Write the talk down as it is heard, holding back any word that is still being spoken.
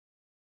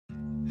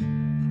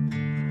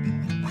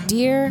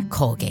Dear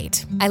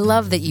Colgate, I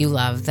love that you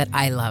love that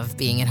I love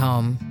being at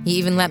home. You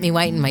even let me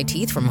whiten my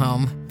teeth from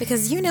home.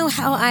 Because you know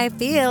how I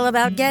feel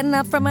about getting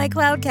up from my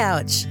cloud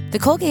couch. The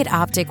Colgate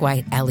Optic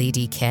White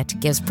LED Kit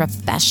gives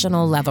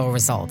professional-level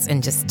results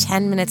in just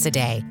 10 minutes a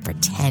day for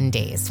 10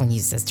 days when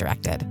used as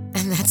directed.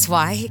 And that's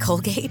why,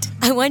 Colgate,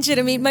 I want you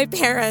to meet my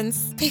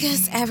parents.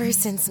 Because ever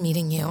since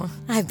meeting you,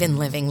 I've been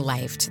living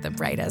life to the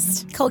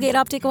brightest. Colgate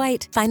Optic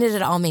White. Find it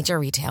at all major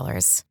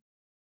retailers.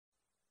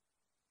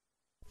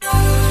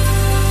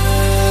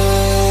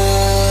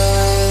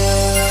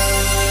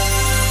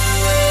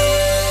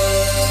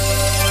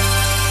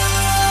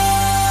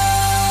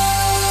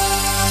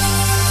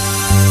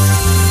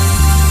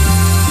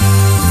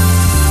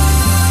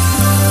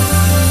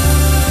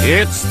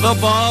 It's the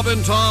Bob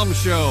and Tom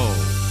Show.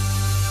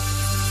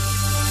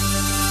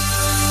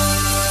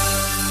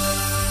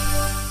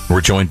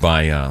 We're joined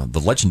by the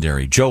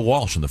legendary Joe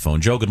Walsh on the phone.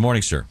 Joe, good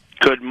morning, sir.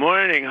 Good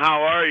morning.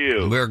 How are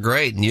you? We're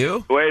great. And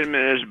you? Wait a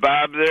minute. Is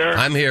Bob there?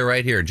 I'm here,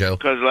 right here, Joe.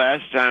 Because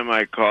last time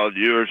I called,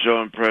 you were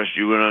so impressed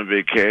you went on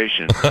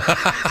vacation.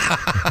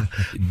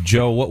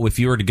 Joe, what if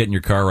you were to get in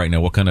your car right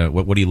now? What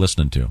are you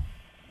listening to?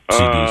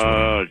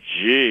 Oh,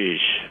 jeez.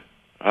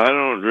 I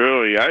don't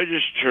really. I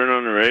just turn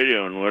on the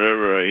radio and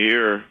whatever I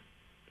hear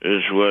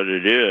is what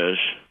it is.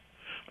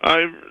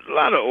 A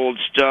lot of old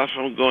stuff.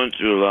 I'm going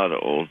through a lot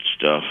of old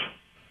stuff.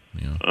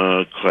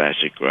 Yeah.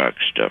 Classic rock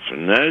stuff.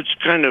 And it's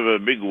kind of a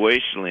big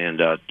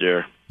wasteland out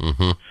there.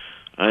 Mm-hmm.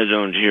 I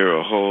don't hear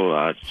a whole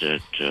lot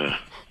that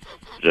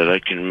I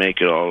can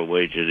make it all the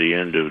way to the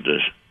end of the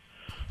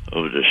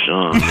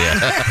song.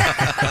 Yeah.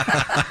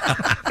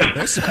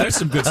 there's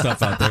some good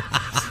stuff out there.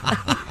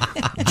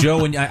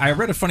 Joe, and I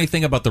read a funny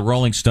thing about the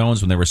Rolling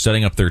Stones when they were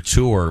setting up their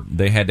tour.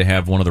 They had to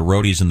have one of the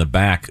roadies in the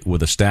back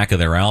with a stack of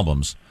their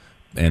albums,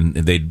 and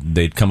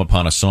they'd come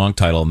upon a song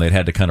title, and they'd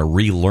had to kind of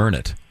relearn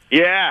it.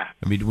 Yeah.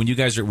 I mean, when you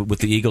guys are with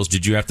the Eagles,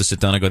 did you have to sit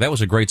down and go, that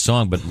was a great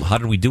song, but how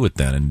did we do it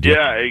then? And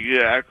yeah,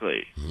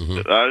 exactly.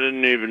 Mm-hmm. I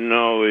didn't even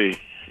know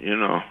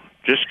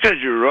just because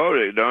you wrote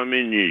it, don't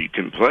mean you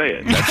can play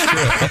it. That's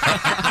true.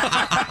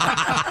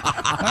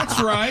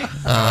 That's right.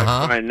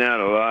 I find that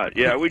a lot.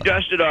 Yeah, we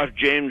dusted off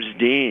James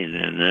Dean,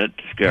 and that's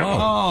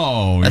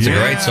that's a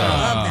great song.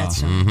 I love that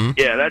song. Mm-hmm.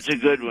 Yeah, that's a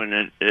good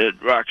one. It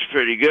rocks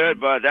pretty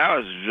good, but that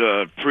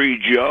was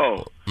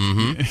pre-Joe.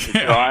 Mm-hmm.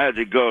 So I had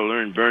to go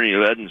learn Bernie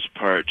Leadon's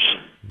parts.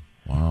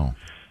 Wow.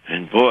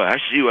 And boy, I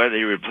see why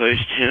they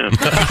replaced him.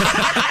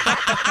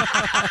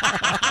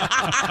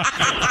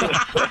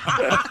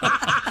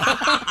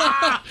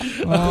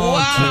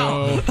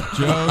 Wow.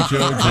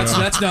 Joe.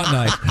 That's not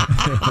nice.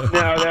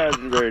 No, that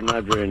isn't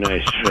not very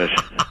nice.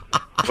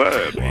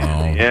 But,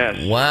 wow.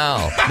 Yes.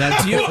 Wow. Now,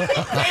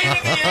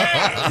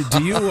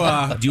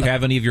 do you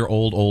have any of your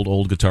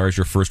old guitars,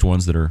 your first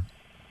ones that are...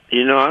 I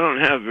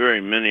don't have very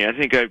many. I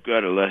think I've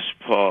got a Les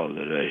Paul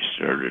that I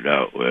started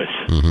out with.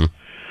 Mm-hmm.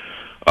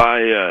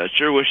 I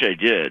sure wish I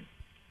did.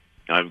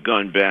 I've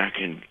gone back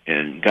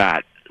and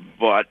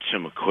bought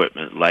some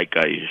equipment like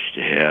I used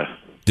to have.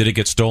 Did it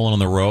get stolen on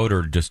the road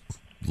or just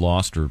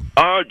lost?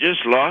 Oh,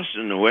 just lost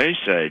in the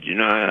wayside.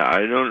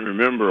 I don't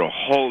remember a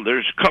whole...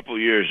 There's a couple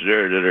years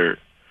there that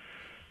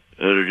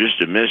are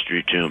just a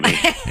mystery to me.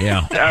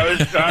 Yeah. I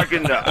was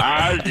talking to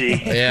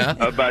Ozzy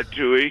about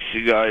 2 weeks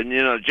ago, and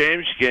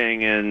James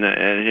King and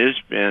his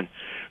band,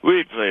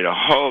 we played a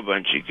whole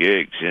bunch of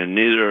gigs, and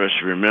neither of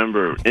us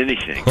remember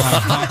anything.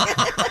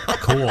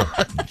 Cool.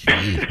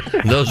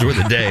 Those were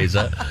the days,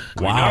 huh?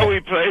 Wow.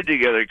 We played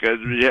together because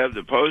we have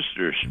the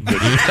posters.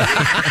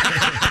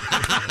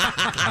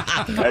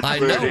 I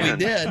know we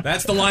did.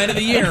 That's the line of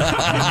the year.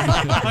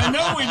 I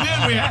know we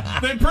did.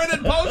 They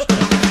printed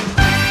posters.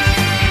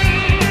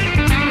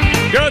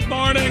 Good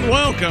morning.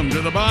 Welcome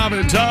to the Bob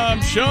and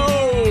Tom Show.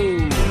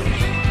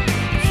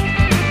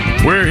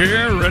 We're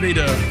here, ready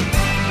to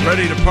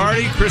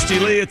party. Christy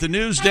Lee at the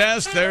news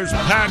desk. There's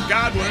Pat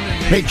Godwin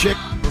in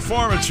the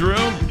performance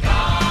room.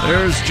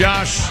 There's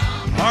Josh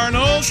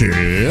Arnold.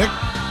 Chick.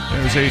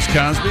 There's Ace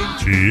Cosby.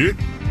 Chick.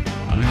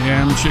 I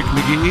am Chick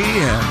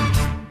McGee,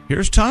 and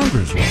here's Tom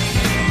Griswold.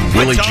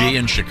 Willie Hi, Tom. G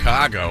in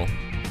Chicago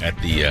at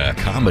the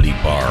Comedy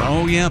Bar.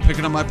 Oh, yeah,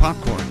 picking up my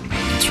popcorn.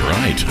 That's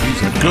right.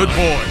 He's a good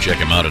boy. Check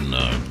him out in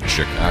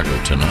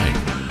Chicago tonight.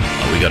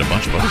 We got a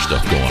bunch of other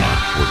stuff going on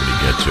we're going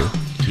to get to.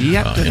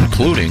 Yep.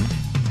 Including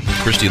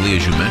Christy Lee,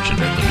 as you mentioned,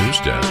 at the news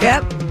desk.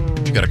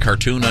 Yep. You got a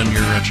cartoon on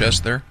your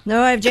chest there?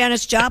 No, I have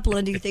Janis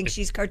Joplin. Do you think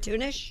she's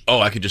cartoonish? Oh,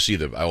 I could just see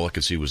all I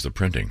could see was the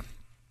printing.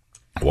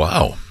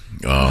 Wow.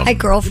 My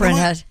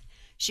girlfriend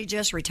she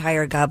just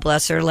retired, God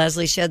bless her.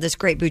 Leslie, she had this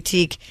great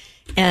boutique,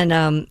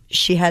 and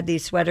she had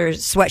these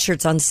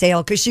sweatshirts on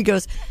sale because she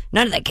goes,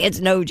 none of the kids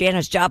know who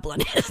Janis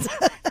Joplin is.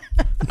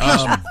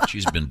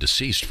 She's been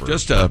deceased for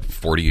just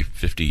 40,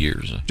 50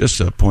 years. Just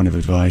a point of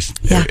advice.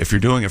 Yeah. If you're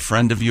doing a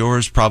friend of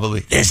yours, probably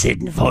this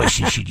isn't the voice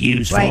you should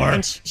use Right, for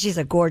and she's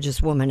a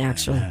gorgeous woman,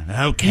 actually.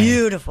 Okay.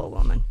 Beautiful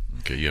woman.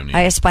 Okay, you have any?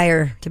 I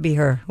aspire to be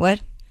her.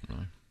 What?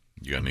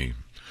 You got any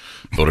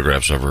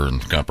photographs of her in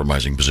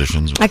compromising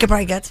positions? I could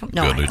probably get some.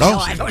 No,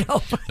 I don't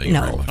know.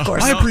 No, of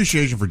course My not.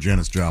 appreciation for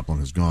Janis Joplin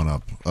has gone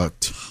up a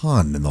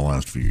ton in the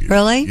last few years.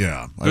 Really?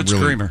 Yeah. Good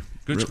screamer.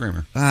 Good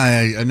screamer.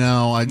 I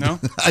know. No?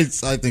 I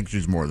think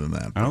she's more than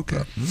that.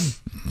 Okay.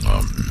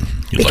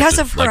 Because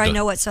of her, I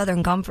know what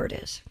Southern Comfort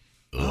is.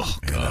 Oh,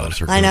 God.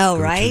 I know,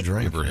 right?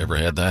 Ever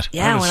had that?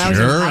 Yeah, when I was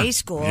in high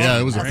school. Yeah,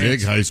 it was a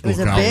big high school. It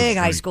was a big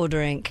high school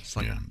drink.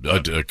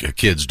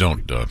 Kids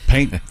don't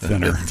paint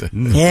thinner.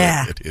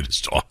 Yeah. It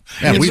is all.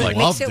 Yeah, we mix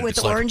loved it with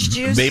It's orange like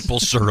juice. maple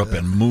syrup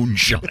and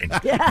moonshine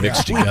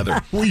mixed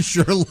together. We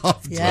sure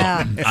loved it.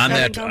 Yeah. On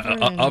that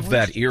of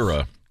that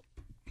era,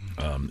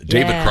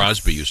 David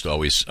Crosby used to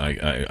always.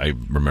 I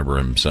remember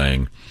him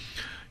saying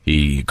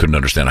he couldn't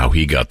understand how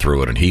he got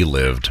through it and he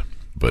lived,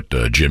 but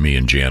Jimmy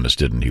and Janis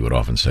didn't. He would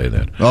often say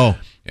that. Oh.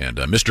 And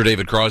Mr.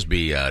 David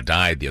Crosby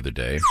died the other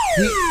day.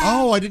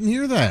 I didn't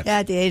hear that. Yeah,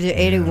 at the age of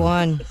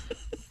 81.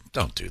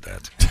 Don't do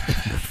that.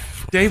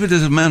 David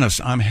is a menace.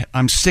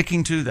 I'm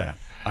sticking to that.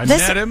 I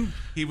met him.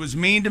 He was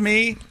mean to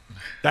me.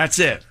 That's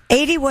it.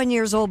 81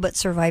 years old, but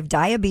survived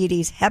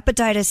diabetes,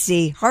 hepatitis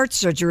C, heart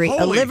surgery,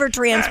 a liver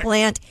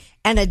transplant,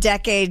 and a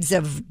decades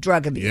of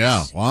drug abuse.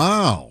 Yeah.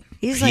 Wow.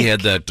 He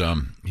had that.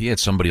 He had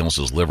somebody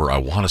else's liver. I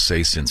want to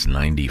say since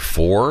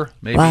 '94,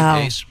 maybe. Wow.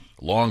 Ace.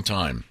 Long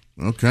time.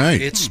 Okay.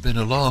 It's been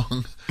a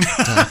long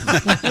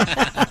time.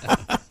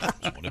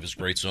 One of his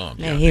great songs.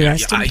 May he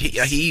rest in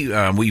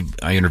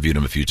I interviewed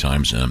him a few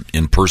times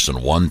in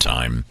person one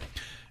time,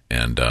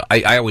 and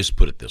I always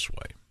put it this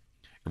way: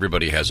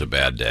 everybody has a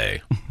bad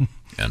day,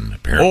 and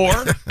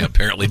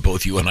apparently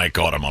both you and I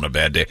caught him on a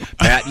bad day.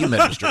 Pat, you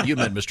met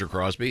Mr.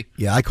 Crosby.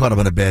 Yeah, I caught him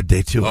on a bad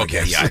day too.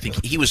 Okay, I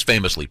think he was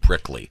famously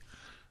prickly.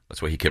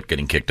 That's why he kept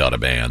getting kicked out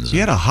of bands. He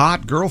had a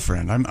hot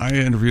girlfriend. I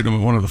interviewed him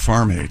at one of the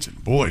farm aides,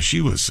 and boy,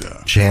 she was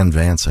Jan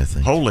Vance, I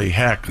think. Holy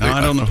heck! No,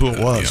 I don't know who it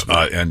was.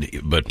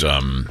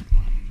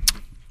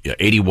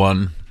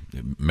 81,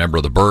 member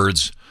of the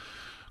Byrds,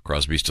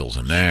 Crosby, Stills,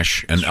 and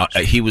Nash, and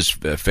he was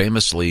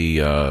famously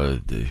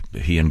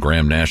he and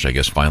Graham Nash, I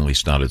guess, finally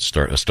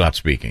stopped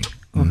speaking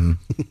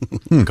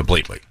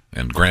completely.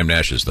 And Graham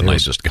Nash is the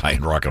nicest guy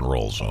in rock and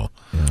roll, so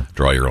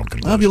draw your own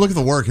conclusion. Well, if you look at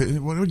the work,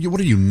 what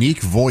a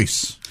unique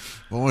voice.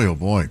 Boy, oh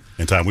boy.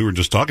 And Tom, we were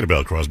just talking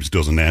about Crosby,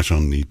 Stills, and Nash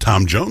on the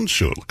Tom Jones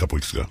show a couple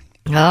weeks ago.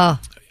 Oh.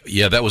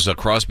 Yeah, that was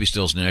Crosby,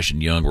 Stills, Nash,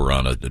 and Young were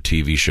on a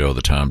TV show,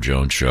 the Tom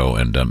Jones Show.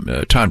 And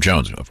Tom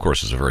Jones, of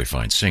course, is a very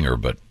fine singer,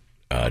 but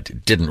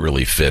didn't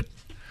really fit.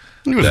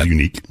 He was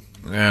unique.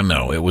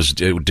 No,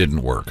 it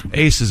didn't work.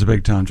 Ace is a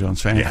big Tom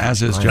Jones fan,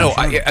 as is Josh. No,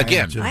 I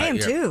am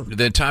too.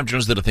 Then Tom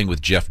Jones did a thing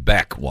with Jeff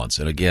Beck once,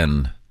 and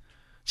again,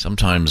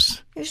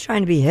 sometimes He's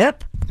trying to be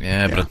hip.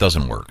 Yeah, but it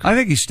doesn't work. I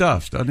think he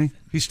stuffs, doesn't he?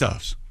 He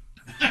stuffs.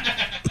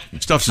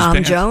 Stuffs his Tom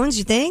pants. Jones,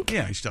 you think?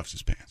 Yeah, he stuffs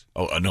his pants.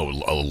 Oh, no,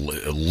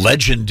 a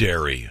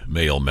legendary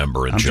male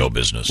member in show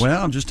business.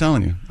 Well, I'm just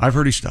telling you. I've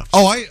heard he stuffs.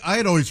 Oh, I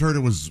had always heard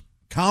it was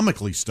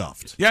comically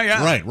stuffed.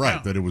 Yeah. Right.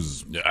 Yeah. That it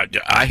was.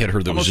 I had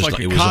heard that Almost was just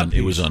like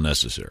it was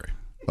unnecessary.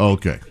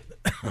 Okay.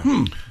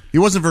 He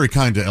wasn't very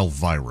kind to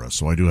Elvira,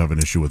 so I do have an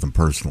issue with him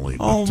personally.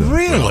 Oh, but,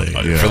 really?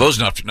 Yeah. For those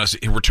not,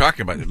 we're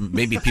talking about,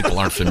 maybe people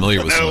aren't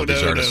familiar with some of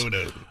these artists.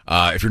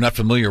 If you're not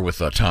familiar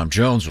with Tom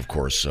Jones, of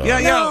course. No,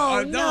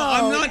 I'm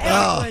not.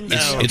 Help me,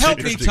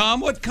 interesting. Tom.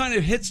 What kind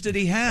of hits did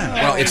he have?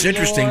 Well, it's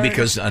interesting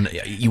because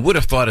you would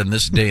have thought in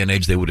this day and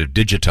age they would have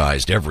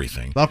digitized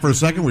everything. Thought for a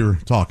second we were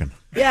talking.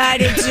 Yeah, I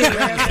did too.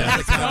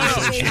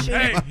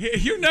 Hey,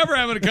 you're never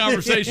having a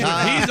conversation.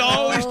 He's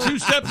always 2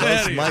 steps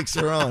ahead of you.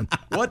 Mics are on.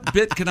 What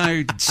bit can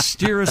I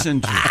steer us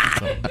into?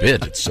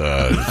 It's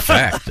the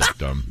fact that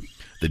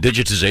the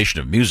digitization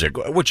of music,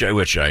 which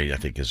I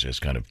think is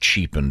kind of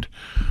cheapened,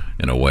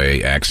 in a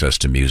way, access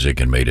to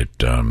music and made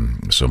it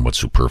somewhat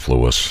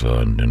superfluous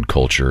in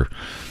culture.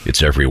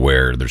 It's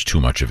everywhere. There's too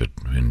much of it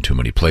in too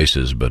many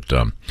places. But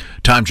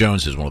Tom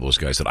Jones is one of those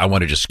guys that I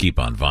want to just keep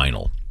on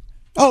vinyl.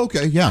 Oh,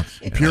 okay, yeah.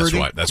 Purity.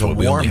 That's why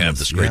we only have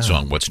this great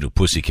song, "What's New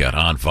Pussycat,"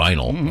 on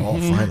vinyl. Oh,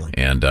 finally.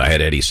 And I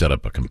had Eddie set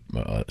up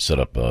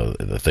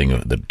the thing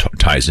that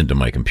ties into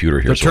my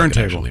computer here. The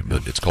turntable.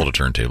 It's called a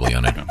turntable.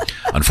 Yeah.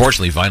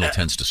 Unfortunately, vinyl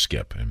tends to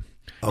skip.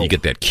 You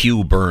get that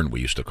cue burn,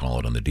 we used to call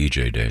it on the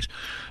DJ days.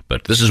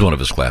 But this is one of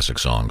his classic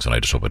songs, and I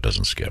just hope it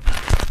doesn't skip.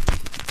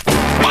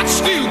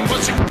 What's new,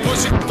 pussy,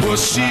 pussy,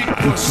 pussy,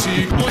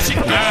 pussy, pussy?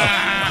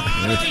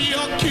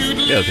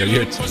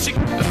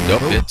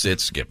 Nope,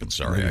 it's skipping.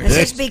 Sorry,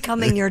 This is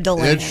becoming your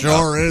delay. It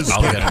sure is.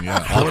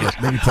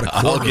 Maybe put a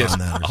quarter on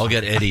that. I'll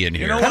get Eddie in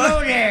here. You know what?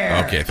 Hello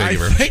there. Okay, thank you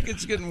very much. I think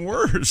it's getting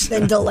worse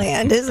than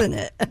DeLand, isn't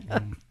it?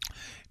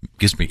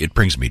 It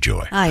brings me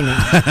joy. I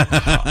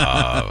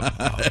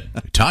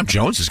know. Tom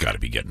Jones has got to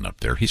be getting up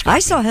there. I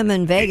saw him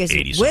in Vegas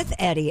 80s. with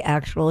Eddie,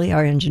 actually,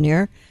 our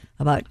engineer.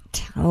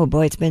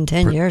 It's been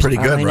 10 years. Pretty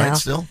good, right? Now.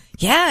 Still.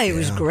 Yeah, it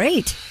was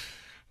great.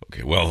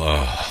 Okay, well,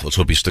 let's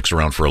hope he sticks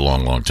around for a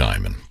long, long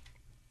time, and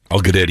I'll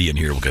get Eddie in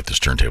here. We'll get this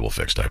turntable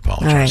fixed. I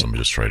apologize. Right. Let me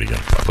just try it again.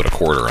 I'll put a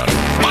quarter on it.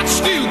 What's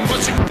new,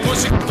 pussy,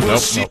 pussy,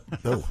 pussy?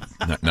 Nope.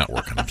 Not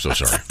working. I'm so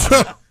sorry.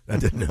 That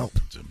didn't help.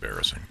 It's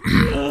embarrassing.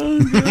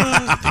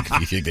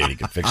 You think that he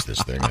can fix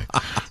this thing?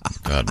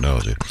 God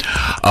knows it.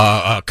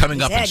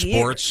 Coming up in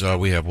sports,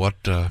 we have what?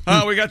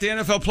 We got the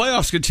NFL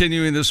playoffs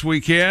continuing this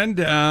weekend.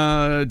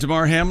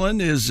 DeMar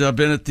Hamlin has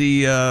been at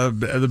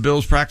the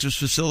Bills practice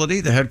facility,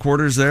 the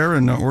headquarters there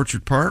in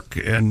Orchard Park,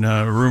 and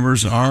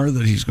rumors are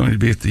that he's going to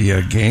be at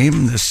the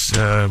game this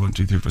 1,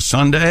 2, 3 for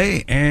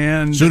Sunday.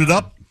 And suited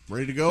up,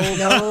 ready to go.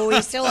 No,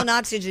 he's still on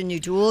oxygen, you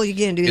tool. You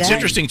can't do that. It's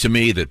interesting to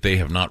me that they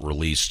have not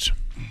released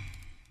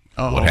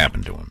what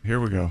happened to him. Here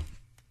we go.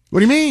 What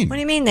do you mean? What do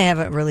you mean they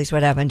haven't released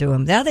what happened to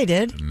him? Yeah, they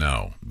did.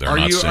 No, they're are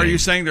not. Are you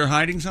saying they're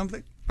hiding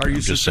something? Are you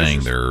I'm just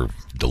saying they're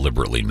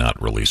deliberately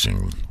not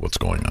releasing what's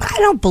going on. I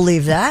don't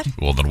believe that.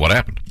 Well, then what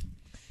happened?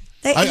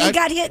 He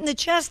got hit in the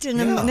chest in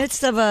the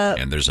midst of a.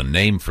 And there's a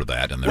name for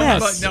that, and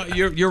but no,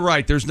 you're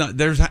right. There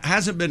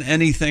hasn't been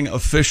anything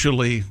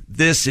officially.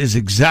 This is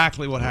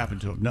exactly what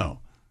happened to him. No.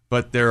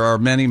 But there are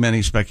many,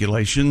 many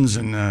speculations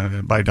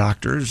and by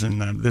doctors,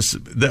 and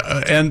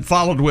and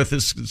followed with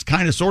this is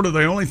kind of sort of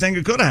the only thing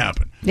that could have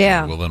happened.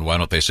 Yeah. Well, then why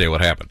don't they say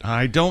what happened?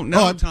 I don't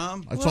know,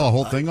 Tom. I saw a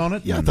whole thing on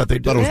it. Yeah, I thought they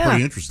did. Thought it was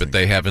pretty interesting. But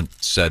they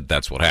haven't said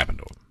that's what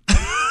happened to him.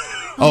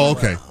 Oh,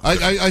 okay.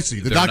 I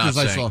see. The doctors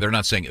I saw. They're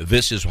not saying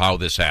this is how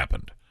this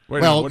happened.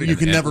 Well, you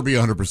can never be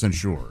 100%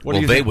 sure.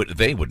 Well, they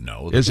would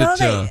know. Is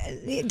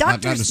it?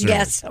 Doctors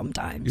guess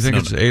sometimes. You think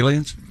it's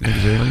aliens?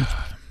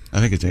 I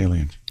think it's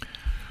aliens.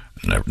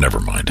 Never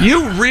mind.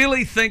 You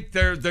really think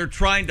they're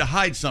trying to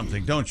hide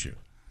something, don't you?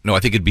 No, I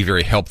think it'd be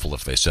very helpful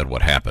if they said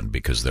what happened,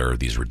 because there are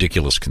these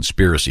ridiculous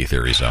conspiracy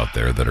theories out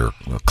there that are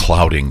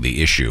clouding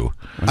the issue.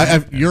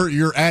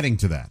 You're adding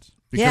to that.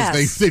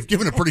 Because they've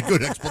given a pretty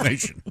good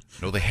explanation.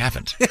 No, they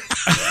haven't.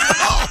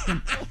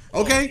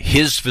 Okay.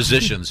 His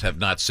physicians have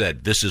not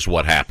said this is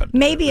what happened.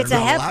 Maybe it's a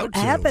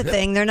HEPA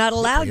thing. They're not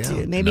allowed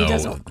to. Maybe it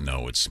doesn't.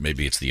 No,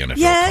 maybe it's the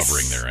NFL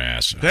covering their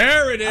ass.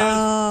 There it is.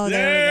 Oh,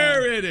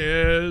 there it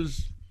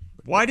is.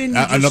 Why didn't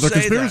you just another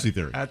say conspiracy that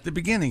theory at the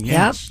beginning?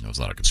 Yes. No, it's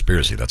not a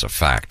conspiracy. That's a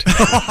fact.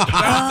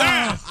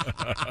 That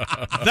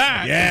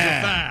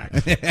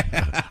is a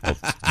fact.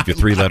 I'll give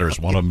you 3 letters.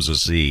 One of them's a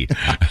C.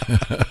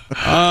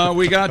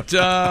 We got.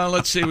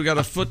 Let's see. We got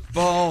a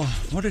football.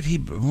 What did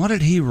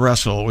he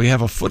wrestle? We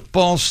have a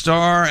football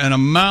star and a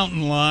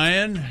mountain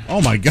lion.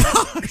 Oh my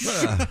gosh!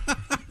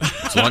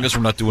 As long as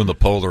we're not doing the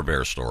polar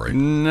bear story.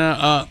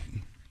 No.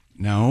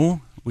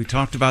 No. We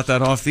talked about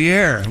that off the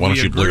air. Why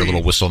don't you blow your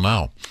little whistle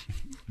now?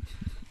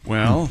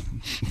 Well,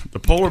 the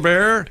polar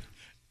bear.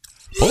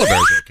 Polar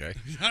bear's okay.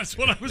 That's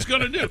what I was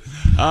going to do.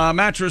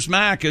 Mattress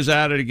Mac is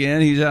at it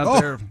again. He's out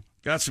there.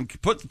 Got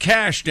put the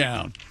cash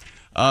down.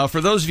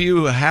 For those of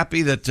you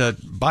happy that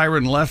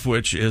Byron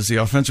Leftwich is the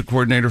offensive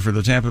coordinator for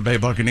the Tampa Bay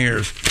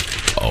Buccaneers,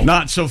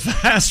 not so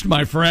fast,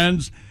 my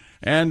friends.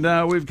 And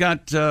we've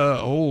got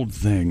old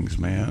things,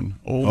 man.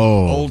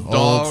 Old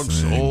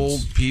dogs,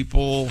 old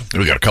people.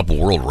 We got a couple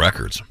world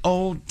records.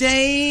 Old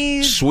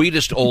days.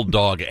 Sweetest old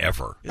dog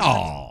ever.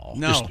 Oh,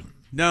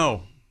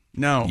 no.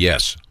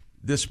 Yes.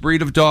 This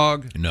breed of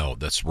dog? No,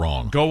 that's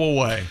wrong. Go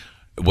away.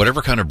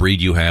 Whatever kind of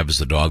breed you have is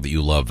the dog that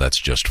you love, that's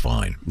just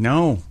fine.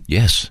 No.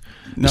 Yes.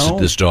 No.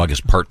 This dog is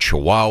part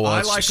Chihuahua.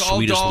 It's like the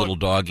sweetest little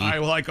doggy. I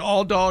like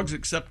all dogs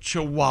except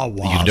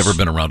Chihuahuas. You've never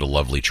been around a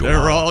lovely Chihuahua.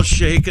 They're all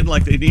shaking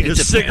like they need a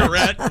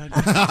cigarette.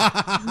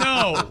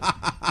 No.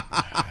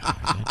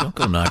 Don't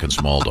go knocking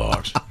small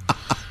dogs.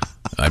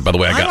 By the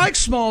way, I like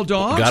small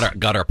dogs.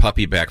 Got our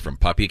puppy back from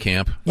puppy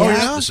camp. Oh,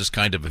 yeah? This is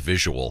kind of a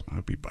visual.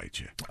 Puppy bite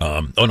you.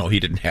 Oh, no, he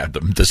didn't have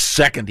them. The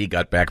second he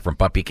got back from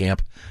puppy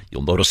camp,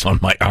 you'll notice on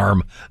my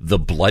arm the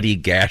bloody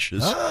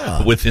gashes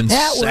within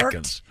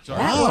seconds.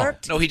 That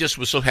worked. No, he just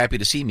was so happy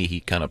to see me,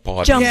 he kind of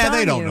pawed Jumped me. Yeah,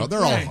 they on don't you. know. They're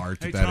all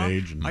hearts at that Tom,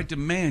 age. I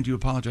demand you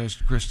apologize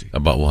to Christy.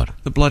 About what?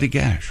 The bloody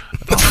gash.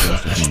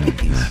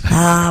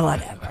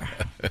 Whatever.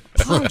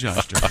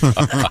 Apologize to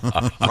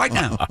her. Right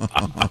now.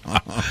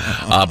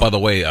 By the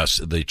way,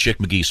 the Chick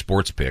McGee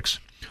sports picks,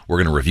 we're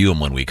going to review them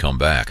when we come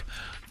back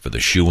for the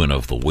shoe-in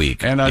of the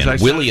week. And as I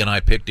Willie said, and I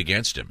picked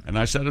against him. And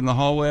I said in the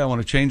hallway, I want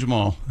to change them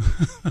all.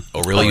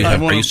 Oh, really?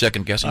 Are you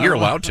second-guessing? You're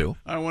allowed to.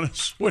 I want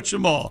to switch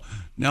them all.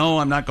 No,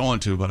 I'm not going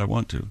to, but I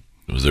want to.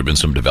 Has there been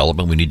some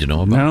development we need to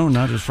know about? No,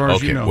 not as far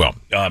as you know. Well,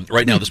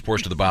 right now, this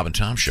portion of the Bob and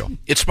Tom Show.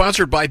 It's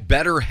sponsored by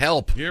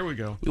BetterHelp. Here we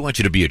go. We want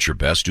you to be at your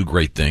best, do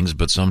great things,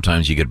 but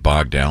sometimes you get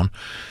bogged down.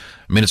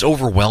 I mean, it's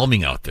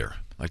overwhelming out there.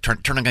 Like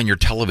turning on your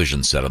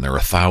television set and there are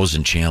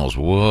 1,000 channels.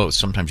 Whoa,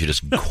 sometimes you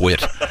just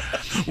quit.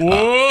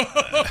 Whoa!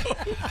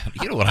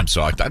 You know what I'm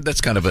talking.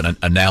 That's kind of an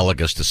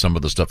analogous to some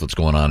of the stuff that's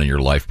going on in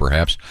your life,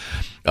 perhaps.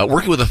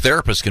 Working with a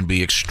therapist can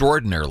be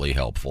extraordinarily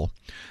helpful.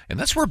 And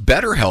that's where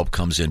BetterHelp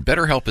comes in.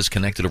 BetterHelp has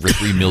connected over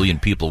 3 million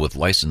people with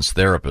licensed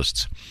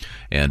therapists.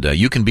 And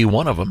you can be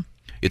one of them.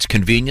 It's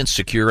convenient,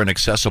 secure, and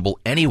accessible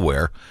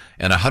anywhere,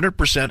 and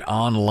 100%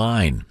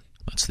 online.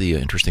 That's the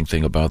interesting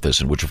thing about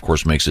this, and which, of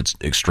course, makes it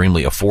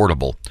extremely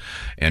affordable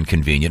and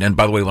convenient. And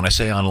by the way, when I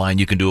say online,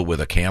 you can do it with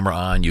a camera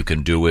on. You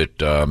can do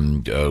it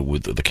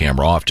with the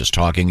camera off, just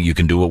talking. You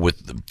can do it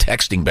with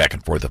texting back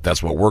and forth if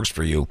that's what works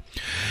for you.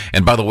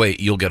 And by the way,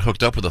 you'll get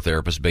hooked up with a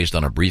therapist based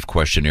on a brief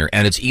questionnaire,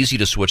 and it's easy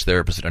to switch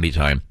therapists at any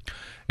time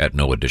at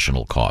no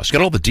additional cost.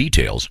 Get all the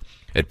details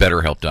at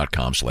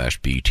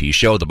BetterHelp.com/BT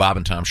Show. The Bob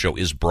and Tom Show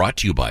is brought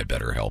to you by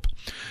BetterHelp.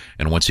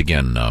 And once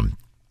again,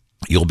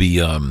 you'll be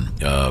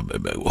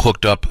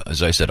hooked up,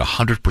 as I said,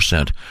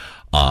 100%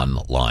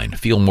 online.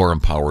 Feel more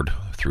empowered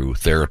through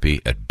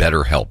therapy at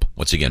BetterHelp.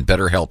 Once again,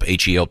 BetterHelp,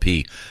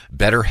 H-E-L-P,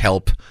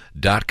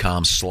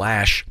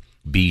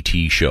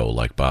 BetterHelp.com/BT Show,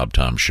 like Bob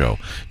Tom Show.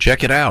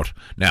 Check it out.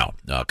 Now,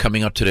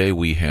 coming up today,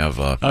 we have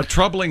a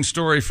troubling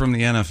story from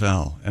the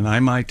NFL, and I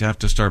might have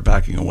to start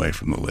backing away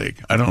from the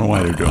league. I don't know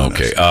why they're doing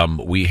this.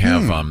 We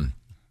have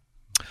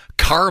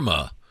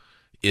karma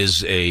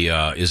is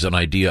an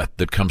idea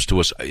that comes to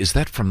us. Is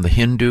that from the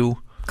Hindu?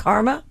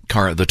 Karma?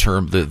 The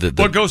term. The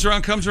what goes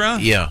around comes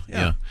around? Yeah.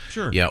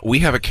 Sure. Yeah, we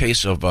have a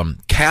case of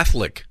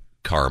Catholic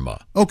karma.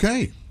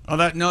 Okay. Oh,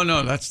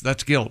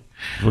 that's guilt.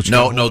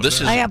 No,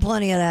 this is. I got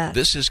plenty of that.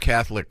 This is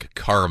Catholic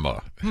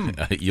karma.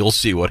 You'll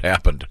see what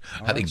happened.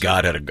 I think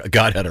God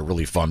had a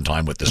really fun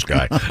time with this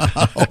guy.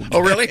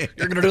 Oh, really?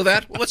 You're going to do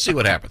that? Well, let's see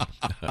what happens.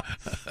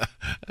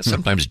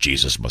 Sometimes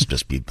Jesus must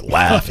just be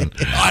laughing.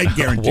 I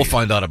guarantee. We'll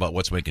find out about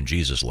what's making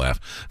Jesus laugh.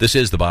 This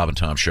is the Bob and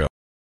Tom Show.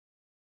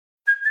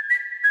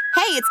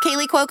 Hey, it's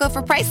Kaylee Cuoco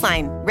for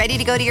Priceline. Ready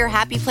to go to your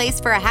happy place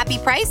for a happy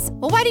price?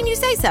 Well, why didn't you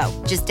say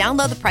so? Just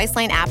download the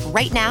Priceline app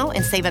right now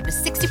and save up to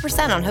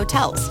 60% on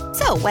hotels.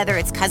 So whether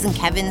it's Cousin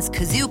Kevin's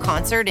Kazoo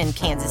Concert in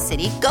Kansas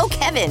City, go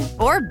Kevin,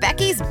 or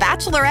Becky's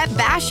Bachelorette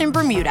Bash in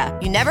Bermuda,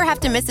 you never have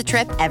to miss a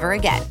trip ever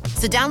again.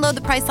 So download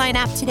the Priceline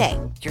app today.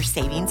 Your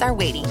savings are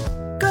waiting.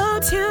 Go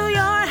to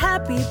your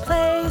happy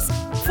place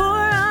for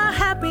a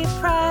happy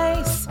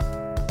price.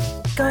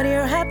 Go to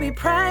your happy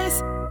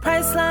price,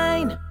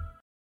 Priceline.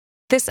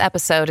 This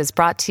episode is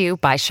brought to you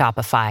by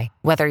Shopify.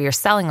 Whether you're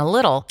selling a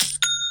little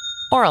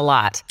or a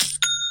lot,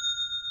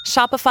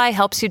 Shopify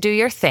helps you do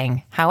your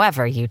thing,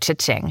 however you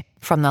cha-ching.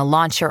 From the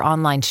launch your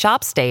online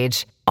shop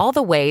stage, all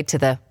the way to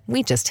the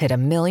we just hit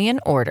 1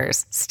 million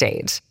orders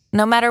stage.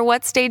 No matter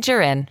what stage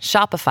you're in,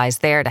 Shopify's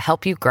there to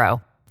help you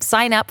grow.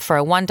 Sign up for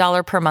a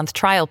 $1 per month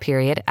trial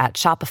period at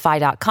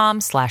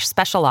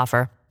shopify.com/special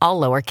offer,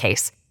 all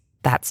lowercase.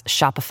 That's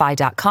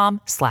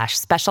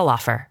shopify.com/special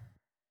offer.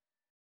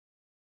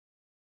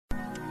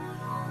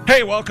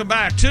 Hey, welcome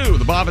back to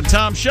the Bob and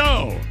Tom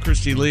Show.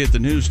 Christy Lee at the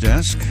news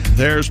desk.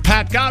 There's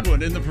Pat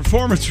Godwin in the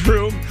performance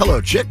room.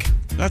 Hello, chick.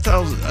 That's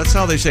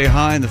how they say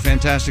hi in the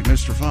Fantastic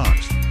Mr.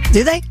 Fox.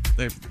 Do they?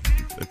 They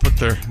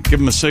give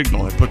them a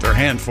signal. They put their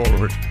hand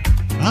forward.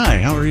 Hi,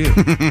 how are you?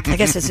 I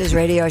guess this is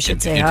radio. I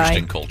should say hi.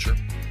 Interesting culture.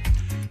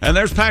 And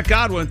there's Pat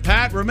Godwin.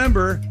 Pat,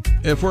 remember,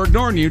 if we're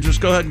ignoring you,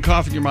 just go ahead and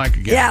cough in your mic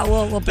again. Yeah,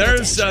 we'll pay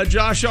There's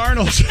Josh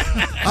Arnold.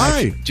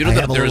 Hi. Do you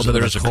know that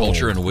there's a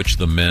culture in which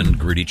the men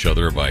greet each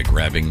other by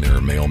grabbing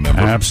their male member?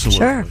 Absolutely.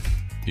 Sure. Can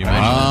you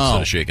imagine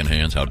instead of shaking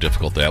hands, how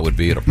difficult that would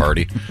be at a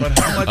party? But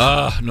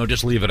how much, no,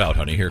 just leave it out,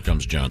 honey. Here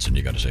comes Johnson.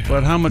 You got to say hi.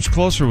 But how much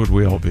closer would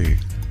we all be?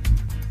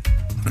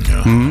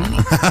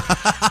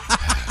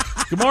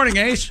 Good morning,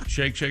 Ace.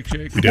 Shake, shake,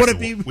 shake.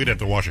 We'd have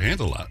to wash our hands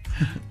a lot.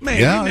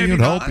 Maybe, Yeah, maybe you'd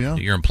not. hope, yeah.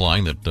 You're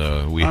implying that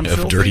we I'm have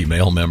filthy. dirty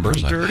male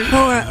members? Dirty?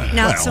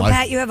 So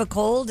Pat, you have a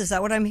cold? Is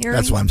that what I'm hearing?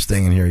 That's why I'm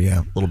staying in here,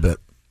 yeah, a little bit.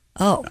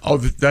 Oh. Oh,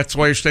 that's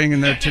why you're staying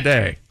in there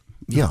today.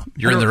 Yeah.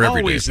 You're in there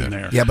every day. Always in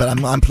there. Yeah, but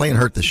I'm playing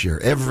hurt this year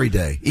every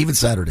day, even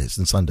Saturdays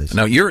and Sundays.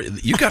 Now you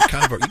got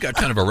kind of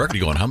a record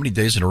going. How many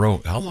days in a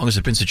row? How long has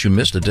it been since you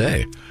missed a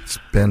day? It's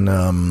been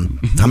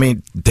how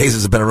many days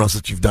has it been in a row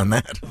since you've done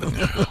that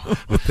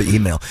with the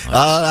email?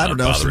 I don't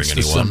know. Bothering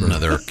Since anyone? December.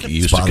 They're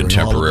used to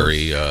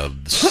contemporary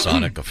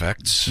sonic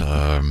effects.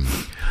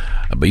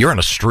 But you're on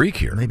a streak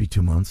here. Maybe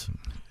 2 months.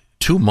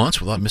 2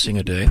 months without missing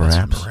a day. Perhaps.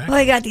 That's miraculous. Well,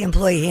 I got the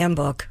employee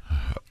handbook.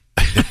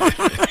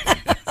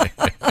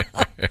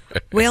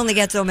 We only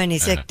get so many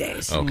sick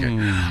days. Okay.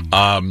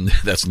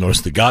 That's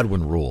notice the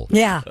Godwin rule.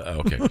 Yeah.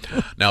 Okay.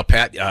 Now,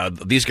 Pat,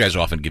 these guys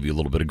often give you a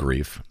little bit of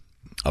grief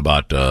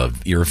about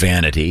your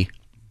vanity.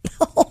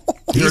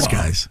 These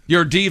guys.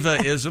 Your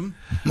diva-ism.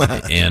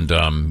 And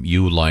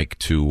you like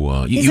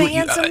to... He's a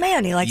handsome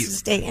man. He likes to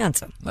stay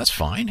handsome. That's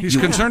fine. He's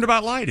concerned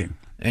about lighting.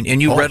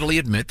 And you readily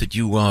admit that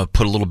you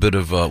put a little bit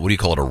of, what do you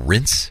call it, a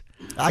rinse?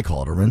 I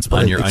call it a rinse.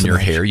 But On your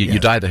hair. You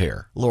dye the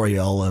hair.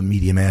 L'Oreal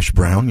medium ash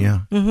brown, yeah.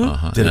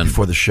 Mm-hmm. Did it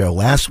before the show.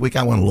 Last week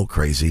I went a little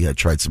crazy. I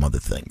tried some other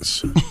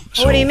things.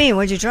 What do you mean?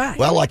 What'd you try?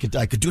 Well, I could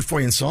do it for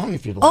you in song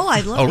if you'd like. Oh,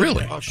 I'd love Oh, it.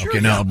 really? Sure, okay,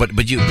 yeah. no, but a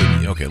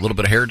little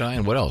bit of hair dye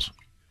and what else?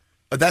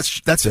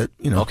 That's it.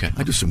 You know, Okay.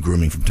 I do some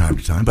grooming from time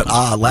to time. But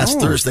last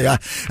Thursday, I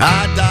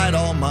dyed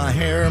all my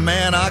hair,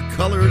 man. I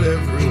colored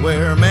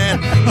everywhere,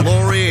 man.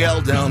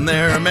 L'Oreal down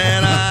there,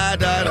 man. I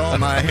dyed all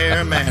my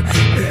hair, man.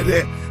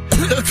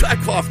 I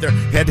coughed there.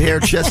 Head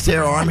hair, chest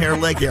hair, arm hair,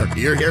 leg hair,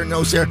 ear hair,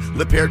 nose hair,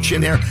 lip hair,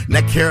 chin hair,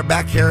 neck hair,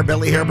 back hair,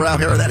 belly hair, brow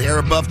hair, that hair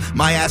above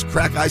my ass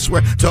crack, I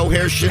swear. Toe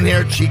hair, shin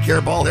hair, cheek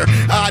hair, ball hair.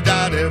 I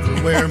dyed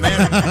everywhere,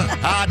 man.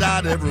 I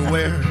dyed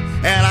everywhere.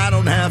 And I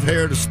don't have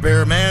hair to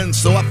spare, man,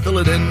 so I fill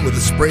it in with a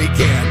spray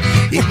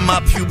can. Even my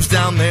pubes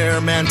down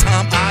there, man,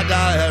 Tom, I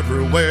dye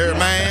everywhere,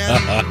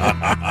 man.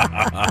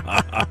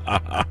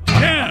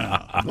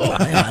 Yeah. Oh,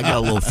 man, I got a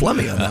little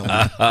phlegmy on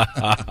that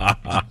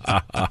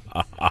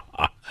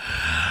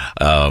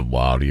one.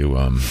 Wow. Do you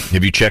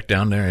have you checked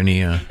down there?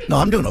 Any? No,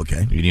 I'm doing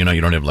okay. You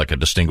don't have like a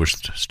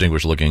distinguished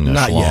looking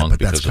Not schlong yet, but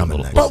because that's of coming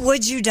little- next. But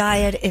would you dye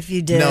it if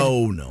you did?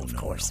 No, of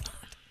course.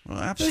 Well,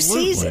 Who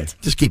absolutely. sees it?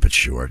 Just keep it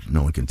short.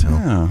 No one can tell.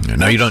 Yeah,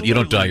 no, you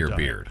don't dye your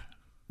beard.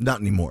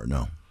 Not anymore.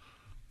 No.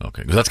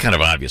 Okay, because that's kind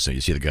of obvious.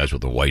 You see the guys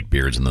with the white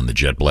beards and then the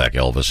jet black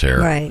Elvis hair.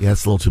 Right. Yeah,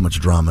 it's a little too much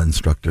drama,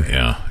 instructor.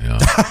 Yeah.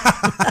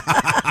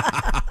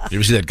 You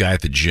ever see that guy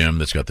at the gym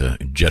that's got the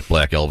jet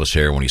black Elvis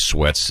hair? When he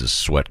sweats, his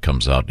sweat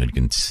comes out, and you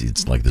can see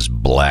it's like this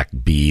black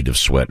bead of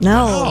sweat.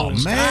 Oh,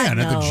 man,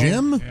 at the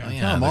gym?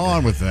 Come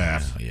on with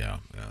that. Yeah,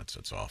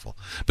 it's awful.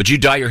 But you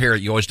dye your hair.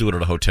 You always do it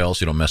at a hotel,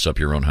 so you don't mess up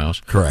your own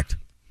house. Correct.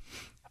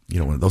 You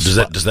don't want those.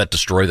 Does that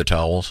destroy the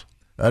towels?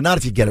 Not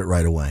if you get it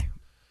right away.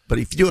 But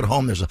if you do it at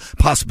home, there's a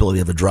possibility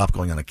of a drop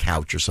going on a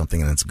couch or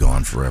something, and it's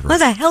gone forever. What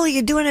the hell are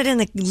you doing it in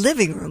the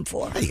living room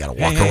for? You got to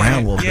walk around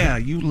a little bit. Yeah,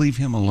 you leave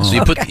him alone. So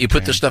you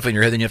put this stuff in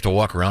your head, then you have to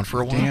walk around for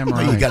a while. Damn No,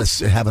 right. you got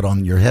to have it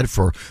on your head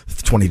for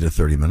 20 to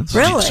 30 minutes.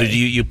 Really? So do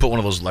you put one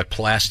of those like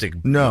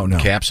plastic No.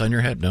 caps on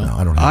your head? No,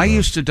 I don't have I those.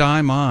 used to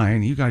dye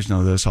mine. You guys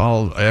know this,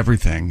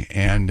 everything,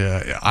 and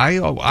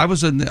I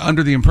was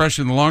under the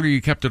impression the longer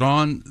you kept it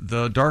on,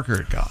 the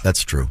darker it got.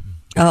 That's true.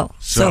 Oh,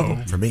 So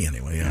For me,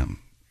 anyway, yeah.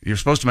 you're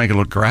supposed to make it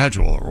look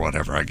gradual or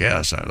whatever. I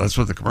guess that's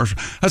what the commercial.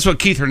 That's what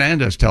Keith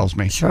Hernandez tells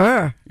me.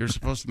 Sure. You're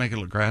supposed to make it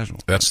look gradual.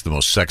 That's the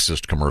most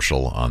sexist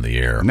commercial on the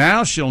air.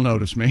 Now she'll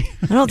notice me.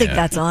 I don't think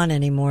that's on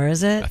anymore,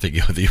 is it? I think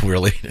you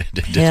really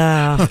did.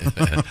 Yeah.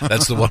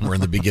 That's the one where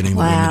in the beginning the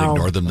Wow. women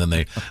ignore them,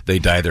 then they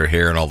dye their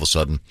hair, and all of a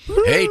sudden,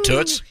 hey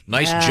toots,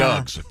 nice Yeah.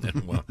 jugs,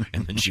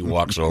 and then she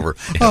walks over.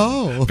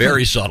 Oh.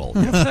 Very subtle.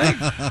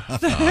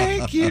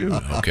 Thank you.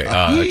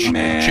 Okay,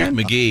 Man. Chick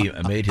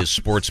McGee made his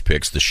sports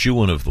picks the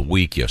shoe-in of the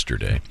week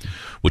yesterday,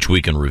 which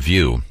we can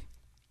review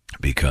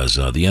because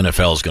the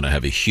NFL is going to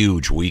have a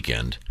huge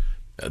weekend.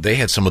 They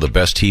had some of the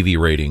best TV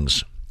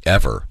ratings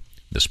ever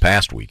this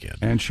past weekend.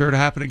 And sure to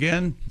happen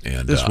again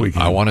And this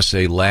weekend. I want to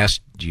say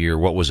last year,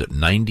 what was it,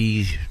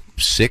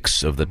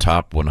 96 of the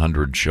top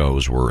 100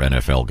 shows were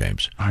NFL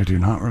games. I do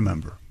not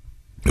remember.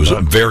 It was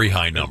a very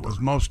high number. It was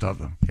most of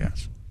them,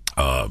 yes.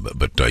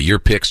 But your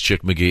picks,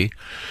 Chick McGee?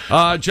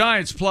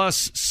 Giants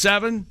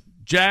 +7,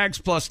 Jags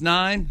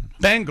 +9,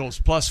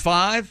 Bengals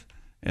 +5,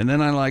 and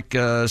then I like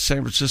San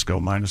Francisco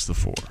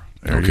 -4.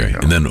 There you go.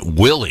 And then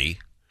Willie.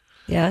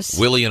 Yes.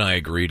 Willie and I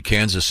agreed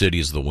Kansas City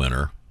is the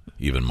winner,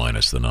 even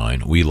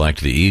 -9. We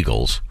liked the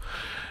Eagles.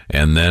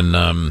 And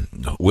then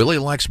Willie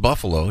likes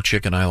Buffalo.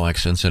 Chick and I like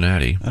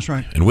Cincinnati. That's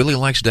right. And Willie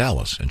likes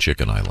Dallas. And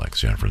Chick and I like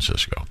San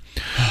Francisco.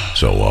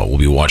 So we'll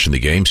be watching the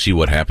game, see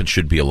what happens.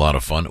 Should be a lot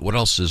of fun. What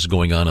else is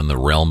going on in the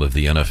realm of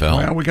the NFL?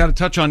 Well, we got to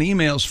touch on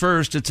emails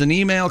first. It's an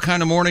email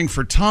kind of morning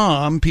for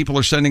Tom. People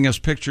are sending us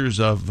pictures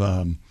of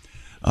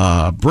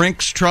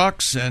Brinks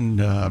trucks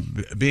and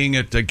being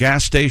at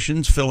gas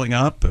stations filling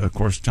up. Of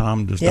course,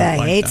 Tom does not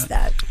like hates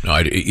that.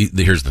 No,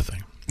 here's the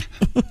thing.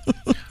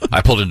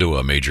 I pulled into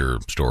a major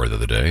store the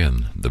other day,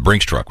 and the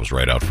Brinks truck was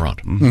right out front.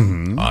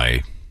 Mhm.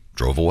 I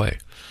drove away.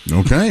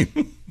 Okay.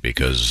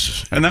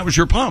 Because and that was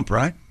your pump,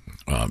 right?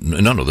 No.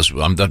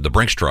 The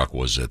Brinks truck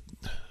was at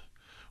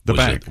the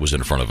back. Was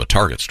in front of a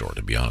Target store.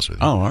 To be honest with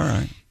you. Oh, all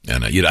right.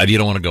 And you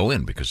don't want to go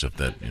in because of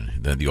that.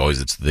 Then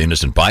it's the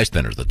innocent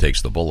bystanders that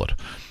takes the bullet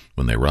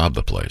when they rob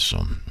the place.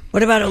 So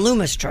What about a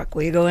Loomis truck?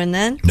 Will you go in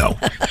then? no,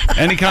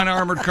 Any kind of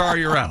armored car,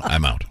 you're out.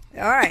 I'm out.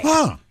 All right.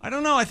 I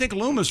don't know. I think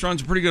Loomis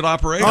runs a pretty good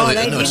operation.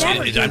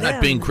 I'm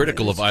not being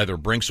critical of either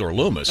Brinks or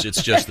Loomis.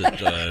 It's just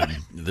that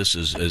this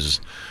is, as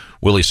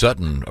Willie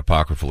Sutton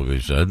apocryphally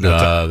said,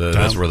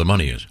 that's where the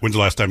money is. When's the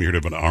last time you heard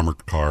of an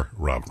armored car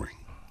robbery?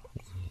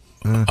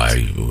 I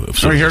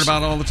hear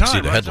about it all the time,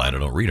 See the right? headline. I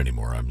don't read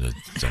anymore.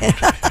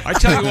 I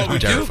tell you what we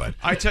do. terrified.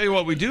 I tell you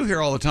what we do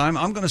here all the time.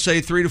 I'm going to say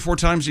 3 to 4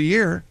 times a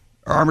year.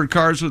 Armored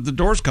cars with the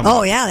doors coming.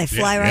 Oh, yeah, they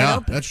fly right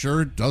open. That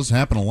sure does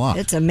happen a lot.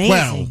 It's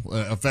amazing.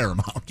 Well, a fair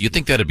amount. You'd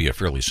think that'd be a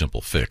fairly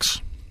simple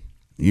fix.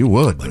 You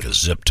would. Like a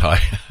zip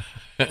tie.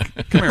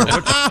 Come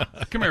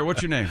here.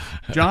 What's your name?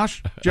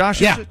 Josh?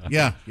 Josh? Yeah. Is it?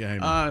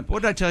 Yeah.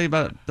 What did I tell you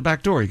about the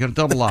back door? You got to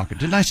double lock it.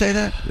 Didn't I say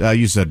that?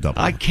 You said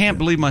double. I can't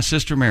believe my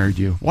sister married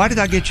you. Why did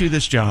I get you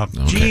this job?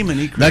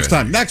 Jiminy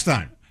Cricket. Next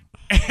time.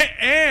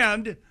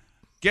 And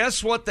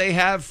guess what they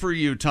have for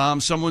you,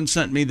 Tom? Someone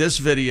sent me this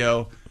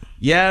video.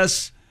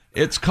 Yes,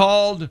 it's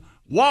called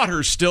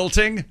water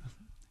stilting.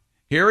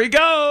 Here he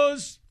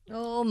goes.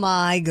 Oh,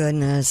 my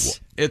goodness.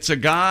 It's a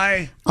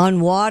guy on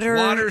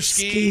water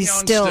skiing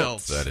on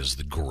stilts. That is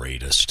the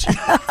greatest.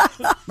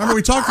 Remember,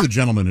 we talked to the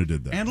gentleman who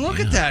did that. And look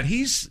at that.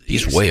 He's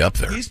way up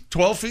there. He's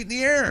 12 feet in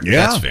the air.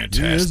 Yeah, That's he is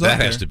fantastic. up That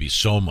there. has to be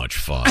so much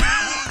fun.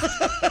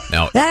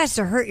 Now, That has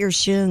to hurt your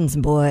shins,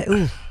 boy.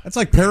 Ooh. That's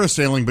like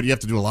parasailing, but you have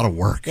to do a lot of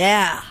work.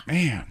 Yeah.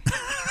 Man.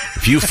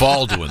 if you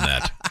fall doing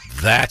that,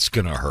 that's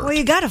going to hurt. Well,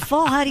 you got to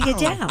fall. How do you get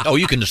down? Oh,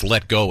 you can just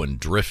let go and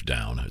drift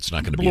down. It's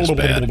not going to be as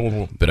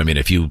bad. But I mean,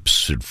 if you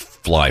should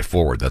fly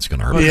forward, that's going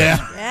to hurt.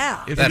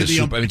 Yeah. That is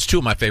super. I mean, it's two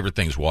of my favorite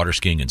things: water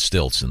skiing and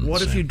stilts. And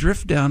What if you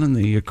drift down and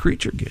the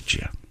creature gets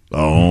you?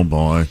 Oh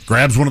boy!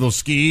 Grabs one of those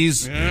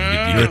skis. you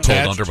get pulled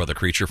under by the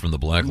creature from the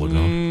Black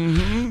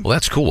Lagoon. Well,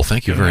 that's cool.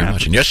 Thank you very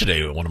much. And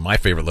yesterday, one of my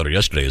favorite letters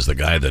yesterday is the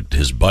guy that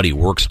his buddy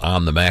works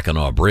on the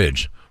Mackinac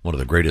Bridge, one of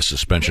the greatest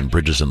suspension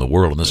bridges in the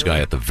world, and this guy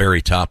at the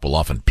very top will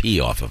often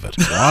pee off of it.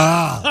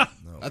 Wow,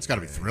 that's got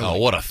to be thrilling. Oh,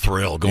 what a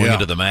thrill going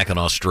into the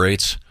Mackinac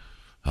Straits.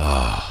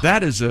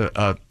 That is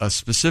a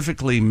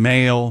specifically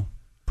male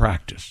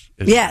practice.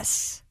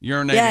 Yes.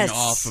 Urinating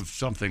off of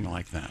something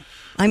like that.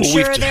 I'm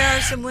sure there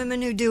are some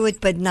women who do it,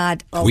 but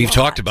not a We've lot.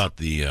 talked about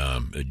the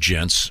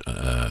gents,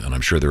 and I'm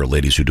sure there are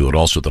ladies who do it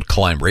also, that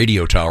climb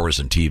radio towers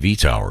and TV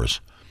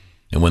towers.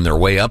 And when they're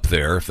way up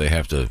there, if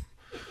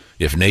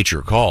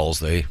nature calls,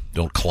 they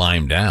don't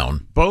climb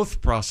down.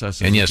 Both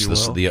processes. And yes, if you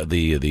will.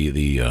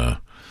 the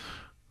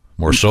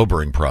more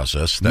sobering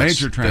process.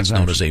 That's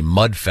known as a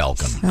mud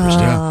falcon.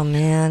 Oh,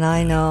 man,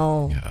 I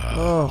know.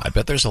 I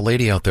bet there's a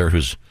lady out there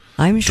who's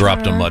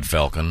dropped a mud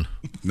falcon.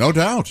 No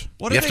doubt.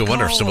 You have to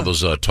wonder if some of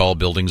those tall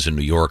buildings in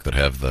New York that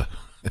have the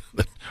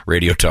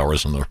radio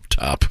towers on the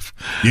top.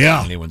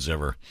 Yeah. Anyone's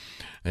ever.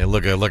 Hey,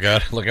 look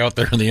out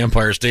there in the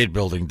Empire State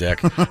Building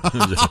deck.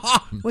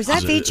 Was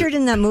that featured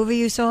in that movie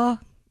you saw?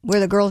 Where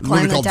the girl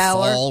climbed the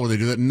tower? Fall, where they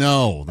do that?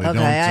 No, they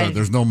don't.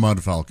 There's no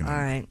mud falcon. All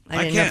right.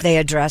 I didn't know if they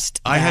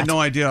addressed that. I had no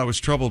idea. I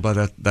was troubled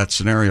by that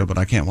scenario, but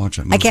I can't watch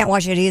it. I can't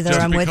watch it either.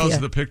 I'm with you. Just because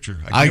of the picture.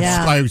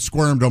 I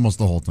squirmed almost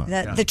the whole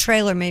time. The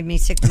trailer made me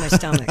sick to my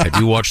stomach. Have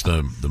you watched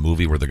the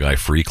movie where the guy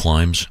free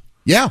climbs?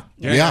 Yeah.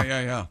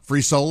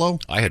 Free Solo?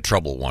 I had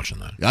trouble watching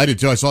that. I did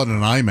too. I saw it in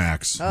an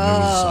IMAX.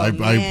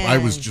 I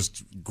was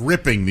just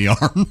gripping the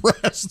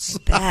armrests.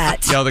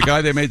 Yeah, the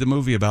guy they made the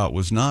movie about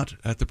was not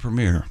at the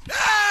premiere.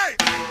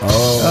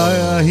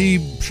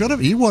 He should have.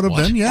 He would have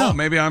been. Yeah. Oh,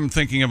 maybe I'm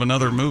thinking of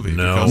another movie.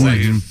 No.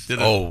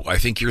 I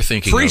think you're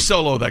thinking Free of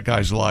Solo. That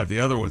guy's alive. The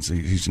other one's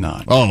he's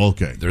not. Oh,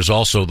 okay. There's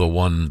also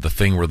the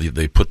thing where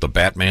they put the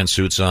Batman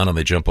suits on and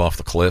they jump off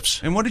the cliffs.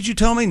 And what did you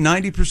tell me?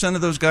 90%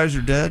 of those guys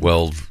are dead.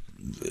 Well,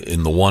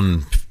 in the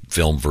one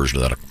film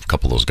version of that, a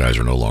couple of those guys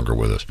are no longer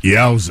with us.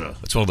 Yowza.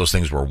 It's one of those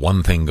things where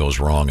one thing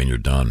goes wrong and you're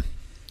done.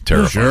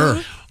 Terrifying.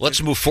 Sure.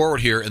 Let's move forward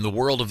here in the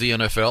world of the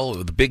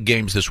NFL. The big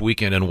games this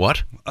weekend and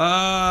what?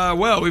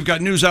 Well, we've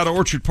got news out of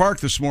Orchard Park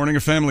this morning. A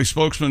family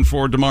spokesman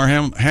for Damar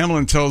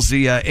Hamlin tells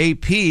the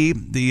AP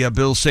the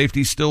Bills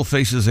safety still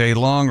faces a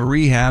long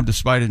rehab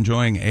despite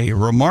enjoying a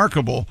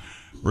remarkable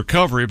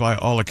recovery by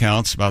all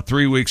accounts. About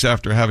 3 weeks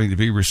after having to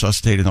be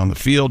resuscitated on the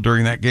field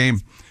during that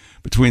game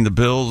between the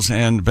Bills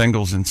and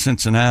Bengals in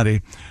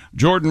Cincinnati.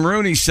 Jordan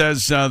Rooney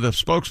says, the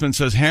spokesman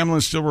says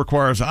Hamlin still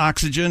requires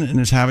oxygen and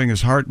is having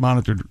his heart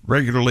monitored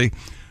regularly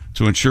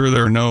to ensure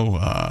there are no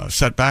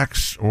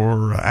setbacks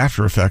or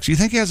after effects. You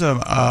think he has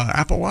a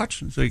Apple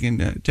Watch so he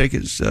can take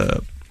his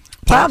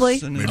probably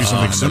maybe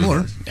something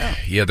similar?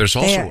 Yeah, there's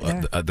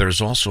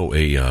also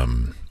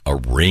a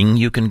ring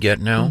you can get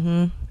now.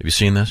 Mm-hmm. Have you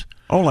seen this?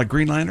 Oh, like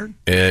Green Lantern?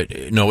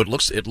 No, it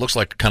looks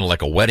like kind of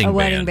like a wedding band. A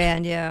wedding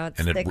band, yeah.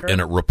 It's thicker.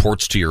 It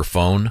reports to your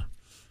phone,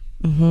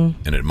 and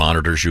it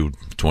monitors you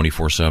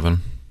 24/7.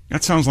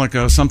 That sounds like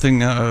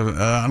something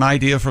an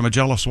idea from a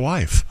jealous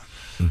wife.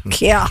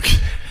 Yeah.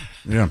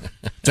 Yeah.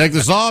 Take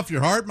this off,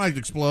 your heart might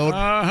explode.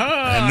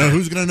 And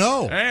who's going to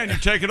know? And you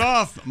take it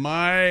off,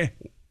 my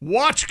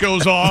watch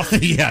goes off.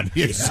 Yeah,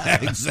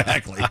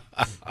 exactly.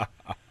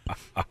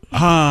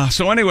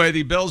 So anyway,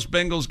 the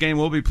Bills-Bengals game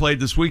will be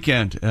played this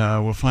weekend.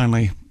 We'll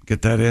finally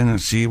get that in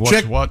and see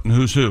what's what and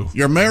who's who.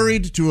 You're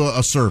married to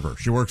a server.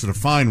 She works at a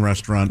fine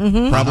restaurant.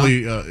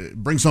 Probably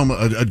brings home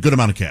a good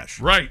amount of cash.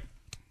 Right.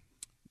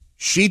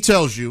 She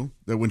tells you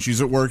that when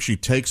she's at work, she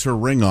takes her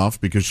ring off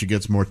because she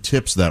gets more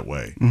tips that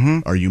way.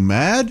 Are you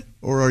mad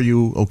or are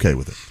you okay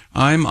with it?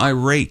 I'm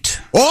irate.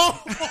 Oh!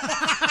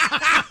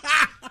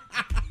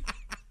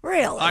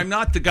 Really? I'm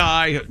not the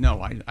guy.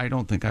 No, I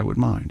don't think I would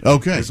mind.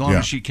 Okay. As long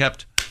as she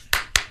kept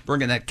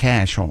bringing that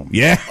cash home.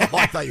 Yeah. Oh,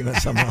 I thought you meant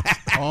something else.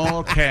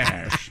 All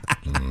cash.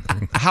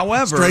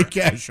 However, straight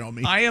cash,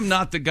 homie. I am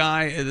not the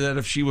guy that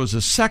if she was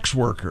a sex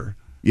worker.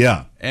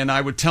 Yeah. And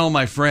I would tell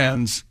my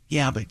friends,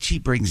 yeah, but she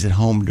brings it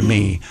home to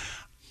me.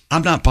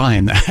 I'm not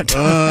buying that.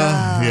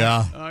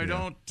 Yeah. I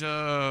don't.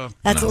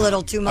 That's a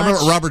little too much. I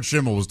remember Robert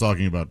Schimmel was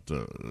talking about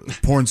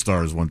porn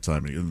stars one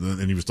time,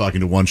 and he was talking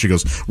to one. She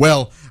goes,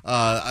 well,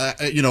 I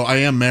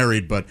am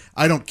married, but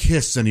I don't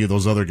kiss any of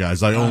those other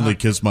guys. I only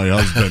kiss my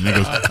husband. And he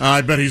goes,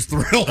 I bet he's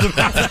thrilled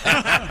about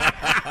that.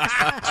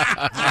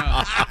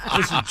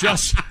 This is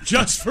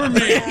just for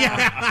me.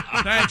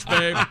 Thanks,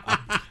 babe.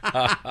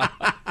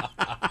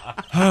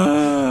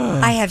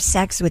 I have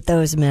sex with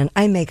those men.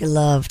 I make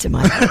love to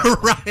my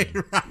right.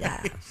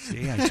 Yeah.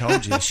 See, I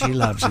told you she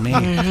loves me.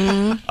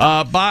 Byron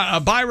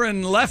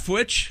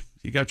Leftwich.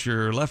 You got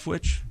your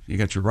Leftwich? You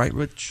got your right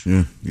witch.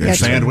 Yeah. You got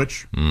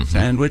sandwich.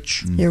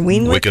 Sandwich. Your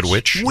ween witch. Wicked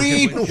Witch.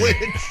 Ween witch.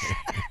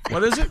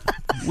 What is it?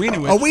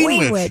 Weenie witch. A ween Ween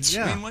witch. witch.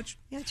 Yeah. Ween witch?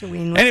 Yeah, it's a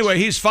ween witch. Anyway,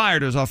 he's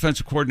fired as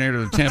offensive coordinator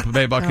of the Tampa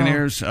Bay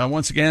Buccaneers.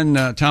 Once again,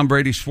 Tom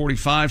Brady's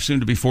 45, soon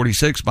to be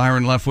 46.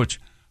 Byron Leftwich,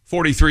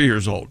 43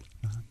 years old.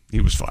 He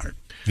was fired.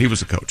 He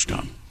was a coach,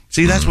 Tom.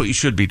 See, that's what you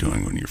should be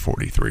doing when you're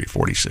 43,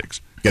 46.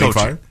 Getting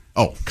Coaching. fired?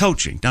 Oh.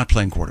 Coaching, not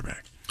playing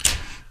quarterback.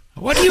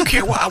 What do you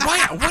care? Why?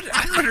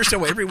 I don't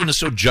understand why everyone is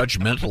so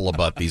judgmental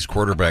about these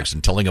quarterbacks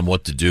and telling them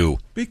what to do.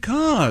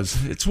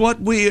 Because it's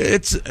what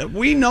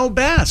we know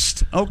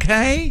best,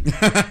 okay?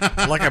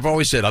 Like I've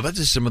always said, I bet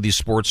some of these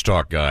sports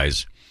talk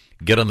guys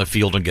get on the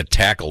field and get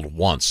tackled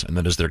once, and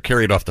then as they're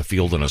carried off the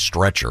field in a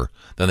stretcher,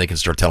 then they can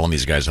start telling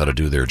these guys how to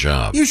do their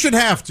job. You should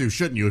have to,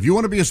 shouldn't you? If you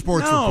want to be a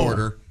sports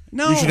reporter,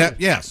 you should have.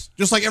 Yes,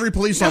 just like every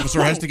police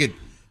officer has to get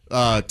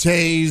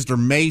tased or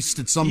maced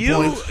at some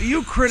point.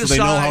 You criticize so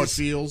they know how it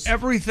feels.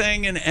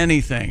 Everything and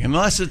anything,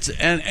 unless it's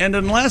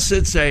unless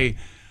it's a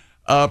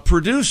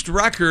produced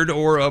record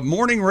or a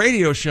morning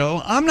radio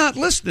show. I'm not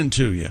listening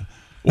to you.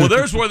 Well,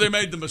 there's where they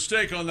made the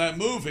mistake on that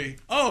movie.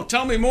 Oh,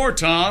 tell me more,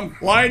 Tom.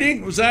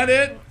 Lighting, was that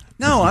it?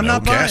 No, I'm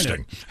not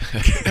buying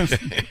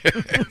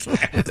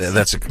it.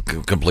 That's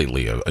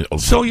completely.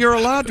 So you're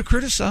allowed to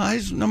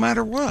criticize no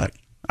matter what.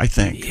 I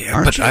think.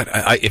 Yeah, but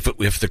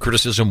if the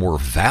criticism were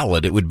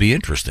valid, it would be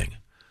interesting.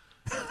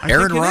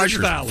 Aaron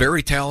Rodgers,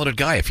 very talented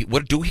guy. He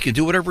can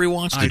do whatever he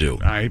wants to do.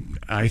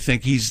 I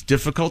think he's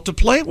difficult to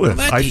play with.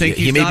 I think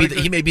he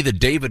may be the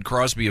David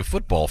Crosby of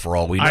football for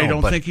all we know. I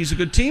don't think he's a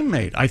good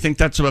teammate. I think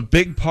that's a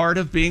big part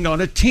of being on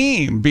a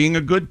team, being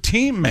a good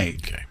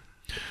teammate. Okay.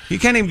 He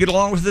can't even get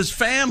along with his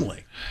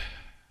family.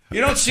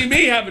 You don't see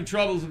me having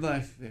troubles with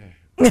my.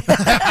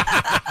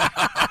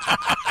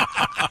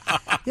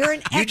 You're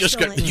an you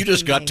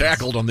just got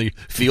tackled on the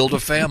field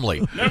of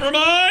family. Never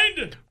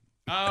mind.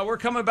 We're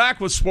coming back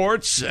with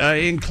sports,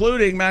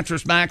 including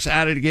Mattress Max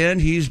at it again.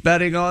 He's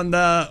betting on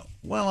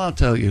I'll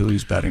tell you who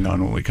he's betting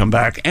on when we come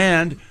back.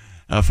 And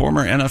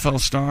former NFL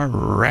star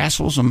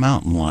wrestles a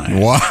mountain lion.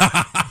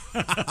 Wow.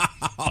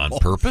 On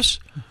purpose?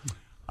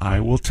 I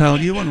will tell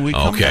you when we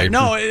come back.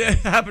 No, it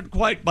happened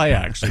quite by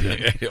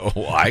accident.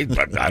 I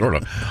don't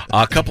know.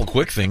 A couple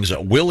quick things.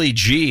 Willie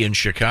G in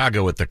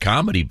Chicago at the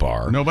Comedy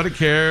Bar. Nobody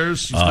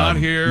cares. He's not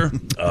here.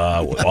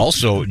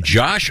 Also,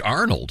 Josh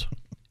Arnold,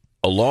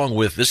 along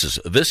with, this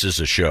is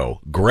a show,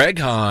 Greg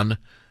Hahn,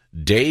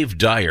 Dave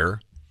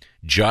Dyer,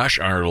 Josh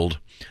Arnold,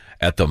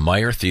 at the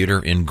Meyer Theater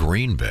in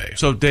Green Bay.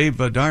 So Dave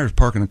Dyer's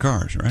parking the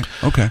cars, right?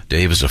 Okay.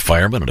 Dave is a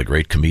fireman and a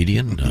great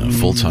comedian,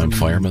 full-time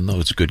fireman,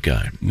 though. It's a good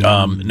guy.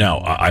 Now,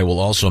 I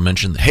will also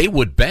mention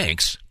Haywood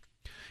Banks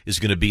is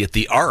going to be at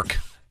the Arc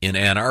in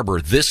Ann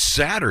Arbor this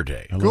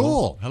Saturday.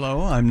 Cool.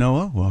 Hello, I'm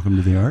Noah. Welcome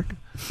to the Arc.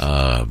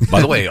 By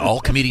the way,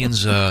 all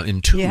comedians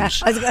in twos. Yeah,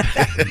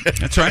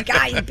 that's right.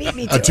 Guy, you beat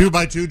me to a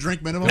 2x2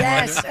 drink minimum.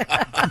 Yes.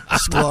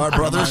 Sklar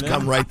Brothers,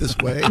 come right this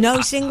way. No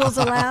singles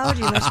allowed.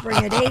 You must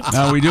bring a date.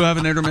 Now we do have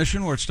an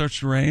intermission where it starts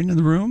to rain in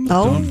the room.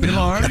 Don't be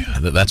alarmed.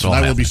 That's all.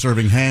 I will be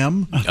serving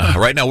ham.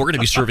 Right now, we're going to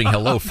be serving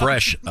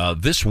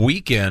HelloFresh this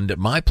weekend at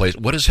my place.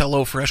 What is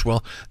HelloFresh?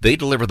 Well, they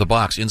deliver the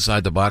box.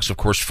 Inside the box, of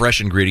course, fresh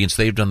ingredients.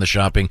 They've done the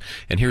shopping,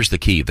 and here's the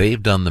key: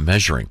 they've done the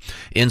measuring.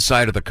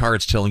 Inside of the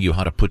cards, telling you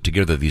how to put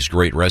together these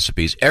great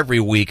recipes every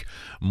week.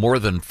 More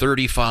than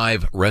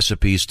 35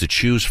 recipes to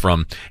choose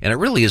from, and it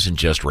really isn't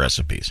just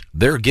recipes.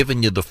 They're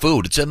giving you the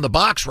food. It's in the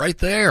box right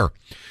there,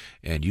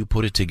 and you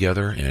put it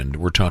together, and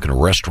we're talking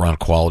restaurant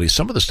quality.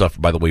 Some of the stuff,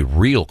 by the way,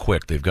 real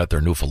quick. They've got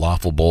their new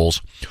falafel bowls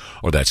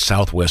or that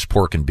Southwest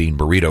pork and bean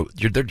burrito.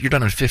 You're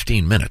done in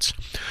 15 minutes.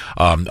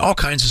 All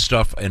kinds of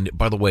stuff, and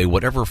by the way,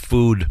 whatever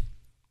food,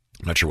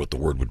 I'm not sure what the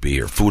word would be,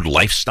 or food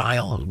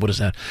lifestyle. What is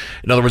that?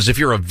 In other words, if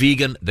you're a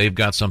vegan, they've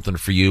got something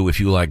for you.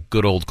 If you like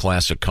good old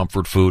classic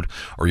comfort food,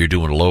 or you're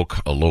doing low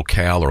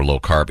cal or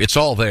low carb, it's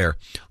all there.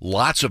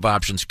 Lots of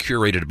options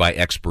curated by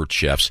expert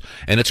chefs,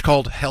 and it's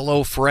called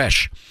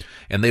HelloFresh.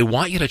 And they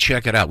want you to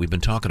check it out. We've been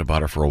talking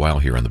about it for a while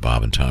here on the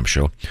Bob and Tom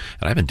Show,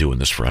 and I've been doing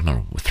this for,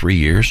 3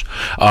 years.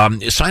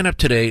 Sign up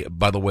today,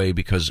 by the way,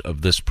 because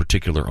of this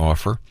particular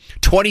offer.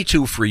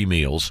 22 free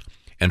meals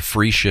and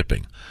free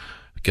shipping.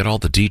 Get all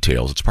the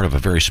details. It's part of a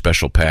very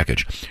special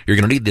package. You're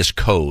going to need this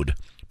code,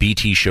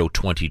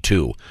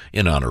 BTShow22,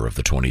 in honor of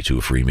the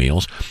 22 free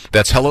meals.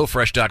 That's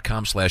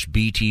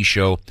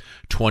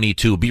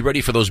HelloFresh.com/BTShow22. Be ready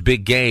for those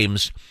big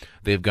games.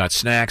 They've got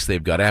snacks,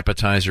 they've got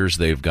appetizers,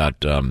 they've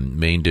got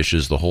main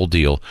dishes, the whole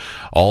deal,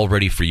 all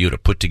ready for you to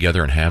put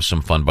together and have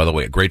some fun. By the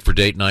way, great for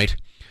date night.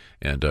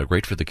 And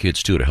great for the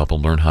kids, too, to help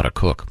them learn how to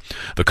cook.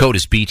 The code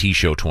is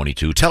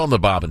BTShow22. Tell them the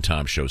Bob and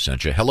Tom Show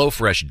sent you.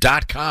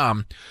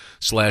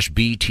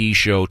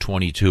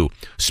 HelloFresh.com/BTShow22.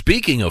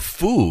 Speaking of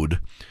food,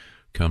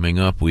 coming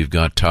up, we've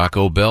got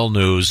Taco Bell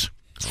news.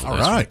 All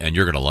right. And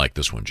you're going to like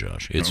this one,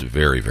 Josh. It's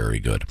very, very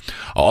good.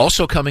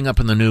 Also coming up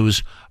in the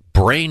news,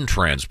 brain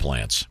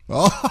transplants.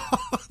 Oh,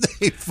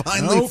 He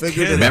finally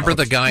figured it out. Remember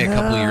the guy a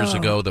couple of years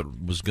ago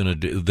that was going to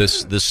do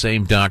this? This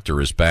same doctor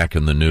is back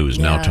in the news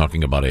now,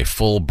 talking about a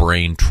full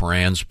brain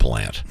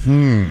transplant.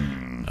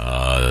 Remind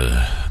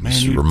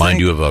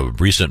you of a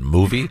recent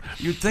movie?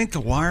 You'd think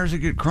the wires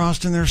would get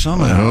crossed in there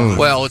somehow.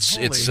 Well, it's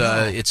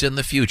in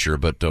the future,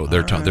 but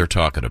they're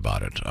talking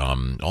about it.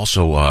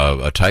 Also,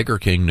 a Tiger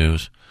King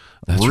news.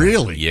 That's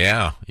really?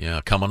 Right.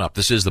 Yeah, coming up.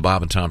 This is the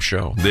Bob and Tom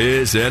Show.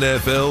 This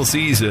NFL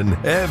season,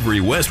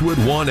 every Westwood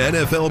One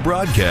NFL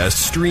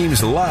broadcast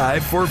streams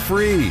live for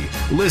free.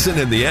 Listen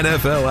in the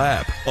NFL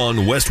app, on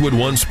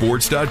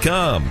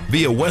WestwoodOneSports.com,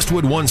 via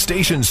Westwood One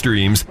station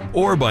streams,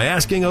 or by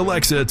asking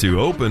Alexa to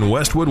open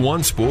Westwood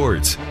One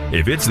Sports.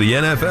 If it's the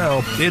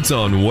NFL, it's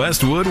on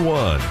Westwood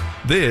One.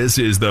 This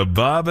is the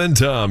Bob and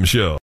Tom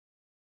Show.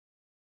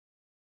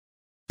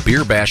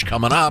 Beer Bash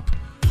coming up.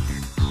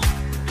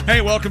 Hey,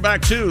 welcome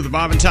back to the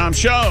Bob and Tom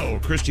Show.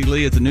 Christy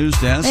Lee at the news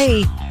desk.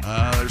 Hey.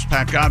 There's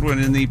Pat Godwin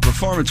in the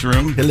performance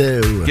room.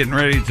 Hello. Getting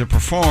ready to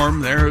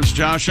perform. There's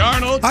Josh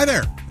Arnold. Hi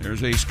there.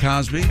 There's Ace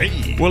Cosby.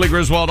 Hey. Willie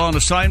Griswold on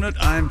assignment.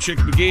 I'm Chick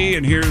McGee,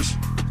 and here's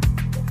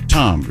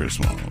Tom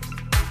Griswold.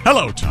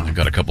 Hello, Tom. I've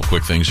got a couple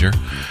quick things here.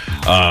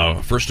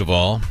 First of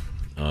all,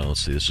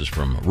 let's see. This is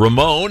from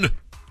Ramon.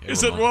 Hey,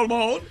 is Ramon. It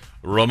Ramon?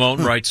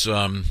 Ramon writes,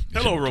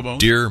 hello, Ramon.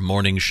 Dear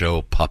morning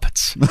show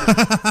puppets.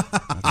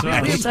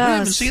 I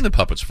haven't seen the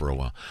puppets for a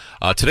while.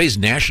 Today's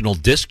National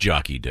Disc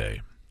Jockey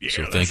Day. Yeah,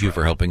 so thank you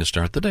for helping us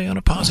start the day on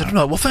a positive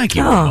note. Well, thank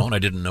you, Ramon. I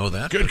didn't know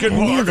that. Good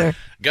morning.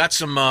 Got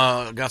some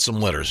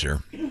letters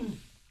here.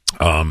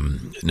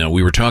 Now,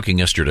 we were talking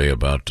yesterday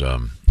about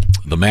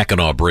the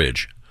Mackinac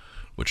Bridge,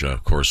 which,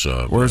 of course...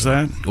 where's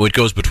that? Well, it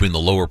goes between the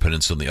Lower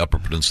Peninsula and the Upper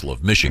Peninsula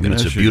of Michigan.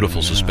 It's a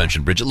beautiful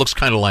suspension bridge. It looks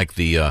kind of like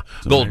the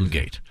Golden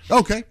Gate.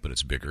 Okay. But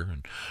it's bigger.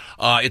 And,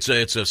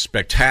 it's a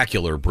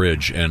spectacular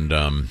bridge. And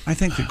I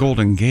think the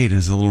Golden Gate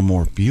is a little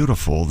more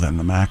beautiful than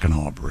the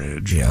Mackinac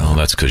Bridge. Yeah. Well,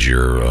 that's because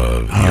your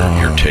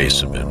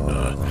tastes have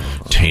been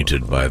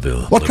tainted by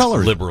the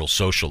liberal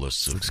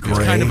socialists. It's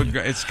kind of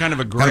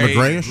a gray,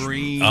 grayish?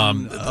 green,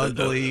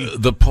 ugly.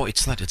 The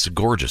point. It's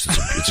gorgeous.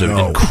 It's an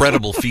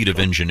incredible feat of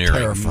engineering.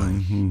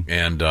 Terrifying.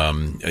 And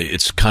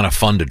it's kind of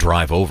fun to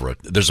drive over it.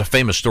 There's a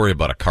famous story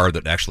about a car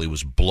that actually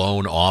was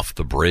blown off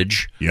the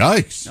bridge.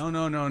 Yikes.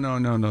 No.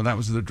 That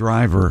was the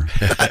driver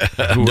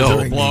who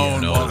was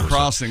blown while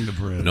crossing the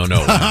bridge.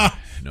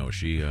 No,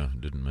 she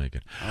didn't make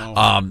it.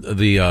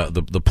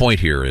 The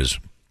point here is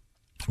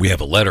we have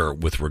a letter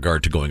with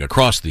regard to going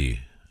across the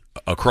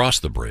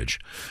bridge,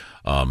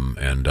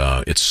 and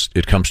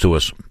it comes to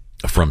us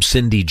from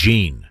Cindy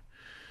Jean.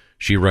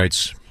 She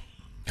writes,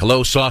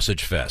 "Hello,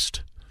 Sausage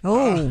Fest."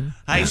 Oh.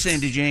 Hi,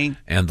 Cindy Jean.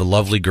 And the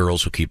lovely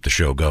girls who keep the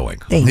show going.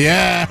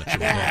 Yeah.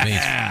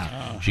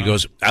 She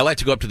goes, "I like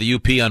to go up to the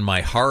UP on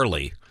my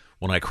Harley.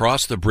 When I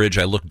cross the bridge,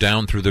 I look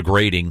down through the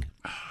grating,"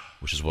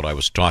 which is what I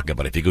was talking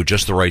about. If you go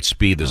just the right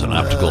speed, there's an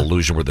optical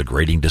illusion where the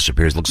grating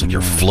disappears. It looks like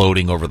you're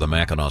floating over the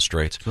Mackinac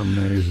Straits. It's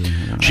amazing.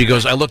 Yeah. She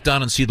goes, "I look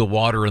down and see the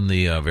water in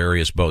the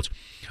various boats.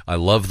 I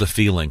love the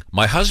feeling.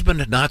 My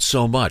husband, not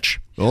so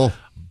much. Oh.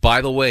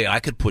 By the way,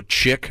 I could put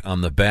Chick on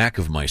the back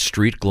of my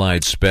Street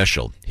Glide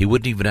Special. He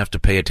wouldn't even have to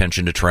pay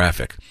attention to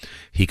traffic.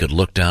 He could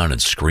look down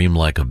and scream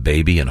like a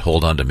baby and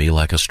hold on to me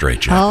like a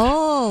straitjacket."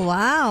 Oh,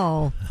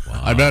 wow.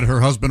 I bet her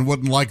husband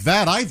wouldn't like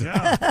that either.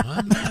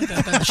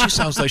 Yeah. She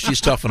sounds like she's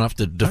tough enough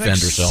to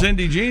defend herself.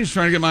 Cindy Jean's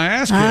trying to get my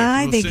ass kicked.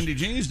 I think Cindy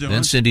Jean's doing.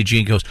 Then Cindy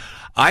Jean goes,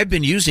 "I've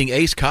been using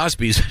Ace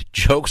Cosby's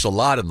jokes a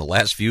lot in the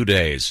last few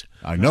days."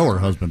 I know her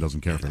husband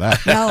doesn't care for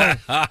that. No.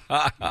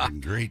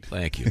 Great.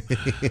 Thank you.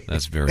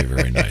 That's very,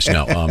 very nice.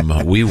 Now,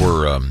 we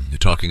were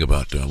talking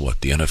about, the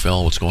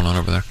NFL, what's going on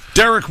over there?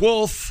 Derek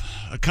Wolfe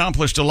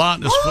accomplished a lot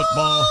in his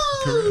football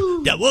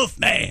career. The Wolf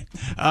Man.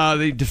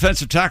 The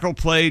defensive tackle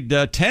played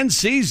 10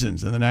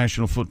 seasons in the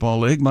National Football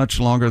League, much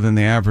longer than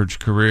the average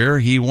career.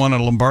 He won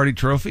a Lombardi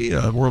Trophy,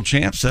 world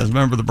champs, as a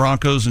member of the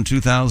Broncos in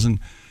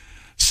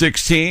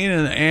 2016.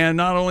 And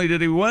not only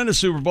did he win a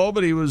Super Bowl,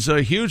 but he was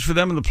huge for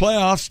them in the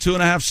playoffs,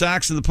 2.5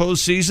 sacks in the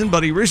postseason.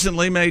 But he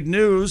recently made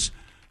news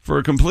for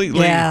a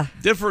completely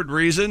different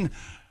reason.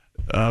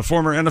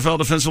 Former NFL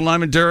defensive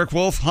lineman Derek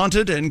Wolfe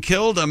hunted and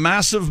killed a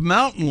massive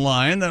mountain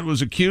lion that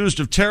was accused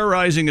of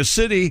terrorizing a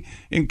city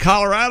in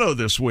Colorado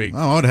this week.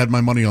 Oh, I'd had my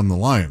money on the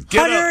lion.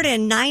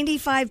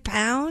 195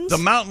 pounds? The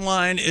mountain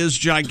lion is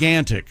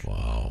gigantic.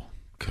 Wow.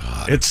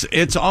 God.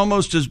 It's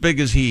almost as big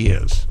as he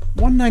is.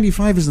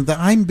 195 isn't that?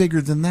 I'm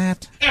bigger than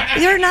that.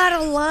 You're not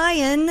a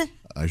lion.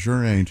 I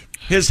sure ain't.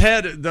 His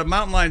head, the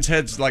mountain lion's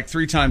head's like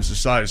 3 times the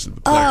size of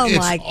the player. Oh,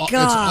 my God. It's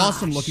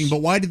awesome looking,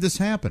 but why did this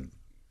happen?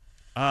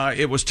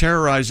 It was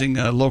terrorizing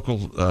a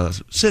local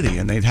city,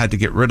 and they'd had to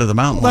get rid of the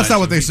mountain lion. That's not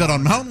what they said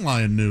on Mountain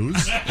Lion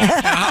News.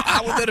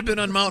 How would that have been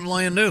on Mountain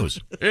Lion News?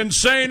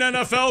 Insane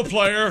NFL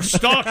player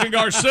stalking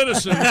our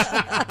citizens.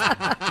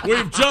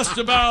 We've just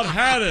about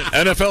had it.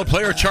 NFL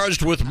player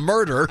charged with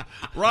murder.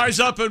 Rise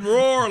up and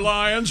roar,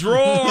 lions,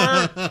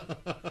 roar.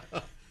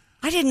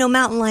 I didn't know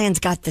mountain lions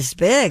got this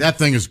big. That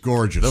thing is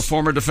gorgeous. The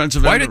former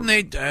defensive Why end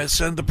didn't they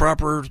send the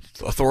proper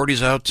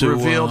authorities out to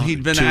revealed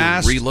he'd been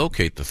asked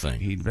relocate the thing?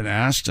 He'd been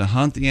asked to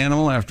hunt the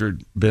animal after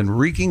it'd been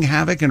wreaking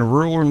havoc in a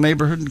rural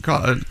neighborhood in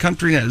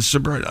country,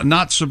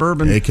 not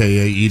suburban,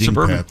 a.k.a. eating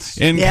suburban, pets.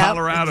 in Yep,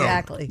 Colorado.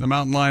 exactly. The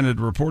mountain lion had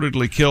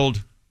reportedly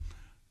killed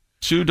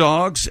 2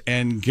 dogs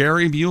and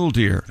Gary mule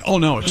deer. Oh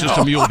no, it's just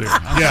a mule deer.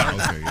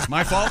 Okay.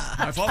 My fault.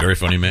 Very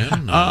funny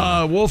man.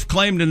 Wolf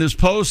claimed in his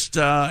post,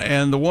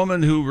 and the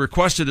woman who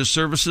requested his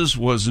services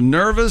was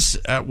nervous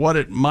at what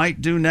it might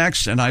do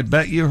next, and I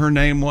bet you her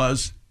name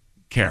was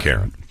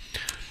Karen.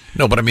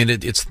 No, but I mean,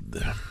 it's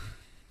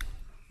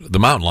the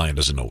mountain lion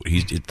doesn't know.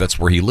 That's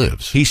where he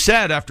lives. He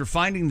said after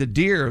finding the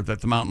deer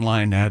that the mountain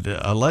lion had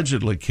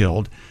allegedly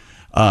killed,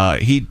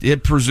 he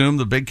had presumed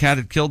the big cat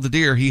had killed the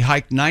deer. He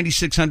hiked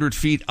 9,600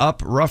 feet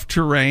up rough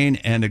terrain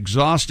and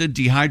exhausted,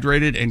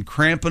 dehydrated, and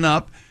cramping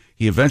up.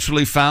 He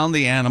eventually found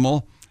the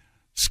animal,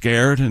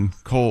 scared and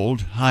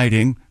cold,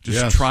 hiding,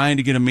 just trying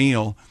to get a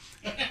meal.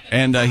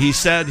 And he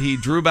said he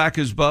drew back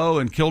his bow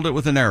and killed it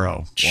with an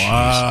arrow.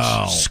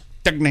 Wow.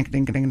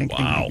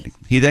 Wow.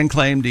 He then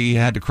claimed he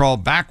had to crawl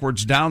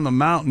backwards down the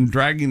mountain,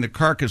 dragging the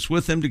carcass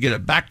with him to get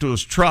it back to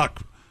his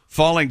truck,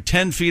 falling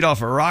 10 feet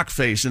off a rock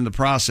face in the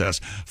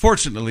process.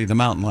 Fortunately, the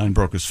mountain lion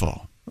broke his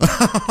fall.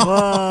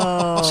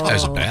 Whoa. This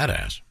guy's a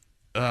badass.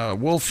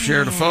 Wolf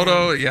shared a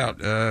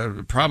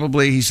photo.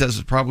 Probably, he says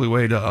it probably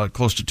weighed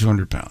close to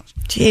 200 pounds.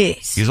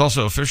 Jeez. He's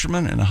also a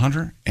fisherman and a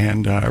hunter,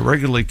 and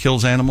regularly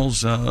kills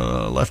animals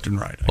left and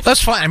right. Well,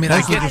 that's fine. I mean, I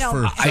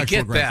I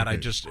get that.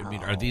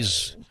 Are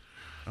these...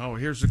 Oh,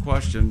 here's the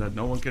question that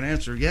no one can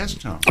answer. Yes,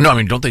 Tom. No, I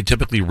mean, don't they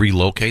typically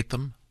relocate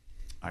them?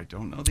 I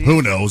don't know.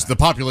 Who knows? The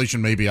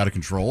population may be out of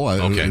control.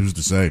 Who's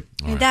to say?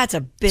 Right. That's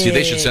a big... See,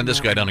 they should send this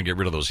guy down and get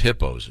rid of those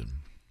hippos in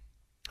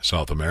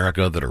South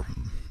America that are...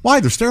 Why?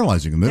 They're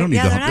sterilizing them. They don't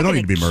need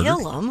to be murdered.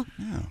 Kill them.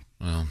 Yeah.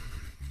 Well,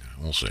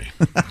 we'll see.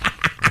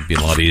 It'd be a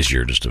lot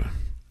easier just to,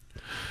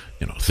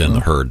 thin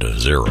the herd to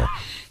zero.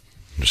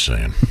 Just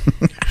saying.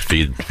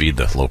 Feed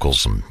the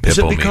locals some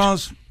hippo meat.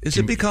 Is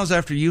it because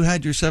after you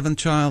had your 7th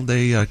child,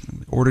 they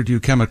ordered you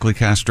chemically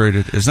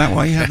castrated? Is that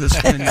why you have this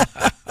opinion?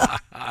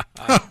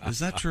 Is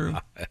that true?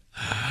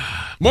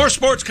 More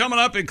sports coming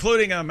up,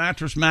 including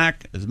Mattress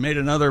Mac has made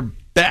another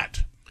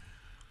bet.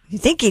 You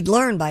think he'd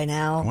learn by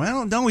now?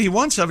 Well, no, he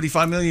won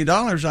 $75 million.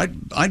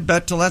 I'd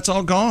bet till that's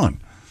all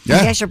gone. Yeah.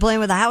 I guess you're playing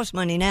with the house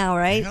money now,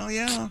 right? Hell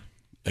yeah.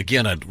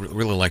 Again, I'd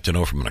really like to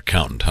know from an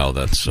accountant how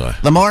that's...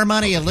 the more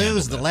money you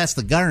lose, the less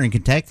the government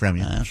can take from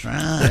you. That's right.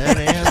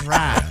 That is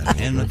right.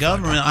 And the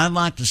government, I'd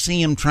like to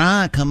see him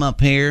try to come up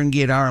here and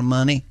get our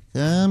money.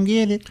 Come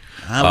get it.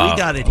 We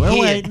got it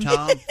hid,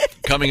 Tom.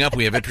 Coming up,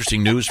 we have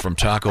interesting news from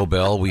Taco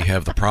Bell. We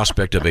have the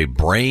prospect of a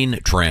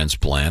brain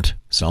transplant.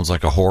 Sounds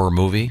like a horror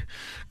movie.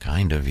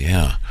 Kind of,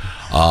 yeah.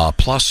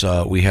 Plus,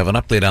 we have an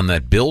update on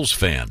that Bills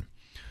fan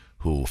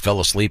who fell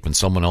asleep in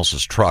someone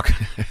else's truck.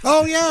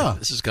 Oh, yeah.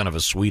 This is kind of a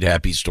sweet,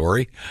 happy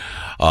story.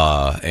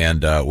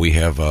 And we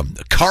have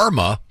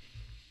karma,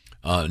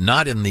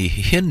 not in the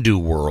Hindu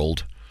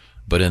world,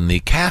 but in the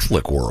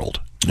Catholic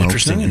world. An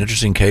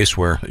interesting case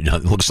where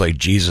it looks like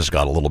Jesus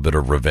got a little bit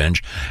of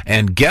revenge.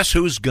 And guess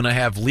who's going to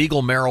have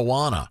legal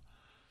marijuana?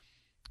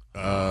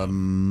 I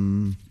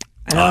don't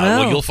know.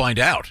 Well, you'll find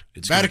out.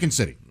 It's Vatican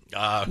City.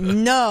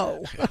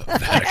 No.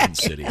 Vatican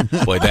City.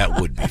 Boy,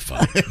 that would be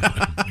fun.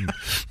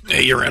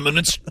 Hey, Your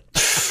Eminence.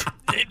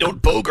 Hey,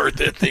 don't bogart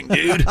that thing,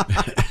 dude.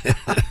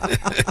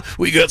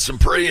 We got some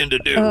praying to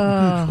do.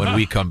 When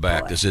we come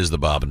back, this is the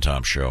Bob and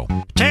Tom Show.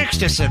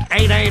 Text us at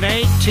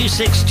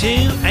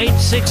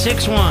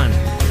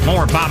 888-262-8661.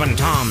 More Bob and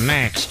Tom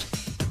next.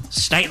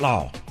 State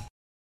law.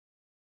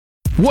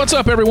 What's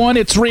up, everyone?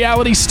 It's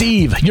Reality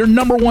Steve, your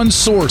number one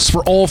source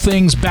for all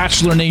things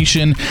Bachelor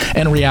Nation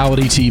and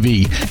reality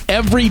TV.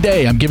 Every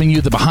day, I'm giving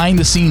you the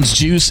behind-the-scenes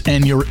juice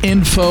and your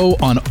info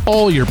on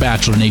all your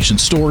Bachelor Nation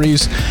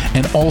stories,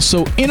 and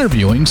also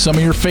interviewing some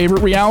of your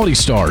favorite reality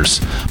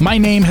stars. My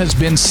name has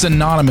been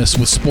synonymous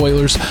with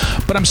spoilers,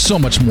 but I'm so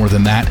much more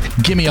than that.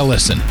 Give me a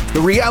listen.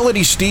 The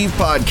Reality Steve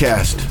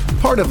Podcast,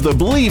 part of the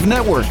Believe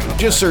Network.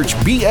 Just search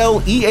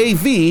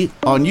BLEAV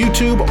on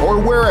YouTube or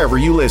wherever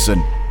you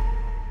listen.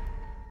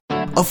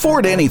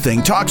 Afford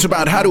Anything talks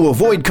about how to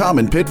avoid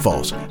common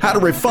pitfalls, how to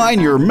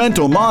refine your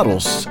mental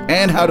models,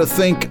 and how to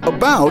think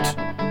about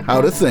how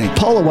to think.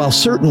 Paula, while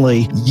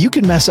certainly you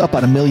can mess up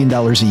on $1 million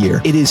a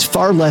year, it is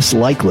far less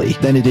likely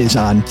than it is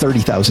on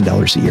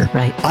 $30,000 a year.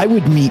 Right. I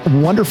would meet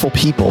wonderful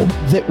people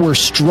that were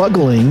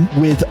struggling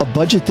with a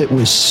budget that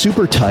was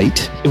super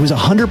tight. It was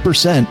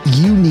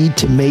 100% you need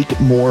to make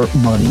more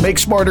money. Make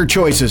smarter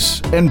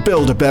choices and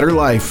build a better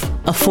life.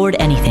 Afford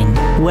Anything,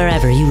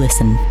 wherever you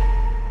listen.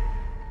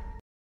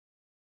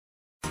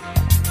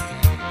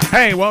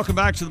 Hey, welcome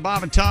back to the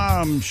Bob and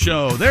Tom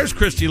Show. There's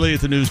Christy Lee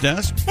at the news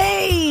desk.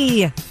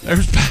 Hey!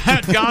 There's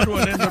Pat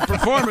Godwin in the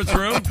performance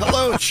room.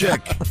 Hello, chick.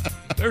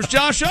 There's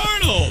Josh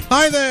Arnold.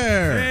 Hi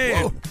there.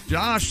 Hey,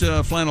 Josh,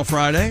 Flannel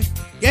Friday.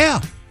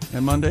 Yeah.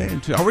 and Monday.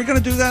 And Are we going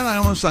to do that?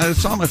 I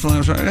saw my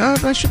flannel shirt.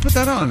 I should put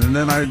that on. And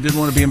then I didn't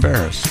want to be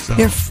embarrassed. So.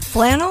 Your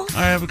flannel?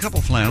 I have a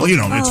couple flannels.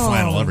 Well, it's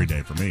flannel every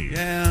day for me.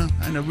 Yeah,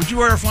 I know. Would you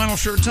wear a flannel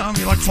shirt, Tom?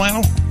 You like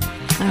flannel?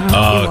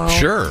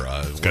 Sure.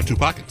 It's got two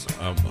pockets.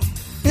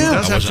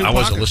 I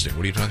wasn't listening.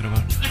 What are you talking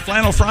about?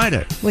 Flannel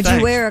Friday. Would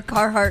you wear a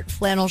Carhartt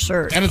flannel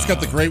shirt? And it's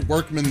got the great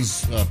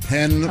workman's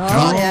pen.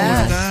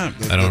 Yeah.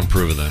 I don't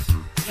approve of that.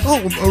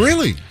 Oh,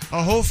 really?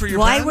 A hole for your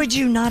Why pen? would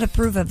you not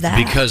approve of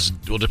that? Because,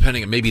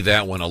 depending, maybe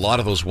that one, a lot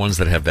of those ones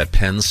that have that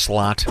pen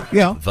slot,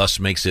 thus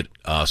makes it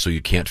so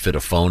you can't fit a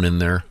phone in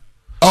there.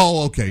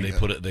 Oh, okay. They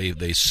put it.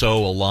 They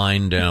sew a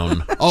line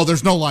down. Oh,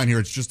 there's no line here.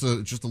 It's just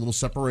a little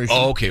separation.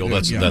 Oh, okay. Well,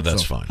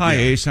 that's fine. Hi,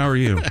 Ace. How are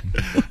you?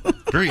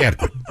 Very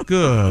adequate.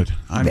 Good.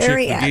 I'm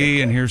Very Chick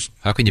McGee, and here's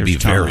how can you be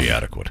Tom. very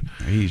adequate?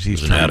 He's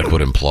Does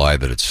inadequate imply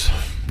that it's?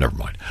 Never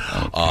mind.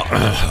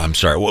 I'm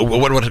sorry.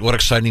 What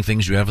exciting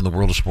things do you have in the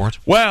world of sports?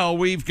 Well,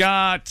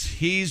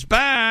 he's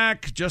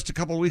back. Just a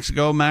couple of weeks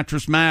ago,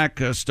 Mattress Mac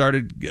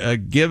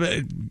started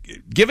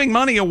giving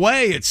money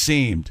away, it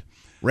seemed.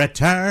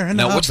 Return.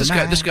 Now, what's this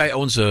guy? This guy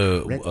owns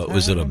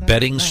is it a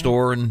bedding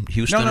store in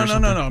Houston?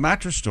 No,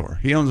 mattress store.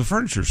 He owns a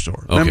furniture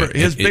store. Okay. Remember,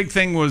 his big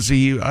thing was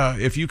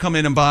if you come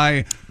in and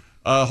buy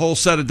a whole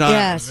set of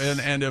dimes,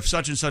 and if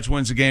such and such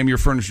wins the game, your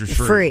furniture's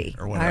free.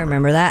 Or whatever. I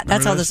remember that.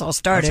 That's how this all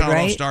started, That's how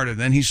right? it all started.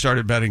 Then he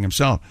started betting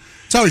himself.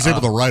 That's how he's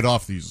able to write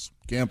off these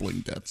gambling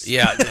debts.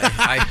 Yeah,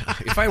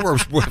 if I'm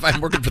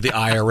working for the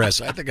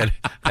IRS, I think I'd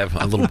have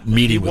a little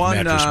meeting with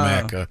Mattress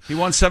Mac. He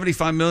won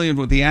 $75 million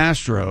with the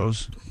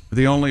Astros,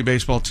 the only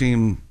baseball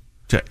team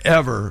to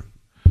ever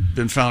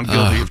been found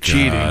guilty of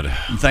cheating.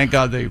 And thank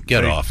God they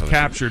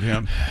captured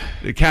him.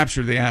 They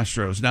captured the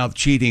Astros. Now the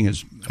cheating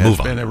has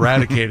been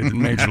eradicated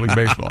in Major League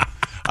Baseball.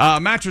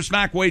 Mattress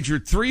Mac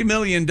wagered $3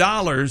 million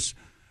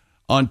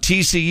on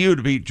TCU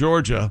to beat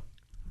Georgia.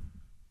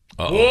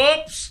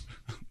 Whoops!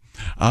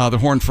 The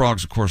Horned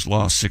Frogs, of course,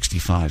 lost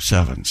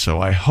 65-7. So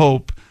I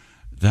hope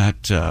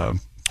that...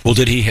 well,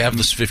 did he have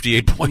this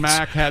 58 points?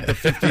 Mac had the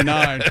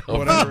 59,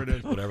 whatever it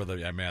is. Whatever the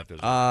math is.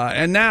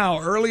 And now,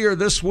 earlier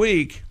this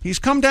week, he's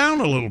come down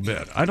a little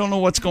bit. I don't know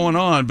what's going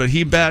on, but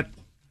he bet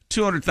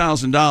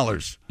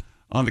 $200,000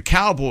 on the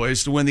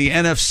Cowboys to win the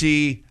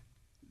entire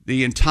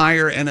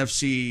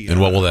NFC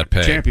and what will that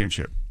pay?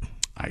 Championship.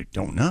 I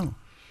don't know.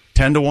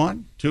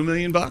 10-1, $2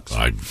 million.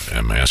 I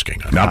am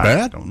asking. Not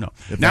bad. I don't know.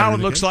 Now it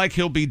looks like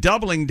he'll be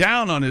doubling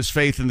down on his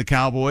faith in the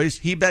Cowboys.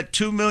 He bet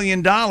 $2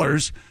 million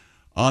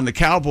on the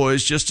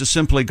Cowboys just to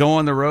simply go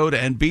on the road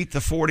and beat the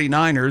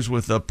 49ers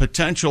with a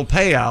potential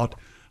payout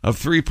of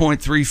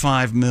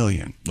 $3.35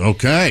 million.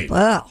 Okay.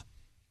 Wow.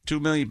 $2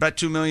 million, bet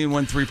 $2 million,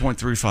 win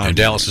 $3.35. And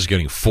Dallas is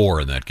getting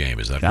 4 in that game.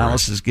 Is that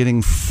Dallas correct? is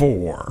getting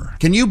 4.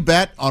 Can you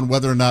bet on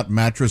whether or not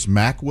Mattress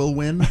Mac will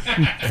win?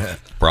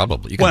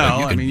 Probably. You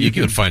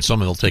can find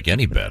someone that'll take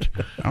any bet.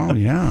 Oh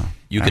yeah.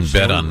 You can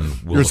bet on.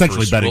 You're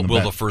essentially betting.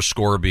 Will the first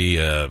score be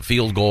a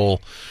field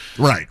goal?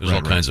 Right. There's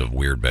all kinds of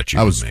weird bets you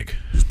can make.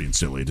 Just being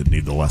silly. Didn't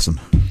need the lesson.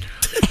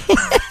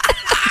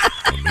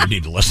 You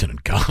need a lesson in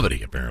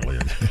comedy, apparently.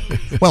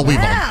 Well,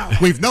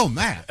 we've known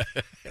that.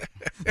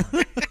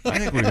 I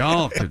think we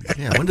all could.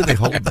 Yeah, when do they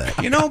hold that?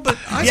 But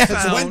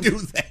when do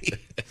they?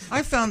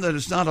 I found that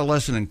it's not a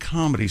lesson in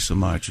comedy so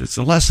much. It's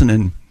a lesson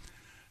in,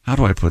 how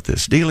do I put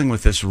this? Dealing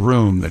with this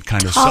room that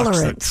kind of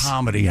sucks the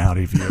comedy out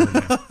of you.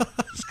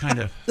 It's kind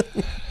of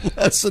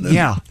lesson.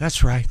 Yeah,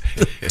 that's right.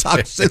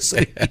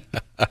 Toxicity.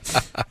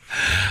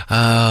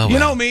 You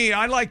know me,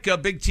 I like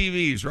big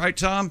TVs, right,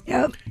 Tom?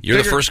 Yep. You're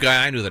the first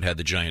guy I knew that had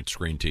the giant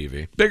screen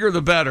TV. Bigger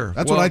the better.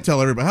 That's what I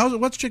tell everybody.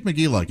 What's Chick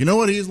McGee like? You know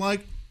what he's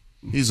like?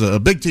 He's a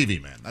big TV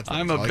man. That's what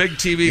I'm he's a like. big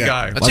TV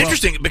guy. That's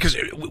interesting because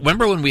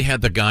remember when we had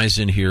the guys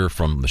in here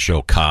from the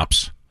show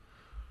Cops?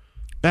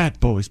 Bad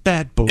boys.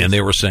 And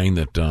they were saying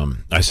that,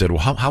 I said, well,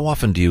 how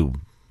often do you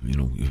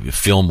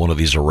film one of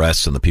these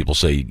arrests and the people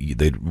say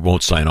they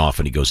won't sign off?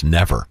 And he goes,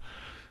 never.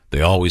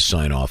 They always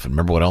sign off. And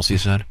remember what else he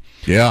said?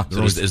 Yeah.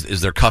 So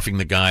is they're cuffing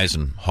the guys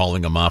and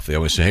hauling them off. They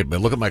always say, hey, but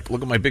look at my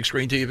big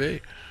screen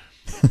TV.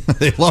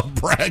 They love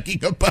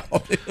bragging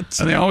about it.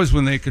 And they always,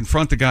 when they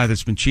confront the guy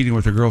that's been cheating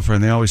with their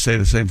girlfriend, they always say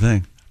the same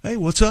thing. Hey,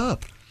 what's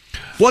up?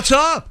 What's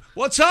up?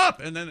 What's up?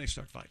 And then they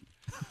start fighting.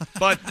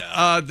 But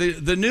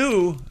the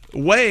new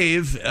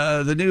wave,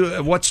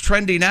 what's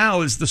trendy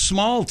now is the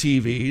small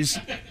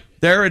TVs.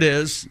 There it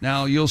is.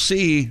 Now you'll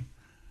see.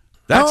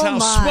 That's how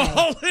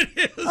small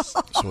it is.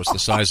 So it's the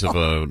size of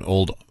an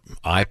old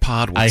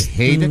iPod. I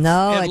hate it.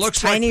 No,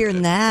 it's tinier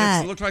than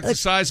that. It looks like the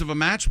size of a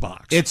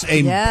matchbox.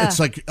 It's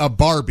like a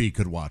Barbie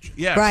could watch it.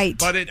 Yes, right.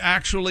 But it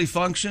actually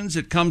functions.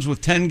 It comes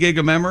with 10 gig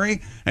of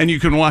memory, and you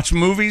can watch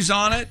movies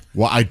on it.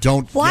 Well, I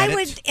don't. Why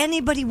would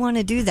anybody want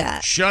to do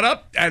that? Shut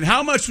up. And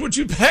how much would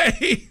you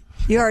pay?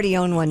 You already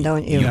own one,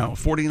 don't you? No,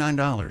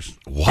 $49.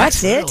 What?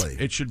 That's it? Really?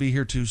 It should be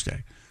here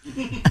Tuesday.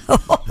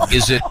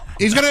 Is it?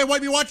 He's going to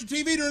be watching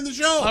TV during the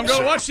show. I'm going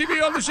to watch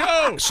TV on the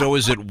show. So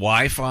is it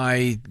Wi-Fi?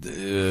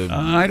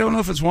 I don't know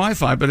if it's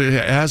Wi-Fi, but it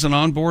has an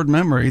onboard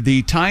memory.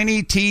 The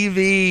Tiny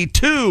TV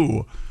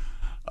 2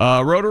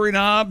 Rotary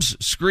knobs,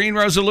 screen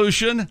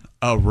resolution,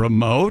 a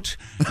remote,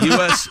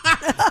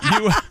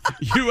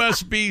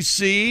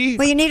 USB-C.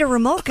 Well, you need a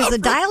remote because the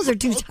dials are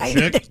too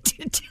tiny.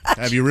 Chick,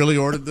 have you really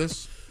ordered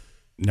this?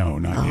 No,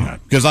 not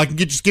yet. Because I can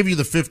just give you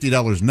the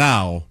 $50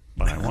 now,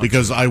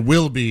 because I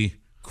will be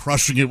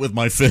crushing it with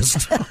my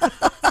fist.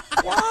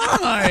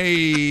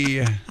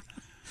 Why?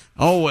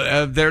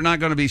 They're not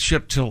going to be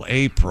shipped till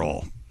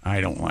April. I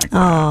don't like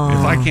that. If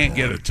I can't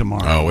get it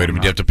tomorrow. Oh, wait a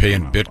minute. You have to pay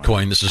in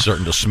Bitcoin. This is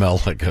starting to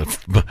smell like the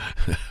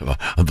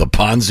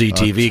Ponzi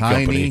TV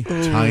company.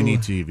 Tiny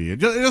TV.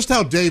 Just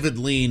how David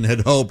Lean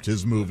had hoped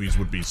his movies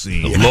would be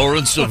seen. The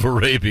Lawrence of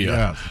Arabia.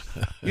 Yeah.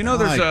 You know,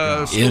 there's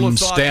a school in of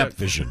thought Stamp that,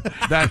 Vision.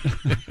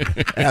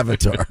 That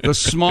Avatar. The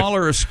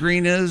smaller a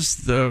screen is,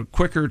 the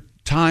quicker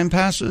time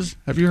passes.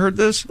 Have you heard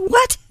this?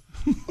 What?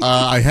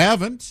 I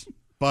haven't,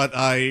 but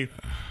I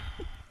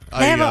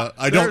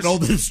don't know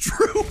that it's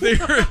true.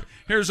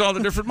 Here's all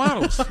the different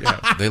models. Yeah.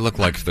 They look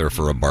like they're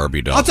for a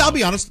Barbie doll. I'll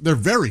be honest, they're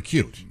very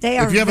cute. They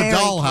are if you have a very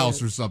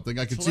dollhouse or something,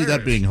 I could see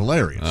that being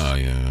hilarious. Oh,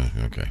 yeah,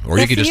 okay. Or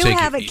if you could just take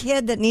have a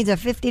kid that needs a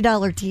 $50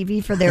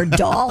 TV for their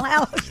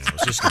dollhouse. I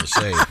was just going to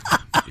say,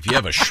 if you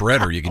have a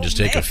shredder, you can just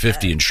take a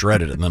 50 and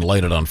shred it and then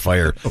light it on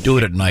fire. Do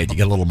it at night. You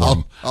get a little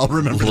more. I'll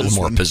remember a little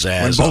more when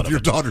pizzazz. both your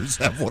daughters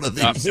have one of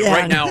these.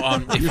 Right now,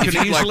 you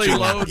can easily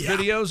load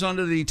videos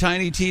onto the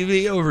tiny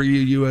TV over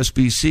your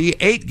USB-C.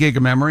 8 gig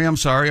of memory. I'm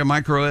sorry, a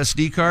micro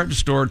SD card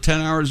to store 10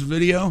 hours of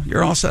video.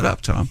 You're all set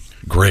up, Tom.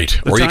 Great.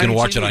 The Or you tiny can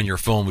watch TV. it on your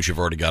phone, which you've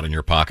already got in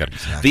your pocket.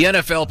 The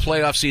NFL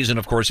playoff season,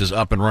 of course, is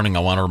up and running. I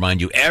want to remind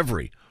you,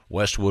 every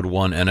Westwood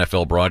One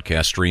NFL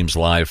broadcast streams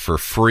live for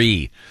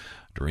free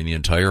during the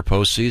entire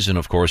postseason.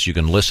 Of course, you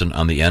can listen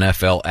on the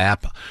NFL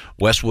app,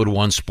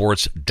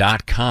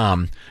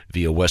 WestwoodOneSports.com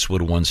via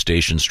Westwood One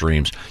station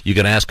streams. You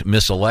can ask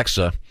Miss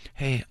Alexa,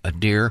 hey,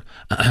 dear,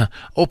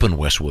 open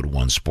Westwood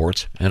One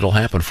Sports, and it'll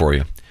happen for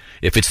you.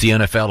 If it's the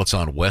NFL, it's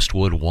on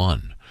Westwood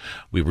One.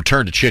 We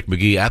return to Chick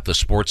McGee at the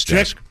sports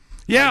desk.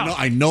 Yeah.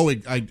 I know.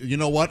 You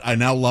know what? I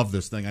now love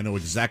this thing. I know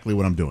exactly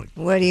what I'm doing.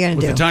 What are you going to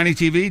With do? the tiny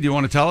TV, do you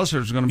want to tell us,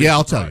 or is it going to be? Yeah,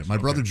 I'll tell you. My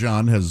brother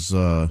John has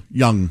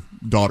young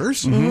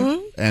daughters,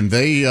 and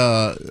they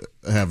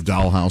have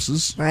doll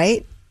houses.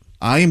 Right.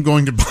 I am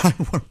going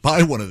to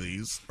buy one of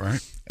these,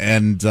 right,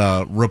 and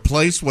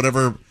replace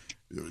whatever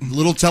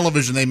little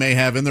television they may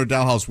have in their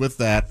dollhouse with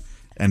that,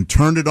 and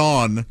turn it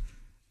on.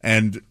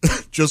 And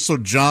just so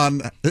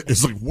John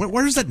is like,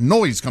 where's that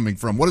noise coming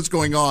from? What is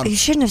going on? You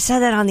shouldn't have said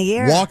that on the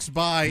air. Walks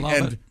by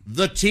and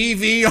the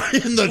TV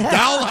in the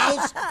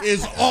dollhouse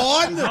is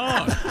on.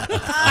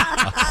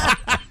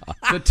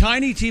 The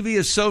tiny TV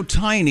is so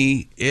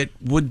tiny, it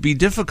would be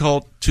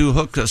difficult to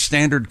hook a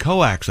standard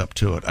coax up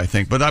to it, I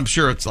think. But I'm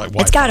sure it's like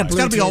Wi-Fi. It's got a It's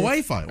got to be all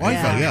Wi-Fi.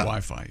 Yeah.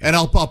 Wi-Fi. And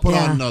I'll put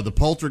on the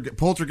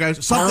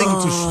Poltergeist, something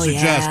to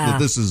suggest that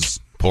this is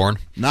porn.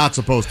 Not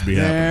supposed to be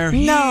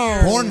happening.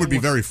 No. Porn would be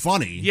very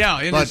funny. Yeah,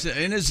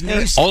 in his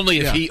niece. Only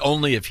if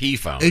he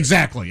found it.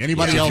 Exactly.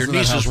 Anybody else If in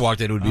your that nieces house-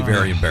 walked in, it would be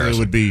very embarrassing. It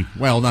would be,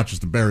 well, not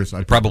just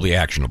embarrassing. Probably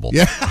actionable.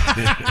 Yeah.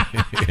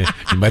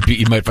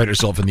 You might find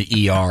yourself in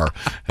the ER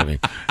having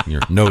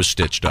your nose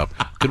stitched up.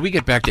 Could we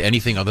get back to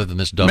anything other than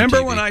this dumb Remember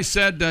TV? when I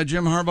said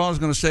Jim Harbaugh is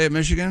going to stay at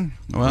Michigan?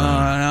 Well,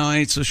 I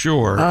ain't so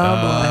sure.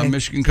 Oh, boy.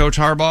 Michigan coach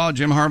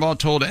Jim Harbaugh,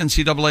 told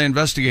NCAA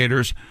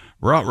investigators,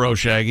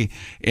 Shaggy,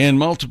 in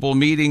multiple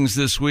meetings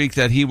this week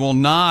that he will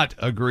not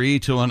agree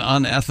to an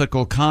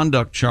unethical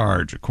conduct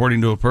charge,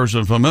 according to a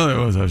person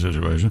familiar with the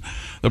situation.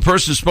 The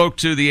person spoke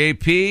to the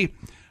AP.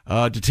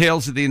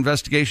 Details of the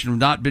investigation have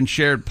not been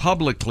shared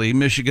publicly.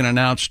 Michigan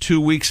announced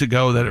 2 weeks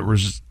ago that it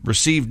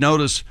received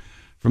notice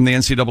from the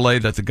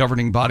NCAA that the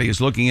governing body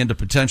is looking into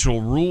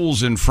potential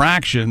rules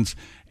infractions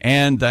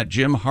and that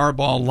Jim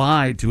Harbaugh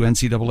lied to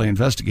NCAA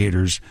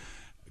investigators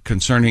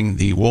concerning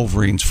the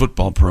Wolverines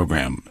football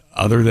program.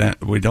 Other than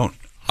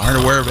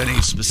aren't aware of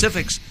any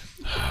specifics,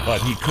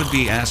 but he could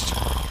be asked.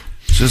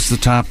 It's just one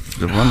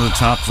of the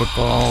top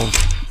football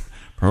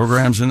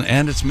programs,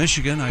 and it's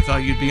Michigan. I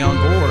thought you'd be on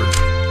board.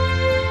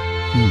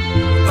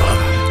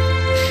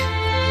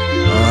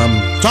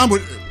 Tom,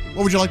 what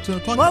would you like to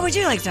talk about? What would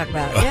you like to talk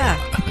about? Yeah.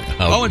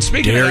 How and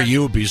speaking of dare that-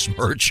 you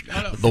besmirch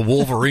the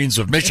Wolverines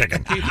of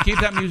Michigan? Keep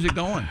that music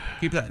going.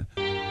 Keep that.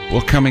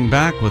 Well, coming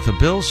back with a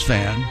Bills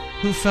fan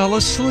who fell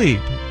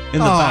asleep in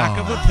the back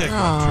of a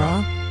pickup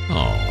truck.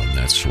 Oh, and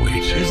that's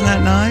sweet. Isn't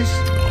that nice?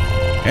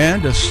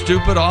 And a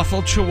stupid,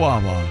 awful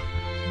Chihuahua.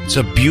 It's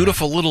a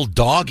beautiful little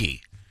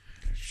doggy.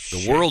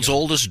 The world's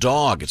oldest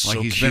dog. It's Like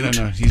so he's cute.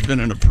 he's been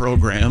in a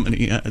program and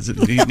he needs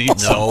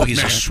No, he's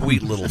man. a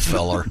sweet little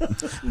feller,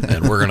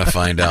 and we're going to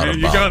find out Man,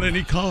 you about got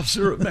any cough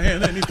syrup,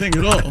 man? Anything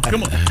at all?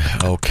 Come on.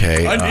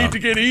 Okay. I need to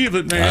get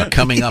even, man.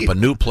 Coming up, a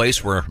new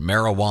place where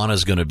marijuana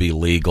is going to be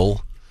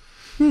legal.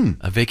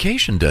 A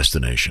vacation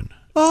destination.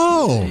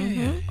 Oh,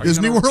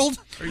 Disney World?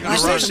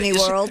 Disney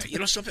World. You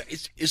know something?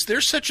 Is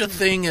there such a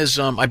thing as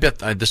I bet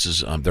this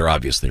is there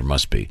obviously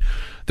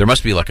there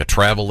must be like a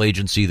travel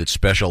agency that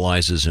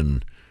specializes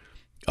in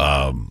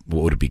what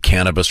would it be,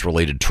 cannabis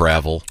related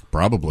travel?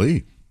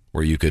 Probably.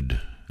 Where you could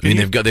I mean,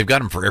 they've got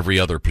them for every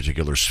other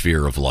particular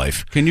sphere of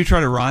life. Can you try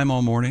to rhyme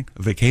all morning?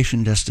 A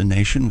vacation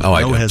destination with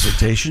I no do.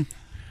 hesitation.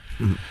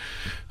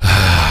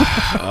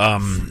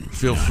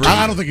 Feel free.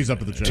 I don't think he's up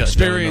to the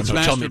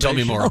challenge. Tell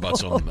me more about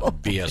some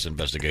BS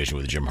investigation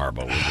with Jim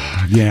Harbaugh.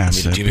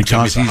 Yes, do you mean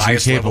because the he's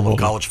highest level incapable. of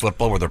college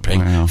football where they're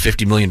paying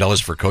 $50 million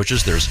for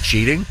coaches? There's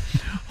cheating?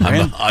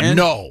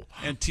 No.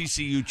 And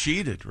TCU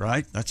cheated,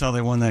 right? That's how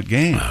they won that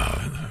game.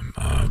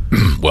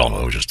 Well,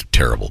 no, it was just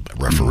terrible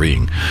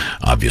refereeing.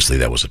 Obviously,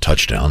 that was a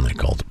touchdown. They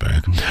called it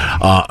back.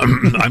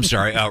 I'm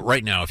sorry.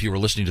 Right now, if you were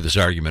listening to this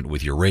argument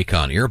with your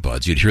Raycon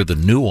earbuds, you'd hear the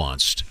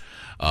nuanced,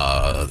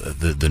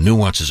 the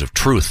nuances of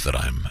truth that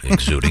I'm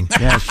exuding.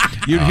 Yes,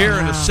 you'd hear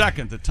in a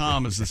second that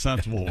Tom is the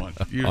sensible one.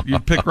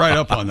 You'd pick right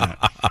up on that.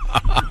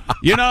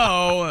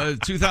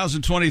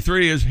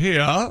 2023 is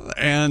here,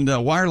 and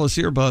wireless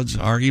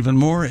earbuds are even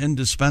more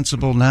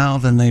indispensable now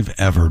than they've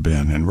ever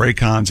been. And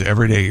Raycon's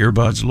everyday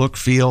earbuds look,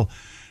 feel,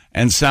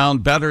 and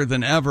sound better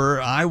than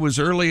ever. I was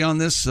early on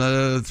this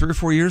 3 or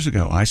 4 years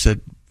ago. I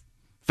said,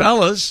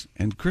 fellas,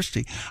 and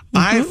Christy,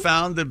 I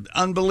found the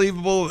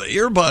unbelievable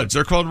earbuds.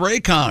 They're called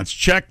Raycons.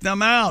 Check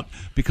them out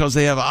because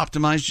they have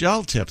optimized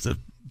gel tips that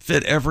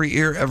fit every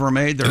ear ever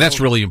made. And that's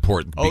really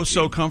important. Oh,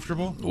 so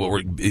comfortable.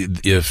 Well,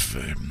 if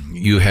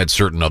you had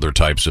certain other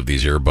types of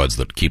these earbuds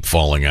that keep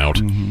falling out,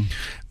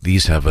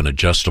 these have an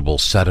adjustable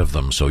set of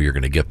them, so you're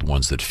going to get the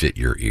ones that fit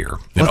your ear.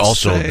 And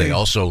they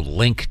also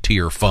link to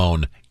your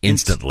phone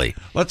instantly.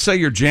 Let's say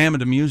you're jamming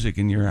to music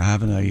and you're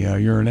having a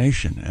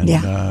urination, and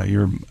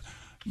you're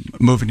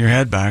moving your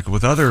head back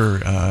with other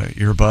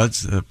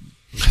earbuds.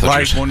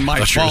 Right one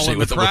might fall in the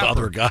with crapper.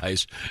 other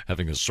guys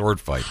having a sword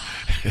fight.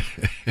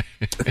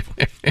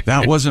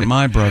 That wasn't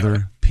my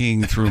brother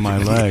peeing through my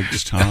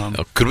legs, Tom.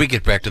 Could we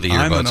get back to the earbuds?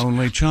 I'm an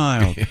only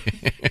child.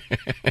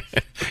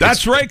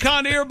 That's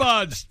Raycon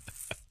earbuds.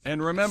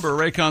 And remember,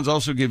 Raycons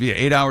also give you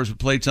 8 hours of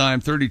playtime,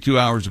 32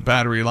 hours of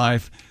battery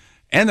life,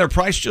 and they're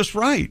priced just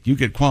right. You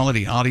get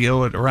quality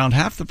audio at around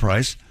half the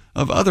price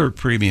of other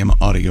premium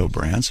audio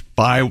brands.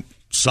 Buy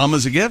some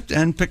as a gift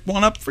and pick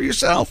one up for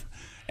yourself.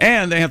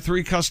 And they have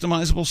 3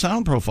 customizable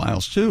sound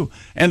profiles, too,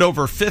 and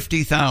over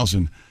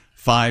 50,000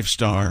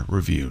 5-star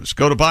reviews.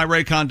 Go to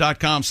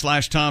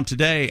buyraycon.com/Tom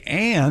today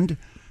and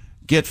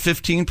get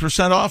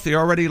 15% off the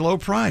already low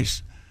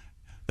price.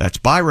 That's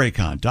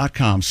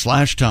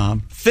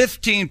buyraycon.com/Tom.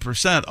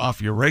 15%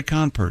 off your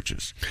Raycon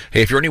purchase.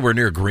 Hey, if you're anywhere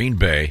near Green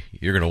Bay,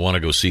 you're going to want to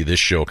go see this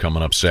show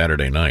coming up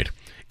Saturday night.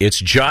 It's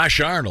Josh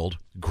Arnold,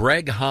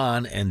 Greg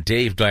Hahn, and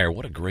Dave Dyer.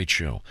 What a great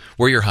show.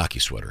 Wear your hockey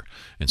sweater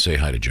and say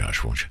hi to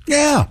Josh, won't you?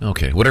 Yeah.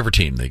 Okay, whatever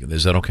team.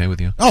 Is that okay with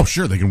you? Oh,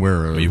 sure. They can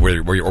wear... You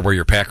wear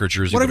your Packer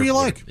jersey. Whatever you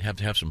like. Have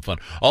to have some fun.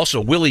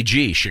 Also, Willie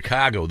G,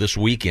 Chicago, this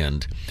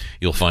weekend.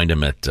 You'll find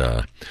him at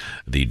the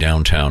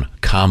Downtown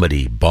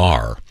Comedy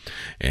Bar.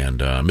 And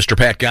Mr.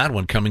 Pat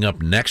Godwin coming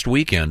up next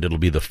weekend. It'll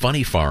be the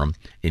Funny Farm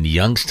in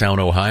Youngstown,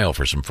 Ohio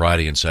for some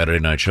Friday and Saturday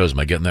night shows. Am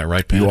I getting that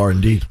right, Pat? You are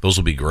indeed. Those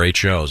will be great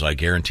shows. I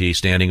guarantee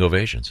standing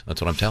ovations.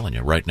 That's what I'm telling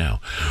you right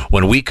now.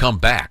 When we come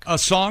back. A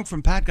song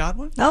from Pat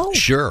Godwin? Oh.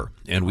 Sure.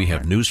 And we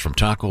have news from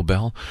Taco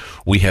Bell.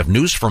 We have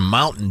news from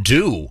Mountain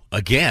Dew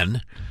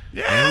again.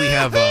 Yeah. And we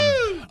have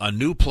a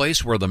new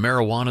place where the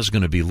marijuana is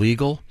going to be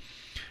legal.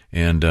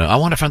 And I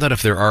want to find out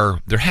if there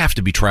have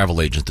to be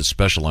travel agents that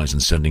specialize in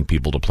sending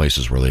people to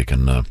places where they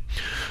can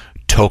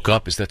toke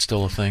up. Is that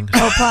still a thing?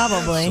 Oh,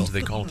 probably. Do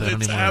they call it that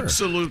It's anymore?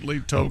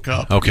 absolutely toke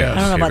up. Okay. I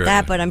don't know about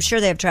that, but I'm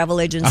sure they have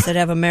travel agents that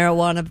have a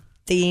marijuana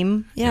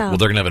theme. Yeah. Well,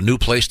 they're going to have a new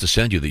place to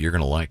send you that you're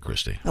going to like,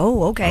 Christy.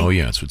 Oh, okay. Oh,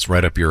 yeah. It's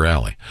right up your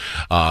alley.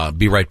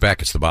 Be right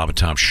back. It's the Bob and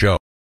Tom Show.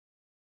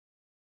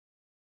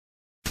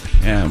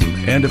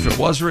 And if it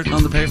was written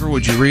on the paper,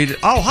 would you read it?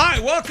 Oh, hi,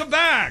 welcome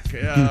back.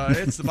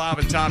 It's the Bob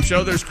and Tom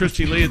Show. There's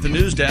Christy Lee at the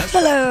news desk.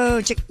 Hello,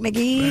 Chick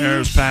McGee.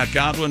 There's Pat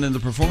Godwin in the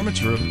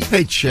performance room.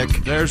 Hey, Chick.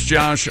 There's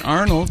Josh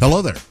Arnold.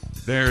 Hello there.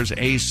 There's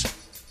Ace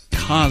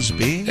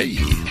Cosby. Hey.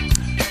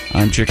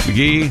 I'm Chick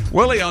McGee.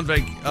 Willie on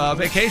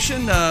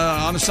vacation,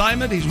 on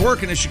assignment. He's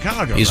working in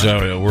Chicago. He's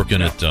right?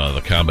 Working at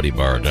the Comedy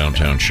Bar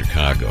downtown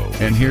Chicago.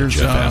 And here's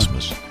Jeff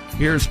Asmus.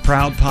 Here's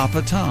Proud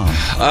Papa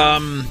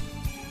Tom.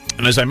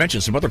 And as I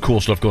mentioned, some other cool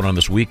stuff going on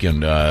this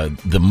weekend.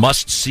 The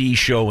must-see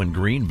show in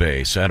Green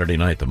Bay, Saturday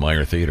night, the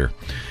Meyer Theater.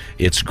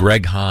 It's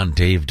Greg Hahn,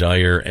 Dave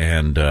Dyer,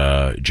 and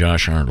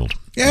Josh Arnold.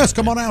 Yes,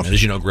 come on out. And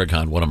as you know, Greg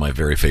Hahn, one of my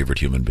very favorite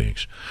human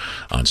beings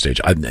on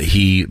stage.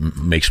 He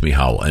makes me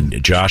howl.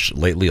 And Josh,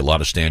 lately, a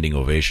lot of standing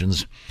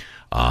ovations.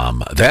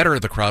 That or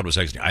the crowd was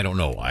actually, I don't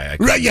know.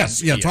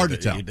 Yes, it's hard to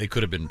tell. They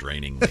could have been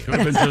draining. Could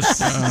have been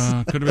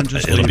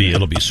just.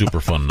 It'll be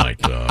super fun night.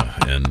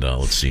 And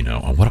let's see now.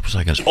 What was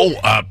I going to say?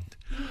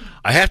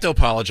 I have to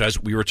apologize.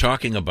 We were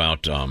talking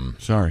about Tom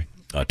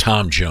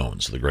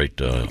Jones, the great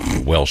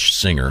Welsh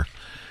singer,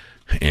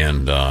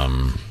 and we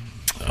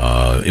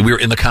were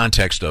in the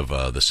context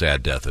of the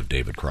sad death of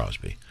David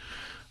Crosby,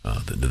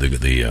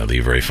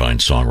 the very fine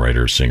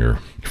songwriter, singer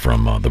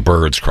from the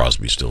Byrds,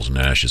 Crosby, Stills,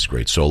 Nash, his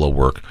great solo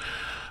work.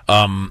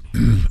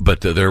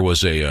 But there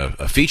was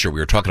a feature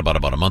we were talking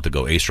about a month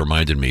ago. Ace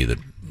reminded me that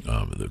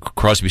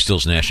Crosby,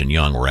 Stills, Nash and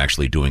Young were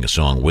actually doing a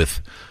song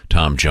with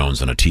Tom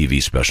Jones on a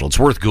TV special. It's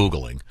worth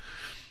Googling,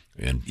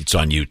 and it's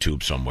on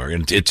YouTube somewhere.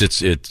 And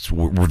it's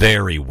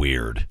very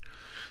weird.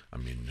 I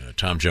mean,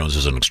 Tom Jones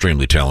is an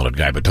extremely talented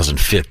guy, but doesn't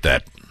fit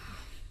that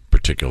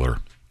particular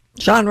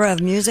genre of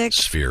music,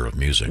 sphere of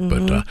music.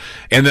 But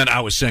and then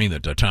I was saying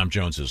that Tom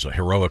Jones has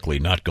heroically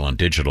not gone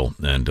digital,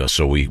 and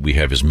so we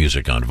have his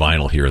music on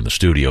vinyl here in the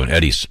studio. And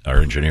Eddie's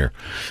our engineer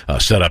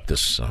set up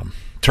this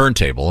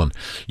turntable, and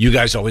you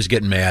guys always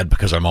get mad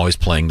because I'm always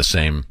playing the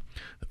same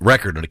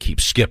record and it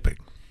keeps skipping.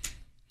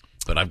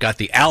 But I've got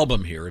the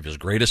album here of his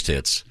greatest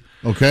hits.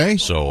 Okay.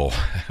 So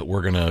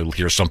we're going to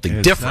hear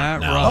something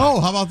different now. Right?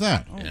 Oh, how about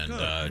that?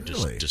 And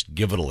just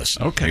give it a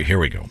listen. Okay. Here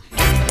we go.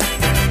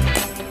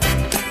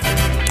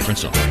 Different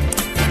song.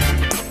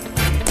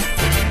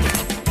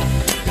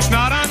 It's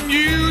not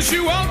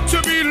unusual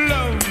to be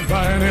loved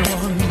by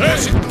anyone.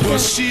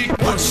 Pussy.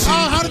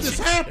 How did this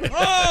happen?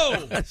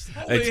 Oh,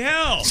 holy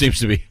hell! Seems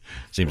to be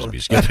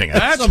skipping.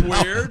 That's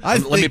weird.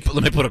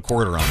 Let me put a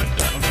quarter on it.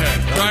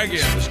 Okay, try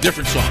again. It's a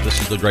different song. This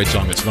is the great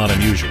song. It's not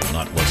unusual.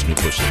 Not What's New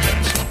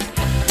Pussycat.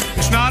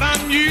 It's not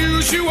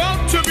unusual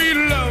to be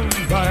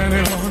loved by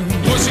anyone.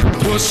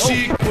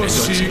 Pussy.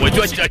 Wait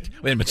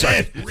a minute. Sorry.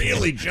 It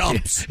really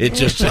jumps. It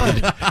just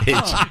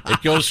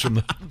it goes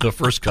from the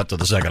first cut to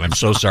the second. I'm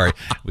so sorry.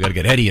 We got to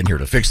get Eddie in here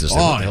to fix this.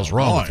 What the hell's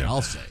wrong with him?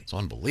 I'll say. It's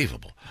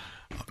unbelievable.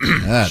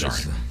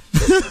 Sorry.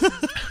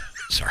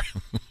 Sorry.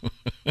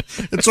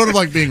 It's sort of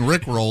like being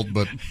Rick-rolled,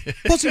 but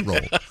pussy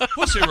rolled.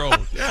 Pussy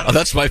rolled. Yeah. Oh,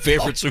 that's my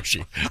favorite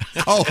sushi.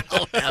 Oh,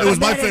 it was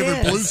my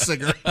favorite blues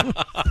singer.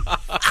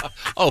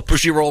 Oh,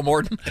 Pushy Roll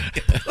Morton.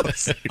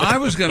 I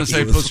was going to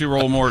say Pussy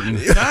Roll Morton.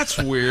 That's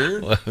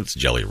weird. Well, it's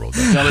Jelly Roll.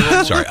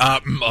 Sorry.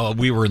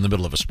 We were in the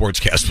middle of a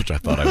sportscast, which I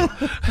thought I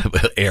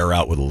would air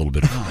out with a little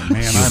bit of. Oh,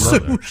 man, I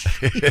love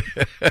it.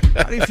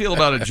 How do you feel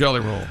about a Jelly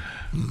Roll?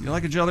 You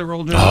like a Jelly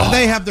Roll, Joe? Oh.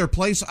 They have their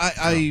place.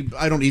 I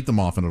don't eat them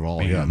often at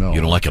all. Yeah, no.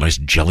 You don't like a nice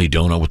jelly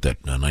donut with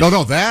that nice...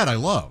 No, that I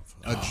love.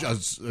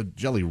 A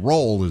jelly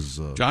roll is...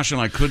 Josh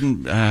and I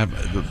couldn't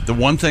have... The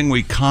one thing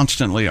we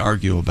constantly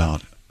argue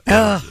about,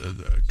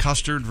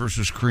 custard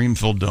versus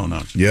cream-filled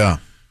donuts. Yeah.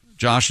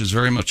 Josh is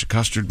very much a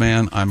custard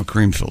man. I'm a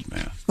cream-filled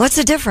man. What's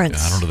the difference?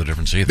 Yeah, I don't know the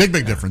difference either.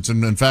 Big difference.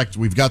 And in fact,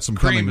 we've got some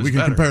Cream coming. We can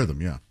better. compare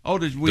them, yeah. Oh,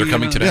 did we? They're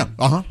coming today? Yeah.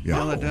 Uh-huh.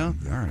 Nail that down?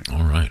 All right.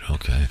 All right,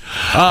 okay.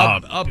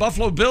 A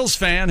Buffalo Bills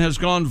fan has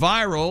gone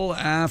viral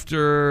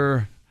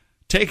after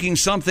taking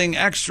something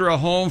extra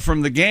home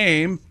from the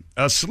game.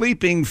 A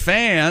sleeping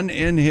fan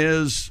in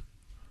his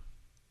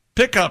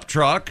pickup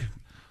truck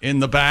in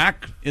the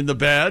back, in the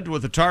bed,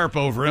 with a tarp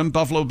over him.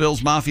 Buffalo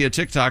Bills Mafia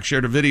TikTok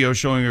shared a video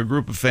showing a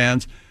group of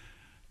fans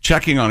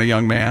checking on a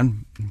young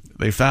man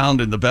they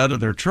found in the bed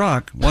of their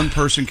truck. One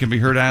person can be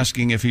heard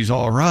asking if he's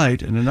all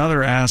right, and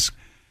another asks,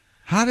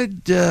 how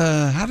did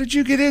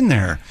you get in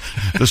there?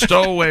 The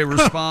stowaway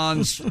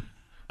responds,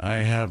 I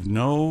have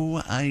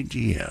no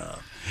idea.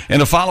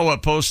 In a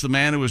follow-up post, the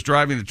man who was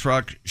driving the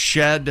truck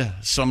shed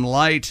some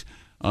light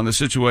on the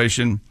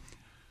situation.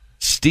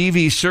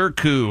 Stevie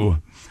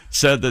Sirku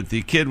said that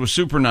the kid was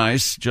super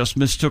nice, just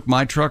mistook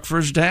my truck for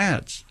his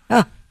dad's.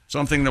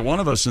 Something that one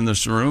of us in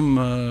this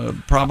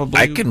room probably...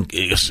 I can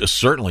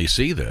certainly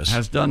see this.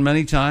 ...has done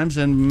many times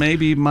and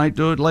maybe might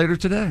do it later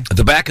today.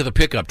 The back of the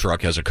pickup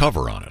truck has a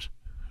cover on it.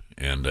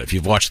 And if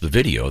you've watched the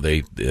video,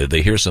 they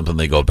hear something,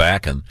 they go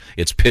back, and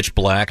it's pitch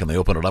black, and they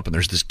open it up, and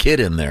there's this kid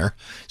in there.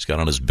 He's got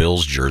on his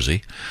Bills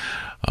jersey.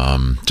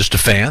 Just a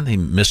fan. He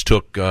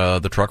mistook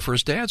the truck for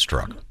his dad's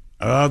truck.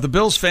 The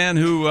Bills fan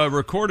who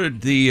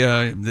recorded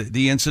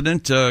the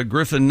incident,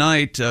 Griffin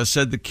Knight,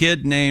 said the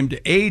kid named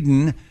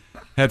Aiden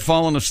had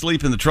fallen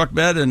asleep in the truck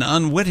bed and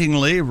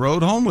unwittingly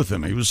rode home with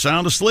him. He was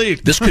sound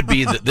asleep. This could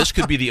be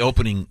the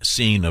opening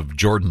scene of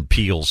Jordan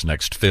Peele's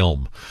next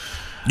film.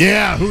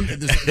 Yeah,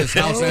 this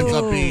house ends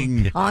up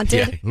being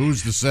haunted. Yeah,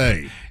 who's to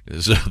say?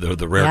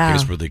 The rare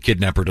case where the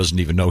kidnapper doesn't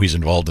even know he's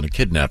involved in a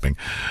kidnapping.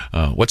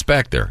 What's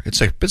back there?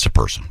 It's a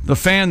person. The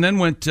fan then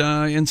went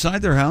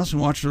inside their house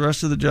and watched the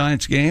rest of the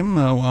Giants game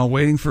while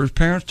waiting for his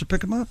parents to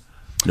pick him up.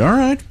 All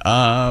right.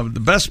 The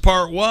best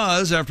part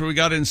was after we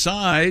got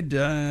inside,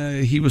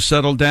 he was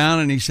settled down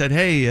and he said,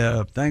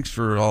 "Hey, thanks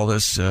for all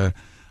this.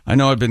 I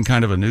know I've been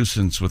kind of a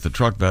nuisance with the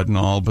truck bed and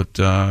all, but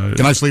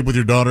can I sleep with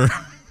your daughter?"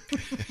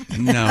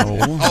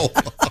 No.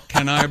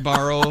 Can I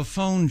borrow a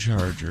phone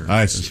charger?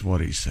 That's what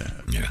he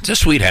said. Yeah, it's a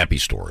sweet, happy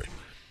story.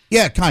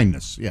 Yeah,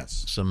 kindness.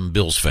 Yes. Some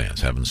Bills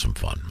fans having some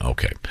fun.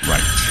 Okay.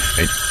 Right.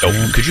 Hey,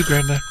 could you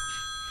grab that?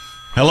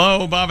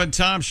 Hello, Bob and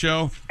Tom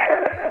Show.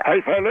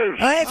 Hey, fellas.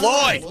 Hey,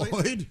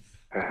 Floyd.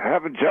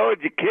 I've enjoyed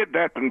your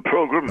kidnapping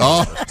program.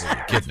 Oh,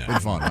 it's been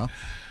fun, huh?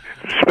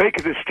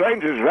 Speaking of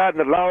strangers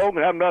riding along,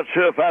 I'm not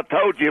sure if I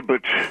told you,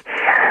 but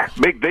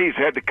Big D's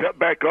had to cut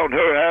back on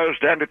her hours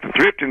down at the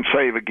Thrift and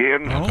Save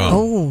again.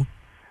 Oh,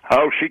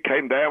 she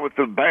came down with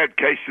a bad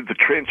case of the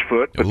trench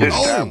foot, but this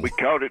time we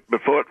caught it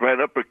before it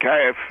ran up her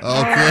calf.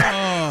 Okay.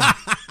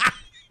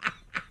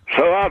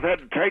 So I've had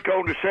to take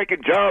on the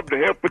second job to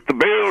help with the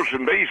bills,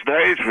 and these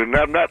days, when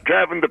I'm not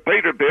driving to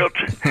Peterbilt,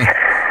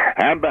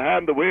 I'm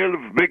behind the wheel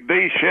of Big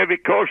D Chevy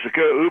Corsica,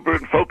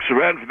 Ubering folks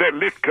around for that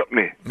lift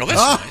company. No,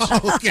 that's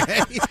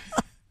okay.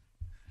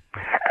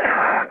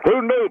 Who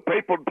knew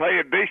people would pay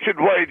a decent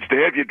wage to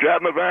have you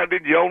driving around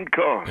in your own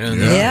car?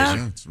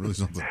 Yeah. It's really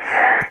something.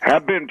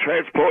 I've been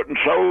transporting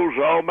souls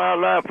all my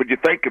life. When you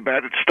think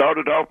about it,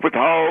 started off with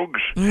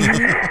hogs,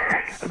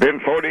 then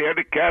 40 head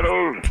of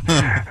cattle,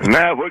 and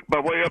now I worked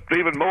my way up to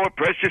even more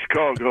precious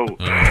cargo.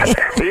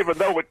 Even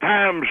though at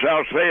times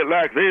I'll say it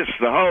like this,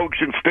 the hogs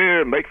and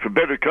steer make for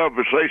better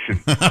conversation.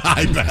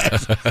 I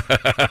bet.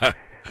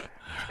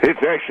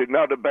 It's actually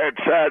not a bad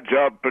side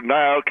job, but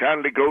now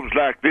kind of goes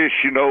like this,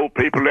 you know.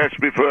 People ask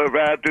me for a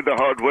ride to the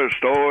hardware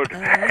store.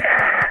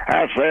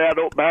 I say I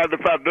don't mind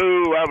if I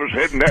do. I was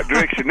heading that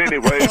direction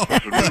anyway for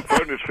some new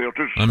furnace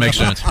filters. That makes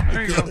sense.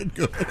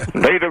 Good.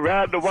 Need a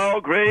ride to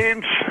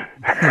Walgreens?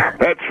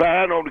 That's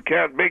fine on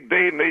account Big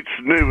D needs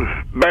some new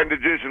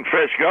bandages and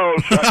fresh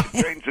gauze so I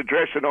can change the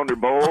dressing on her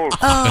bowl.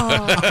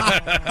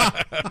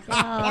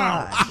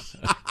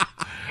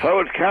 So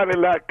it's kind of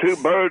like two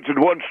birds and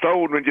one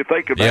stone when you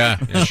think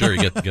about it. Yeah, sure.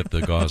 You get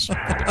the gauze.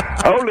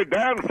 Only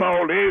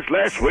downfall is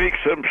last week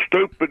some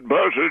stupid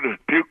buzzard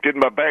puked in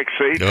my back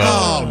seat.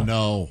 Oh,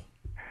 no.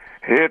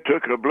 It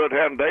took a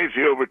Bloodhound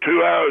Daisy over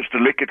 2 hours to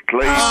lick it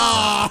clean.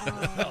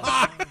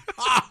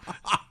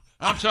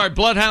 I'm sorry,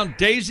 Bloodhound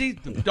Daisy?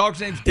 The dog's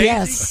name's Daisy?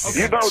 Yes.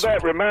 Okay. You know,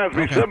 that reminds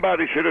me,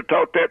 somebody should have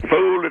taught that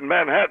fool in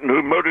Manhattan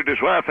who murdered his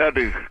wife how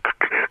to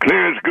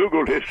clear his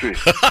Google history.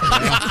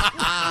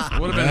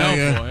 Would have been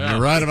helpful, yeah.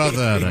 You're right about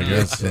that, I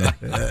guess.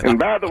 And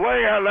by the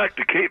way, I like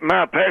to keep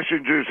my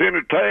passengers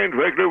entertained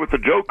regular with a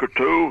joke or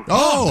two.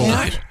 Oh,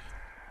 Nice.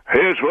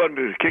 Here's one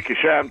to kick your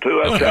shine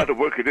to. I try to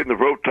work it in the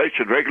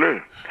rotation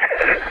regular.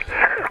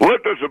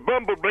 What does a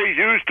bumblebee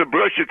use to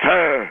brush its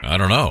hair? I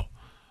don't know.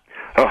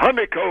 A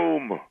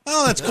honeycomb.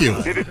 Oh, that's cute.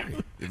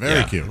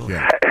 Very cute,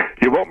 yeah.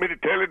 You want me to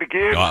tell it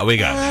again? Oh, we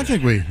got I it.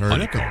 think we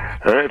heard it.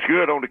 That's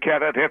good. On the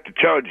count, I'd have to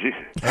charge you.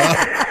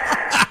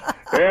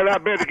 Well, I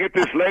better get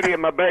this lady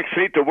in my back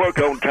seat to work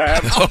on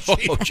time.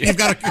 You've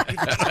got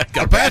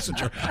a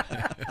passenger.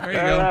 There you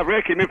Well, go. I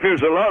reckon if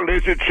there's a law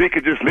lizard, she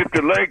could just lift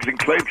her legs and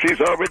claim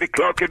she's already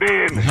clocking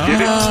in.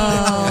 Get it?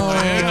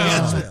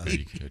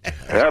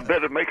 I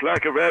better make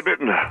like a rabbit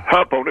and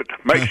hop on it.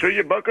 Make sure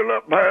you buckle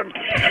up, man.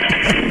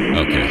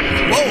 Okay.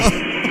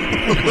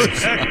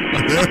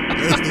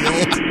 There's the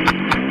old.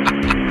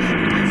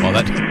 Well,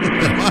 that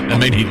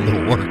may need a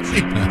little work.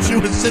 She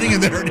was sitting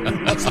in there and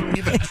he wasn't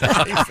even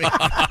driving.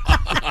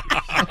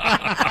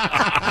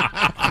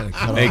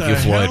 Thank you,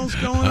 Floyd.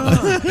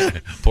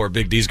 Poor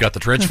Big D's got the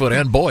trench foot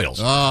and boils.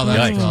 Oh,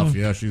 that's Yikes. tough.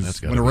 Yeah,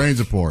 when it rains,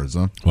 it pours,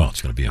 huh? Well,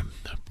 it's going to be a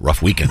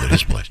rough weekend at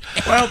his place.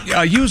 Well,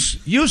 you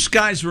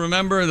guys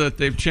remember that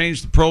they've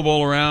changed the Pro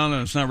Bowl around,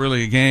 and it's not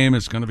really a game.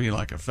 It's going to be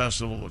like a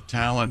festival of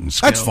talent and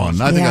skills. That's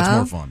fun. I think that's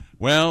more fun.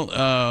 Well,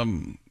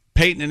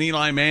 Peyton and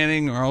Eli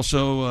Manning are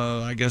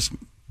also, I guess,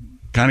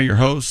 kind of your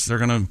hosts. They're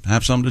going to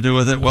have something to do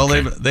with it. Well,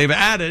 they've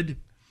added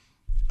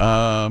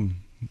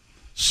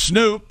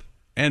Snoop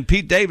and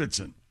Pete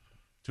Davidson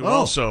to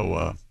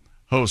also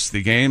host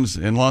the games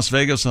in Las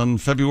Vegas on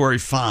February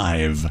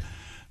 5.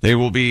 They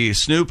will be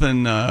Snoop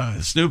and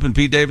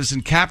Pete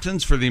Davidson,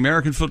 captains for the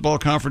American Football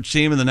Conference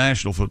team and the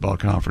National Football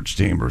Conference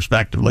team,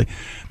 respectively.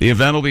 The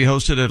event will be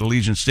hosted at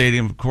Allegiant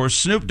Stadium, of course.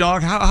 Snoop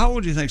Dogg, how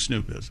old do you think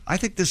Snoop is? I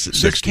think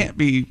this can't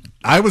be.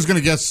 I was going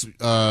to guess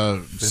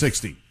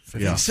 60.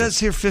 Yeah. It says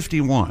here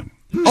 51.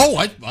 Oh,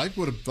 I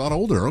would have thought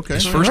older. Okay.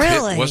 His first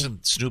hit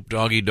wasn't Snoop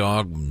Doggy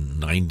Dogg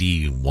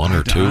 91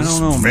 or 2? I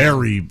don't know.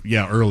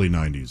 Early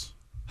 90s.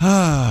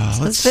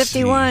 It's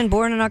 51,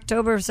 born in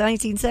October of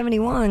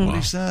 1971. What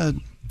he said.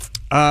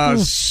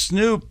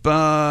 Snoop,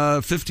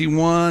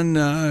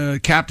 51,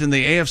 captain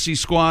the AFC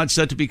squad,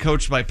 set to be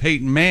coached by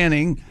Peyton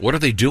Manning. What are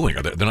they doing?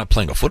 They're not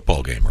playing a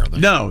football game, are they?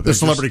 No. They're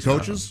celebrity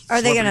coaches? Are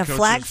they going to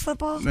flag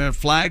football?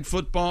 Flag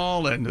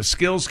football and a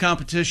skills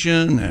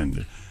competition,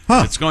 and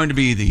it's going to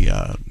be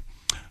a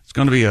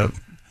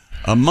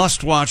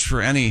must watch for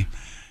any.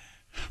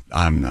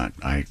 You're not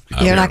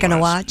going to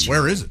watch?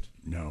 Where is it?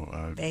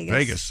 No,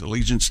 Vegas,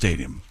 Allegiant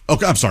Stadium.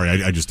 Okay, I'm sorry,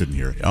 I just didn't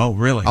hear it. Oh,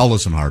 really? I'll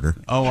listen harder.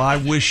 Oh, I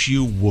wish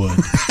you would.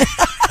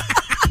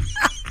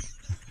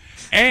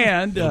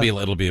 And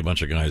it'll be a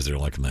bunch of guys there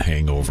like in The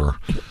Hangover,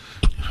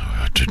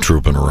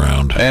 trooping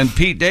around. And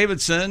Pete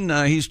Davidson,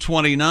 he's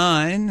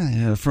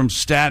 29, from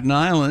Staten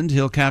Island.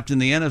 He'll captain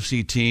the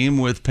NFC team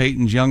with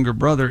Peyton's younger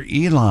brother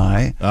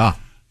Eli.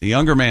 The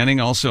younger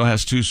Manning also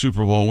has 2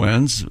 Super Bowl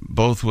wins,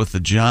 both with the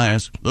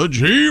Giants. The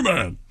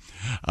G-Man.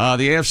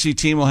 The AFC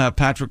team will have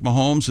Patrick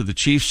Mahomes of the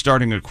Chiefs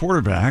starting at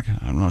quarterback.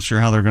 I'm not sure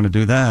how they're going to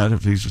do that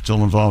if he's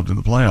still involved in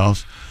the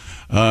playoffs.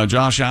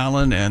 Josh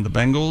Allen and the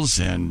Bengals,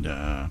 and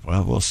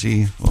we'll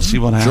see. We'll see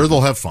what happens. Sure,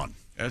 they'll have fun.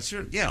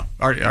 Yeah.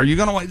 Are you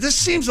going to watch? This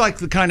seems like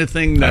the kind of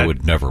thing that I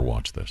would never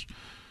watch this.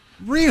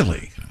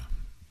 Really?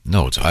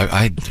 No,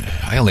 I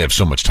only have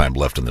so much time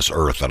left on this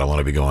earth that I want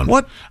to be going.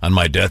 What? On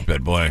my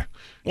deathbed, boy?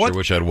 What? Sure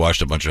wish I'd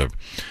watched a bunch of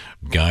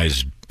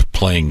guys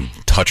playing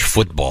touch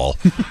football.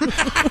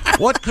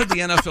 What could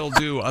the NFL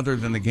do other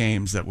than the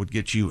games that would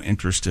get you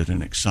interested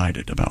and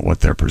excited about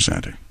what they're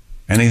presenting?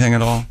 Anything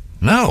at all?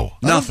 No.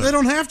 Nothing. They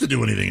don't have to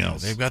do anything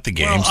else. They've got the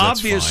games. Well, that's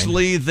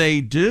obviously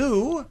they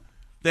do.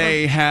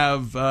 They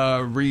have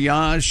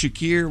Riyadh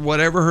Shakir,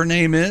 whatever her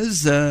name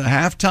is,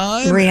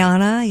 halftime.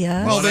 Rihanna,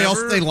 yeah. Well,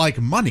 they like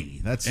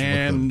money. That's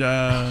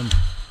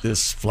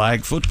this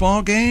flag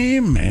football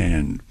game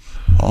and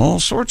all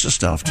sorts of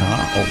stuff,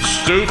 Tom.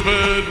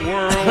 Stupid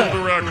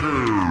world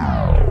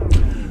record.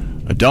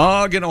 A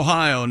dog in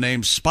Ohio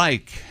named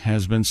Spike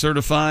has been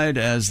certified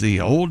as the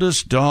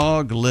oldest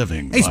dog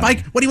living. Hey,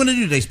 Spike, what do you want to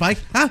do today, Spike?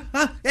 Huh?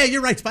 Yeah,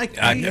 you're right, Spike.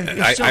 I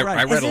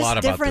read a lot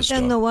about different this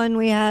than dog. the one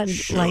we had?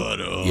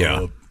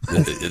 Yeah.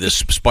 This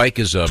Spike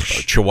is a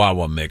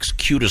Chihuahua mix.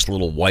 Cutest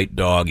little white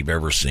dog you've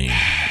ever seen.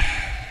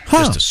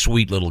 Just a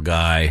sweet little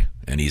guy.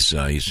 And he's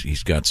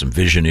got some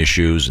vision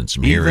issues and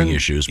some hearing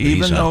issues. But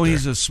even though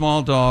he's a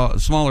smaller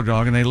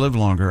dog, and they live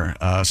longer,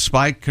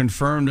 Spike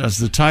confirmed as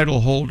the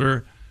title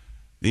holder.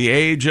 The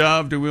age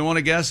of, do we want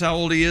to guess how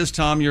old he is?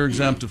 Tom, you're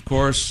exempt, of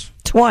course.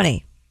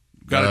 20.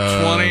 Got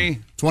a 20.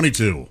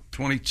 22.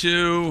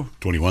 22.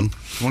 21.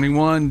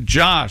 21.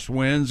 Josh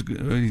wins.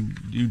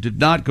 You did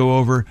not go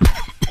over.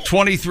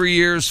 23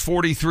 years,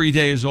 43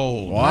 days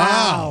old.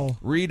 Wow.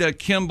 Rita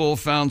Kimball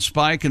found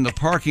Spike in the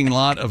parking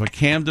lot of a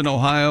Camden,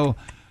 Ohio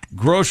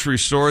grocery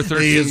store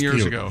 13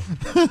 years ago.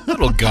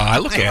 Little guy,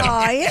 look at him.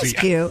 Oh, he is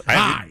cute.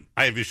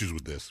 I have issues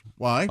with this.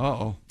 Why?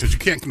 Uh-oh. Because you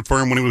can't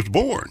confirm when he was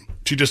born.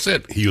 She just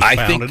said he was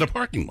found in a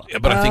parking lot. Yeah,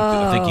 but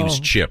I think he was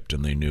chipped,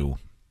 and they knew.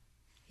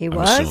 He I'm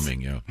was?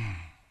 assuming, yeah.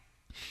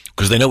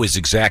 Because they know his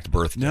exact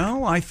birthday.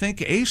 No, I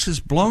think Ace has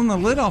blown the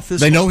lid off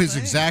this. They know his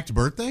exact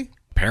birthday?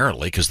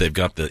 Apparently, because they've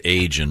got the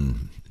age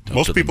and...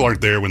 Most people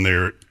aren't there when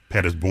their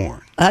pet is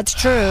born. That's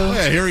true. Oh,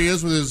 yeah, here he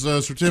is with his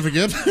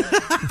certificate.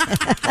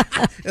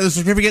 The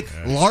certificate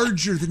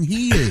larger than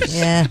he is.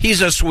 Yeah.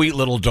 He's a sweet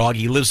little dog.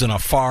 He lives in a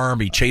farm.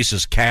 He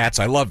chases cats.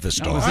 I love this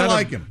dog. I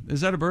like him.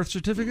 Is that a birth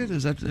certificate?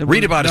 Is that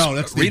read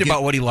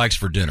about what he likes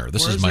for dinner.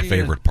 This is my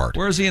favorite part.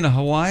 Where is he in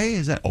Hawaii?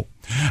 Is that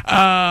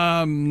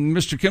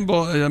Mr.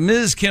 Kimball?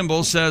 Ms.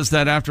 Kimball says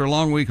that after a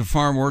long week of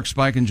farm work,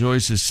 Spike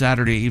enjoys his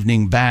Saturday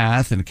evening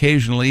bath, and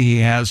occasionally he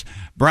has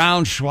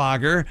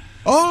Braunschweiger.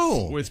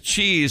 With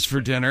cheese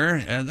for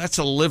dinner, and that's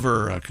a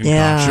liver concoction.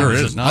 Yeah. Sure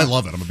is. It not? I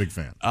love it. I'm a big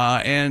fan.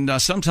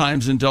 And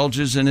sometimes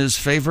indulges in his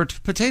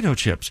favorite potato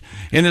chips.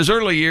 In his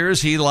early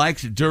years, he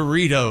liked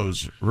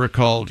Doritos,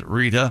 recalled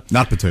Rita.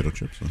 Not potato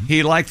chips.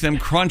 He liked them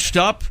crunched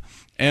up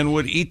and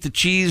would eat the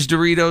cheese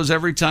Doritos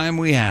every time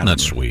we had them.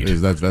 That's sweet.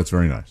 That's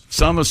very nice.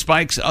 Some of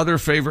Spike's other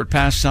favorite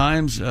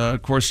pastimes,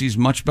 of course, he's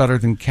much better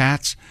than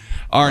cats,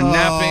 are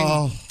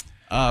napping,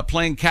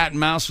 playing cat and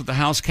mouse with the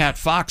house cat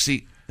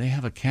Foxy. They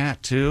have a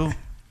cat, too.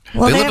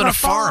 Well, they they live in have a a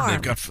farm. farm.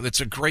 They've got.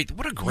 It's a great.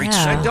 What a great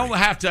Yeah. story. I don't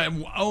have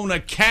to own a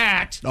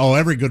cat. Oh,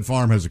 every good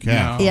farm has a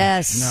cat. No.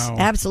 Yes, No.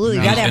 absolutely.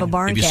 You No. got to have a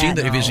barn Have you cat. seen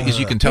that? As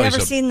you can tell, You he's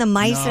ever a seen the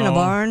mice in a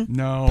barn?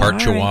 No. part All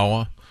right.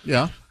 Chihuahua,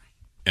 Yeah.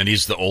 and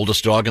he's the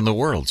oldest dog in the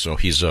world. So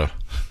he's a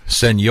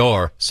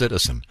senior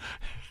citizen.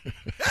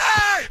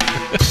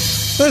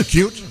 That's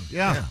cute.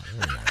 Yeah.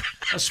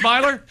 A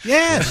Smiler?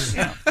 Yes.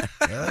 Yeah,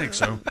 I think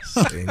so.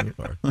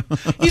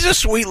 He's a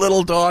sweet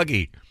little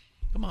doggy.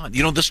 Come on.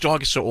 You know, this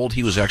dog is so old,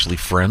 he was actually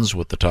friends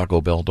with the Taco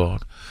Bell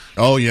dog.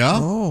 Oh, yeah?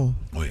 Oh.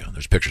 Oh, yeah.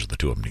 There's pictures of the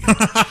two of them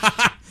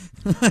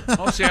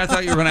together. See, I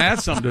thought you were going to add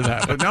something to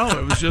that, but no,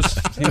 it was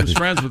just he was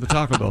friends with the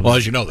Taco Bell. Well,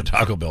 as you know, the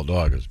Taco Bell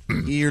dog is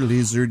Ear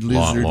lizard,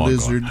 long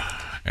lizard.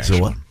 gone. So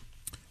what?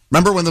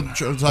 Remember when the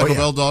Taco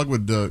Bell dog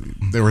would,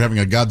 they were having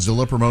a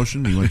Godzilla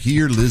promotion? He went,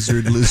 here,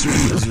 lizard.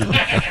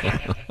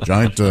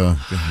 Giant,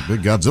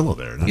 big Godzilla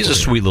there. He's a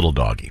sweet little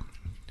doggy.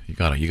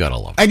 You gotta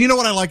love him. And you know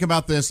what I like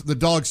about this? The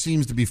dog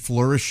seems to be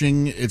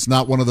flourishing. It's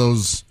not one of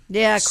those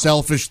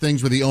selfish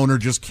things where the owner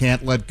just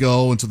can't let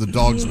go, and so the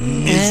dog's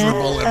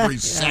miserable every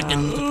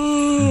second,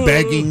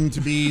 begging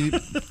to be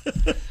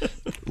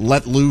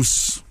let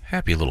loose.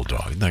 Happy little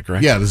dog, isn't that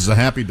great? Yeah, this is a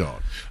happy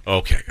dog.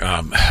 Okay.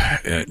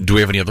 Do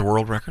we have any other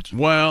world records?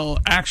 Well,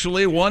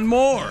 actually, one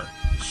more.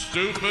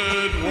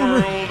 Stupid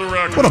world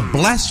record. What a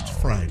blessed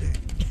Friday.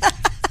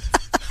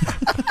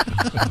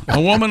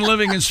 A woman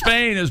living in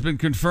Spain has been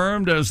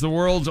confirmed as the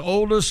world's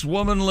oldest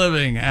woman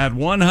living at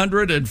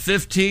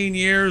 115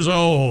 years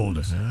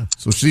old.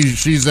 So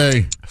she's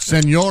a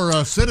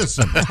senora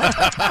citizen.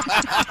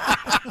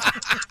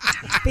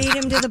 Beat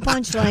him to the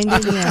punchline,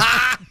 didn't you?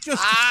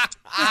 Just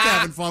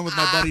having fun with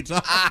my buddy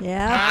Tom.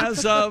 Yeah.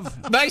 As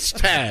of Nice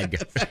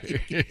tag.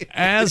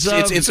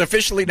 it's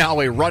officially now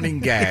a running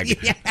gag.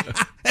 Yeah.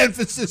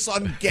 Emphasis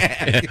on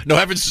gag. No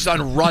emphasis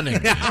on running.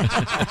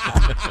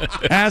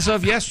 as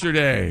of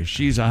yesterday,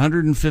 she's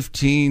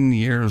 115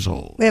 years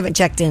old. We haven't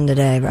checked in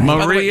today, right?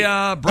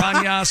 Maria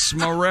Brañas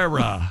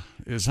Morera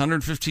is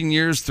 115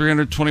 years,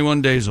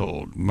 321 days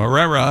old.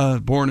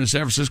 Morera, born in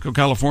San Francisco,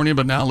 California,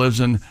 but now lives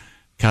in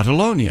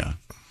Catalonia.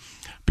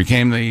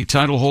 Became the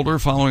title holder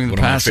following the One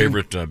of my passing.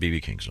 favorite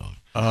B.B. King songs.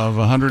 of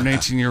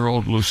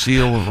 118-year-old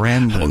Lucille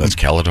Randon. Oh, that's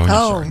Caledonia.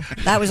 Oh,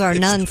 that was our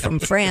nun from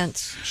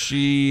France.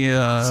 She,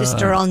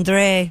 Sister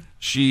Andre.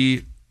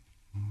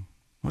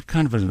 What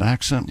kind of an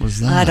accent was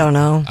that? I don't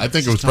know. I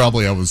think it was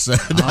probably I was said.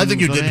 I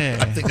think you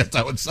did. I think that's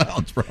how it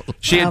sounds, probably.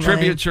 She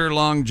attributes her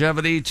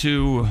longevity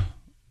to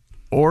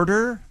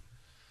order,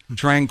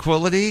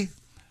 tranquility,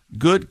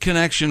 good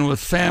connection with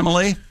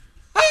family,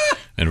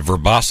 and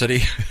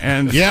verbosity,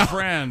 and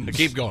friends.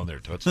 Keep going there,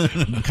 Toots.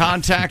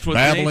 Contact with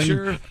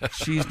nature.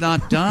 She's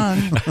not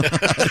done.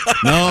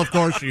 No, of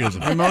course she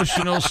isn't.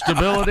 Emotional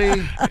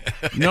stability,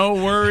 no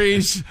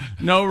worries,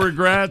 no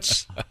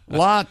regrets,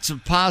 lots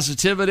of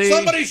positivity.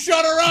 Somebody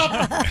shut her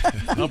up!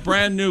 A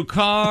brand new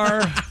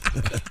car,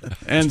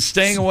 and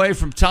staying away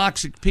from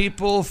toxic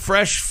people,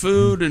 fresh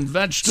food and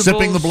vegetables.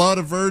 Sipping the blood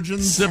of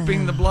virgins.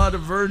 Sipping the blood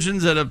of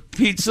virgins at a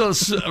pizza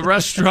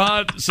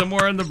restaurant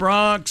somewhere in the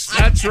Bronx.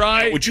 That's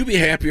right. Would you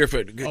be happier if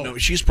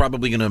she's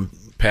probably going to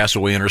pass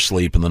away in her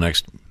sleep in the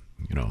next,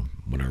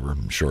 whatever,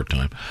 short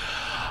time.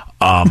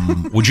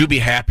 Would you be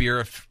happier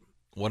if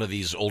one of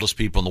these oldest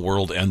people in the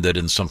world ended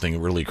in something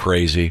really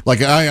crazy?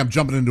 Like I am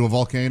jumping into a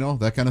volcano,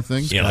 that kind of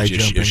thing? Yeah,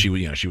 if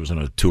she was on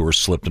a tour,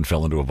 slipped and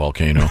fell into a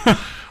volcano.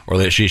 Or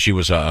that she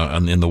was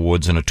in the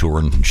woods in a tour,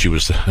 and she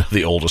was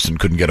the oldest and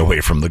couldn't get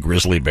away from the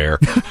grizzly bear.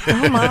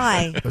 Oh,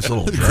 my. That's a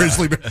little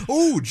grizzly bear.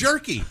 Ooh,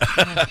 jerky.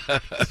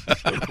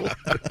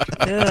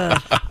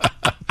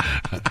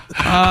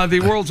 The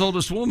world's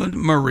oldest woman,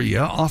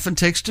 Maria, often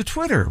takes to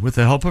Twitter with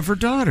the help of her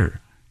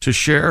daughter to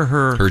share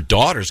her... Her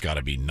daughter's got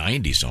to be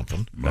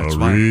 90-something.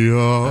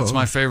 Maria. That's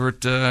my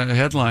favorite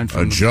headline.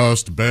 I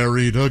just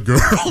buried a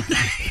girl.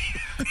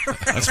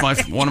 That's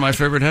one of my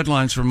favorite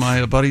headlines from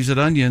my buddies at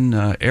Onion.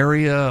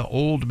 Area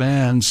old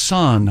man,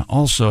 son,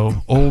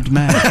 also old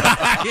man.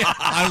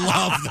 I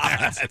love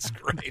that. That's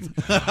great.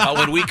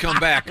 When we come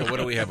back, what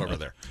do we have over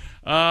there?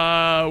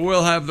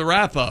 We'll have the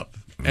wrap-up.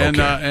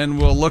 And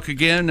we'll look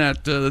again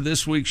at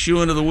this week's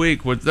Shoein' of the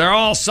Week. They're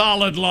all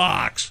solid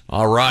locks.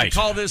 All right. We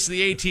call this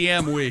the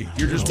ATM week.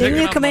 You're just Didn't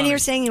picking you up come in money. here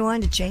saying you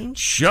wanted to change?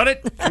 Shut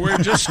it. We're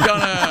just going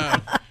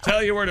to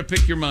tell you where to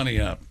pick your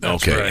money up.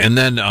 That's okay. right. And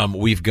then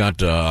we've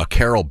got a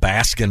Carol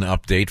Baskin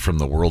update from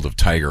the world of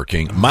Tiger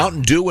King.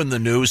 Mountain Dew in the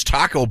news,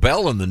 Taco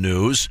Bell in the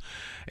news,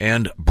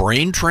 and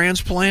brain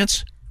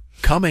transplants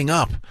coming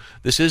up.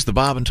 This is the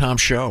Bob and Tom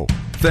Show.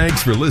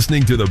 Thanks for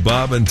listening to the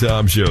Bob and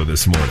Tom Show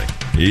this morning.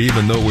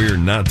 Even though we're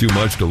not too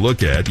much to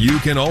look at, you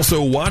can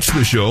also watch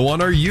the show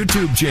on our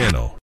YouTube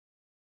channel.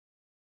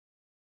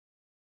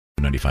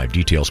 95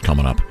 details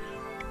coming up.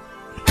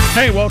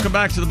 Hey, welcome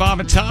back to the Bob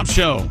and Tom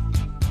Show.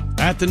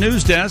 At the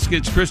news desk,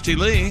 it's Christy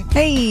Lee.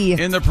 Hey.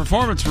 In the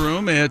performance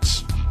room,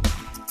 it's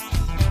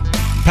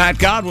Pat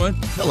Godwin.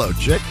 Hello,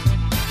 chick.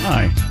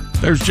 Hi.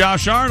 There's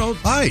Josh Arnold.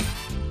 Hi.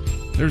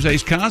 There's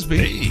Ace Cosby.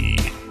 Hey.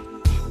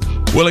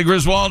 Willie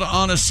Griswold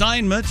on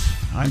assignment.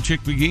 I'm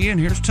Chick McGee, and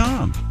here's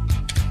Tom.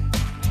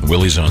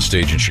 Willie's on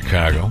stage in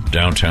Chicago,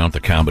 downtown at the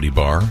Comedy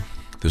Bar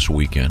this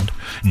weekend.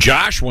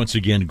 Josh, once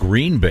again,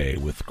 Green Bay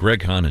with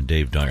Greg Hahn and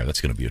Dave Dyer.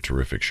 That's going to be a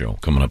terrific show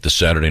coming up this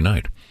Saturday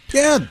night.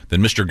 Yeah.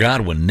 Then Mr.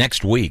 Godwin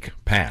next week,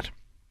 Pat,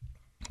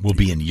 will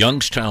be in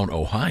Youngstown,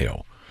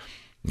 Ohio.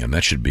 And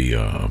that should be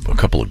a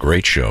couple of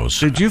great shows.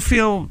 Did you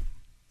feel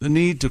the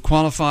need to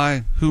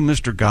qualify who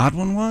Mr.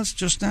 Godwin was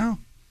just now?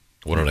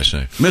 What did I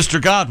say? Mr.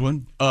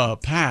 Godwin,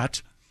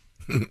 Pat.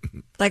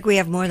 Like we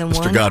have more than one?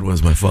 Mr.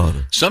 Godwin's my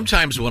father.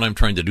 Sometimes when I'm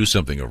trying to do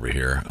something over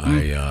here,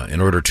 I, in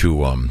order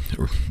to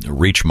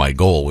reach my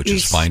goal, which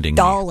is finding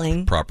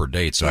the proper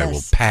dates, I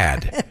will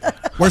pad.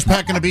 Where's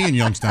Pat going to be in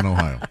Youngstown,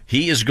 Ohio?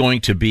 He is going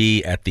to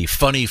be at the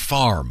Funny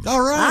Farm.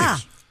 All right.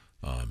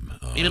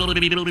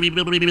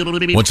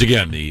 Once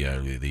again,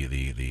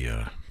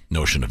 the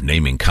notion of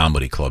naming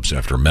comedy clubs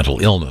after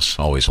mental illness,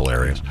 always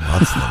hilarious.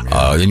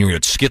 Then you're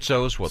at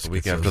Schizos, the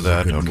week after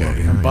that?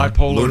 Okay.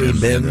 Bipolar.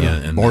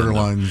 And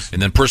Borderlines.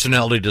 And then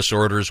personality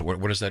disorders.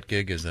 What is that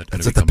gig? Is that?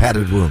 It's at the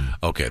Padded Room.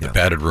 Okay, the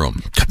Padded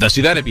Room. Now,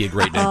 see, that'd be a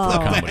great name for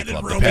a comedy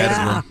club. The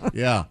Padded Room.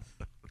 Yeah.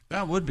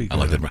 That would be good. I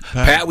like that.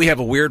 Pat, we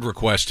have a weird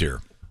request here.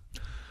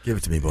 Give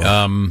it to me, boy.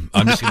 I'm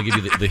just going to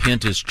give you the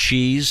hint is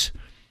cheese.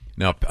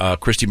 Now,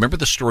 Christy, remember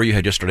the story you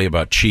had yesterday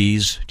about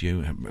cheese? Do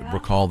you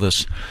recall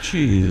this?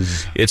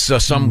 Cheese. It's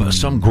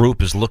some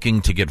group is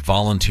looking to get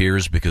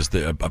volunteers because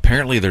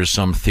apparently there's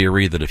some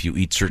theory that if you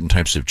eat certain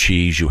types of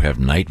cheese, you have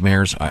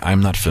nightmares.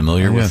 I'm not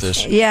familiar with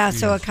this. Yeah,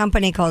 so a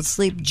company called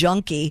Sleep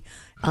Junkie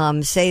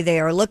say they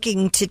are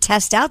looking to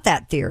test out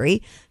that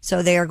theory.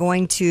 So they are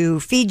going to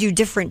feed you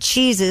different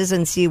cheeses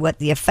and see what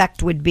the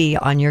effect would be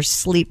on your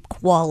sleep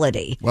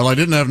quality. Well, I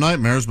didn't have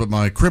nightmares, but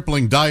my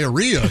crippling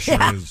diarrhea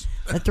sure is.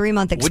 A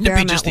 3-month experiment Wouldn't it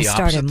be just the will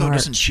start opposite, in though? March.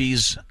 Doesn't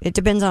cheese... It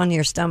depends on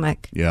your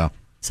stomach. Yeah.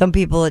 Some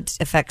people it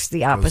affects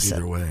the opposite.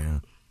 Either way,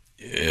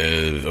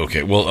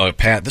 okay, well,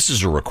 Pat, this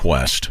is a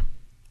request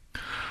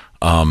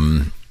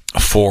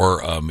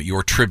for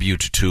your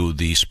tribute to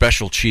the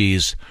special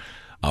cheese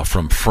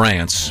from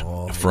France,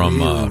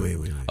 from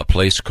a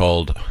place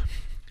called,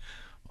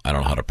 I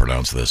don't know how to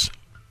pronounce this.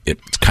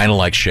 It's kind of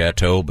like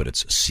Chateau, but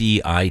it's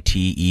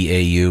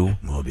Citeau.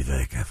 Well, be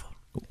very careful.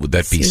 Would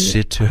that be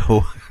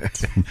Citeau?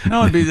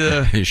 No, it'd be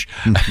the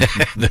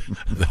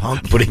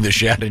putting the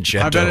shat in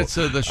Chateau. I bet it's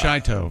the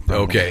Chateau.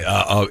 Okay,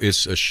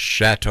 it's a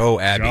Chateau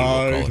Abbey.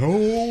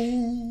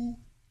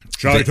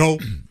 Chateau.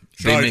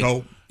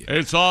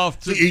 It's off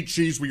to eat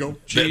cheese. We go.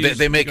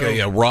 They make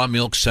a raw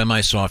milk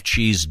semi-soft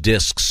cheese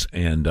discs,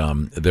 and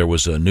there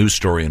was a news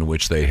story in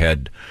which they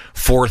had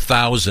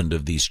 4,000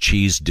 of these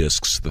cheese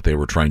discs that they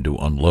were trying to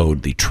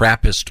unload. The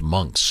Trappist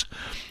monks.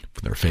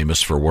 They're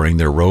famous for wearing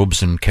their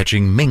robes and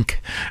catching mink.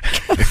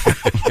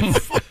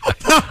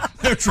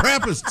 They're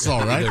Trappists,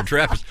 all right. They're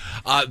Trappists.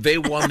 They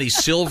won the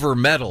silver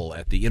medal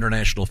at the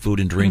International Food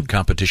and Drink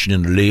Competition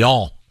in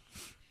Lyon.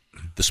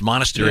 This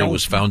monastery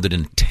was founded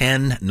in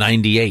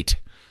 1098.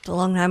 It's a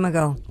long time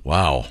ago.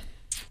 Wow.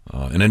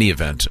 In any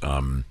event,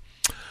 they're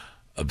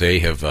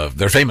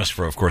famous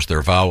for, of course,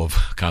 their vow of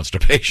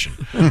constipation.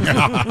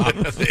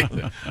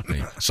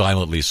 they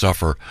silently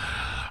suffer.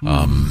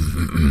 But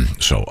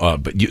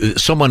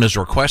someone has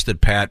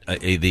requested, Pat,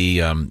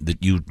 that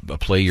you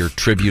play your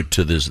tribute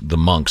to the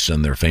monks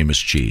and their famous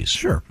cheese.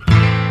 Sure.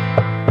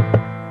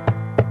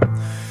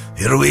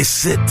 Here we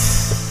sit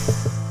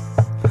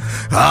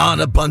on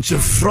a bunch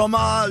of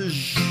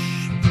fromage.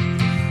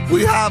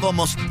 We have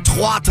almost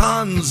 3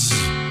 tons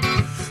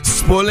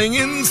spoiling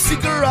in the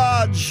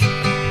garage.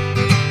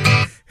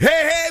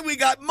 Hey, we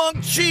got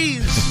monk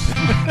cheese,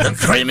 the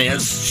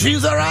creamiest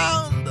cheese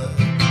around.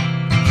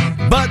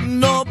 But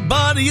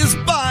nobody is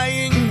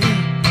buying.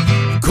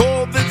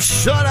 COVID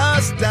shut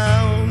us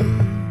down.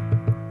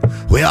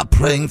 We are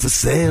praying for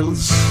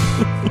sales.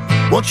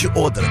 Won't you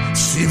order,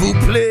 s'il vous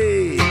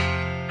plaît?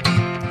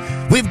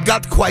 We've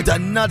got quite a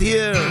nut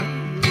here.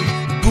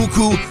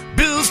 Beaucoup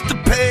bills to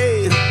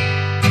pay.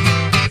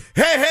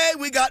 Hey,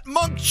 we got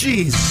monk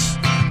cheese.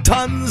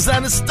 Tons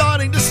and it's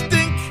starting to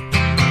stink.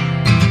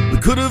 We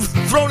could have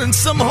thrown in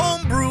some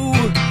homebrew,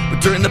 but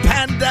during the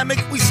pandemic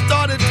we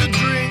started to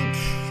drink.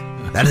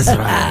 That is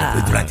right.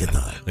 We drank it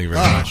all. Thank you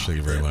very much. Thank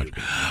you very much.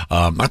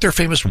 Aren't there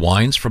famous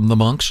wines from the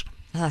monks?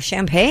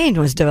 Champagne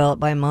was developed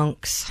by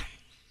monks.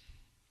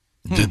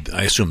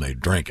 I assume they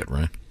drank it,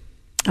 right?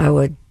 I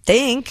would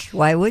think.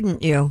 Why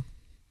wouldn't you?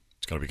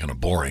 It's got to be kind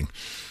of boring.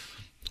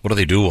 What do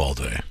they do all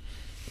day?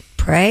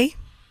 Pray?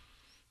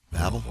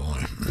 Babble?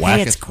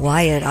 Hey, it's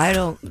quiet. I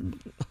don't...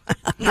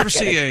 You ever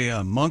see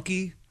a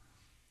monkey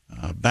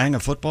bang a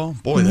football?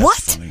 Boy,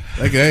 that's funny.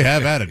 They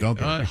have at it, don't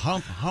they?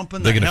 Humping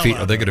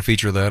Are they going to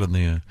feature that in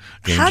the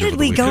games? How did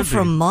we go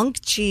from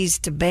monk cheese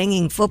to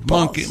banging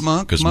footballs?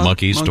 Because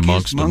monkeys to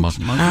monks to monks.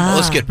 Well,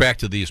 let's get back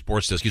to the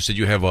sports desk. You said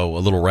you have a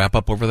little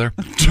wrap-up over there?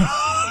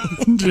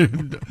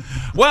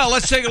 Well,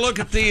 let's take a look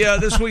at the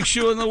this week's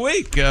shoe of the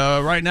week.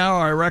 Right now,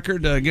 our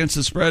record against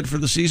the spread for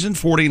the season,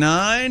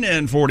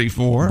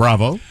 49-44.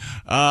 Bravo.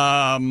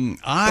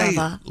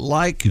 I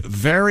like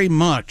very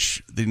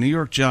much the New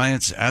York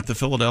Giants at the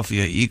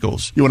Philadelphia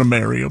Eagles. You want to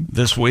marry them?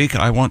 This week,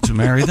 I want to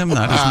marry them.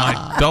 That is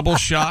my double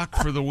shock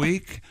for the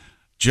week.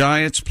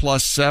 Giants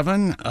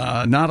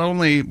 +7. Not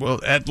only, well,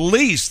 at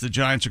least the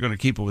Giants are going to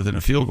keep it within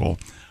a field goal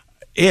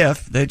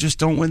if they just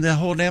don't win the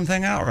whole damn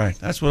thing outright.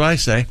 That's what I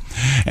say.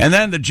 And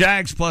then the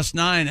Jags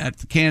 +9 at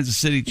the Kansas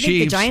City Chiefs. You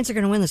think the Giants are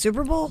going to win the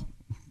Super Bowl?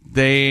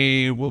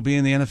 They will be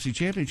in the NFC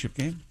Championship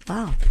game.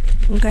 Wow.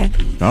 Okay.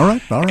 All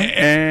right.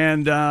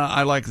 And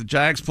I like the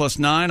Jags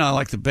 +9. I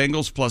like the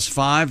Bengals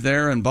 +5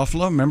 there in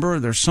Buffalo. Remember,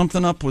 there's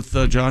something up with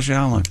Josh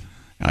Allen.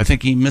 I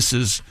think he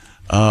misses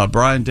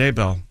Brian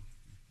Daybell.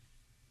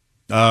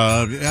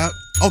 Yeah.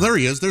 Oh, there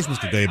he is. There's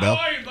Mr. Daybell.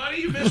 How are you,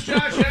 buddy? You missed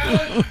Josh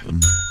Allen?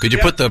 Could you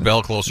put the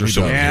bell closer?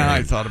 Yeah,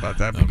 I thought about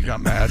that, but you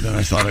got mad, and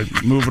I thought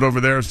I'd move it over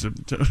there to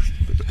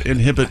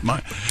inhibit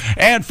my...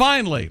 And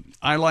finally,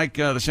 I like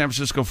the San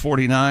Francisco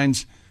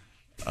 49ers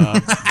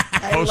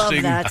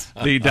hosting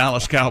the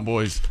Dallas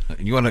Cowboys.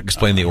 You want to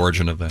explain the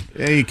origin of that?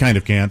 Yeah, you kind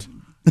of can't.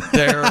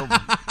 There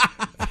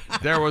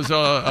was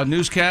a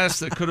newscast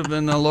that could have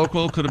been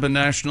local, could have been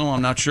national.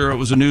 I'm not sure. It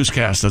was a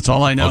newscast. That's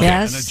all I know.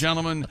 Yes. And the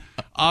gentleman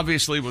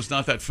obviously was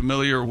not that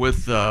familiar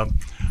with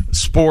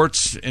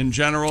sports in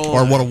general,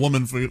 or what a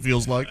woman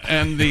feels like,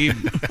 and the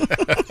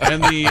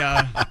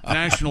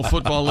National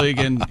Football League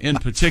in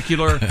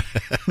particular.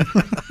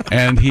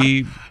 And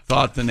he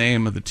thought the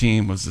name of the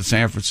team was the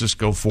San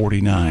Francisco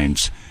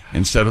 49ers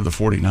instead of the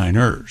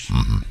 49ers.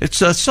 Mm-hmm. It's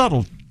a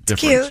subtle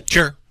difference. Cute.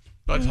 Sure.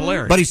 But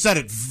hilarious. But he said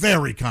it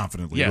very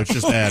confidently, which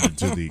just added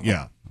to the,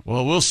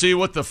 Well, we'll see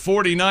what the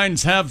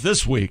 49ers have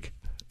this week.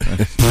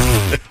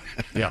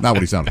 Yeah. Not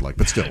what he sounded like,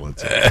 but still.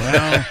 It's,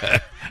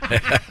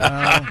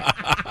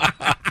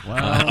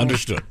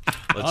 understood.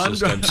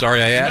 I'm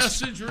sorry I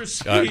asked. Message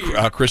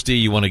received. Christy,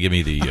 you want to give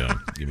me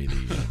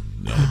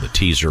the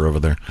teaser over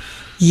there?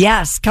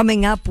 Yes,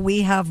 coming up,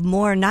 we have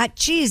more, not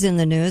cheese in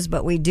the news,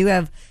 but we do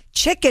have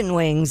chicken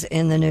wings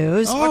in the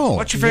news. Oh,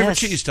 what's your favorite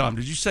cheese, Tom?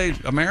 Did you say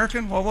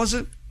American? What was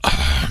it?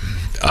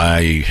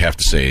 I have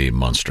to say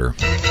Munster.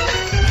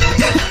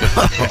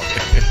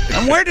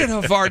 And where did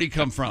Havarti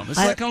come from? It's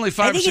like only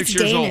 5 or 6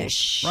 years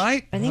Danish. old,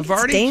 right? I think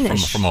Havarti? it's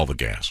Danish. From all the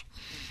gas.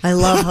 I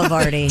love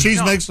Havarti.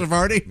 Cheese makes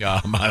Havarti?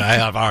 I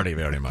have Havarti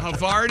very much.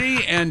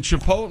 Havarti and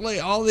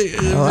Chipotle, all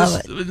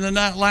love in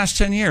the last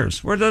 10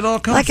 years. Where did it all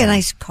come Like from? a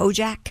nice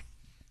Kojak.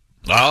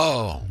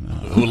 Oh,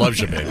 who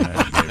loves you, baby?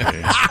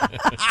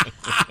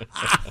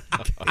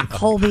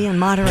 Colby and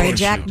Monterey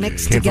Jack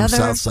mixed Came together.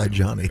 from Southside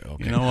Johnny.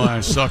 You know why I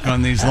suck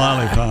on these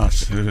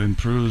lollipops? It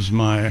improves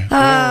my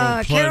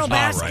Carol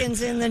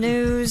Baskin's in the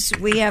news.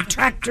 We have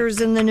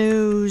tractors in the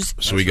news.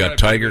 So we got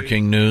Tiger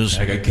King news.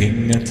 Tiger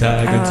King,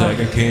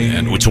 Tiger King.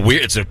 And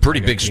it's a pretty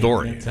big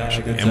story.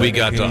 And we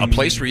got a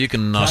place where you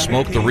can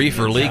smoke the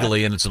reefer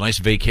legally, and it's a nice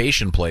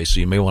vacation place, so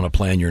you may want to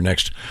plan your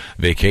next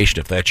vacation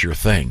if that's your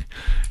thing.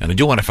 And I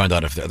do want to find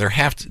out if there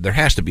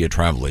has to be a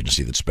travel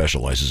agency that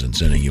specializes in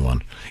sending you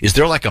on. Is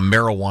there like a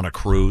marijuana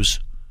cruise?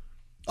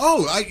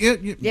 Oh, I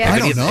don't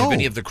know. Have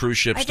any of the cruise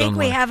ships I think done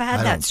we one? have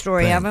had that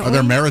story, haven't we? Are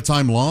there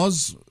maritime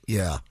laws?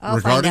 Yeah. I'll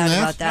regarding find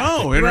out that?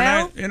 about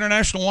that. No,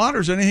 international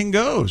waters, anything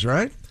goes,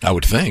 right? I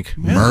would think.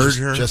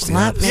 Murder. Just the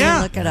Let me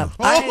Yeah. look it up.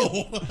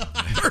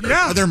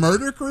 Yeah. Are there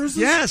murder cruises?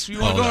 Yes, you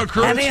want to go on a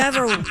cruise? Have you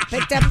ever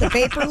picked up the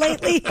paper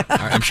lately?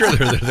 I'm sure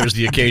there's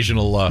the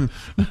occasional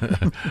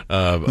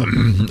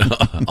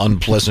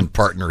unpleasant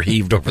partner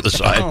heaved over the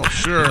side. Oh,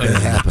 sure.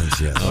 It happens,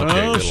 yes.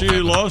 Well, she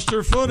lost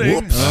her footing.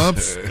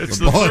 Oops. It's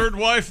the third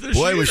wife this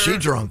year. Boy, was she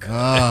drunk.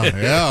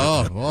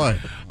 Yeah, oh, boy.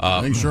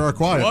 Things sure are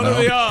quiet What now.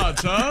 are the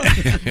odds, huh?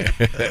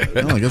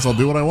 Well, I guess I'll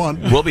do what I want.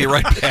 We'll be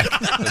right back.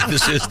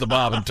 This is the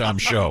Bob and Tom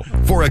Show.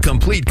 For a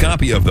complete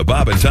copy of the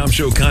Bob and Tom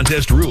Show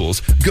contest rules,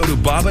 go to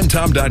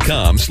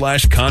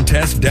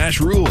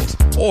bobandtom.com/contest-rules.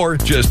 Or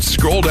just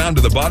scroll down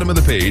to the bottom of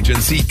the page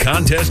and see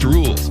contest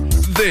rules.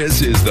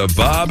 This is the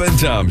Bob and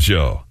Tom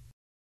Show.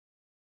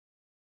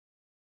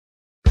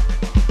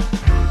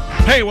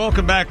 Hey,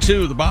 welcome back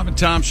to the Bob and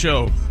Tom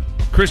Show.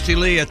 Christy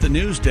Lee at the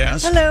news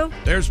desk. Hello.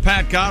 There's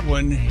Pat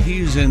Godwin.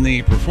 He's in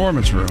the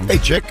performance room. Hey,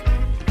 chick.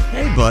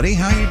 Hey, buddy.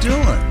 How you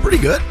doing? Pretty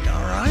good.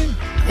 All right.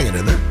 Hanging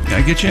in there. Can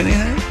I get you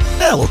anything?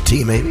 Yeah, a little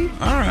tea, maybe.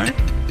 All right.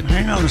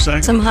 Hang on a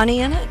second. Some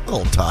honey in it? A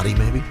little toddy,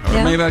 maybe.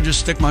 Or maybe I just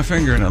stick my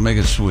finger in it and make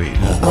it sweet.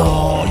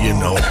 Oh, you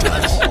know it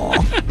does.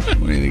 What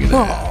do you think of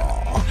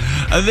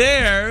that?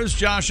 There's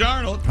Josh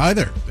Arnold. Hi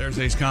there. There's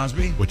Ace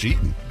Cosby. What you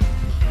eating?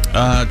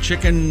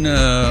 Chicken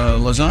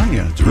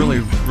lasagna. It's really,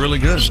 really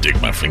good.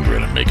 Stick my finger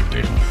in it and make it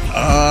taste.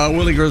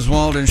 Willie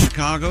Griswold in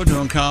Chicago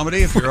doing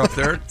comedy. If you're up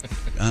there,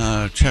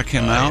 check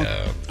him out.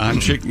 I'm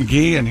Chick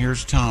McGee, and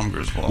here's Tom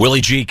Griswold.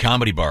 Willie G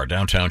Comedy Bar,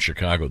 downtown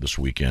Chicago this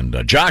weekend.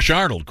 Josh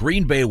Arnold,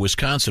 Green Bay,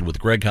 Wisconsin, with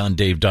Greg Hahn,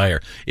 Dave Dyer.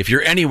 If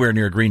you're anywhere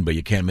near Green Bay,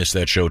 you can't miss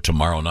that show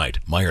tomorrow night.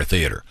 Meyer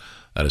Theater.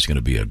 That is going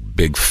to be a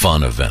big,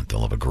 fun event.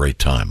 They'll have a great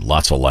time.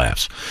 Lots of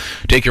laughs.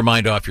 Take your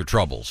mind off your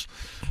troubles.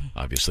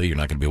 Obviously, you're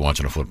not going to be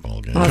watching a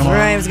football game. Well, that's what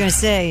I was going to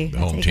say. The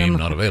home team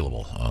not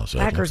available.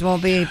 Packers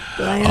won't be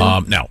playing.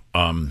 Now,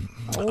 oh,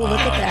 look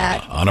at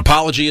that. an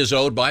apology is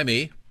owed by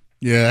me.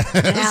 Yeah.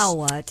 Now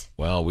what?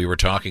 Well, we were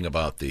talking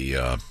about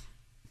the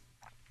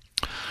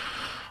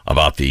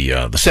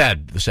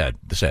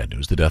sad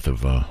news, the death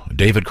of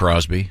David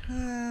Crosby.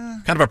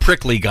 Kind of a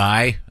prickly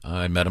guy.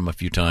 I met him a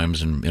few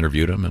times and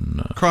interviewed him.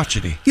 And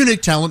crotchety.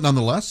 Unique talent,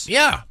 nonetheless.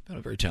 Yeah, a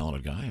very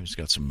talented guy. He's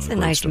got some. He's a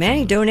nice man.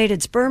 He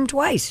donated sperm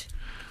twice.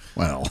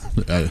 Well,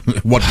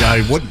 what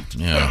guy wouldn't?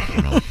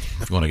 Yeah,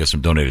 if you want to get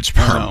some donated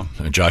sperm,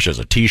 and Josh has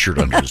a T-shirt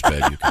under his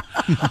bed. You can.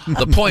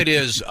 The point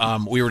is,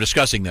 we were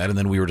discussing that, and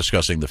then we were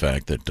discussing the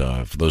fact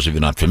that for those of you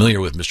not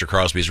familiar with Mr.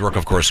 Crosby's work,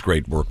 of course,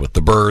 great work with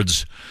the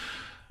Byrds.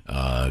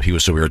 He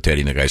was so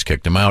irritating, the guys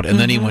kicked him out, and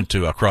then he went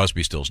to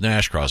Crosby, Stills,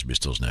 Nash,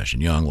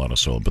 and Young, a lot of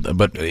soul.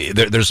 But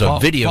there's a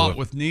video fought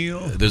with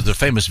Neil. There's the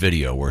famous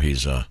video where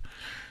he's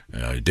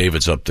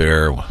David's up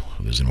there.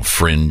 There's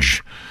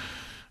fringe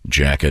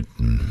jacket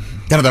and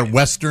kind of that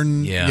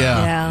Western.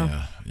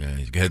 Yeah.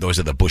 He always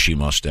had the bushy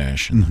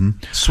mustache, and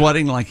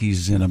sweating like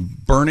he's in a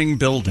burning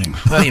building.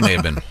 Well, he may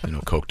have been,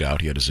 coked out.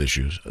 He had his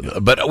issues,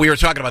 but we were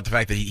talking about the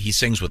fact that he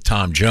sings with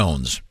Tom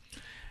Jones,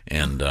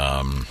 and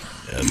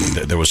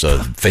there was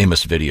a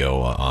famous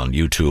video on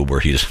YouTube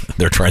where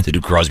they're trying to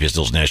do Crosby,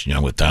 Stills, Nash and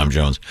Young with Tom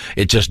Jones.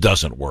 It just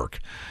doesn't work.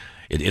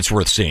 It's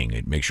worth seeing.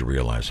 It makes you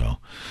realize how,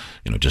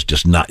 it's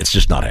just not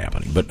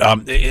happening. But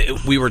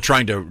we were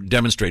trying to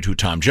demonstrate who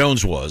Tom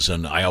Jones was,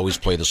 and I always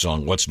play the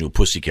song "What's New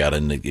Pussycat,"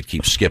 and it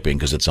keeps skipping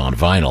because it's on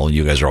vinyl, and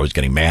you guys are always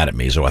getting mad at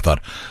me. So I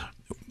thought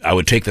I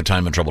would take the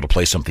time and trouble to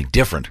play something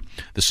different.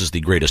 This is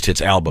the Greatest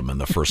Hits album, and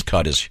the first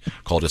cut is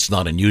called "It's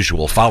Not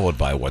Unusual," followed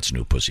by "What's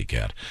New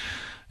Pussycat."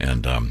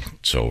 And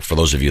so for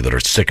those of you that are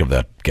sick of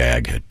that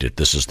gag,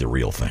 this is the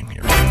real thing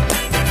here.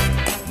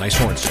 Nice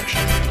horn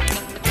section.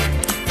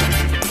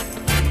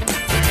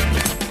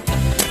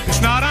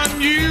 It's not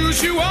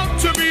unusual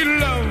to be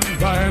loved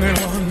by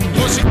anyone.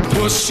 Pussy,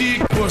 pussy,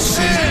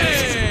 pussy.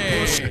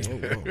 Hey!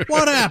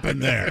 What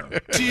happened there?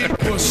 Pussy,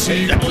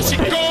 pussy, pussy.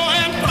 Go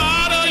and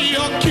powder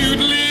your cute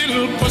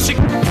little pussy.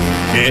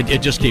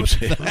 It just keeps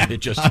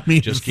just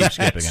keeps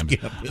skipping.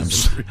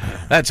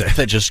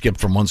 That just skipped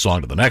from one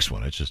song to the next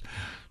one. It's just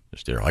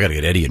I got to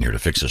get Eddie in here to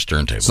fix this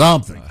turntable.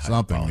 Something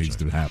needs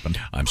to happen.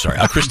 I'm sorry.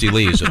 Christy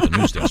Lee is at the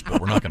news desk,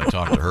 but we're not going to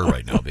talk to her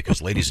right now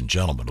because, ladies and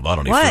gentlemen, without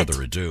any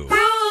further ado.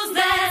 Who's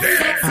that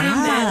sexy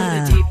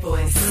man with a deep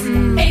voice?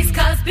 Ace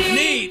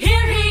Cosby.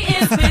 Here he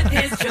is with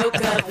his joke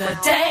of the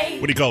day.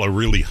 What do you call a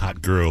really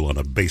hot girl on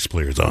a bass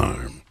player's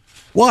arm?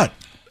 What?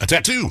 A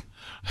tattoo.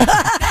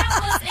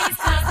 That was Ace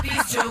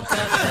Cosby's joke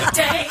of the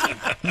day.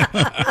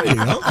 There you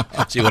go.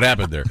 See what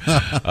happened there.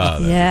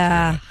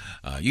 Yeah.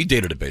 You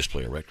dated a bass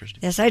player, right, Christy?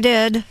 Yes, I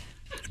did.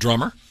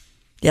 Drummer?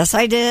 Yes,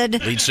 I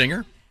did. Lead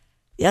singer?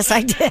 Yes,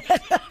 I did.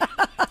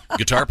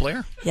 Guitar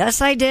player?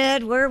 Yes, I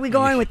did. Where are we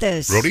going with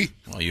this? Roadie?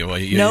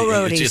 No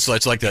roadies. It's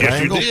like that.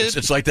 Yes, you did.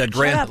 It's like that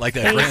grand,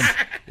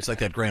 It's like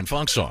that Grand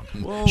Funk song.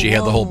 She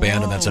had the whole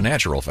band, and that's a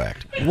natural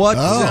fact. What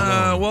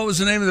was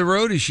the name of the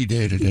roadie she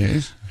dated,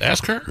 Ace?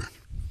 Ask her.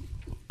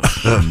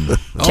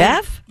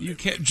 Jeff? You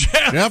can't.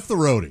 Jeff the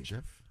roadie.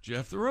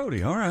 Jeff the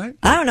roadie. All right.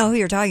 I don't know who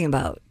you're talking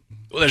about.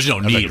 Well, there's no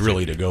need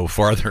really to go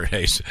farther,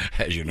 as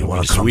you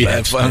know. we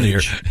have fun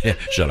here.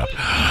 Shut up.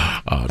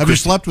 Have you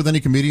slept with any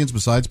comedians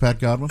besides Pat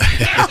Godwin?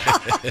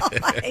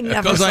 I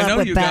never slept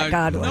with Pat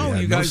Godwin. No,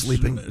 you guys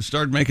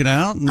started making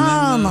out. And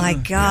oh my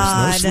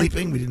God! No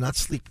sleeping. We did not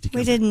sleep together.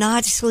 We did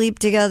not sleep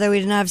together. We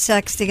didn't have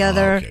sex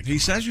together. Okay. He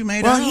says you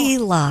made out. Well, he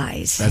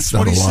lies. That's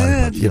not a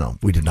lie.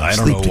 But, we did not. I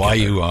sleep don't know why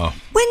together. you.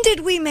 When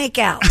did we make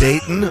out?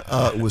 Dayton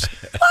was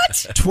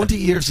 20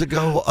 years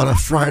ago on a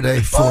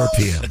Friday, 4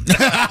 p.m.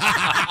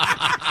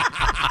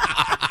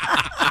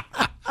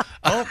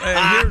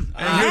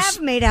 I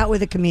have made out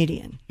with a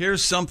comedian.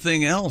 Here's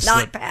something else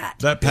Not Pat.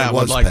 that Pat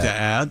would like to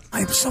add.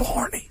 I'm so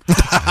horny.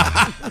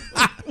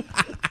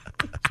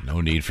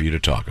 No need for you to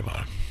talk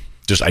about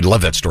it. I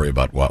love that story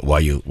about why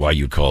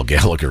you call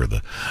Gallagher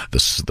the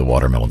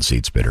watermelon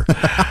seed spitter.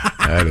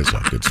 That is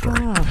a good story.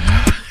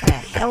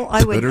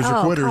 I would. Spitters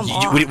or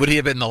quitters. Would he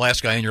have been the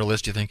last guy on your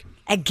list, you think?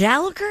 At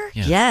Gallagher?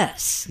 Yeah.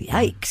 Yes.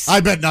 Yikes.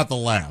 I bet not the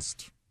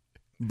last.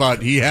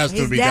 But he has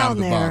to be down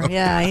there. the bottom.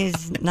 Yeah,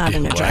 he's not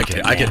an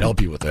attractive I can help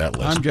you with that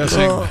list. I'm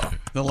guessing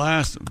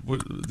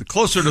the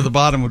closer to the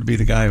bottom would be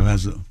the guy who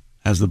has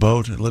the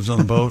boat, lives on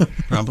the boat,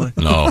 probably.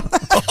 No.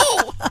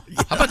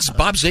 How about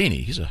Bob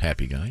Zaney? He's a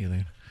happy guy. You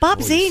think? Bob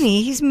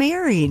Zaney, he's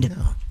married.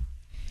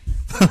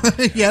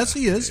 Yeah. Yes,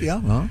 he is.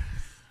 Yeah. Huh?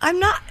 I'm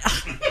not.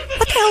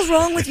 What the hell's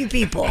wrong with you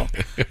people?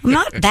 I'm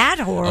not that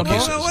horrible. Okay,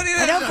 so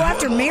I don't go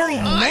after married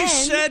men. I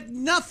said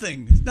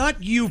nothing.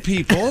 Not you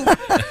people.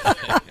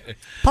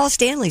 Paul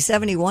Stanley,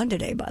 71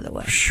 today, by the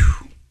way.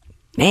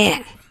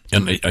 Man.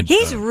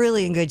 He's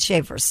really in good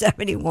shape for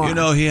 71. You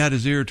know, he had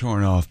his ear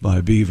torn off by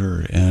a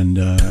beaver, and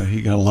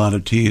he got a lot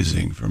of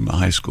teasing from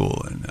high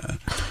school. And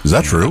is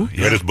that true?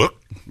 You read his book?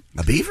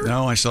 A beaver?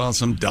 No, I saw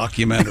some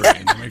documentary.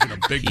 And they're making a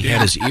big he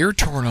had his ear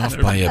torn off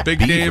by a big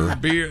beaver.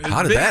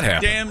 How did that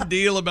happen? Damn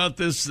deal about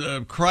this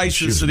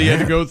crisis that he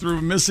had to go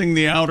through, missing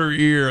the outer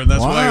ear, and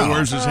that's why he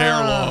wears his hair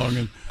long.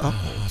 And,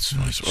 that's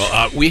nice.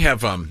 Well, we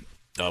have.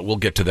 We'll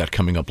get to that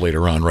coming up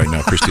later on. Right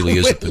now, Christy Lee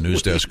is at the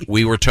news desk.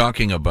 We were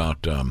talking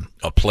about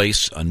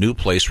a new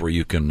place where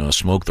you can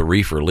smoke the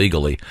reefer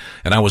legally,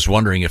 and I was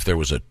wondering if there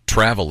was a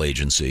travel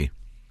agency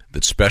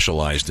that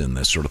specialized in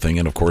this sort of thing.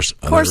 And, of course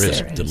there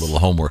is. Did a little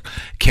homework.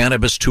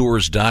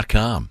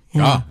 CannabisTours.com.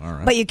 Yeah. All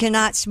right. But you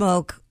cannot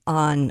smoke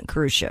on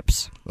cruise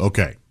ships.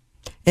 Okay.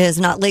 It is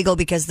not legal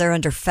because they're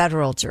under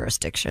federal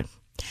jurisdiction.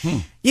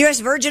 U.S.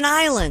 Virgin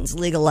Islands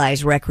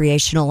legalized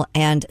recreational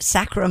and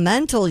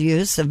sacramental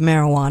use of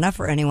marijuana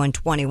for anyone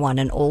 21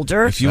 and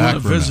older. if you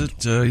want to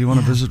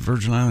visit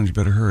Virgin Islands, you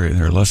better hurry.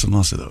 There are less and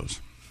less of those.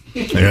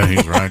 Yeah,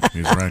 he's right.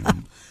 He's right.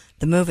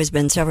 The move has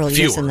been several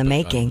years in the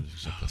making,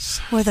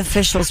 with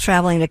officials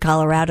traveling to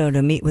Colorado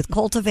to meet with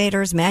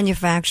cultivators,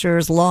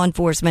 manufacturers, law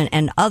enforcement,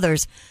 and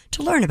others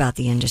to learn about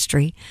the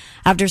industry.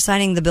 After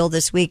signing the bill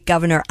this week,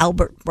 Governor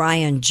Albert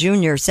Bryan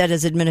Jr. said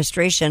his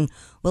administration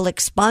will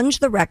expunge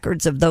the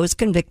records of those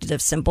convicted of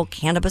simple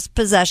cannabis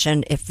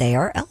possession if they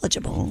are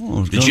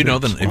eligible. Did you know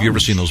that? Have you ever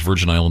seen those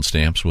Virgin Island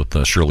stamps with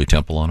Shirley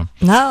Temple on them?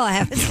 No, I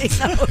haven't seen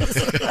those.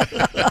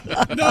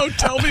 No,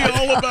 tell me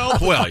all about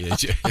them. Well,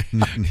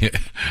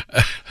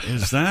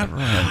 is that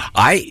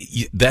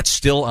right? That's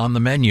still on the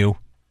menu.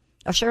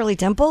 A Shirley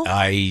Temple?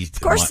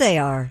 Of course they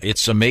are.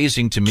 It's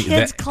amazing to me.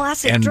 Kids'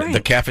 classic and drink. the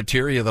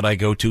cafeteria that I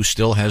go to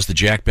still has the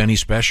Jack Benny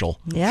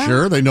special. Yeah.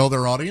 Sure, they know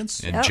their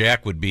audience. And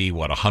Jack would be,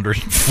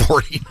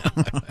 140 now?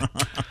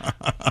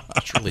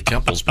 Shirley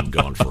Temple's been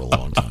gone for a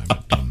long time.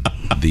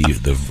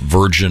 The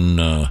Virgin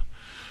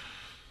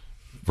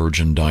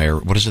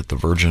Daiquiri. What is it? The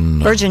Virgin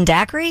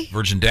Daiquiri?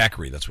 Virgin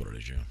Daiquiri. That's what it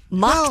is, yeah.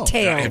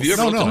 Mocktails. Have you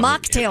ever looked at them?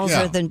 Mocktails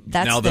are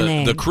the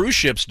name. The cruise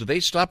ships, do they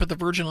stop at the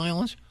Virgin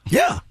Islands?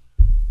 Yeah.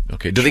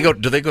 Okay. Do they go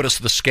to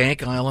the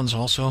Skank Islands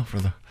also for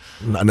the?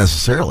 Not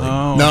necessarily.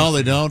 Oh. No,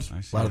 they don't.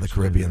 A lot of the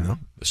Caribbean, though.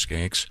 The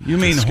Skanks. You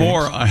mean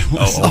Whore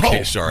Islands? Oh,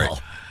 okay. Sorry.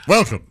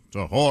 Welcome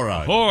to Whore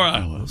Island. Whore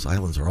Islands. Those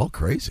islands are all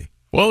crazy.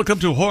 Welcome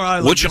to Whore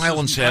Island. Which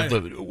islands have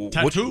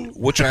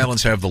which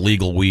islands have the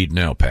legal weed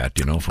now, Pat?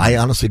 Do you know? I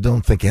honestly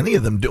don't think any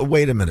of them do.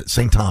 Wait a minute,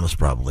 St. Thomas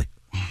probably.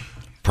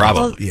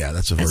 Probably. Yeah,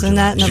 that's a Isn't Virgin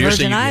that in the So you're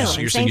Virgin saying- Islands?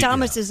 so you're saying St. you-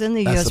 Thomas is in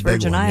the That's U.S. the big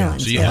Virgin one, yeah.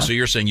 Islands. So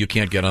you're saying you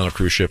can't get on a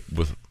cruise ship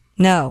with.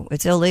 No,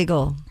 it's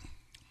illegal.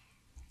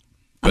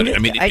 But I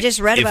mean, I just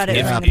read about it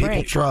during the people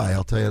break. try.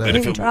 I'll tell you that. They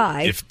if can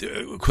try.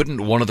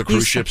 Couldn't one of the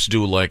cruise ships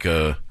do like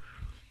a?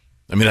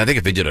 I mean, I think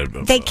if they did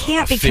They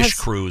can't a fish because-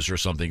 cruise or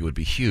something, it would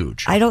be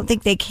huge. I don't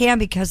think they can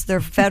because they're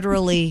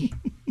federally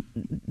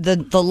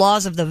the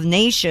laws of the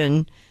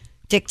nation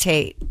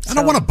dictate. I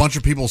don't want a bunch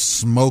of people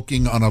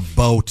smoking on a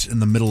boat in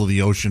the middle of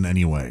the ocean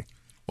anyway.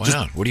 Why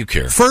not? What do you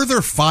care?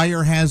 Further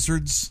fire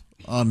hazards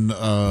on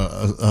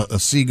a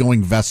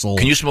seagoing vessel.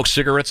 Can you smoke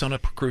cigarettes on a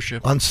cruise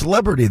ship? On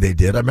Celebrity, they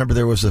did. I remember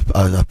there was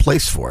a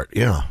place for it.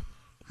 Yeah.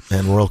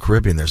 And Royal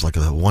Caribbean, there's like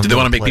a one. Did they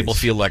want to make place. people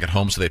feel like at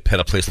home, so they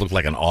pet a place that looked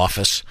like an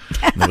office?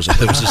 And there was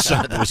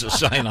a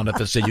sign on it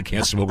that said you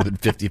can't smoke within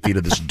 50 feet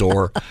of this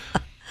door.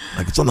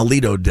 Like it's on the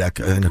Lido deck.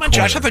 In Come on,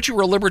 Josh, I thought you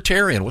were a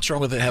libertarian. What's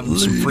wrong with it having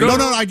some freedom?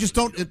 No, I just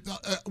don't.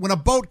 When a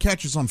boat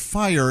catches on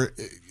fire,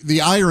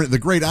 the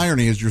great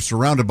irony is you're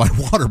surrounded by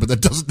water, but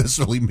that doesn't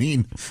necessarily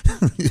mean.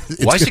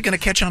 Why is it going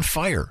to catch on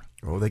fire?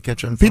 Oh, they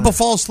catch on fire. People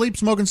fall asleep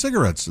smoking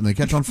cigarettes and they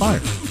catch on fire.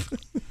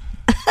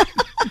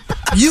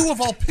 You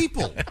of all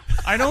people.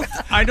 I don't.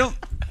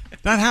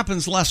 That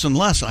happens less and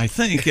less, I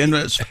think, and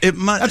it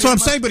might. That's what I'm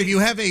saying. But if you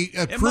have a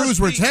cruise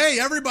where it's hey,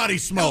 everybody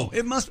smoke,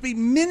 it must be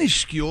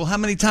minuscule. How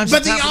many times? But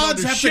it's the happened on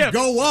odds the have ship. to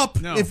go up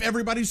if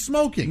everybody's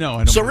smoking. No, I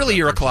don't. So really,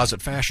 you're a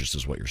closet fascist,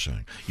 is what you're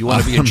saying. You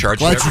want to be in charge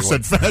of Glad you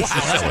everyone. said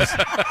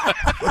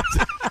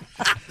fascist.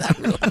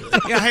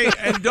 Yeah, hey,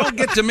 and don't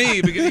get to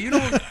me because you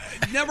don't.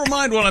 Never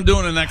mind what I'm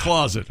doing in that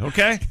closet.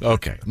 Okay.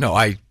 Okay. No,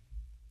 I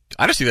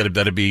just think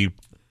that'd be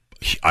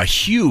a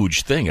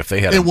huge thing if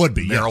they had It would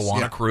be, yes,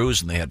 marijuana yeah.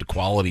 cruise and they had a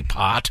quality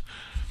pot.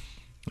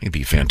 It'd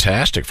be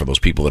fantastic for those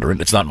people that are in.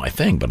 It's not my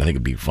thing, but I think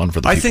it'd be fun for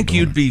the. I people think doing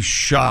you'd it. be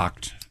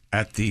shocked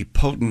at the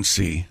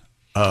potency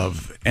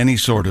of any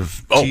sort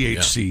of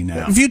THC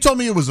now. If you told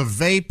me it was a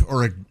vape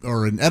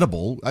or an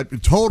edible, I'd be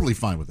totally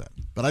fine with that.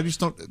 But I just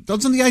don't.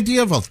 Doesn't the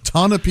idea of a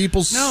ton of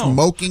people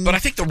smoking? But I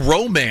think the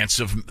romance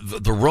of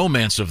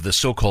the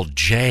so-called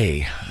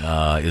J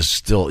is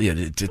still.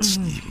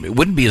 It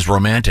wouldn't be as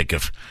romantic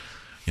if.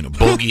 You know,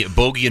 Bogey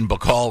and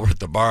Bacall were at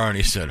the bar, and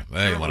he said,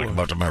 "Hey, you want to come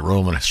out to my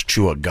room and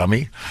chew a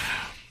gummy?"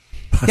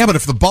 Yeah, but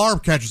if the bar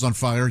catches on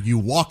fire, you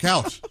walk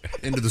out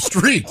into the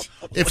street.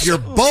 If your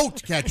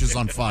boat catches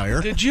on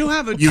fire, Did you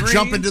have a you dream?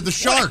 jump into the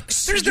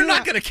sharks. They're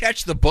not going to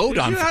catch the boat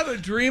on. Did you have a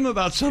dream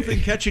about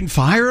something catching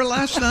fire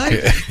last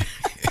night?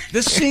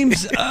 This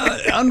seems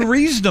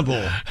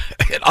unreasonable.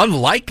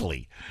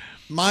 Unlikely.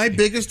 My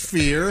biggest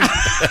fear.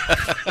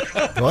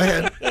 Go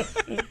ahead.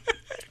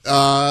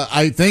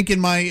 I think in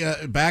my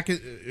back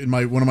in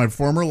my one of my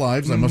former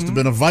lives, I must have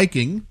been a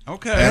Viking.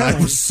 Okay, and I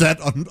was set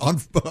on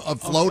a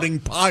floating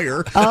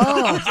pyre.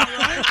 Oh,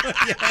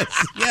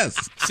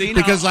 yes. See,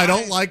 because now I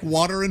don't like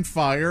water and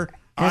fire.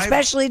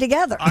 especially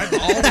together. I've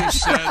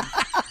always said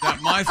that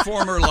my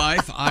former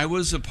life, I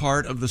was a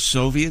part of the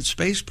Soviet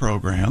space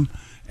program,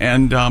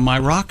 and my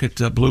rocket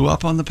blew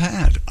up on the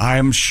pad. I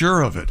am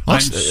sure of it. I'm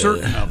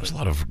certain of it. There's a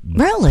lot of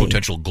Really?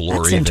 potential glory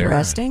That's there.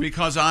 interesting.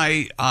 Because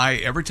I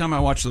every time I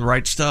watch The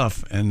Right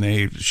Stuff and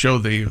they show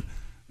the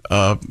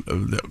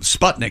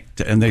Sputnik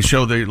and they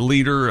show the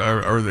leader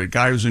or the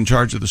guy who's in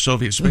charge of the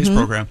Soviet space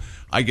program,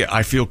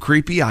 I feel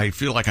creepy. I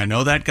feel like I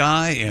know that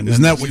guy. And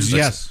Isn't then that what? it's-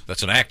 Yes.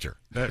 That's an actor.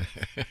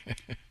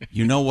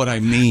 You know what I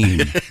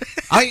mean.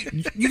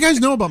 You guys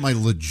know about my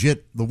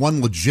the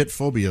one legit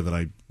phobia that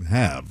I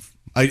have.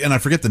 I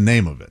forget the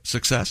name of it.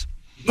 Success.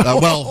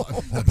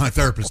 Well, my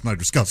therapist and I are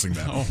discussing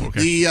that. Oh, okay.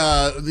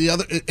 The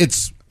other,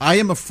 I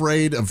am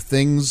afraid of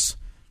things.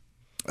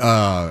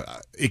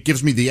 It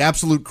gives me the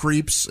absolute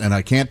creeps, and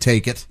I can't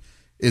take it.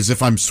 Is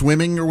if I'm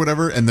swimming or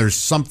whatever, and there's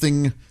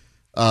something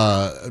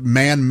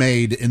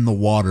man-made in the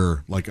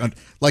water, like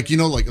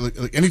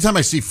anytime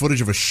I see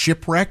footage of a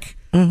shipwreck,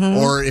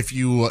 or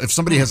if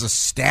somebody has a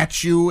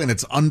statue and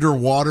it's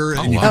underwater.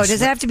 And does it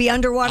have to be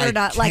underwater? I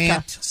Not like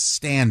can't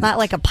stand not it.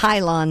 like a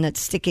pylon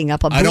that's sticking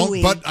up a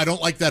buoy. I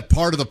don't like that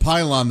part of the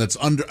pylon that's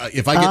under.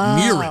 If I get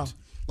near it,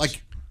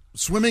 like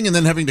swimming and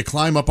then having to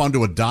climb up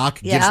onto a dock,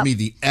 gives me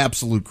the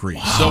absolute creep.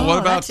 So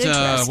what that's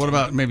interesting. what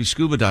about maybe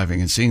scuba diving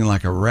and seeing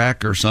like a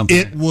wreck or something?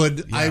 It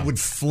would. I would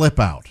flip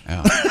out.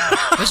 Yeah.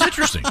 That's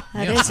interesting.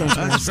 That is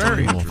interesting. That's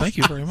very Well, thank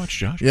you very much,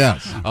 Josh.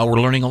 Yes. We're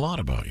learning a lot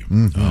about you.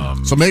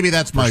 So maybe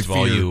that's my First of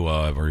all,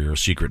 fear. you're a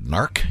secret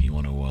narc. You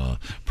want to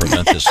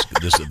prevent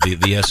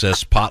the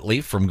SS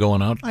Potleaf from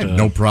going out. I have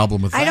no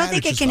problem with that. I don't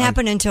think It's it just can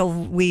happen until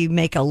we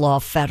make a law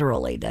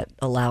federally that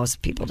allows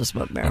people to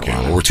smoke marijuana. Okay,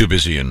 well, we're too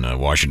busy in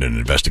Washington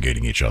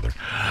investigating each other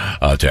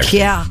to actually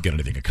get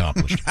anything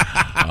accomplished.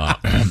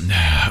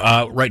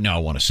 Right now, I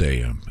want to say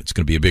it's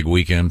going to be a big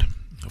weekend.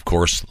 Of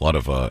course, a lot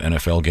of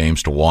NFL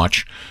games to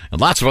watch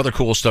and lots of other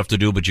cool stuff to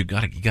do, but you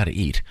got to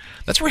eat.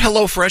 That's where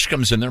HelloFresh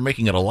comes in. They're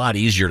making it a lot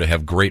easier to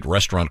have great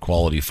restaurant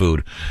quality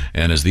food.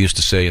 And as they used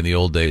to say in the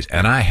old days,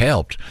 and I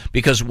helped,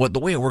 because the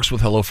way it works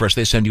with HelloFresh,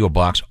 they send you a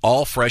box,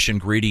 all fresh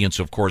ingredients.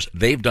 Of course,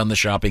 they've done the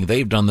shopping,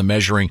 they've done the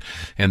measuring,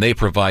 and they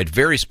provide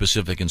very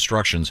specific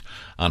instructions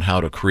on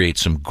how to create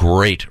some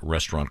great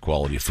restaurant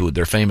quality food.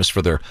 They're famous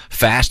for their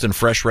fast and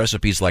fresh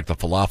recipes like the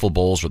falafel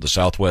bowls or the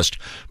Southwest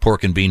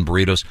pork and bean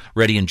burritos,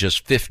 ready in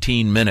just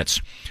 15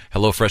 minutes.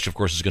 HelloFresh, of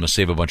course, is going to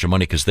save a bunch of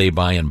money because they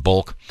buy in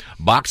bulk,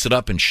 box it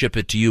up, and ship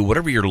it to you,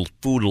 whatever your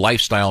food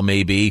lifestyle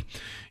may be.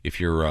 If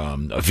you're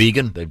a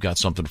vegan, they've got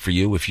something for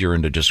you. If you're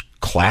into just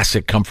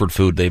classic comfort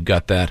food, they've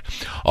got that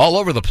all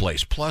over the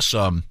place. Plus,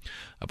 a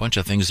bunch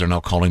of things they're now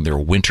calling their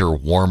Winter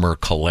Warmer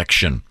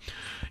Collection,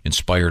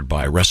 inspired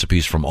by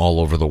recipes from all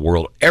over the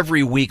world.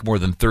 Every week, more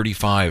than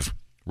 35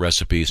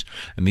 recipes,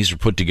 and these are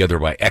put together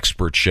by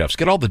expert chefs.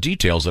 Get all the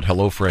details at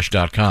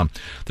HelloFresh.com.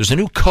 There's a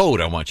new code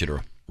I want you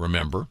to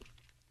remember.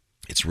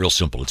 It's real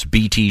simple. It's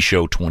BT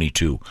Show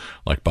 22,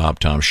 like Bob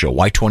Tom Show.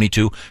 Why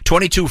 22?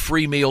 22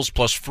 free meals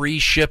plus free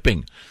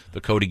shipping. The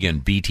code again,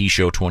 BT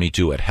Show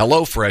 22 at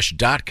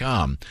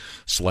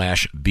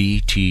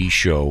HelloFresh.com/BT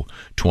Show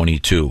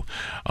 22.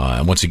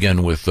 And once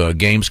again, with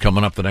games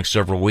coming up the next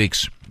several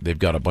weeks, they've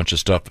got a bunch of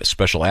stuff,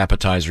 special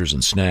appetizers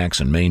and snacks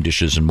and main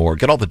dishes and more.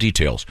 Get all the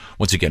details.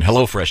 Once again,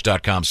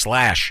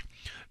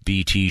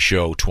 HelloFresh.com/BT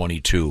Show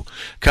 22.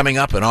 Coming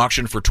up, an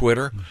auction for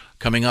Twitter.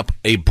 Coming up,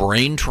 a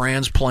brain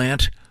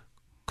transplant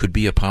could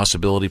be a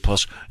possibility.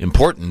 Plus,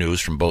 important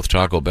news from both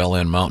Taco Bell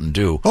and Mountain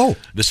Dew. Oh,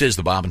 this is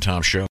the Bob and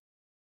Tom Show.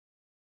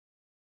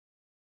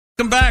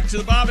 Welcome back to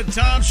the Bob and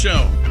Tom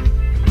Show.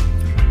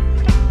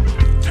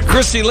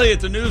 Christy Lee at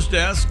the news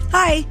desk.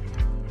 Hi.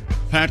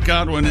 Pat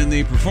Godwin in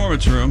the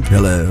performance room.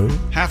 Hello.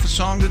 Half a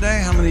song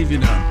today? How many have you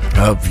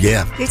done?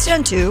 Yeah. He's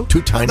done 2.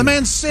 2 tiny. The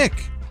man's sick.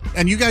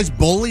 And you guys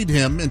bullied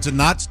him into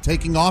not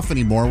taking off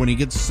anymore when he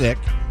gets sick.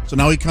 So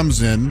now he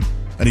comes in,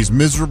 and he's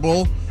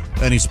miserable,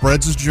 and he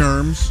spreads his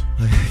germs.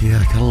 Yeah,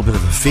 I got a little bit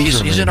of a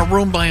fever. He's in a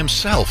room by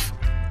himself.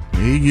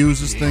 He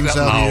uses things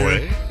out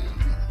here.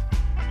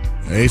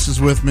 Ace is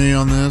with me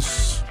on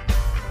this.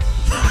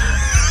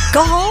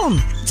 Go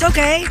home. It's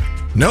okay.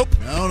 Nope.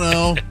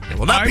 No. It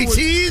will not be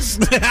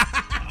teased.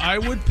 I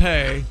would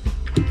pay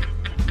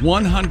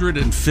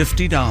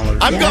 $150.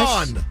 I'm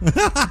gone.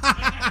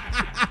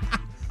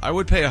 I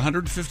would pay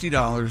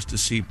 $150 to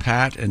see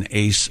Pat and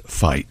Ace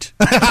fight.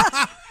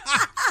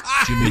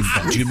 Do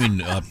you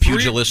mean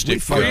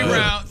pugilistic?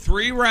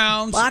 Three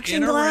rounds. Boxing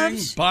in a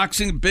gloves?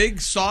 Ring,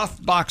 big,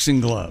 soft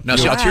boxing glove. Now,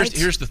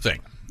 here's the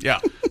thing. Yeah.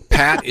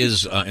 Pat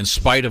is, in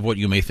spite of what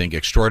you may think,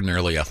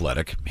 extraordinarily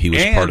athletic. He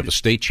was part of a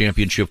state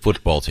championship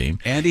football team.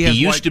 And he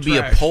used to be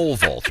a pole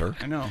vaulter.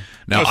 I know.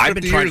 Now, I've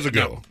been trying years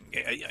ago.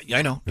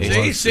 I know.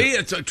 See,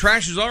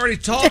 trash is already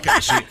talking.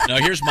 Now,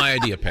 here's my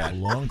idea, Pat. A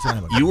long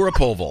time ago. You were a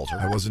pole vaulter.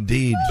 I was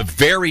indeed. It's a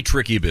very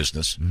tricky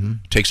business. Mm-hmm.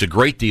 Takes a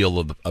great deal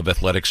of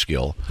athletic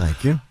skill.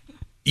 Thank you.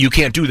 You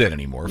can't do that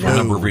anymore for a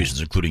number of reasons,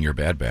 including your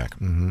bad back.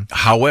 Mm-hmm.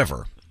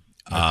 However,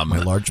 my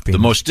large penis.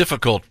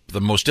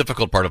 the most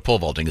difficult part of pole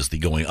vaulting is the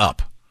going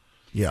up.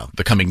 Yeah.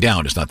 The coming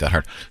down is not that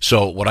hard.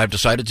 So what I've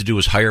decided to do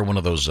is hire one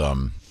of those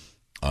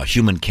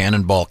human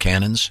cannonball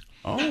cannons.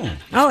 Oh,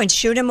 and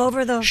shoot him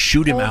over the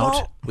Shoot him pole out.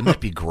 vault? Wouldn't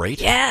that be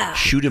great? Yeah.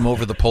 Shoot him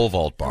over the pole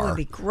vault bar. That would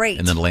be great.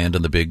 And then land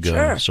on the big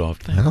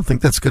soft thing. I don't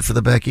think that's good for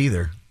the back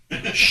either.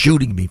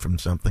 Shooting me from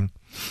something.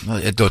 Well,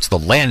 it's the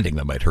landing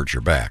that might hurt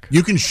your back.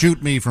 You can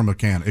shoot me from a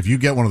can. If you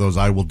get one of those,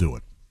 I will do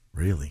it.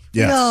 Really?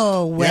 Yes.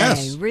 No way.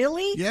 Yes.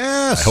 Really?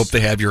 Yes. I hope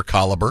they have your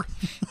caliber.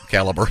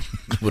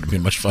 Would have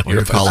been much funnier.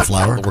 Or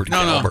cauliflower. The word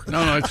No, caliber.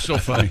 no, it's so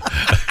funny.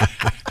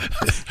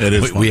 It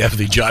is. We have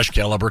the Josh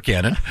Caliber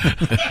cannon.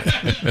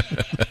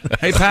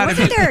 Hey, Pat,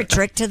 Wasn't there a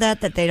trick to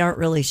that they aren't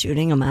really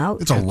shooting them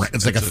out?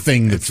 It's like a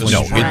thing that's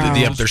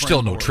there's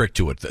still no trick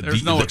to it.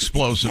 There's no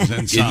explosives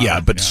inside. Yeah,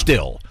 but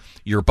still,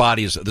 your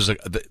body is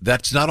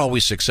that's not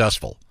always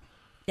successful.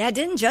 Yeah,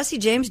 didn't Jesse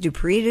James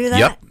Dupree do that?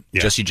 Yep.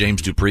 Jesse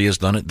James Dupree has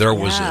done it. There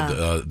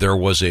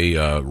was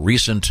a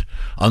recent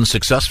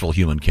unsuccessful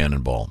human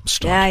cannonball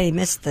stunt. Yeah, he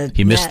missed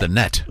the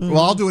net. Mm-hmm.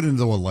 Well, I'll do it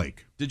into a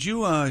lake. Did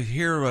you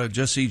hear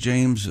Jesse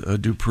James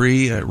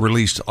Dupree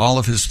released all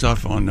of his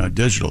stuff on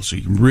digital, so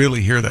you can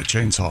really hear that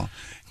chainsaw?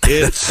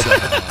 It's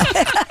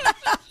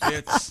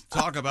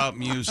talk about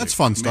music. That's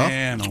fun stuff.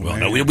 Man, Well,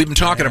 no, we've been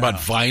talking about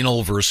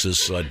vinyl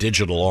versus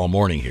digital all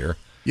morning here.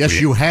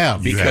 Yes, you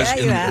have.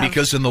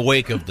 Because in the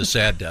wake of the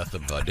sad death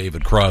of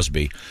David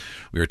Crosby,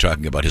 we were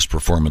talking about his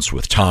performance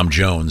with Tom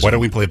Jones. Why don't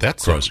we play that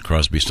song?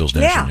 Crosby, Stills,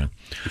 Nash Young.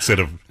 Instead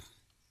of...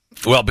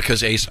 Well,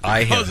 because Ace,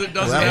 as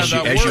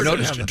you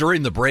noticed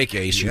during the break,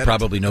 Ace, you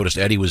probably noticed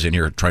Eddie was in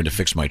here trying to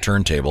fix my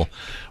turntable.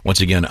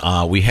 Once again,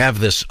 we have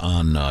this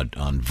on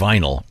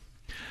vinyl,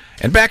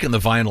 and back in the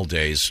vinyl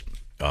days,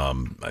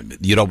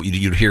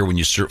 you'd hear when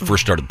you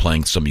first started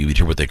playing some, you'd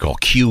hear what they call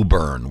cue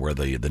burn, where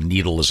the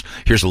needle is.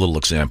 Here's a little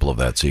example of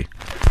that. See,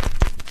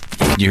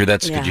 you hear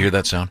that? Yeah. Did you hear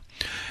that sound?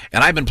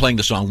 And I've been playing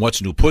the song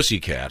 "What's New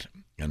Pussycat,"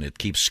 and it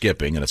keeps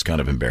skipping, and it's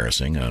kind of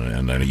embarrassing,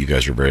 and I know you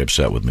guys are very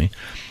upset with me.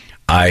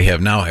 I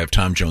now have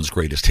Tom Jones'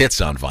 greatest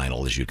hits on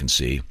vinyl, as you can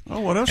see.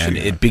 Oh, what else? And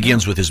it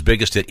begins with his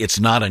biggest hit. It's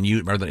not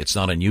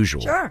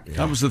unusual. Sure.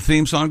 That was the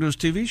theme song to his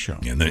TV show.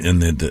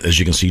 And as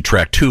you can see,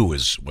 track 2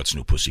 is What's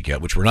New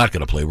Pussycat, which we're not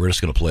going to play. We're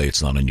just going to play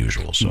It's Not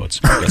Unusual. So it's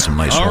got some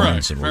nice horns. All right,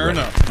 and fair we're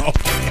enough.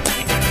 Okay.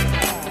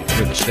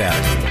 Hear the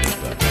static.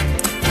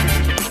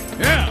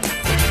 Yeah.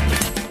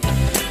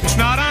 It's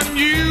not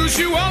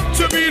unusual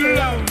to be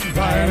loved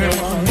by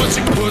anyone.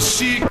 Pussy,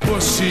 pussy,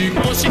 pussy,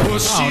 pussy,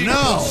 pussy. Oh,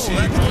 no. Pussy,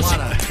 pussy.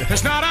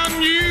 It's not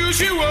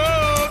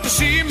unusual to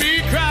see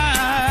me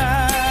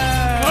cry.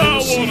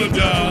 I wanna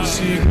die.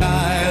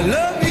 I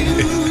love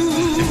you.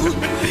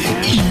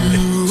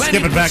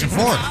 Skip it back and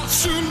forth. I'll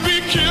soon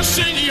be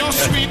kissing your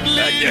sweet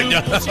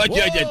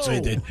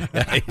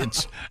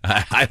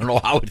I don't know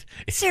how it...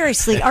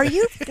 Seriously, are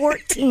you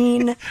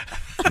 14?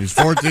 He's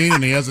 14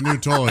 and he has a new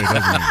toy,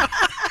 doesn't he?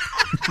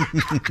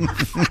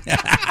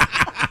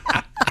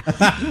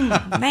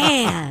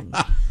 Man.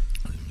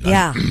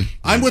 Yeah.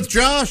 I'm with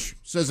Josh,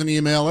 says an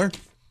emailer.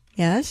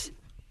 Yes?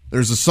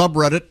 There's a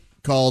subreddit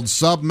called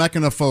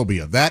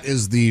submechanophobia. That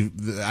is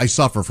I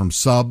suffer from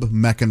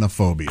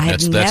submechanophobia.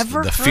 That's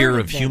the fear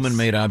of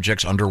human-made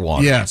objects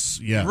underwater. Yes.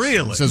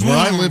 Really? It says, where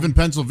I live in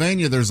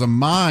Pennsylvania, there's a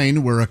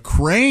mine where a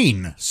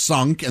crane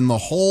sunk and the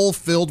hole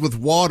filled with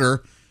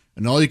water,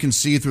 and all you can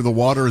see through the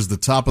water is the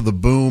top of the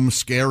boom.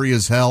 Scary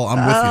as hell.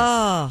 I'm with you.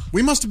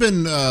 We must have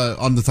been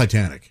on the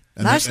Titanic.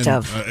 Must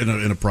have.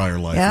 In a prior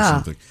life or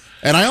something.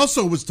 And I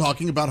also was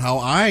talking about how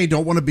I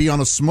don't want to be on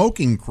a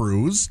smoking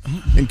cruise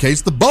in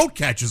case the boat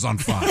catches on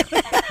fire.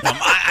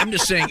 I'm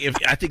just saying,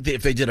 I think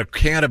if they did a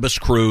cannabis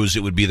cruise,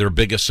 it would be their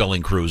biggest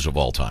selling cruise of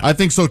all time. I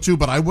think so too,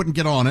 but I wouldn't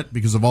get on it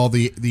because of all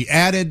the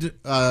added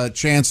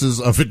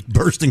chances of it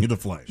bursting into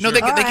flames. No,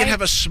 they could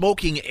have a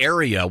smoking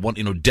area.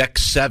 Deck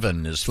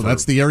 7 is. So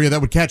that's the area that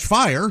would catch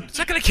fire. It's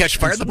not going to catch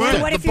fire.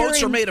 The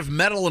boats are made of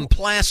metal and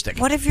plastic.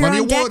 What if you're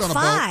on deck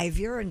 5?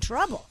 You're in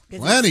trouble.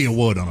 Plenty of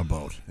wood on a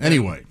boat.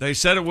 Anyway, they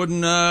said it wouldn't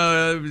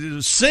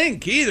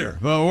sink either.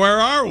 Well, where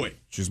are we?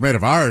 She's made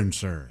of iron,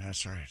 sir.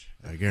 That's right.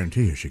 I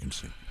guarantee you she can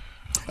sing.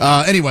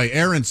 Anyway,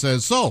 Aaron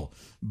says,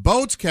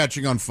 boats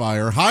catching on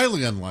fire,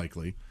 highly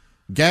unlikely.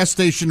 Gas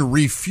station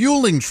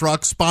refueling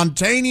truck,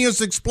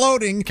 spontaneous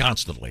exploding.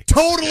 Constantly.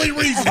 Totally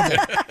reasonable.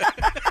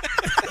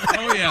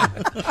 Oh, yeah.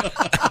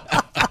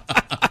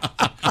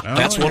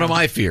 That's one of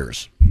my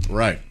fears.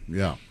 Right,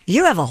 yeah.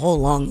 You have a whole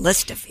long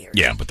list of fears.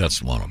 Yeah, but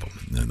that's one of them.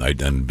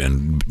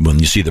 And when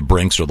you see the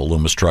Brinks or the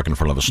Loomis truck in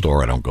front of a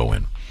store, I don't go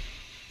in.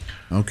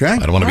 Okay. I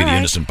don't want to be the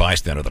innocent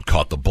bystander that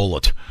caught the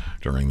bullet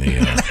during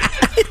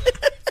the...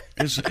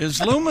 Is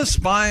Loomis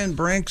buying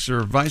Brinks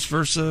or vice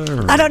versa?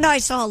 Or? I don't know. I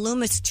saw a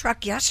Loomis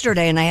truck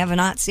yesterday, and I have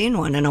not seen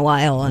one in a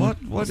while. And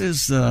what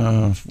is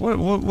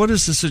the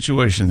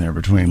situation there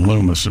between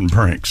Loomis and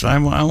Brinks? I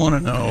want to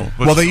know.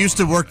 Well, they used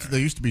to work. They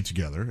used to be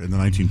together in the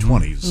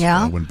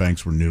 1920s. When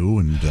banks were new,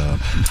 and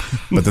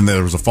but then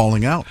there was a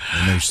falling out.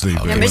 And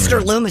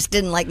Mr. Loomis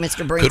didn't like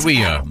Mr. Brinks. Could we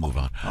move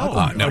on?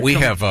 Now we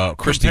have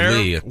Christy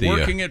Lee at the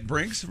working at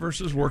Brinks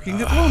versus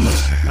working at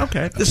Loomis.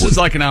 Okay, this is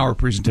like an hour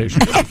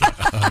presentation.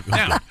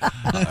 Now.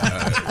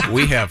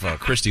 We have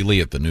Christy Lee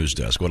at the news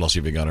desk. What else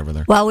have you got over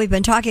there? Well, we've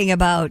been talking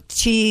about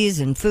cheese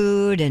and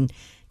food, and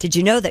did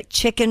you know that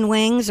chicken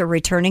wings are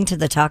returning to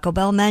the Taco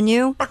Bell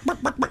menu?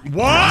 What?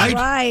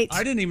 Right.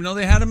 I didn't even know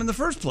they had them in the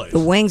first place. The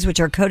wings, which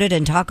are coated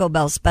in Taco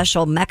Bell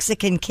special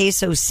Mexican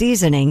queso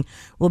seasoning,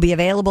 will be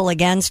available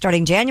again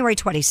starting January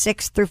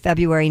 26th through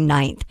February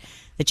 9th.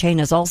 The chain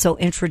is also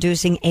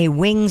introducing a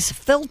wings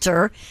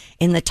filter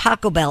in the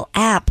Taco Bell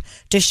app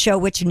to show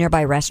which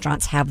nearby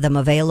restaurants have them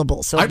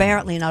available. So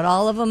apparently not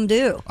all of them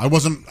do. I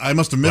must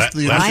have missed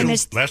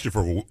the... Lasted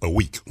for a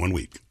week, 1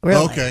 week.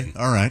 Really? Okay,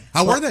 all right.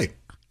 How were they?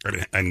 I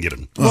didn't get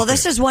them. Well,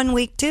 this is 1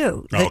 week,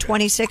 too. The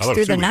 26th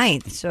through the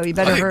 9th. So you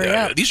better hurry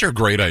up. These are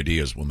great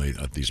ideas when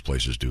these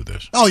places do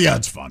this. Oh, yeah,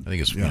 it's fun. I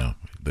think it's,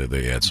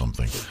 they add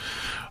something.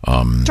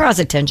 Draws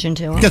attention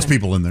to them. Gets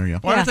people in there, yeah.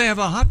 Why don't they have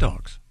hot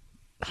dogs?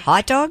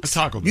 Hot dogs?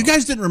 Taco Bell. You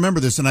guys didn't remember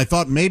this, and I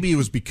thought maybe it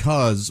was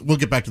because... We'll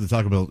get back to the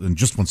Taco Bell in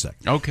just 1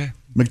 second. Okay.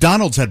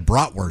 McDonald's had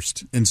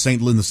bratwurst in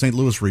the St.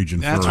 Louis region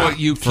That's for what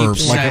you for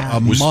keep like saying.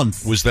 a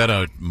month. Was that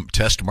a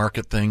test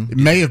market thing? It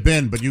may have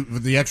been, but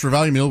the extra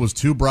value meal was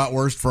 2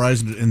 bratwurst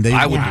fries, and they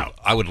I would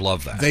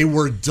love that. They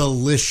were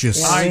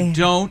delicious. I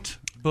don't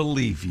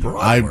believe you.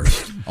 I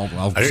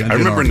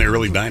remember in the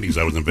early 90s,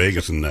 I was in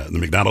Vegas, and the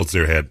McDonald's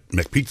there had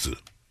McPizza.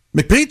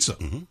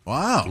 McPizza.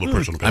 Wow.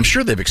 I'm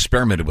sure they've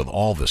experimented with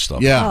all this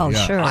stuff. Yeah.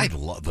 Sure. I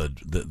love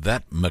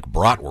that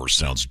McBratwurst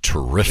sounds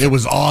terrific. It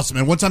was awesome.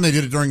 And one time they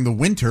did it during the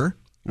winter,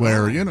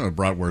 where,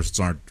 bratwursts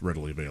aren't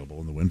readily available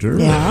in the winter.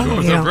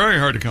 Yeah. They're very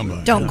hard to come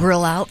by. Don't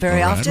grill out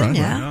very often. Right.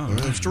 Yeah.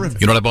 It's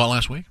terrific. You know what I bought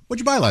last week? What'd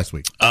you buy last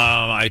week?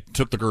 I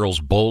took the girls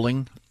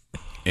bowling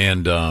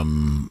and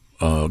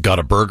got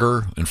a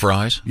burger and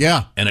fries.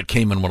 Yeah. And it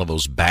came in one of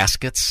those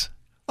baskets.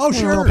 Oh,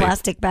 sure. Little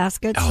plastic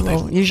baskets,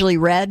 usually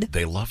red.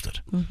 They loved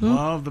it.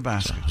 Love the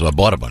basket. So I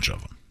bought a bunch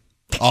of them.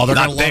 Oh, they're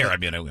not gonna there. love I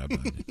mean,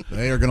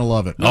 they are going to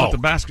love it. No, at the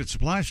basket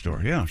supply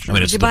store. Yeah, sure. I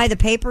mean, Did you buy the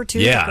paper too?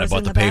 Yeah, that I goes bought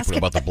in the paper. basket? I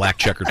bought the black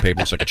checkered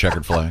paper. It's like a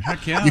checkered flag.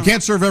 Heck yeah. You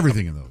can't serve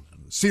everything in those.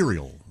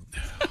 Cereal.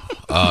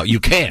 You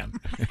can.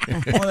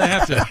 Well, they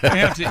have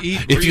to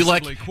eat. If you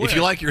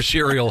like your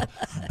cereal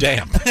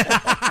damp.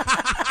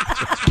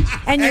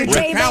 And your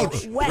table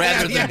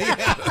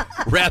wet.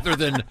 rather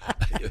than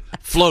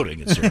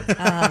floating. But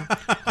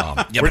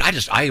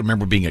I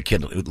remember being a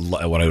kid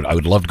when I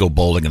would love to go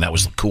bowling, and that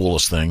was the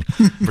coolest thing.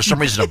 For some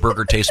reason, a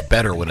burger tastes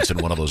better when it's in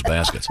one of those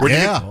baskets. Where'd you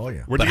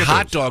get But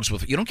hot dogs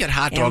you don't get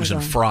hot dogs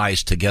and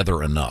fries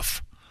together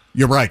enough.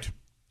 You're right.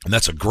 And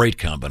that's a great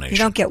combination. You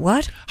don't get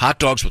what? Hot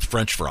dogs with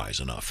French fries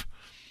enough.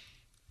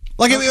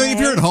 Like if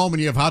you're at home and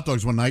you have hot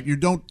dogs one night, you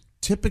don't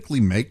typically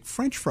make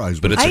French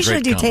fries. But I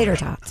usually do tater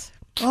tots.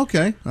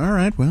 Okay, all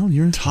right. Well,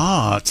 you're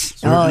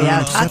tots. Oh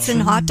yeah, tots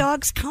and hot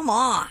dogs. Come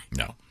on.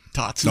 No.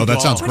 Tots. No,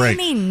 that sounds What great.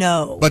 do you mean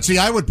no? But see,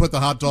 I would put the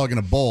hot dog in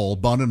a bowl,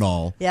 bun and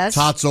all. Yes.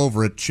 Tots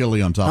over it,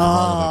 chili on top of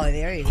all of it.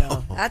 There you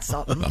go. That's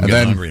something. I'm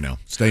getting hungry now.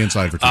 Stay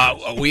inside for 2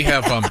 days. We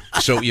have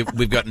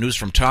we've got news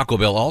from Taco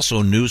Bell,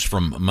 also news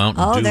from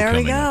Mountain Dew. Oh, there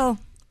we coming up.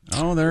 go.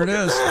 Oh, there it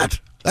is.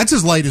 That's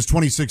as late as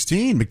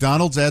 2016.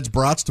 McDonald's adds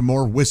brats to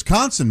more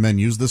Wisconsin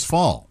menus this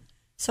fall.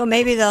 So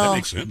maybe they'll. I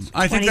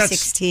think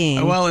 2016.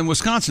 that's well in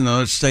Wisconsin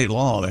though. It's state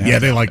law.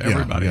 They like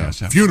everybody has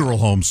to have funeral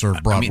homes serve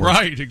bratwurst.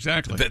 Right,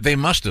 exactly. They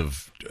must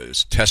have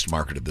test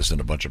marketed this in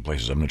a bunch of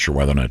places. I'm not sure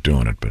why they're not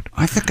doing it, but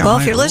I think. Well,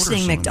 if you're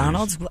listening,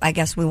 McDonald's, I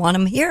guess we want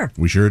them here.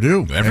 We sure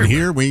do. Everywhere. And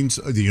here means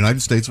the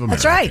United States of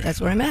America. That's right. That's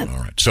what I meant. all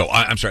right. So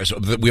I'm sorry. So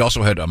we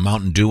also had a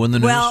Mountain Dew in the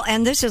news. Well,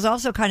 and this is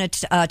also kind of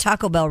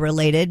Taco Bell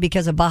related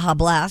because of Baja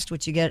Blast,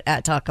 which you get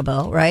at Taco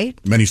Bell, right?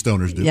 Many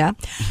stoners do. Yeah.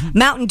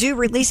 Mountain Dew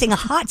releasing a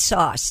hot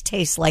sauce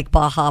tastes like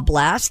Baja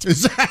Blast.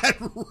 Is that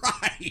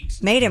right?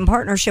 Made in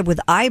partnership with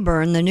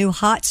iBurn, the new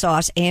hot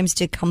sauce aims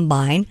to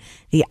combine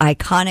the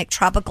iconic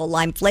tropical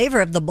lime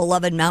flavor of the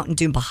beloved Mountain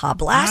Dew Baja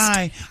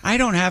Blast. I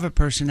don't have a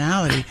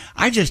personality.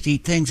 I just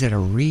eat things that are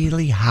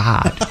really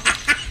hot.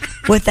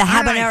 With the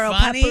Aren't I habanero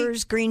funny?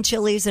 peppers, green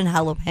chilies, and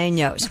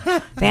jalapenos.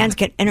 Fans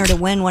can enter to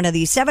win one of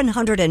these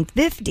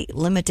 750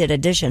 limited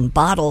edition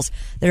bottles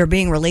that are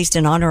being released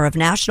in honor of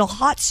National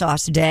Hot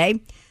Sauce Day.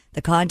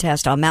 The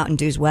contest on Mountain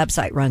Dew's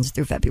website runs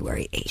through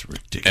February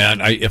 8th.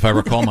 And if I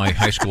recall my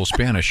high school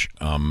Spanish,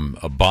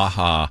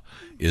 Baja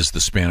is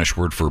the Spanish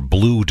word for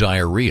blue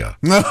diarrhea.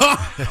 Is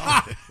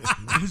that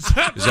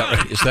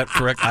right? Is that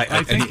correct?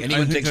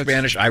 Anyone take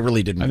Spanish? I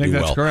really didn't. I think do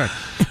that's well. correct.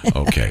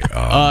 Okay,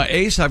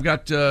 Ace, I've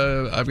got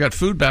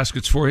food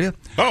baskets for you.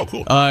 Oh,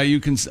 cool. You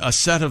can a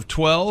set of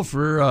 12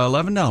 for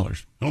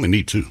 $11. I only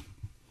need 2.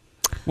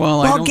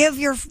 Well, Well, give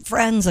your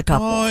friends a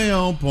couple. Boy,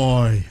 oh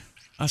boy.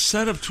 A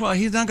set of 12.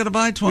 He's not going to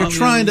buy 12. You're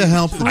trying to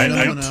help.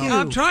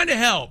 I'm trying to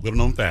help. Little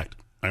known fact: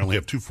 I only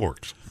have 2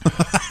 forks.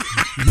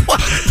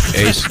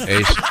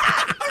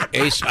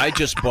 Ace, I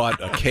just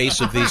bought a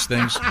case of these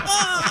things.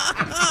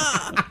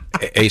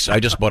 Ace, I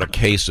just bought a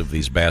case of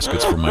these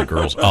baskets for my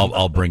girls.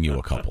 I'll bring you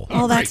a couple.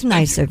 Oh, that's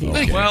nice of you.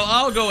 Okay. Well,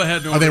 I'll go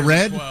ahead and Are they order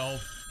red?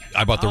 12.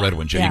 I bought the red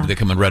ones. Yeah. They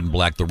come in red and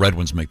black. The red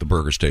ones make the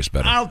burgers taste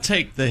better. I'll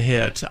take the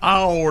hit.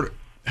 I'll order.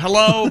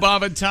 Hello,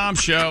 Bob and Tom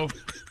Show.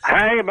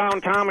 Hey, Bob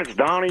and Tom, it's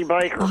Donnie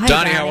Baker. Oh, hi,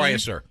 Donnie, how are you,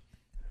 sir?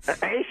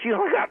 Ace, you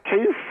only got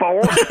 2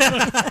 forks.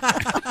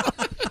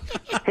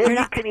 Hell,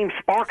 you couldn't even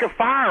spark a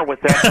fire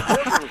with that. The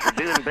Pilgrims are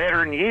doing better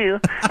than you.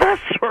 I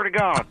swear to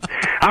God.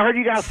 I heard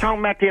you guys talking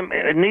about them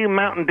new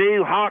Mountain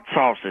Dew hot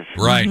sauces.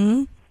 Right.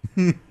 Man,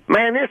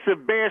 this is the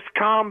best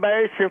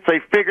combo since they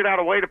figured out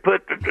a way to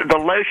put the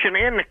lotion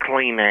in the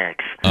Kleenex.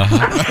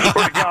 I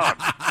swear to God.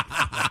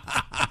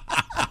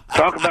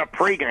 Talk about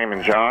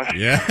pre-gaming, Josh.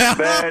 Yeah.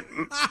 But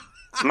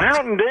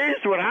Mountain Dew's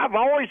what I've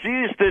always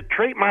used to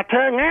treat my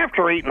tongue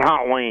after eating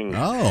hot wings.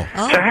 Oh.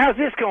 So how's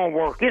this going to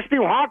work? This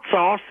new hot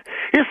sauce,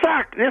 it's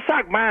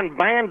like buying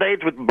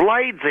Band-Aids with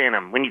blades in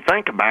them when you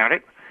think about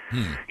it.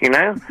 You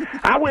know?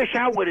 I wish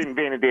I would have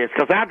invented this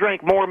because I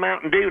drink more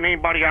Mountain Dew than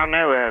anybody I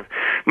know of.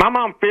 My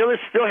mom Phyllis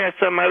still has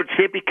some old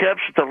sippy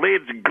cups with the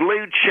lids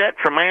glued shut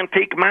from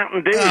antique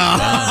Mountain Dew. Isn't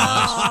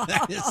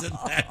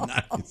that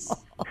nice?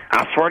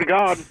 I swear to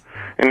God.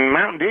 And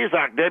Mountain Dew's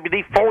like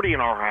WD-40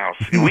 in our house.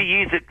 We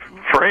use it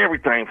for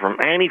everything from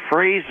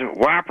antifreeze,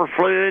 wiper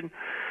fluid.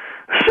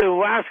 So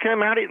why has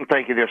come? I didn't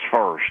think of this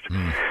first.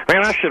 Man,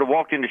 I should have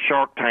walked into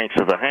Shark Tanks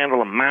with a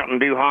handle of Mountain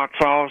Dew hot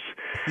sauce,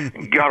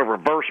 got a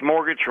reverse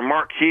mortgage from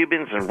Mark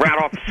Cuban's, and right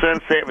off the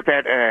Sunset with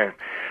that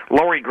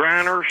Lori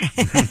Grinders,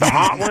 the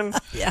hot one.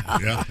 Yeah.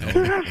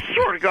 I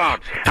swear to God.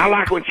 I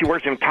like when she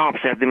wears them tops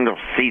that have them little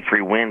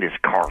see-through windows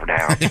carved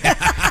out.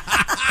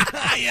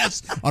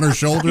 Yes. On her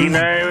shoulder. You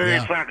know,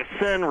 it's like a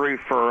sunroof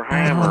for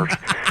hammers.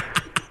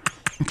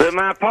 But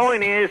my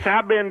point is,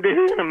 I've been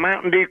doing a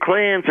Mountain Dew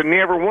cleanse and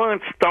never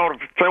once thought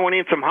of throwing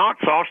in some hot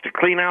sauce to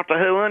clean out the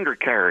whole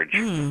undercarriage.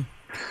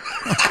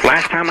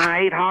 Last time I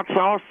ate hot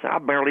sauce, I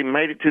barely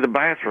made it to the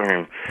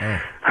bathroom.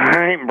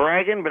 I ain't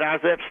bragging, but I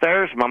was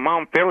upstairs. My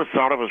mom Phyllis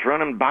thought I was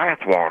running bath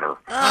water.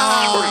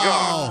 Swear to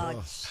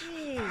God.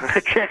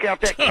 Check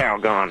out that cow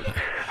gun.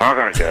 I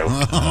gotta go.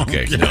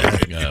 Okay.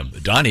 No,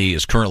 Donnie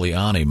is currently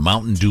on a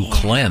Mountain Dew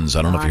cleanse.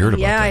 I don't know if you heard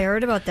about that. Yeah, I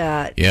heard about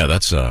that. Yeah,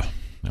 that's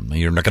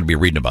you're not going to be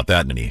reading about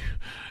that in any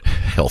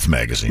health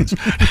magazines.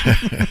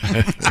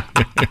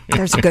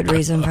 There's a good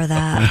reason for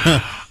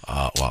that.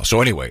 Wow.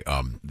 So anyway,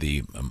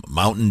 the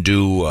Mountain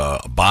Dew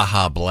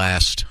Baja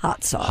Blast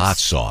hot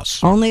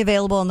sauce. Only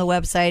available on the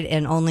website,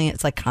 and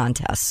it's like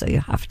contests, so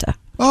you have to.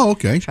 Oh,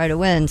 okay. Try to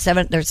win.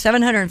 There's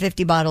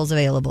 750 bottles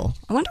available.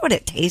 I wonder what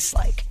it tastes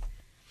like.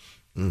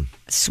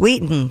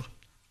 Sweet and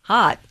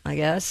hot, I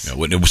guess.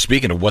 Yeah,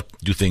 speaking of what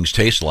do things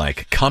taste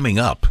like, coming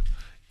up,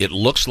 it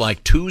looks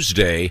like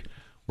Tuesday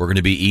we're going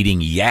to be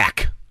eating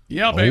yak.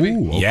 Yeah, baby.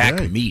 Ooh, okay.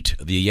 Yak meat.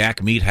 The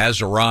yak meat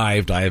has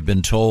arrived, I have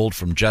been told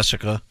from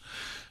Jessica.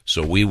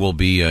 So we will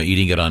be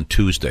eating it on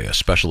Tuesday, a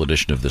special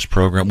edition of this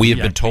program. We have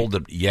been told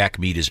that yak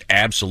meat is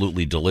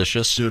absolutely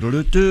delicious. So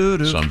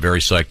I'm very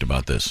psyched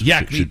about this.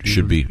 Yak meat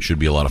should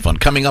be a lot of fun.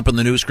 Coming up in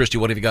the news, Christy,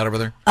 what have you got over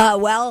there?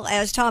 Well,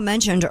 as Tom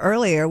mentioned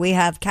earlier, we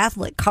have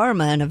Catholic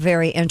karma in a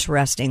very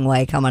interesting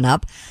way coming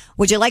up.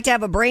 Would you like to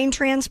have a brain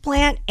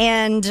transplant?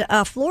 And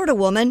a Florida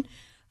woman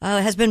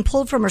has been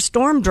pulled from her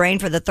storm drain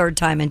for the third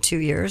time in 2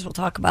 years. We'll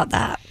talk about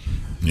that.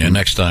 Yeah,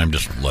 next time,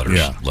 just let her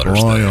boy,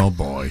 stay. Oh,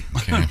 boy.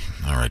 Okay.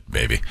 All right,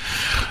 baby.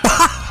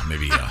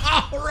 Maybe.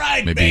 All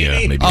right,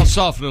 maybe. Maybe I'll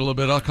soften it a little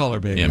bit. I'll call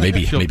her baby. Yeah,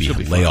 maybe She'll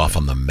lay off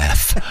on the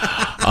meth.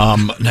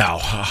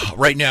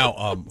 Right now,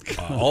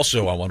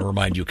 also, I want to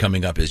remind you,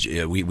 coming up is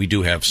we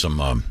do have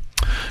some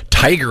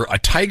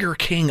Tiger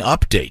King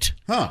update.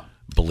 Huh.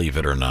 Believe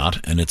it or not,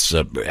 and it's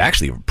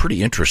actually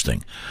pretty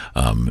interesting.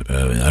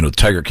 I know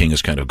Tiger King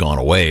has kind of gone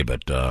away,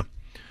 but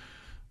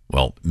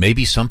well,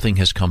 maybe something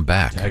has come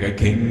back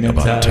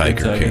about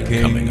Tiger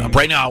King coming up.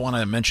 Right now, I want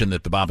to mention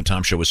that the Bob and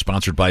Tom Show is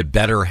sponsored by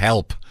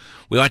BetterHelp.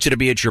 We want you to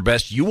be at your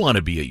best. You want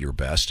to be at your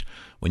best.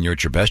 When you're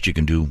at your best, you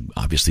can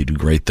obviously do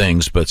great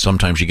things, but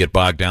sometimes you get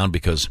bogged down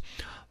because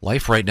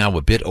life right now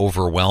a bit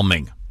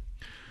overwhelming.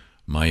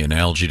 My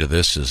analogy to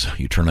this is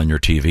you turn on your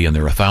TV and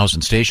there are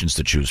 1,000 stations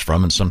to choose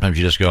from, and sometimes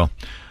you just go,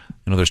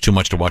 there's too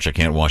much to watch. I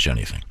can't watch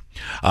anything.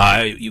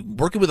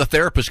 Working with a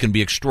therapist can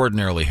be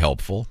extraordinarily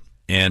helpful,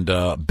 and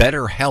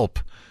BetterHelp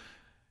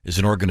is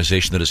an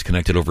organization that has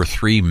connected over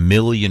 3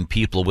 million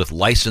people with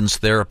licensed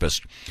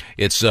therapists.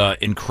 It's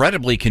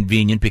incredibly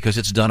convenient because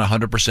it's done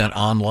 100%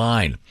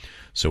 online.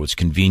 So it's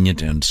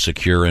convenient and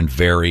secure and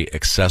very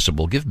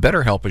accessible. Give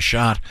BetterHelp a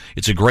shot.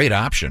 It's a great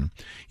option.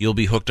 You'll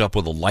be hooked up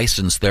with a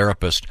licensed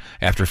therapist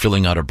after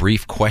filling out a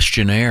brief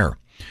questionnaire.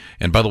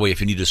 And by the way, if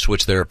you need to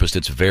switch therapist,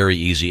 it's very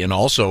easy. And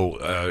also,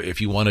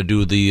 if you want to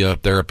do the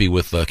therapy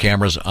with the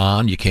cameras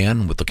on, you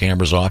can. With the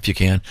cameras off, you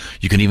can.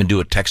 You can even do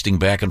it texting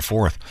back and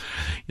forth.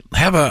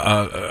 Have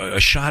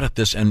a shot at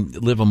this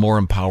and live a more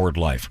empowered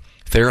life.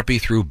 Therapy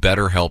through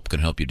BetterHelp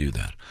can help you do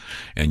that.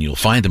 And you'll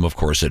find them, of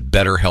course, at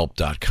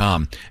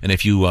BetterHelp.com. And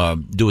if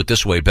you do it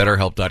this way,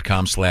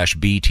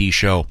 BetterHelp.com/BT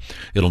Show,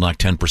 it'll knock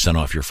 10%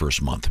 off your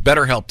first month.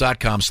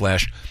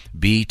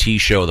 BetterHelp.com/BT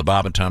Show. The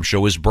Bob and Tom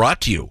Show is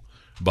brought to you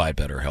by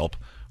BetterHelp.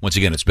 Once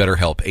again, it's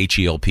BetterHelp,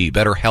 H-E-L-P,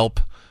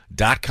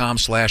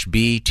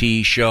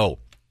 BetterHelp.com/BT Show.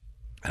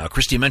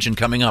 Christy mentioned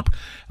coming up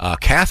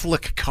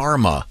Catholic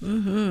karma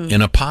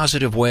in a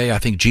positive way. I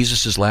think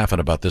Jesus is laughing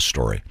about this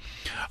story.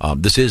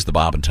 This is the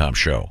Bob and Tom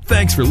Show.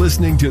 Thanks for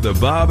listening to the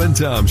Bob and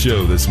Tom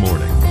Show this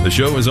morning. The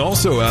show is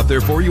also out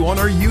there for you on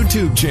our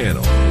YouTube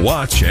channel.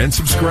 Watch and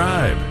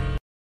subscribe.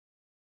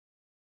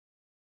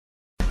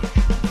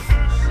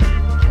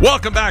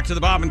 Welcome back to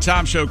the Bob and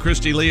Tom Show.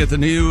 Christy Lee at the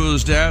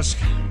news desk.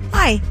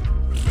 Hi.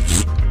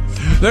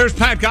 There's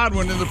Pat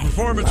Godwin in the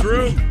performance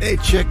room. Hey,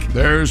 chick.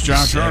 There's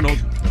Josh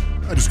Arnold.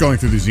 I'm just going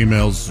through these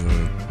emails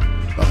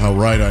about how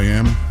right I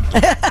am.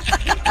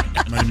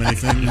 many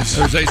things.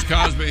 There's Ace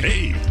Cosby.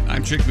 Hey,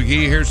 I'm Chick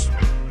McGee. Here's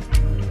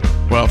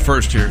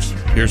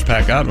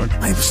Pat Godwin.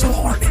 I'm so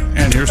horny.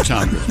 And here's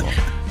Tom Griswold.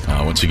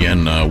 Once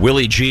again,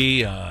 Willie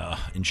G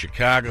in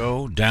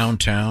Chicago,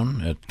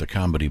 downtown at the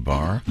Comedy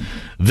Bar.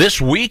 This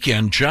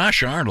weekend,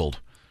 Josh Arnold,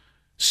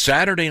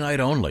 Saturday night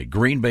only,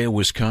 Green Bay,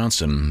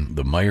 Wisconsin,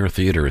 the Meyer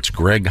Theater. It's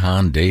Greg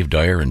Hahn, Dave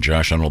Dyer, and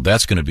Josh Arnold.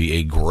 That's going to be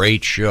a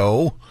great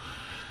show.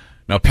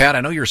 Now, Pat,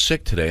 I know you're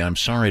sick today. I'm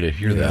sorry to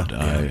hear that.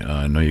 Yeah.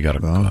 I know you got a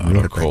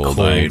cold.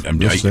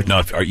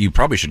 You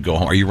probably should go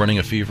home. Are you running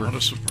a fever? What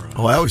a surprise.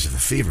 Oh, I always have a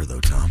fever, though,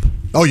 Tom.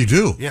 Oh, you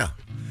do? Yeah.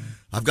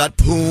 I've got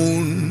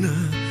poon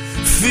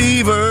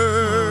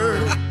fever.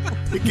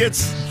 It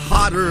gets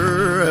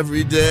hotter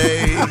every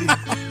day.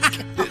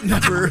 It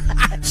never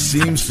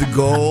seems to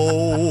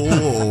go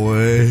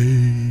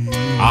away.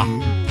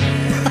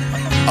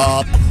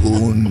 A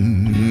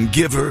poon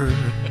giver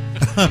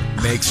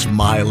makes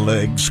my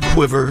legs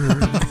quiver.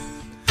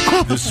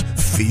 This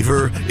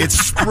fever, it's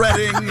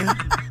spreading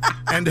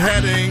and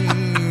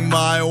heading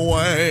my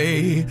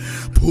way.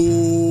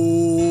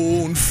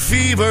 Poon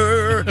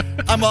fever,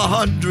 I'm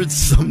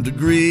 100-some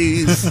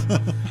degrees.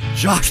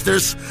 Josh,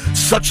 there's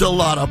such a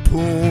lot of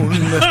poon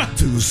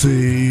to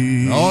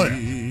see. Oh,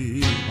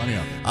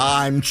 yeah.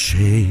 I'm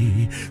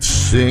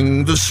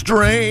chasing the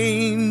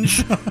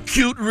strange,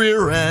 cute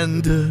rear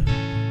end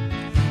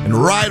and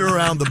right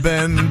around the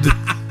bend,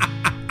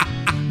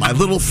 my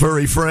little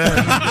furry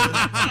friend,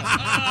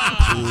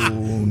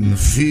 Poon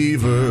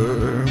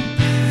fever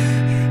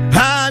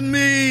had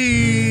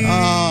me.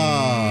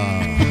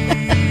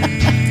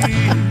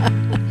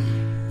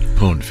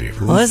 Poon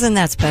fever. Well, isn't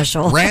that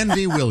special?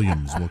 Randy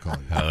Williams, we'll call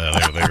you.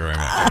 Thank you very much.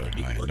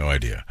 I had no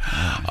idea.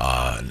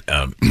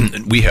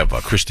 We have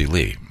Christy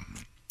Lee.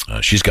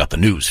 She's got the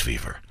news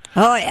fever.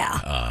 Oh,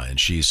 yeah. And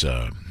she's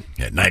at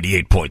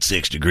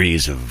 98.6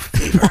 degrees of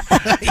fever.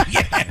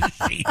 Yeah,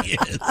 she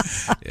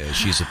is. Yeah,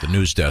 she's at the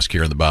news desk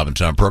here in the Bob and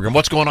Tom program.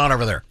 What's going on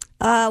over there?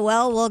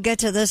 Well, we'll get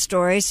to this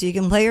story so you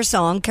can play your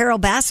song. Carol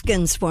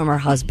Baskin's former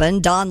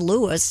husband, Don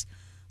Lewis,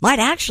 might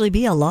actually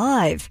be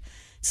alive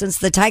since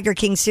the Tiger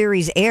King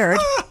series aired.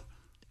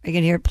 Are you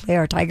going to play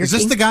our Tiger King? Is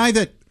this the guy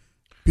that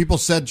people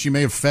said she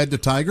may have fed to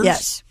tigers?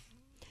 Yes.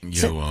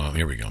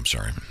 Here we go. I'm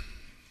sorry.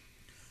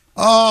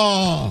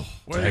 Oh.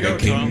 Tiger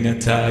King,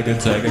 Tiger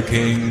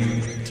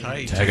King.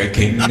 Tiger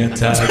King,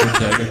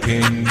 Tiger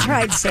King.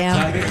 Tried, Sam.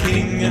 Tiger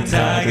King,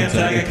 Tiger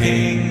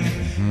King.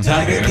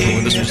 Tiger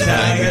King,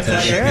 Tiger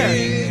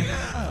King.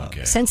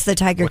 Since the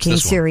Tiger King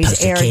series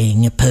Pussy aired,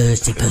 King,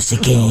 Pussy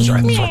King. Oh,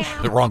 sorry.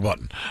 The wrong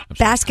button.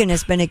 Baskin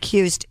has been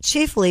accused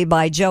chiefly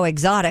by Joe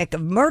Exotic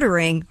of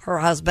murdering her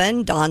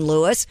husband, Don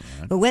Lewis,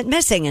 who went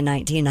missing in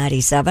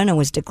 1997 and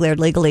was declared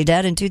legally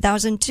dead in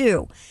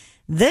 2002.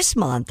 This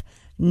month,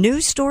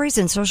 news stories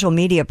and social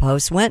media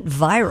posts went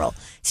viral,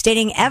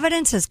 stating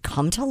evidence has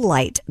come to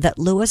light that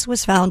Lewis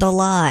was found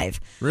alive.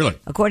 Really?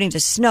 According to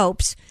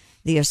Snopes,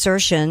 the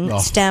assertion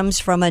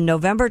stems from a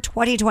November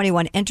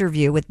 2021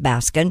 interview with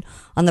Baskin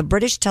on the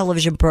British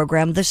television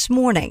program This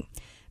Morning.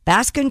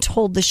 Baskin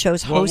told the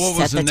show's hosts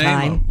at the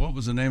time. What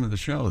was the name of the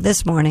show?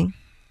 This Morning.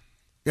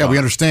 Yeah, we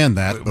understand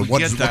that, but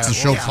what's the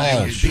show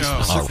called?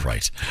 All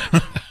right.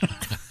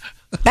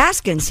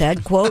 Baskin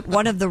said, quote,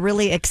 one of the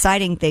really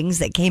exciting things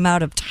that came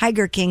out of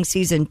Tiger King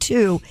Season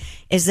 2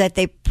 is that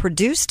they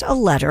produced a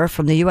letter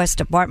from the U.S.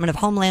 Department of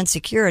Homeland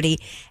Security,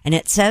 and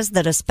it says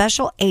that a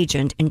special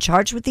agent in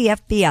charge with the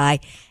FBI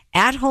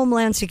at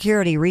Homeland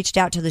Security reached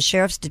out to the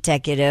sheriff's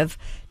detective?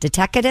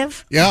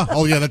 Yeah.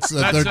 Oh, yeah.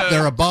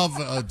 They're above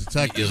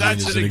detective.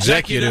 That's an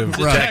executive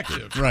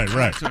detective. Right.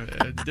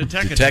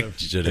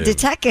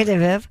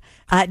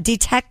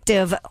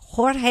 Detective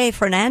Jorge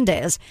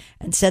Fernandez,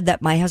 and said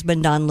that my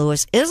husband Don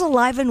Lewis is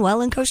alive and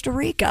well in Costa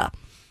Rica.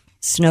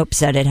 Snopes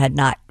said it had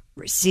not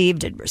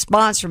received a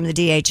response from the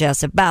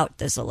DHS about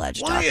this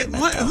alleged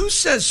document. Who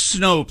says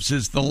Snopes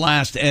is the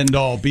last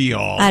end-all,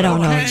 be-all? I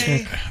don't know,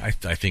 Chick. I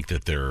think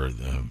that they're...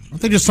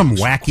 Aren't they just some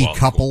wacky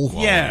couple?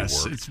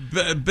 Yes, it's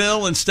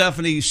Bill and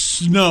Stephanie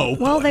Snope.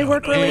 Well, they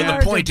work really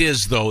hard. The point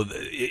is, though,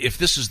 if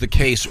this is the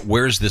case,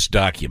 where's this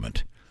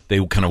document?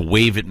 They kind of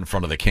wave it in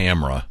front of the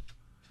camera.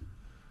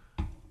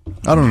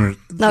 I don't know.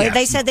 No,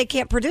 they said they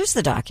can't produce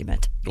the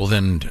document. Well,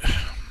 then...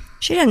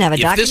 She didn't have a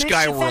document. If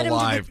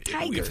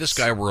this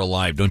guy were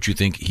alive, don't you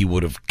think he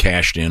would have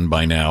cashed in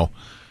by now?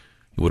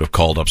 He would have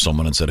called up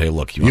someone and said, "Hey,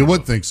 look, you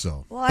would think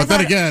so." Well, but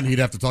then again, he'd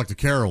have to talk to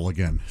Carol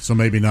again, so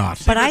maybe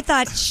not. But I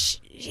thought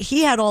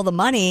he had all the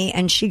money,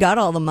 and she got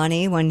all the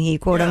money when he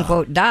quote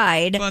unquote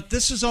died. But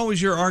this is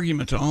always your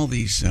argument to all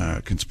these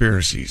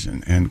conspiracies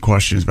and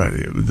questions about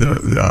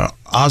the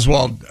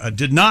Oswald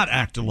did not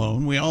act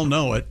alone. We all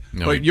know it.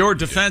 No, but your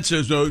defense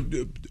is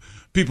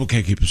people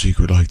can't keep a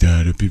secret like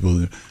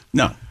that.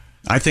 No.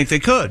 I think they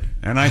could,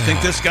 and I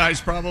think this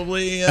guy's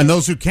probably... and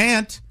those who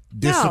can't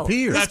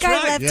disappear. No, this guy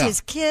left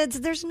his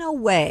kids. There's no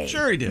way.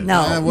 Sure he did.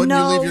 No, wouldn't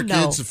you leave your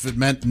kids if it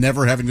meant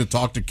never having to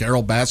talk to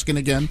Carol Baskin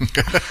again?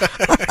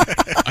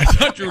 I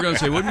thought you were going to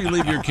say, wouldn't you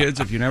leave your kids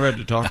if you never had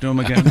to talk to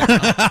them again? No,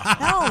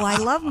 I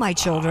love my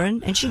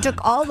children, and she took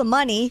all the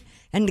money,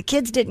 and the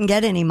kids didn't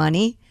get any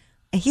money.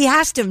 He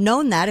has to have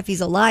known that if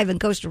he's alive in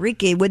Costa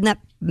Rica. Wouldn't that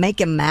make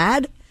him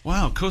mad?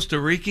 Wow, Costa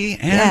Rica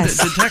and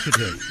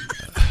detective.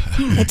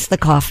 It's the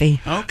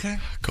coffee. Okay.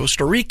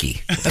 Costa Rica.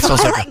 That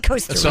sounds like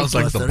Costa Rica. That sounds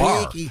like the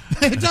bar.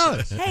 It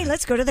does. Hey,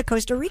 let's go to the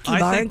Costa Rica I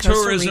bar think in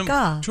Costa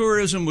Rica.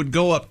 tourism would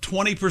go up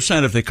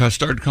 20% if they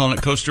started calling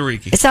it Costa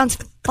Rica. It sounds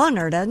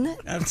funner, doesn't it?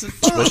 It's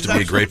supposed to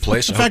be a great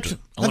place. In fact,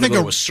 I want to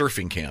go to a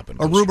surfing camp.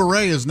 Aruba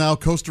Ray is now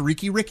Costa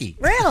Rica Ricky.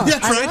 Really?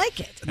 That's I right. like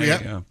it.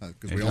 Yeah.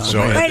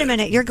 Wait a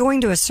minute. You're going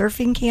to a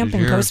surfing camp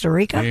in Costa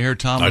Rica? Did you hear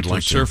Tom I'd went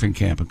like to a surfing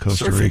camp in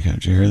Costa Rica?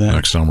 Did you hear that?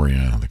 Next summer,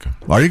 yeah.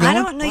 Are you going? I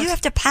don't know. You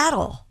have to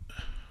paddle.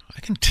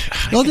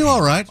 You'll do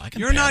all right.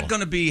 You're not going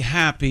to be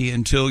happy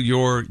until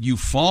you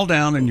fall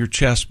down and your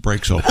chest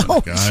breaks open.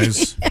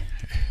 Guys,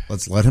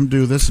 let's let him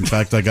do this. In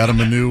fact, I got him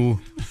a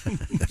new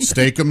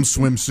Steakum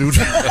swimsuit.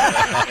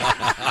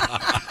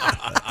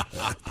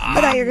 I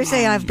thought you were going to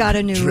say I've got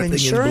a new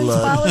insurance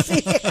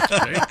policy.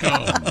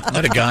 I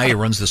met a guy who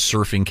runs the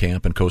surfing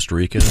camp in Costa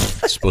Rica.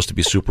 It's supposed to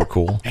be super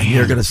cool. And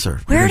you're going to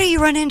surf. Where do you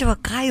run into a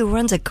guy who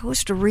runs a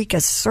Costa Rica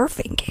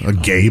surfing camp? A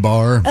gay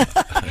bar.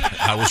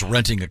 I was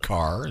renting a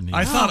car. And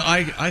I thought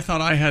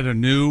I had a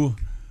new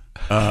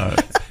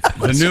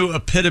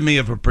epitome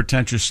of a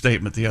pretentious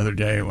statement the other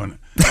day when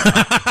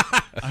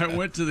I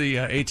went to the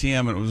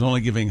ATM and it was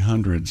only giving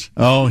hundreds.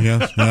 Oh,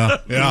 yes.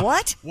 Yeah.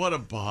 What? What a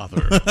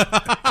bother.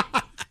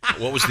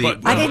 What was the?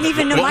 I didn't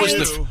even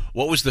know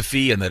What was the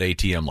fee in that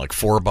ATM? Like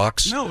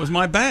 $4? No, it was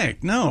my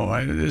bank. No,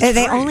 They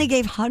free. only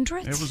gave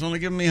hundreds? It was only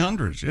giving me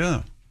hundreds,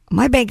 yeah.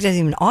 My bank doesn't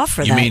even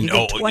offer You that. mean, You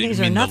get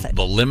 20s or nothing.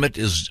 The limit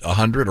is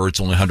 100, or it's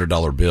only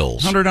 $100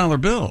 bills?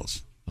 $100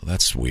 bills. Well,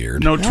 that's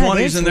weird. No That 20s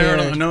is in there.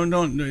 weird. No,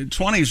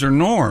 20s are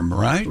norm,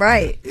 right?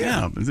 Right.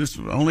 Yeah, but this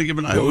only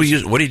giving.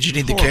 What did you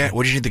need the cash?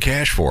 What did you need the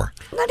cash for?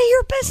 None of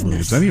your business.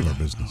 It's any of our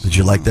business. Did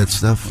you like that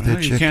stuff? Well,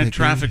 that you chick can't that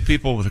traffic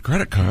people with a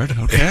credit card,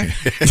 okay?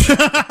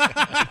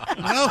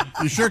 No,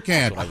 you sure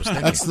can.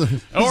 That's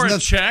the Or a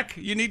check.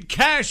 You need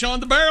cash on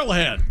the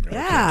barrelhead.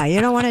 Yeah,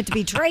 you don't want it to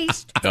be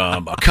traced.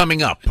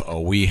 Coming up,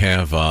 we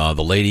have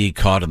the lady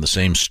caught in the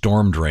same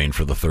storm drain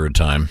for the third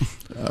time.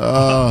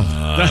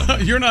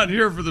 You're not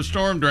here for the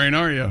storm drain,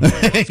 are you?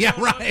 Yeah,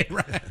 right.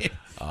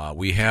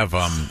 We have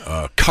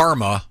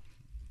karma.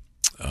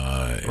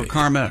 Or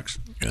Carmex.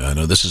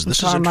 No, this is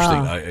Karma.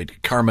 interesting.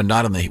 Karma,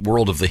 not in the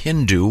world of the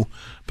Hindu,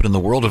 but in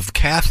the world of the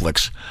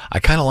Catholics. I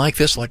kind of like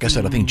this. Like I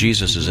said, I think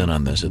Jesus is in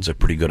on this. It's a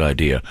pretty good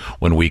idea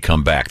when we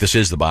come back. This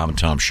is the Bob and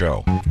Tom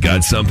Show.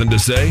 Got something to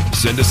say?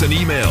 Send us an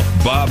email.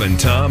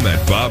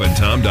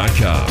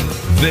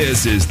 bobandtom@bobandtom.com.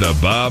 This is the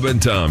Bob and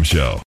Tom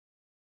Show.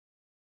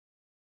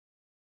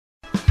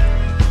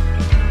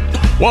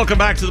 Welcome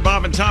back to the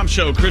Bob and Tom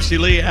Show. Christy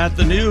Lee at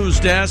the news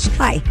desk.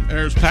 Hi.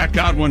 There's Pat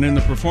Godwin in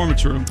the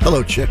performance room.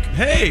 Hello, chick.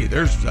 Hey,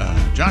 there's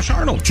Josh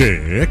Arnold.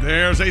 Chick.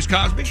 There's Ace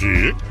Cosby.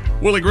 Chick.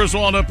 Willie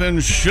Griswold up in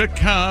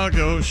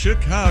Chicago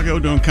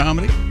doing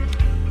comedy.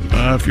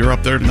 If you're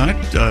up there tonight,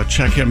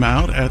 check him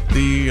out at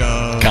the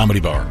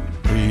Comedy Bar.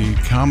 The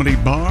Comedy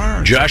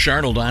Bar. Josh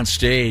Arnold on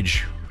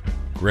stage.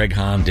 Greg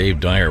Hahn, Dave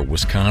Dyer,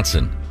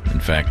 Wisconsin. In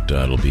fact,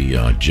 it'll be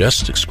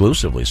just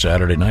exclusively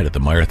Saturday night at the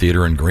Meyer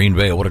Theater in Green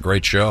Bay. What a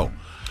great show.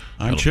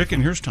 I'm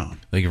Chicken. Here's Tom.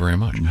 Thank you very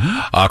much.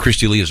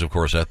 Christy Lee is, of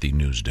course, at the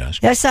news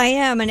desk. Yes, I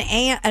am.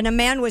 And a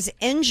man was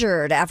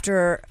injured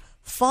after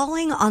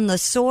falling on the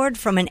sword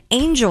from an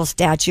angel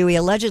statue he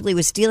allegedly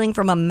was stealing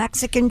from a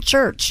Mexican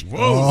church.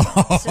 Whoa.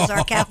 This is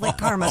our Catholic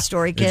karma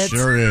story, kids. It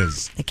sure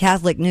is. The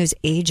Catholic News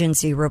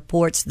Agency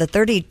reports the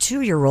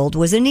 32-year-old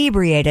was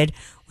inebriated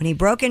when he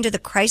broke into the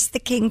Christ the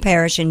King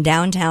parish in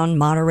downtown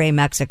Monterrey,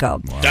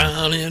 Mexico. Wow.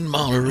 Down in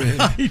Monterey.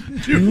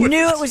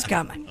 Knew it was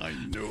coming. I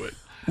knew it.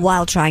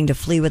 While trying to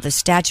flee with a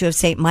statue of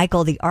St.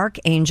 Michael the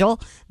Archangel,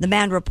 the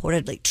man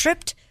reportedly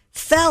tripped,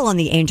 fell on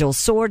the angel's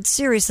sword,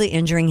 seriously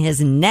injuring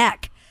his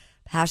neck.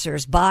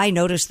 Passers-by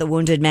noticed the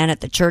wounded man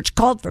at the church,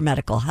 called for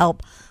medical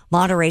help.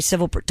 Monterey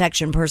Civil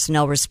Protection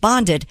personnel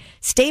responded,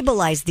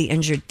 stabilized the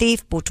injured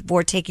thief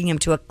before taking him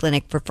to a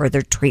clinic for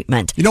further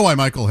treatment. You know why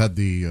Michael had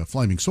the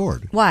flaming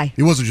sword? Why?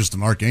 He wasn't just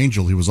an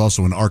archangel, he was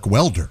also an arc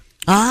welder.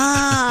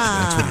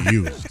 Ah. That's what he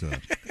used.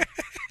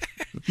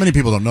 Many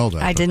people don't know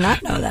that. I did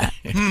not know that.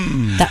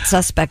 That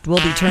suspect will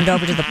be turned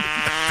over to the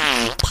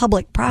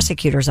public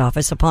prosecutor's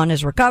office upon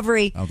his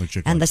recovery,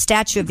 and the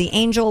statue of the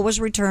angel was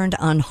returned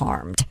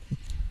unharmed.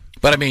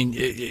 But, I mean,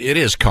 it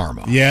is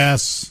karma.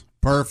 Yes.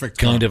 Perfect.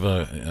 Kind of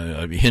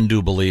a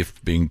Hindu belief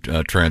being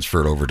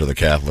transferred over to the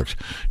Catholic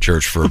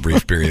Church for a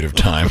brief period of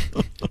time.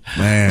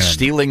 Man.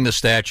 Stealing the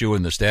statue,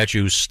 and the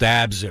statue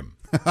stabs him.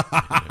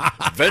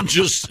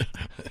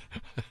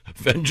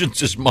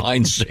 Vengeance is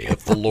mine,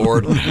 saith the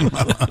Lord.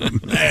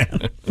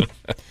 Man.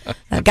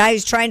 A guy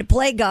who's trying to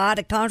play God,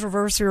 a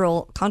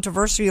controversial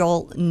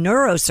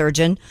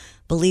neurosurgeon,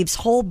 believes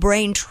whole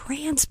brain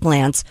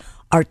transplants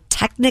are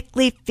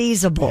technically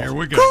feasible. Here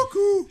we go.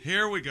 Cuckoo.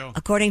 Here we go.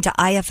 According to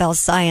IFL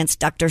Science,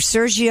 Dr.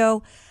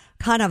 Sergio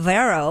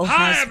Canavero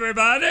Hi,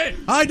 everybody.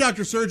 Hi,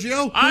 Dr.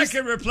 Sergio. I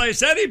can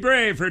replace any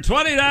brain for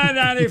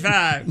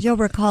 $29.95. You'll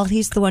recall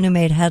he's the one who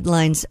made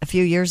headlines a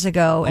few years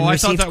ago and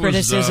received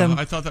criticism.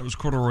 I thought that was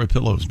Corduroy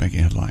Pillows making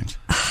headlines.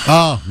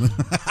 Oh.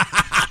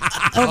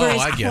 Over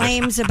his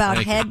claims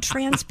about head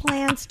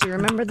transplants. Do you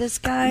remember this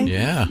guy?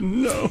 Yeah.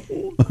 No.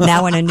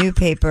 Now in a new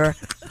paper,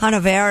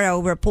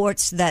 Canavero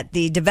reports that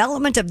the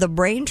development of the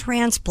brain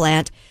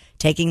transplant,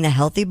 taking the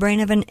healthy brain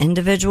of an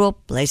individual,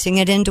 placing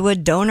it into a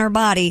donor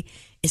body,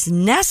 is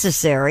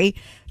necessary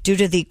due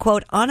to the,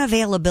 quote,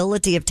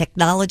 unavailability of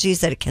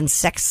technologies that can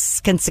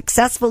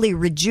successfully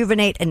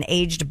rejuvenate an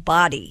aged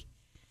body.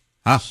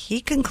 He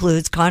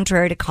concludes,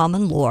 contrary to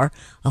common lore,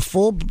 a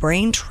full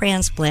brain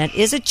transplant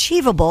is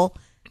achievable,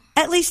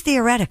 at least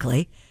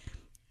theoretically.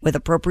 With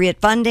appropriate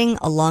funding,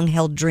 a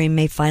long-held dream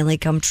may finally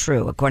come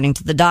true, according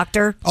to the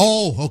doctor.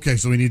 Oh, okay,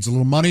 so he needs a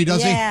little money,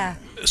 does he?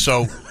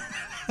 So,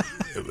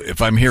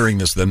 if I'm hearing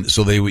this, then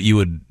you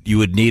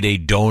would need a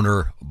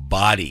donor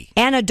body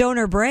and a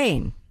donor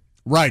brain,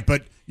 right?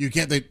 But you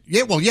can't. You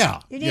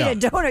need a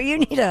donor. You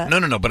need a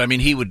no. But I mean,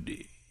 he would,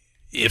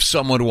 if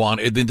someone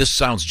wanted. This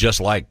sounds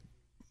just like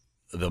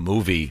the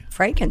movie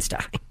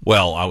Frankenstein.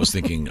 Well, I was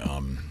thinking,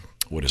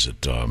 what is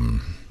it?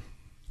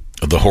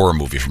 The horror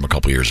movie from a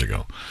couple years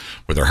ago,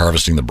 where they're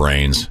harvesting the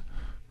brains.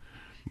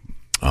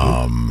 You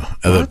know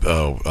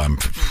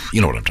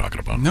what I'm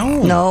talking about?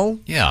 No.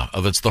 Yeah,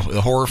 that's the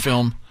horror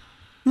film.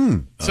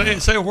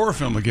 Say a horror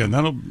film again.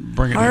 That'll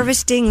bring it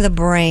Harvesting the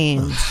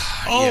Brains.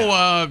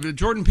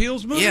 Jordan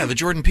Peele's movie? Yeah, the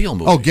Jordan Peele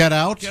movie. Oh, Get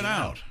Out? Get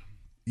Out.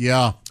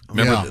 Yeah.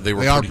 Remember,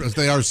 yeah.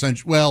 They are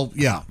essential. Well,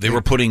 yeah. They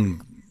were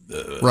putting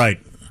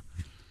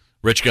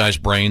rich guys'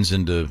 brains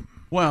into...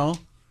 Well...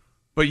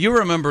 But you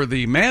remember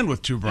The Man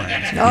with Two Brains.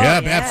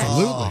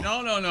 Absolutely.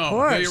 No.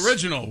 The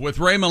original with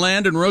Ray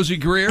Milland and Rosie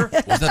Greer.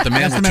 Was that The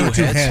Man with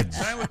Two Heads?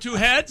 Man with Two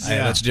Heads?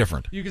 Yeah, that's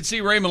different. You can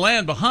see Ray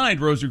Milland behind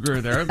Rosie Greer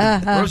there.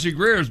 Rosie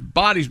Greer's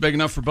body's big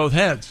enough for both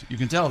heads. You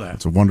can tell that.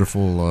 It's a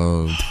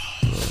wonderful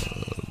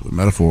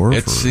metaphor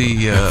for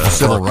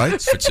civil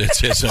rights.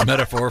 It's a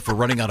metaphor for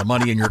running out of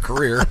money in your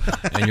career,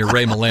 and you're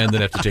Ray Milland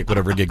that have to take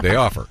whatever gig they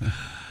offer.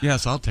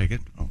 Yes, I'll take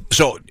it.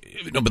 So,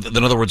 but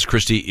in other words,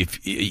 Christy,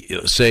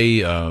 if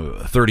say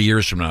 30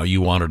 years from now you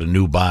wanted a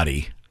new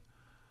body,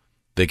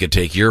 they could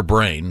take your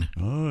brain,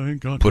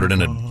 put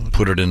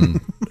it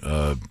in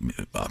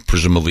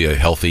presumably a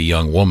healthy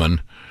young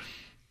woman,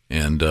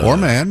 and or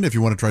man, if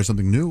you want to try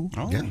something new.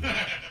 Yeah.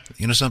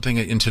 You know something,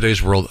 in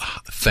today's world,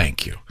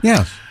 thank you.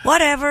 Yeah.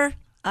 Whatever.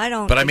 I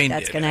don't think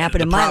that's going to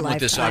happen in my lifetime. The problem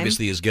with this,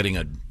 obviously, is getting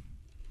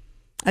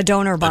a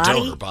donor body. A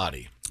donor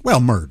body. Well,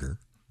 murder.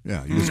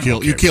 Yeah, you just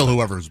kill. You kill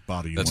whoever's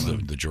body you want.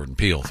 That's the Jordan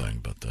Peele thing,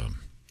 but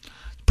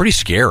it's pretty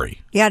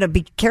scary. You got to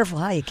be careful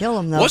how you kill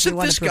him, though. Wasn't if you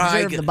want this to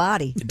guy preserve the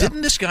body?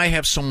 Didn't this guy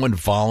have someone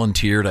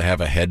volunteer to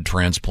have a head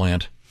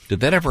transplant?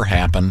 Did that ever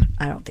happen?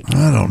 I don't think.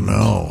 I don't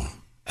know.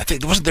 I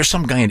think wasn't there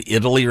some guy in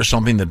Italy or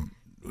something that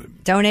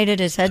donated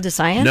his head to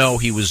science? No,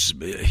 he was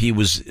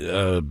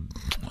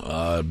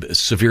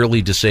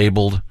severely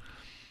disabled.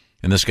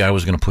 And this guy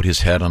was going to put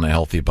his head on a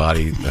healthy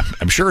body.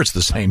 I'm sure it's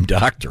the same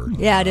doctor.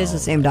 Yeah, it is the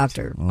same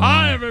doctor.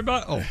 Hi,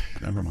 everybody. Oh,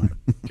 never mind.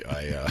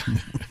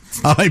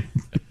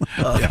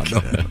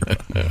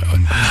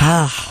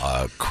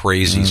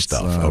 Crazy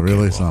stuff. Okay,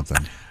 really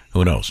something.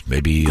 Who knows?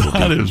 Maybe it'll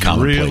be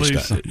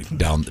commonplace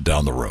down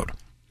the road.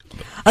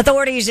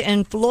 Authorities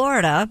in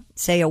Florida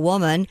say a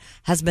woman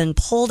has been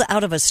pulled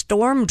out of a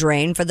storm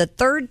drain for the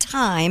third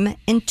time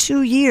in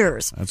 2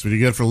 years. That's what you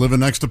get for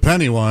living next to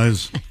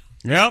Pennywise.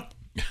 Yep.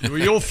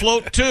 You'll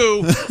float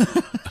too.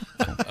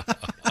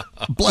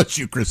 Bless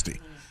you,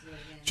 Christy.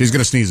 She's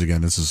going to sneeze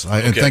again.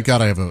 And thank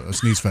God I have a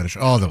sneeze fetish.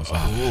 Oh, that was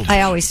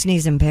I always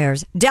sneeze in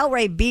pairs.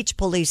 Delray Beach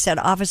police said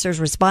officers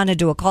responded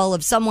to a call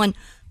of someone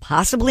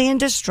possibly in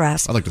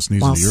distress. I like to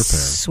sneeze while into your pair.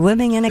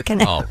 Swimming in a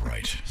canal. All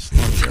right.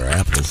 Sneeze your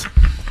apples.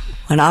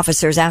 When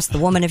officers asked the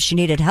woman if she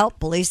needed help,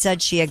 police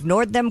said she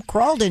ignored them,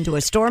 crawled into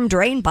a storm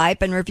drain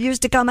pipe, and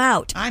refused to come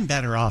out. I'm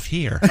better off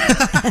here.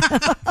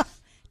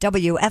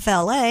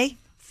 WFLA.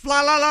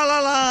 La la la la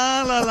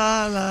la la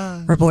la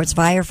la. Reports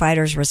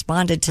firefighters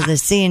responded to the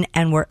scene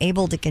and were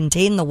able to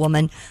contain the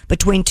woman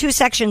between two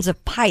sections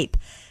of pipe.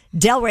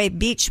 Delray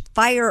Beach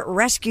Fire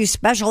Rescue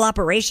Special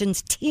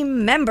Operations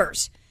team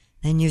members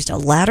then used a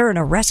ladder and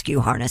a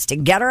rescue harness to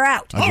get her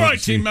out. All right,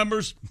 team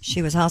members.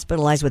 She was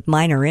hospitalized with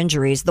minor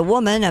injuries. The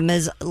woman, a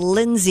Ms.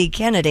 Lindsay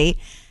Kennedy,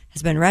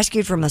 has been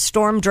rescued from a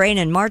storm drain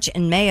in March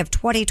and May of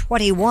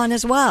 2021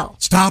 as well.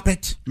 Stop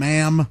it,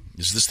 ma'am.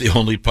 Is this the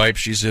only pipe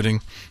she's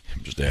hitting?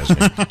 I'm just asking.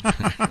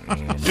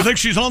 You think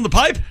she's on the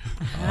pipe?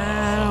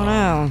 I don't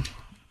know.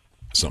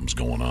 Something's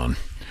going on.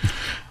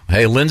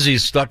 Hey,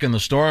 Lindsay's stuck in the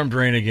storm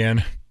drain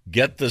again.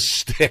 Get the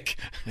stick.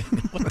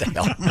 What the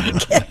hell?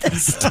 Get the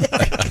stick.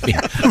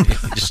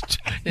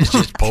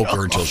 Just poke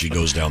her until she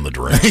goes down the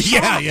drain.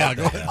 Yeah.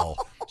 Go ahead.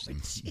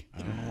 I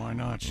don't know why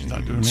not. She's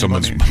not doing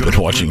Someone's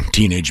been watching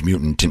Teenage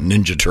Mutant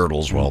Ninja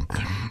Turtles while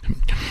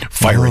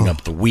firing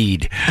up the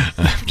weed.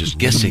 Just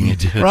guessing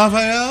it.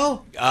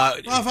 Raphael?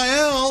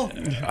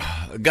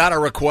 Got a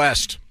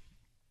request.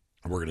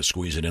 We're going to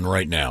squeeze it in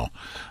right now.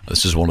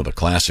 This is one of the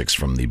classics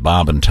from the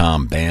Bob and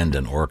Tom Band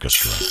and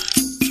Orchestra.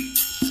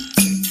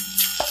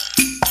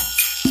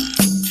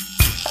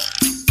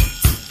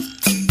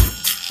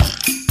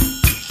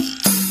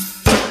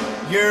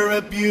 You're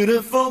a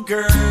beautiful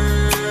girl,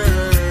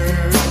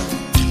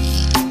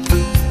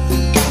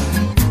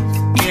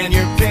 and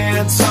your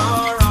pants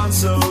are on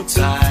so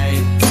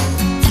tight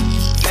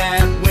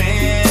that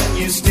when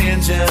you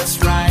stand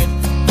just right,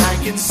 I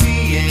can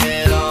see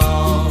it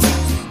all.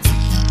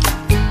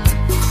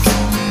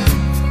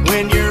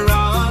 When you're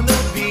on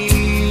the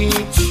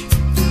beach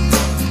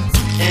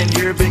and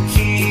your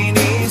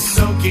bikini's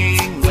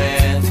soaking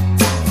wet,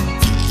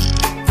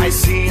 I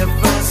see a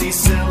fuzzy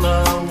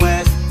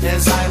silhouette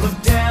as I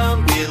look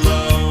down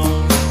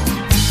below.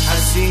 I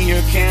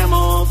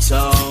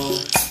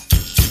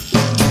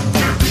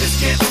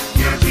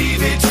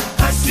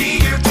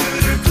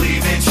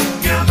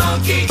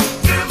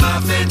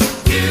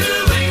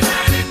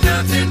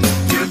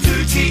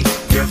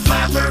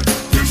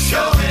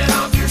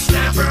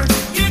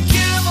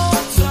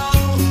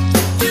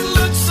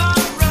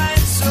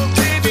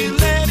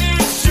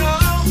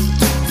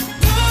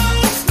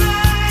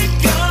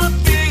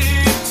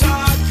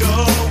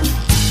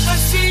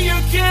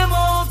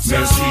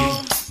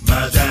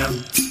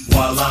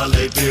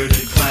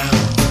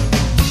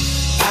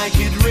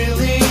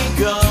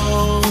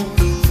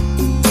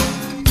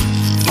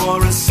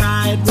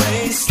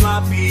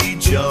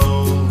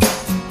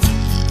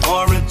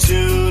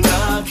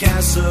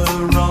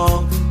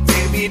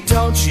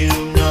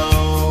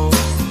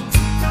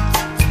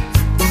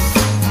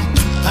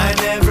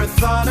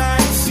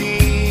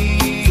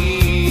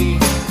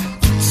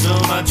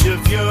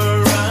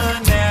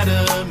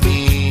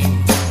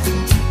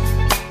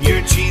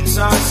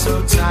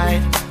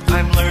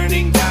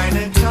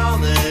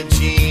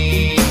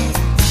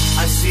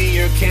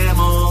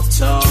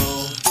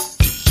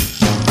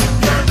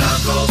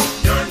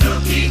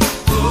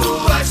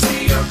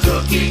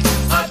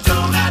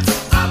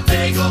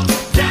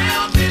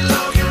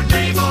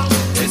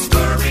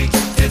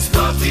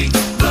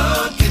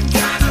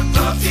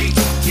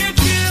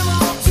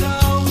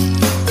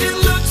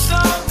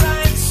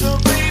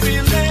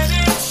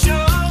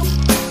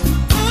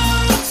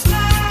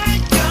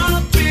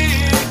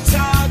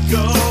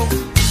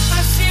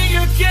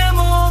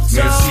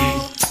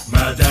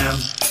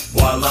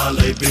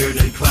Guacamole,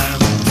 bearded clam.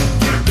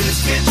 Your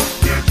biscuit,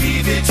 your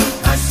peevage.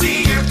 I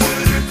see your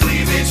cooter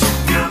cleavage.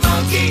 Your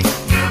monkey,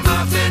 your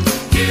muffin.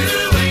 You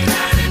ain't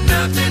had it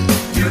nothing.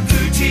 Your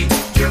coochie,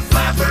 your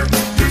flapper.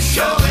 You're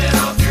showing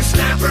off your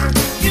snapper.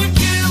 Your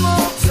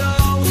camel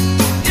toe.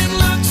 It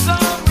looks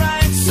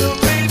alright, so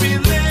baby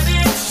let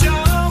it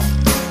show.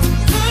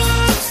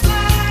 Looks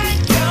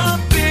like a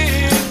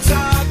big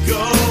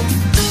taco.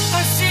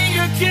 I see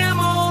your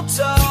camel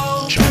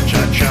toe.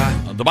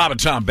 Cha-cha-cha. The Bob and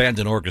Tom Band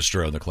and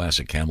Orchestra and the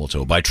classic Camel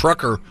Toe by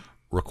Trucker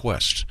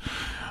Request.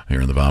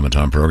 Here in the Bob and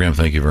Tom program.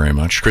 Thank you very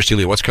much. Christy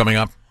Lee, what's coming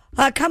up?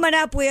 Coming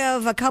up, we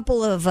have a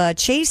couple of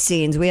chase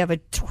scenes. We have a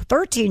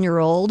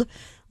 13-year-old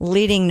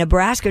leading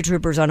Nebraska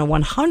troopers on a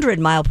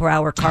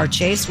 100-mile-per-hour car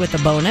chase with a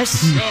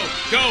bonus.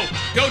 Go,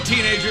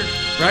 teenager.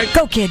 Right?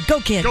 Go, kid. Go,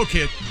 kid. Go,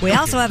 kid. We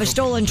also have a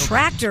stolen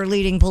tractor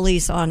leading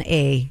police on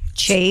a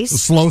chase. A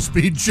slow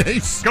speed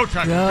chase. Go,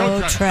 tractor.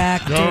 Go,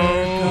 tractor.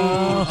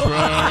 Go,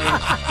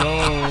 tractor.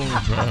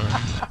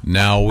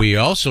 Now, we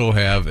also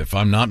have, if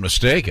I'm not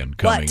mistaken,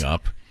 coming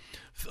up,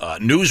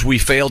 news we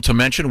failed to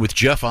mention with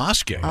Jeff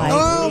Oskey.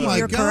 Oh, my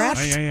God. Correct.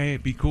 Hey,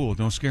 be cool.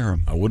 Don't scare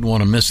him. I wouldn't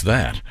want to miss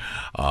that.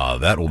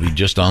 That will be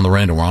just on the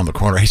around the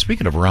corner. Hey,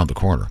 speaking of around the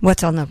corner.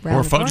 What's on the Where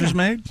round the fudge corner? is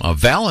made?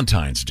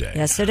 Valentine's Day.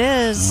 Yes, it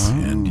is.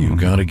 And you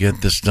got to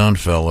get this done,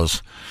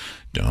 fellas.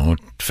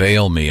 Don't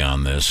fail me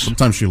on this.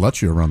 Sometimes she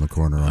lets you around the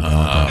corner on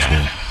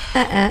Valentine's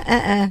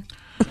Day.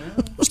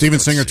 Steven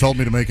Singer told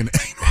me to make an.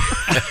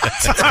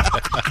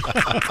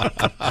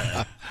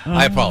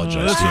 I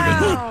apologize,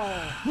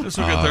 Steven. This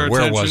will get their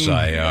where attention. was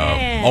I?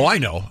 I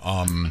know.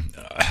 I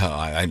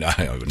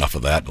enough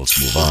of that. Let's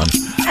move on.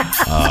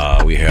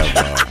 We have.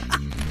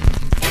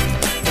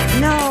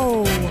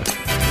 No.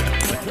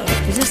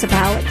 Is this a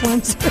palate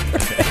cleanser?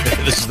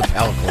 This is the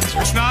palate cleanser.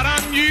 It's not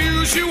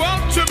unusual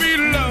to be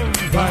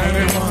loved by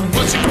anyone.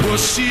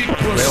 Pussy.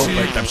 Well,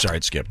 wait, I'm sorry,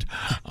 it skipped.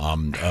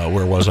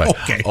 Where was I?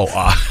 Okay.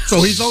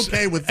 So he's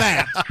okay with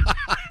that.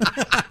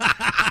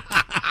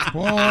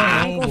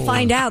 I think we'll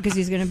find out because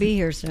he's going to be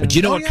here soon. Do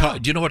you know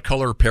do you know what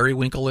color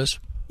periwinkle is?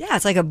 Yeah,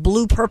 it's like a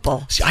blue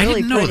purple. See, I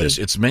didn't know this.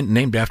 It's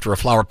named after a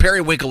flower.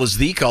 Periwinkle is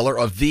the color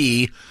of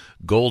the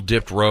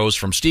gold-dipped rose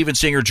from Steven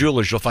Singer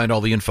Jewelers. You'll find all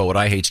the info at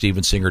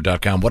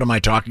IHateStevenSinger.com. What am I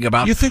talking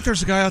about? You think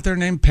there's a guy out there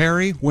named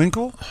Perry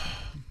Winkle?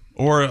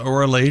 Or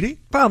a lady?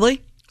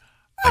 Probably.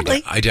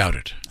 I doubt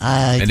it.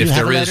 And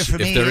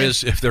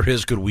if there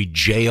is, could we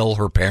jail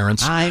her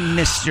parents? I'm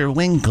Mr.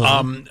 Winkle.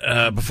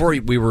 Before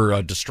we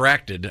were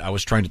distracted, I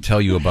was trying to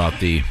tell you about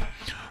the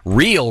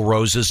real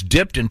roses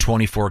dipped in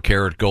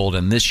 24-karat gold,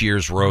 and this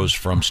year's rose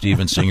from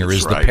Steven Singer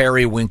is the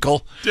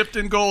periwinkle. Dipped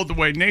in gold the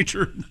way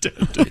nature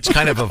dipped. It's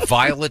kind of a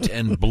violet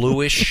and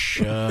bluish.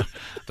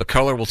 The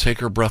color will take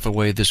her breath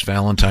away this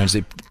Valentine's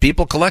Day.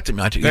 People collect them.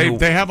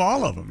 They have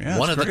all of them. Yeah,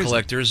 one of the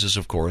collectors is,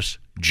 of course,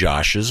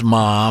 Josh's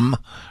mom.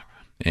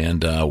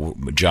 And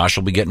Josh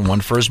will be getting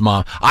one for his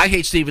mom.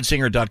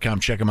 IHateStevenSinger.com.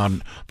 Check them out.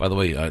 And by the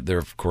way, they're,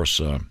 of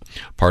course,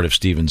 part of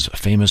Steven's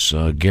famous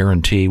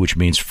guarantee, which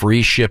means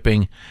free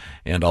shipping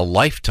and a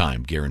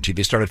lifetime guarantee.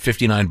 They start at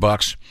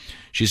 $59.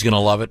 She's going to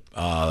love it.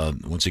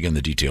 Once again,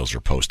 the details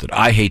are posted.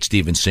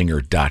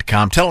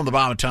 IHateStevenSinger.com. Tell them the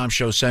Bob and Tom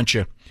Show sent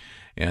you.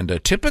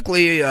 And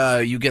typically,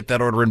 you get that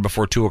order in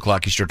before 2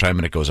 o'clock Eastern Time,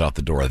 and it goes out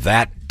the door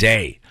that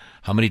day.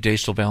 How many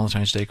days till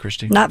Valentine's Day,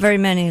 Christy? Not very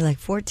many, like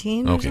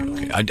 14 or Okay.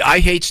 something.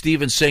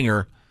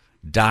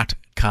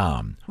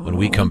 IHateStevenSinger.com. When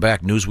we come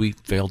back, news we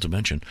failed to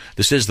mention.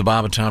 This is the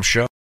Bob and Tom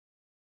Show.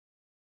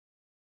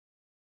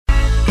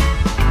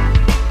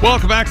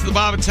 Welcome back to the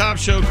Bob and Tom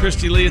Show.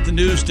 Christy Lee at the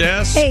news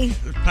desk. Hey.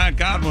 There's Pat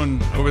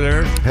Godwin over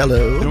there.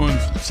 Hello. Doing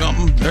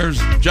something.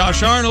 There's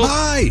Josh Arnold.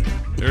 Hi.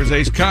 There's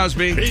Ace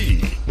Cosby.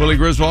 Hey. Willie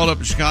Griswold up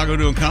in Chicago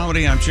doing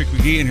comedy. I'm Chick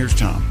McGee, and here's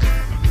Tom.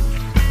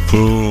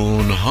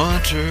 Poon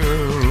Hunter.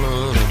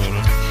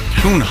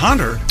 Poon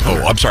Hunter?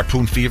 Oh, I'm sorry.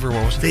 Poon Fever.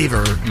 What was it?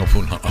 Fever. No,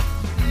 Poon Hunter.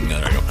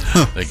 There you go.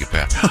 Thank you,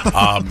 Pat.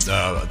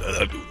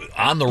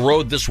 On the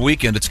road this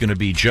weekend, it's going to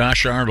be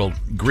Josh Arnold,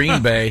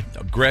 Green Bay,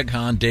 Greg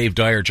Hahn, Dave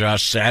Dyer,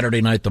 Josh,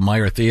 Saturday night, the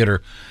Meyer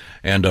Theater,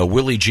 and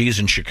Willie G's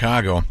in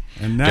Chicago,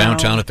 and now,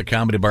 downtown at the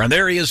Comedy Bar. And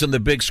there he is in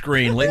the big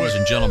screen. Ladies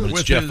and gentlemen,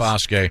 it's Jeff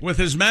Oskey. With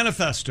his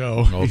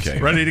manifesto. Okay.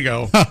 He's ready to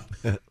go.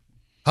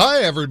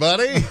 Hi,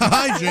 everybody.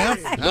 Hi, Jeff.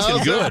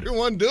 How's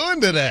everyone doing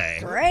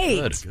today?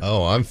 Great. Good.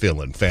 Oh, I'm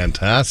feeling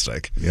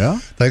fantastic. Yeah?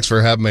 Thanks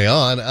for having me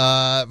on.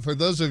 For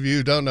those of you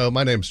who don't know,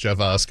 my name's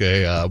Jeff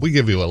Oskey. We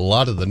give you a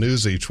lot of the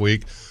news each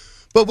week,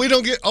 but we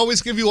don't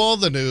always give you all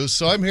the news,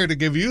 so I'm here to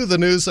give you the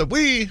news that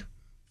we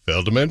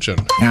failed to mention.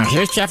 Now,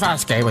 here's Jeff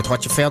Oskey with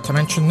what you failed to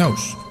mention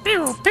news.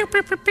 Pew, pew,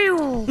 pew, pew,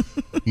 pew.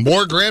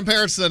 More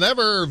grandparents than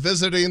ever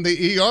visiting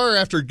the ER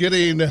after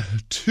getting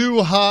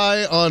too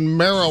high on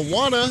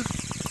marijuana.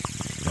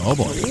 Oh,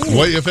 boy.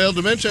 What you failed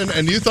to mention,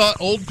 and you thought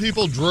old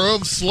people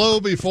drove slow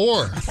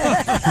before.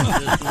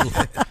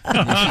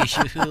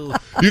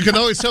 You can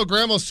always tell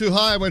Grandma's too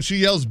high when she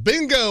yells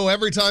bingo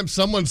every time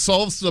someone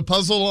solves the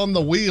puzzle on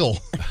the wheel.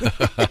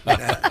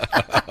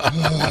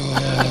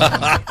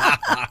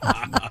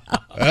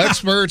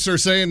 Experts are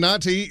saying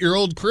not to eat your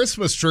old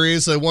Christmas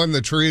trees. They warn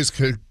the trees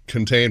could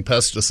contain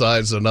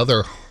pesticides and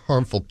other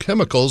harmful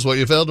chemicals, what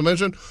you failed to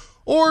mention.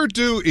 Or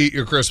do eat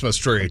your Christmas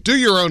tree. Do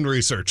your own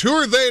research. Who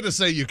are they to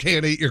say you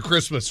can't eat your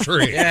Christmas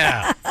tree?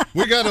 Yeah.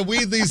 We got to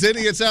weed these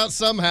idiots out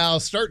somehow.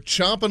 Start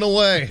chomping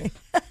away.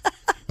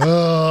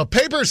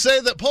 Papers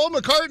say that Paul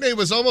McCartney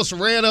was almost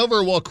ran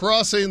over while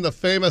crossing the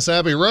famous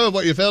Abbey Road.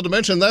 What you failed to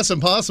mention, that's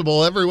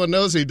impossible. Everyone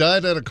knows he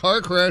died in a car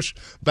crash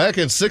back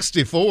in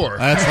 1964.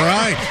 That's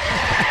right.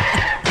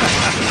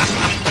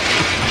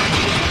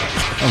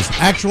 That was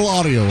actual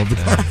audio of the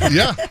car.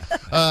 Yeah.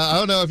 I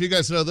don't know if you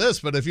guys know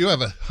this, but if you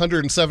have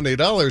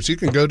 $170, you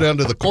can go down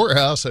to the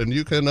courthouse and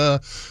you can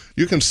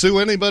sue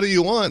anybody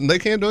you want, and they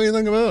can't do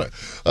anything about it.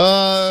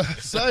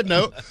 Side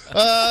note.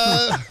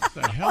 What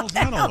the hell's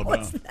that all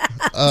about?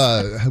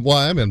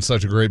 Why I'm in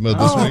such a great mood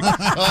this week.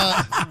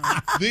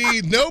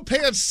 The No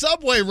Pants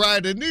Subway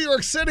ride in New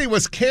York City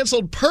was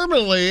canceled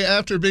permanently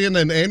after being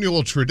an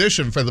annual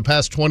tradition for the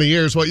past 20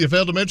 years. What you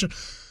failed to mention?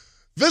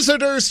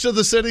 Visitors to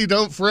the city,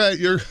 don't fret.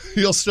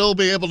 You'll still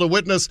be able to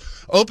witness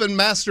open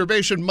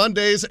masturbation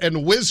Mondays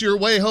and whiz your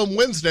way home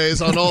Wednesdays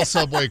on all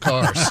subway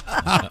cars.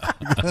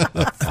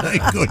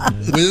 Thank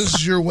goodness.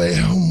 Whiz your way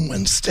home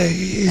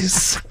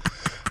Wednesdays.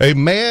 A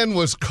man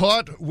was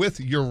caught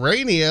with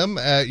uranium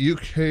at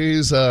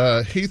UK's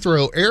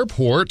Heathrow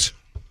Airport.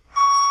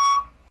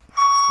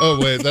 Oh,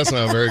 wait, that's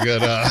not very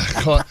good.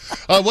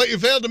 What you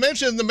failed to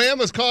mention, the man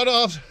was caught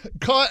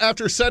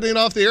after setting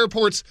off the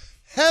airport's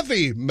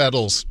heavy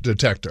metals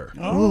detector.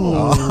 Dio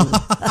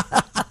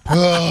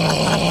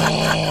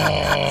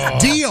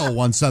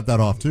once set that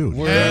off, too.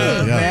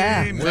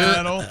 Heavy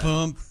metal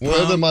pump.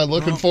 What am I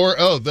looking for?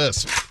 Oh,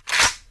 this.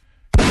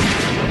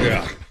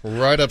 Yeah,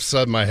 right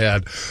upside my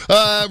head.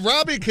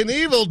 Robbie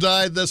Knievel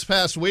died this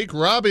past week.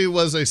 Robbie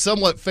was a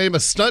somewhat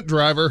famous stunt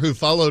driver who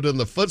followed in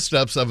the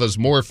footsteps of his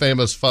more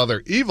famous father,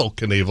 Evel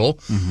Knievel.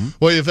 Mm-hmm.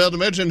 Well, you failed to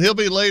mention he'll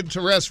be laid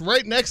to rest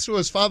right next to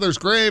his father's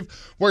grave,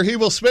 where he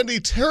will spend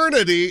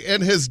eternity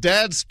in his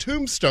dad's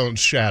tombstone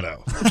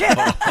shadow.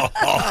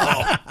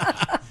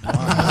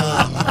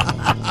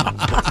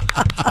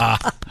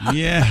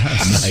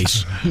 Yes.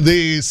 Nice.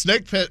 The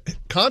Snake Pit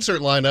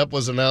concert lineup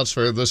was announced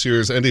for this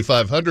year's Indy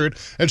 500,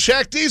 and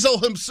Shaq Diesel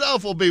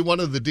himself will be one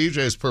of the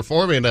DJs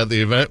performing at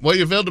the event. Well,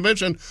 you failed to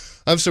mention,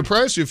 I'm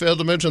surprised you failed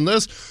to mention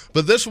this,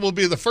 but this will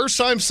be the first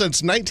time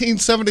since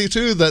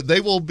 1972 that they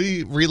will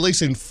be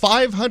releasing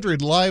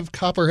 500 live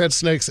copperhead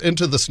snakes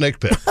into the snake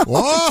pit.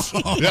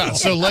 Whoa! Yeah,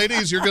 so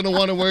ladies, you're going to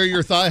want to wear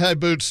your thigh-high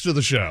boots to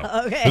the show.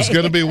 Okay. It's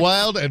going to be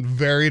wild and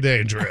very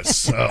dangerous.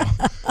 So,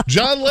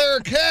 John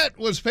Larroquette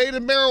was paid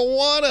in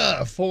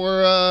marijuana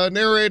for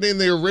narrating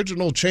the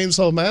original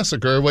Chainsaw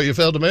Massacre. What you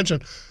failed to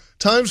mention,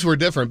 times were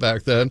different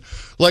back then.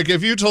 Like,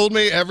 if you told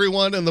me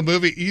everyone in the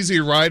movie Easy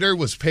Rider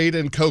was paid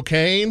in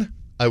cocaine,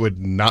 I would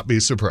not be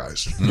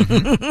surprised.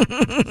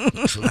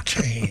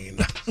 Cocaine.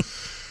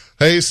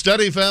 A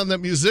study found that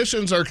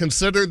musicians are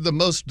considered the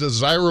most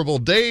desirable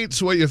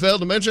dates. What you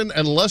failed to mention,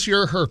 unless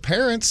you're her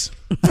parents.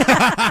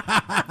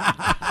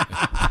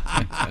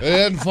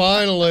 And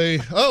finally,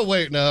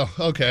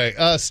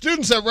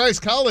 students at Rice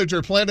College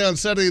are planning on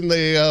setting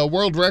the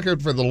world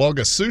record for the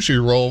longest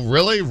sushi roll.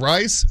 Really?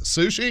 Rice?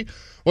 Sushi?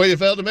 Well, you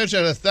failed to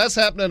mention, if that's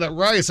happening at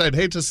Rice, I'd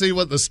hate to see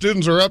what the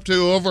students are up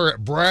to over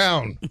at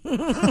Brown.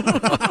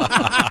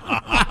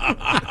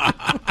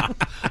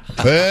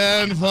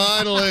 And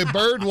finally,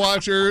 bird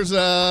watchers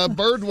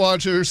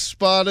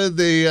spotted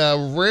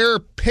the rare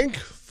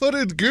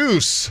pink-footed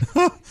goose.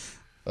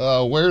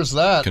 Where's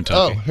that?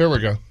 Kentucky. Oh, here we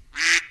go.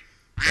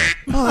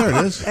 Oh, there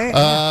it is.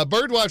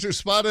 Birdwatchers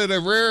spotted a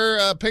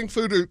rare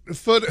pink-footed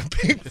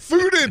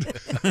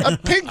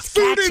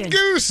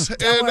goose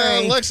in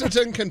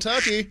Lexington,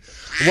 Kentucky.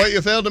 What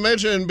you failed to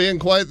mention, being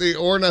quite the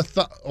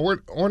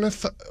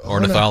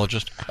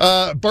ornithologist,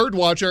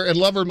 birdwatcher and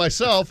lover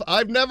myself,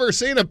 I've never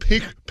seen a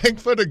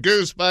pink-footed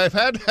goose, but I've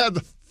had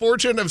the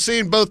fortune of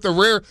seeing both the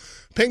rare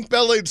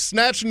pink-bellied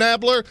snatch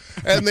nabbler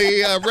and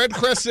the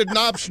red-crested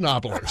knob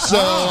schnobbler. So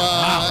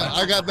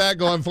I got that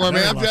going for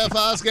me. I'm Jeff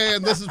Oskey,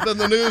 and this has been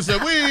the news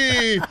that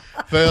we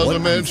failed to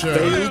mention.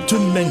 Failed to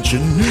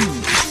mention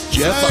news.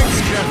 Jeff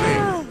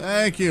Oskey.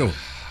 Thank you.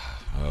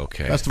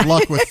 Okay. Best of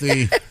luck with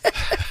the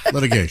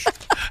litigation.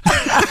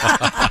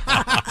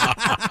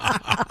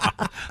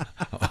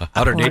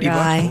 180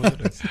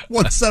 bucks?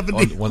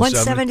 170.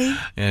 170?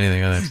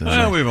 Anything on that?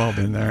 Well, we've all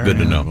been there. Good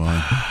to know.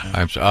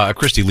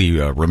 Christy Lee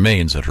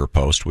remains at her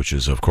post, which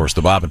is, of course,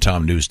 the Bob and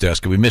Tom News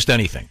Desk. Have we missed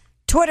anything?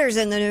 Twitter's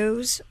in the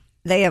news.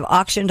 They have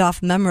auctioned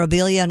off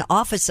memorabilia and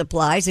office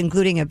supplies,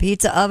 including a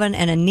pizza oven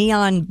and a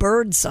neon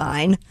bird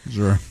sign.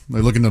 Are they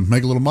looking to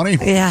make a little money?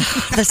 Yeah.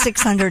 The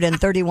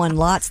 631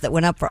 lots that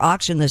went up for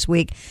auction this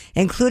week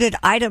included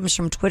items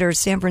from Twitter's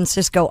San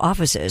Francisco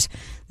offices.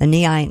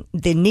 The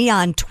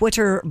neon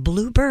Twitter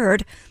blue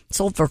bird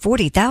sold for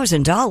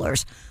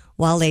 $40,000,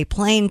 while a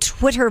plain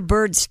Twitter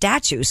bird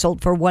statue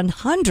sold for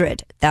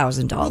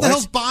 $100,000. Who the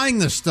hell's buying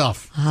this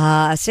stuff?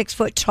 6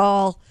 foot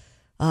tall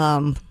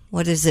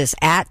what is this,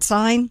 @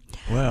 sign?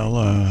 Well,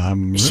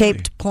 I'm really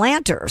Shaped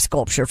planter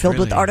sculpture filled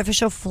with really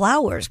artificial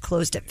flowers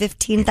closed at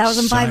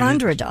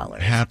 $15,500.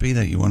 happy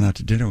that you went out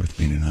to dinner with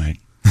me tonight.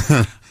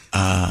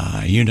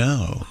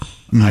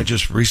 I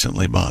just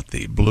recently bought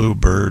the blue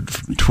bird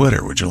from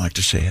Twitter. Would you like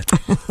to see it?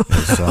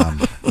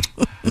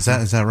 Is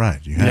that right?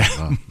 You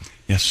have,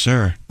 Yes,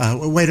 sir.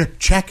 Waiter,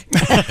 check.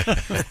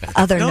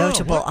 Other No,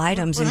 notable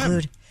items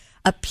include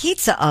a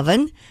pizza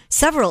oven,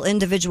 several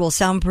individual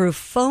soundproof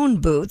phone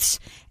booths,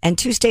 and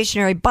 2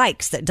 stationary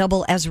bikes that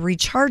double as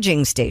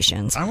recharging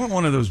stations. I want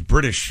one of those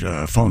British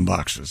phone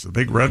boxes, the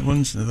big red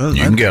ones. Those,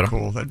 You can get 'em.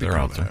 cool. That'd be They're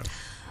cool out Uh, to there. have.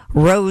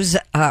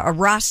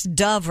 Ross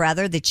Dove,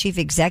 the chief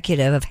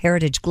executive of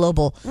Heritage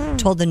Global,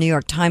 told the New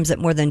York Times that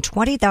more than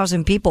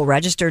 20,000 people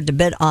registered to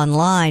bid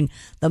online,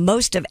 the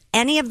most of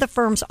any of the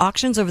firm's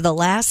auctions over the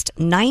last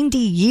 90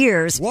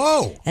 years.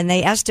 Whoa! And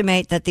they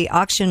estimate that the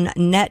auction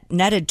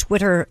netted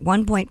Twitter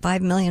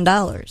 $1.5 million.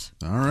 All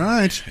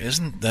right.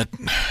 Doesn't that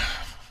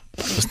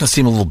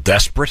seem a little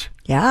desperate?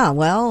 Yeah,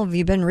 well, have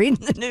you been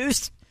reading the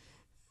news?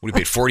 Would he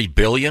paid $40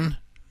 billion?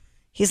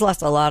 He's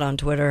lost a lot on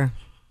Twitter.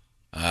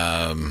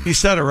 He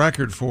set a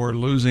record for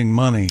losing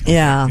money.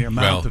 Yeah. The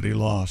amount Well, that he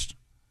lost.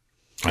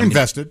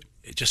 Invested.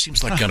 It just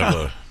seems like kind of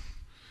a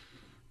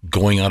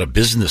going out of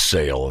business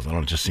sale. I don't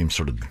know, it just seems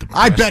sort of depressing.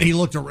 I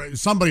bet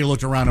somebody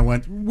looked around and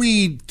went,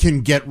 we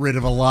can get rid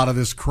of a lot of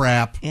this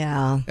crap.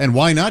 Yeah. And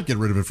why not get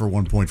rid of it for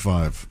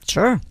 1.5?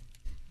 Sure.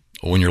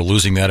 When you're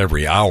losing that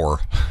every hour.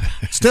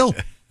 Still.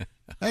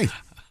 Hey.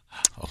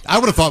 I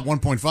would have thought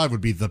 1.5 would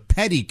be the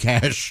petty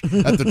cash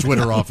at the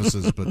Twitter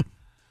offices, but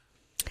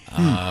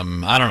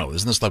I don't know.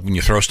 Isn't this like when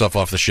you throw stuff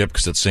off the ship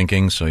because it's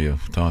sinking, so you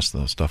toss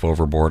the stuff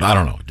overboard? I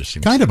don't know. It just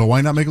seems kind of, but why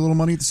not make a little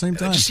money at the same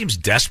time? It just seems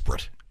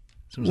desperate.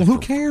 Seems Well, who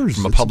cares?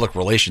 From a public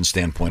relations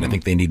standpoint, I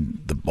think they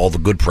need all the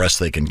good press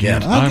they can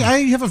get. I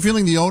have a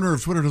feeling the owner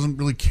of Twitter doesn't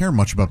really care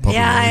much about public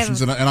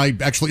relations, and I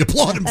actually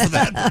applaud him for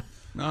that.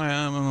 No,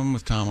 I'm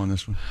with Tom on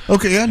this one.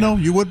 Okay, yeah, no,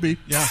 you would be.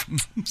 Yeah.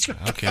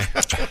 Okay.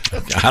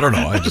 I don't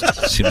know. It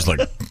just seems like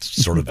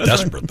sort of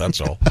desperate,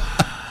 that's all.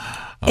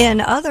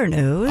 In other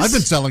news, I've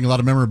been selling a lot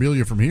of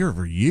memorabilia from here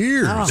for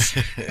years.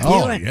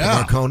 Oh, you and-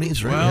 yeah.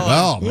 Marconi's, right?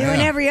 Well, you man.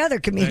 and every other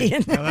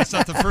comedian. Hey, that's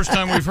not the first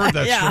time we've heard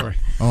that Yeah. story.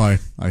 Oh,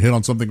 I hit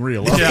on something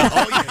real. Yeah.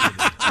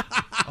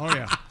 Oh,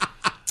 yeah.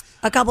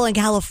 A couple in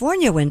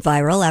California went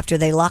viral after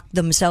they locked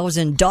themselves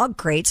in dog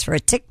crates for a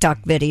TikTok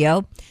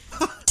video.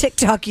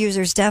 TikTok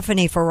user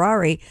Stephanie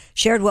Ferrari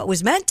shared what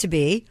was meant to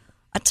be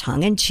a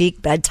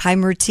tongue-in-cheek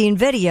bedtime routine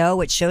video,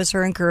 which shows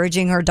her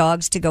encouraging her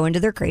dogs to go into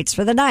their crates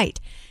for the night.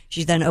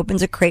 She then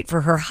opens a crate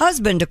for her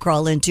husband to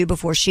crawl into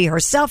before she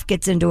herself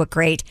gets into a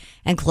crate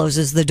and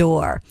closes the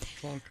door.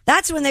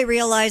 That's when they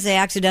realize they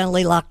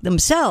accidentally locked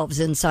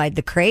themselves inside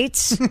the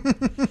crates.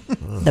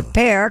 The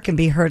pair can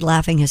be heard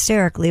laughing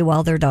hysterically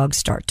while their dogs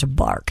start to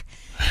bark.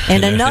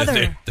 And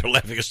another... They're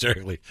laughing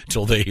hysterically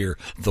until they hear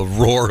the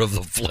roar of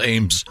the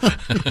flames.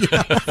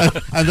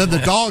 And then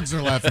the dogs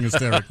are laughing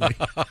hysterically.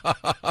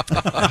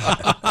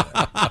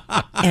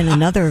 In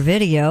another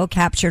video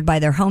captured by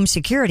their home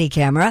security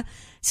camera,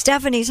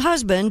 Stephanie's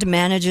husband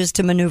manages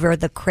to maneuver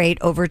the crate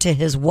over to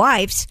his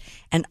wife's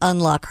and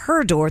unlock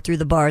her door through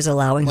the bars,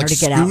 allowing her to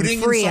get out and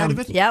scooting free inside him. of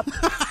it? Yep.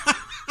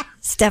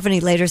 Stephanie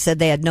later said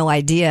they had no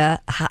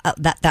idea how,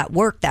 that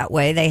worked that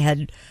way. They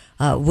had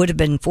would have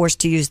been forced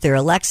to use their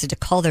Alexa to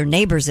call their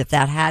neighbors if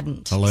that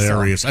hadn't.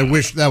 Hilarious. I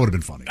wish that would have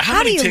been funny.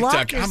 How do you TikTok,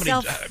 lock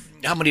yourself?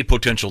 How many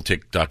potential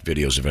TikTok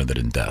videos have ended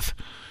in death?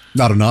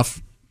 Not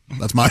enough.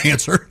 That's my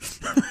answer.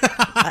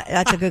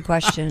 That's a good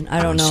question.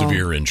 I don't know.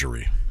 Severe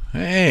injury.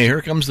 Hey,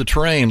 here comes the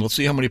train. Let's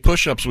see how many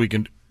push-ups we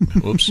can.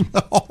 Whoops.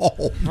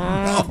 Boy,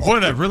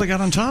 that really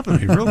got on top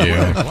of me. Really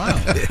Yeah. quick.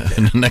 Wow.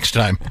 And next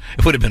time,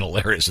 it would have been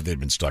hilarious if they'd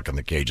been stuck in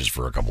the cages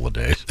for a couple of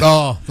days.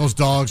 Oh, those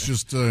dogs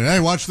just,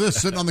 hey, watch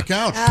this, sitting on the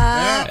couch.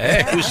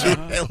 Hey,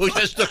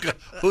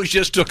 who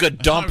just took a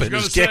dump in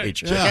gonna his say,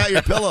 cage? Check out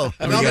your pillow.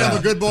 Tell me I'm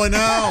a good boy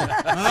now.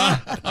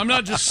 I'm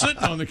not just sitting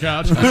on the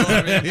couch. You know what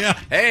I mean? Yeah.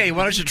 Hey,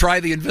 why don't you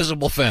try the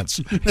invisible fence?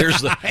 Here's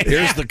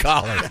the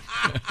collar.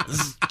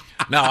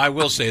 Now, I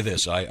will say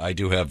this. I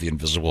do have the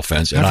invisible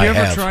fence. And Have you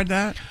I ever tried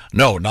that?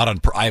 No, not on.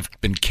 I've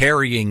been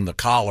carrying the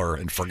collar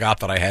and forgot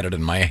that I had it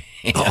in my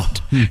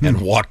hand and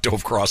walked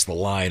across the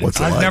line.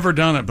 I've never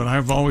done it, but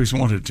I've always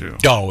wanted to.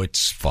 Oh,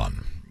 it's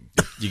fun.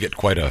 You get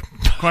quite a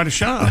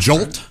shot. A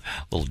jolt?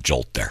 A little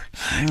jolt there.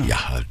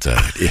 Yeah.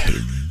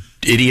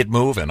 Idiot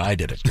move, and I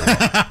did it.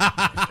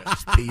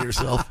 Just pee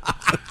yourself.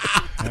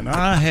 And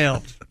I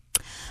helped.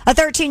 A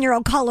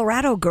 13-year-old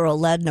Colorado girl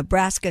led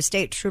Nebraska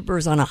state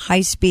troopers on a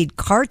high-speed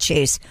car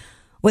chase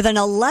with an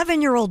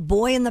 11-year-old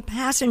boy in the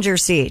passenger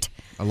seat.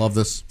 I love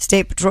this.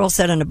 State Patrol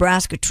said a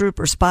Nebraska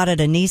trooper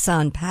spotted a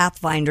Nissan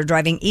Pathfinder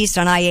driving east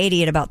on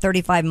I-80 at about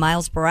 35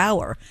 miles per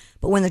hour.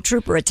 But when the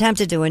trooper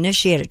attempted to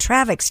initiate a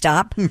traffic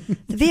stop, the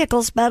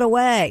vehicle sped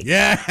away.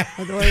 Yeah.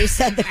 Authorities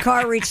said the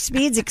car reached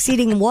speeds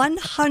exceeding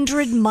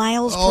 100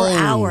 miles per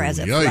hour as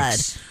it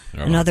yikes. fled.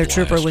 Another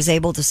trooper was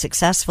able to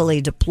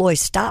successfully deploy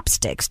stop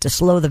sticks to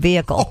slow the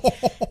vehicle.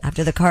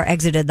 After the car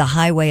exited the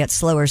highway at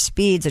slower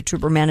speeds, a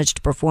trooper managed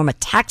to perform a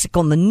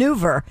tactical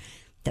maneuver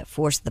that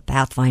forced the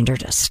Pathfinder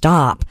to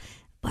stop.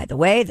 By the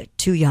way, the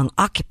 2 young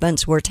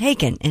occupants were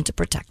taken into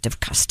protective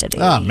custody.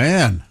 Ah,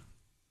 man.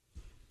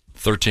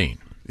 13.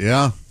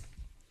 Yeah.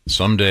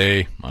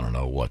 Someday, I don't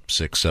know,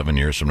 6, 7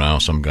 years from now,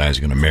 some guy's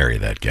going to marry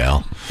that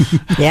gal.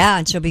 Yeah,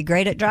 and she'll be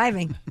great at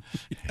driving.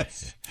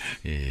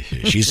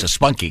 She's a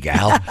spunky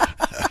gal.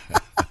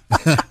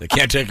 They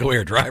can't take away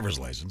her driver's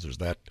license. There's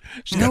that.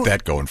 She's got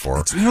that going for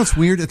her. You know what's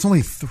weird? It's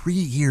only 3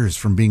 years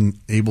from being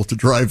able to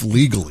drive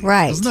legally.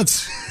 Right. Isn't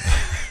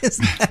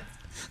that...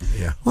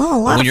 Yeah. Well, a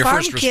lot When of your farm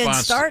first kids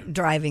response- start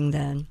driving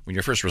then. When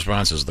your first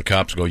response is the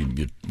cops go,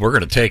 we're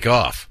going to take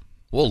off.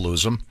 We'll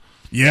lose them.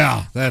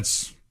 Yeah,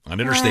 that's... On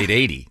Interstate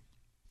 80.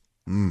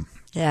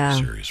 Yeah.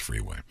 Serious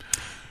freeway.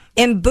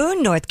 In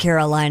Boone, North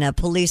Carolina,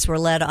 police were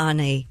led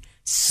on a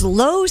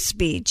slow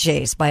speed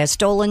chase by a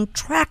stolen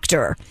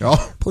tractor.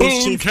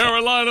 Police Boone, chief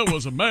Carolina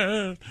was a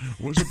man.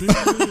 Was a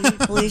big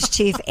Police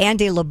Chief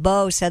Andy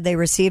LeBeau said they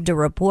received a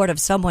report of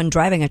someone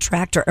driving a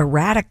tractor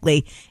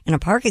erratically in a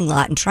parking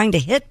lot and trying to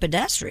hit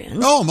pedestrians.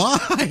 Oh, my.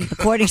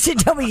 According to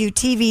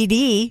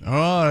WTVD.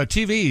 Oh,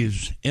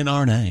 TV's in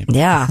our name.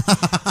 Yeah.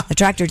 The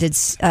tractor did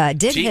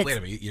hit... Wait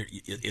a minute.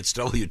 It's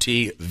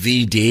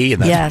WTVD,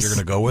 and that's Yes. what you're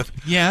going to go with?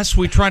 Yes,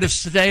 we try to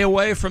stay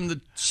away from the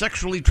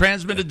sexually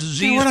transmitted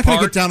disease We're not going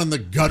to part. get down in the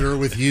gutter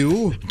with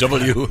you.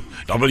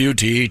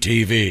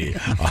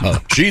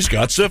 WTTV. She's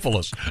got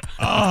syphilis.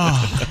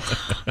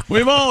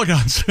 We've all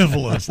got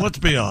syphilis, let's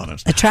be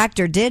honest. A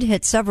tractor did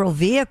hit several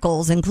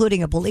vehicles,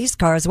 including a police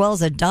car, as well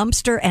as a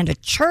dumpster and a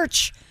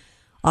church.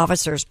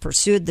 Officers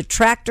pursued the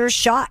tractor,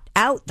 shot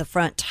out the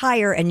front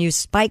tire, and used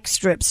spike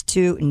strips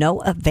to no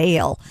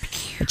avail.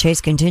 The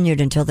chase continued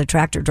until the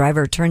tractor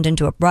driver turned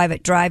into a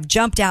private drive,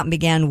 jumped out, and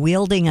began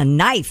wielding a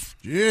knife.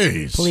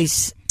 Jeez.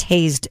 Police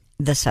tased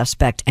the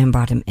suspect and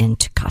brought him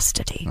into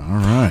custody. All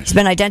right. He's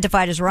been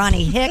identified as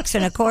Ronnie Hicks,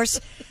 and of course,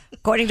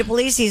 according to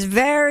police, he's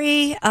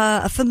very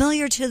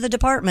familiar to the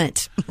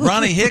department.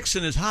 Ronnie Hicks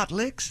and his hot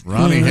licks.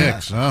 Ronnie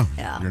Hicks, huh?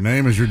 Yeah. Your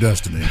name is your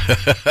destiny.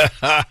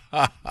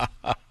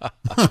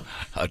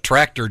 A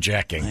tractor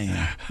jacking.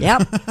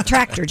 Yep,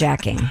 tractor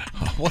jacking.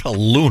 What a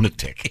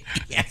lunatic.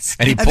 Yes.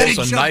 And he And then pulls he a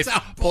jumps knife.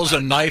 out. Pulls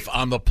a knife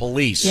on the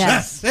police.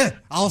 Yes. That's it.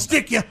 I'll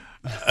stick you.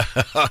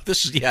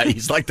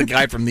 He's like the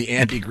guy from the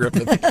Andy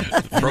Griffith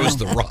throws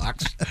the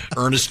rocks.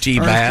 Ernest T.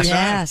 Bass.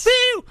 Yes.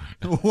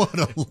 What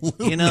a lunatic.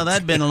 You know,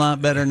 that'd been a lot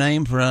better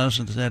name for us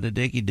instead of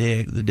Dickie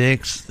Dick. The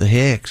Dicks, the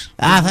Hicks.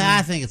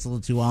 I think it's a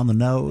little too on the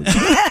nose.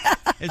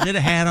 Is it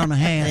a hat on a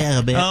hat? Yeah,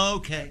 a bit.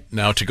 Okay.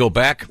 Now, to go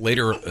back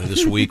later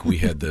this week, we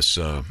had this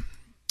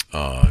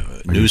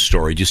news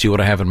story. Do you see what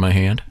I have in my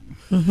hand?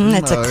 Mm-hmm.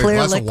 It's a clear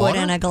glass of liquid water?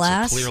 in a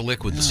glass. Clear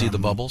liquid to see the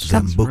bubbles.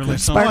 Really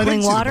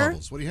Sparkling see the water.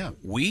 bubbles. What do you have?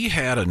 We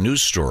had a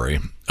news story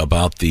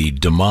about the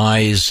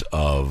demise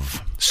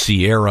of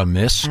Sierra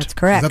Mist. That's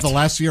correct. Is that the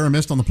last Sierra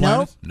Mist on the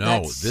planet? No,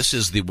 That's- this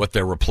is what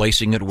they're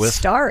replacing it with.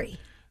 Starry.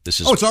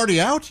 This is Oh, it's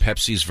already out?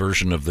 Pepsi's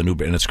version of the new,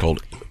 and it's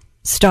called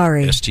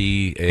Starry.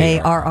 STARRY.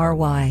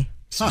 ARRY.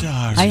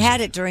 Stars. I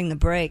had it during the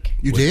break.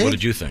 You did? What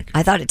did you think?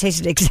 I thought it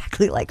tasted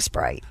exactly like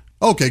Sprite.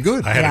 Okay,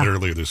 good. I had Yeah. it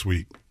earlier this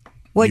week.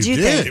 What'd You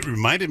you did? think? It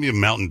reminded me of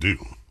Mountain Dew.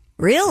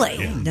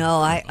 Really? No,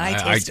 I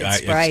tasted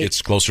Sprite.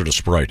 It's closer to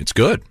Sprite. It's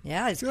good.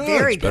 Yeah, it's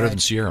very It's better good. than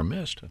Sierra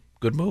Mist.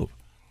 Good move.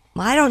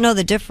 I don't know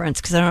the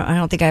difference because I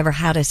don't think I ever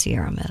had a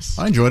Sierra Mist.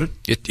 I enjoyed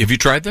it. Have you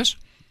tried this?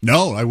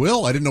 No, I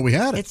will. I didn't know we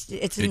had it.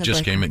 It's in It the just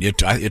book. came in.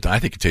 I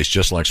think it tastes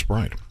just like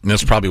Sprite. And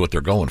that's probably what they're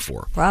going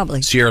for.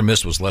 Probably. Sierra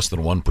Mist was less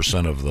than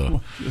 1% of the,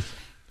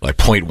 like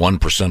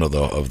 0.1% of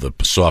the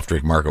soft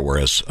drink market,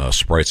 whereas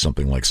Sprite's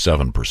something like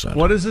 7%.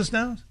 What is this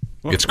now?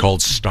 It's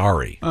called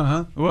Starry.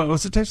 Uh-huh.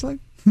 What's it taste like?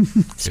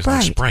 It's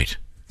like Sprite.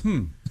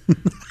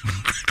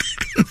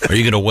 Are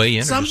you going to weigh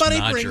in? Somebody or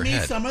just nod bring your me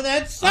head? some of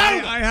that soda.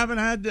 I haven't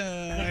had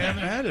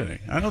any.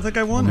 I don't think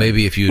I want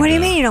Maybe if you. What do you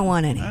mean you don't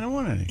want any? I don't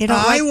want any. You don't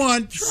I like,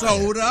 want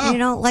soda. you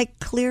don't like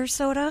clear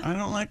soda? I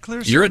don't like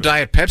clear soda. You're a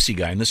Diet Pepsi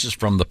guy, and this is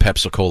from the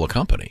Pepsi-Cola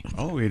company.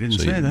 Oh, he didn't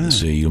So say that.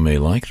 So you may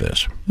like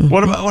this.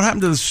 What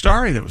happened to the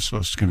Starry that was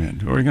supposed to come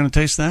in? Are we going to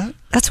taste that?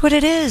 That's what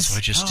it is. I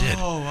just did.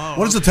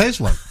 What does it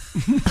taste like?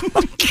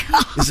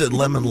 Is it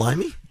lemon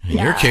limey? In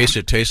your case,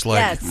 it tastes like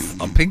Yes.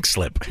 a pink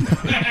slip.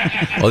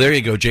 Oh, there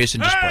you go, Jason.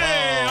 Just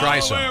try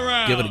some.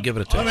 Give it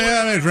a taste.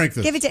 Let me drink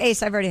this. Give it to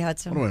Ace. I've already had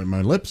some. What do I,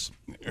 my lips?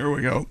 Here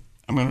we go.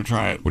 I'm going to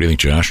try it. What do you think,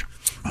 Josh?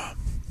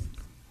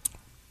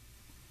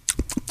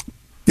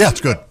 Yeah,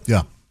 it's good.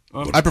 Yeah.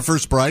 I prefer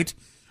Sprite,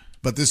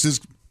 but this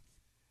is...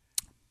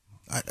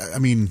 I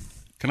mean...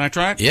 Can I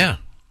try it? Yeah.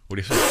 What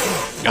do you think?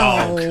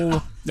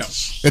 Oh, No.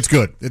 It's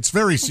good. It's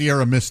very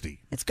Sierra Misty.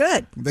 it's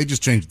good. They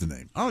just changed the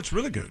name. Oh, it's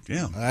really good.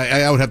 Yeah.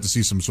 I would have to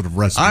see some sort of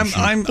recipe. sheet.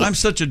 I'm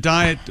such a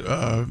diet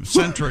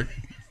centric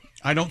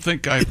I don't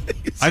think I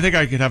think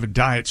I could have a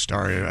diet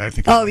star. I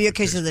think. Oh,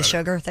 because of the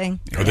sugar thing?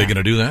 Are they going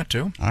to do that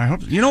too? I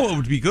hope. You know what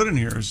would be good in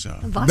here is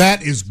that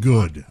is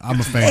good. I'm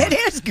a fan. It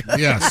is good.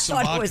 Yes.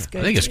 I thought it was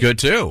good. I think it's good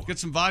too. Get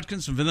some vodka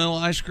and some vanilla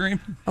ice cream.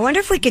 I wonder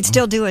if we could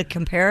still do a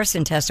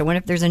comparison test. I wonder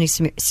if there's any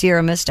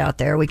Sierra Mist out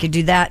there. We could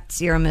do that,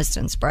 Sierra Mist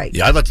and Sprite.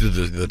 Yeah, I'd like to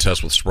do the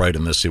test with Sprite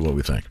and this, see what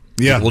we think.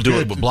 Yeah, we'll do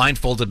it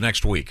blindfolded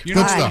next week. You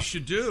know what you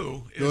should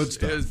do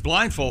is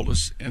blindfold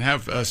us and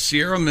have a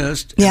Sierra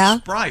Mist and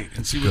Sprite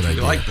and see what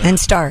you like. And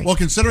Starry. Well,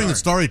 considering that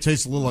Starry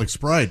tastes a little like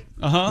Sprite,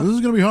 this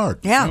is going to be hard.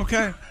 Yeah.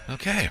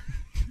 Okay.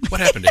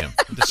 What happened to him?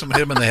 Did someone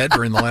hit him in the head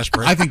during the last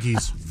break? I think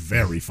he's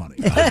very funny.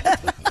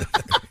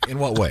 In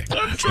what way?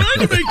 I'm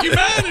trying to make you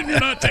mad and you're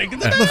not taking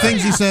the The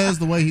things he says,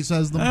 the way he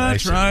says them.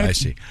 That's right. I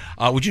see.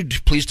 Would you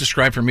please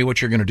describe for me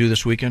what you're going to do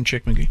this weekend,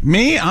 Chick McGee?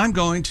 Me, I'm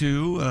going to,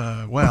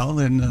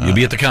 You'll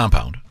be at the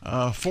compound.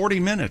 40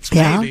 minutes,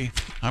 Yeah. maybe.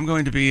 I'm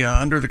going to be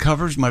under the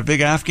covers, my big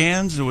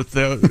Afghans with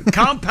the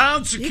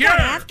compound secure. You got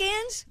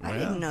Afghans? I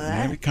didn't know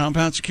that. Maybe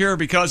compound secure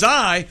because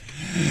I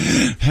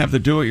have the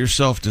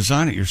do-it-yourself,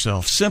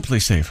 design-it-yourself, Simply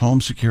Safe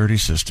home security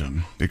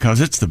system because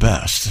it's the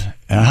best.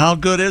 And how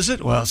good is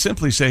it? Well,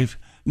 Simply Safe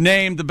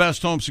named the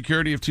best home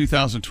security of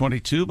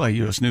 2022 by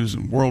U.S. News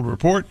and World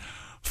Report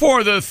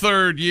for the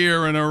third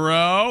year in a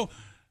row.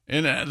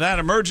 In that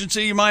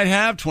emergency you might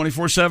have,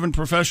 24/7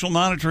 professional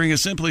monitoring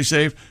is Simply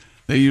Safe.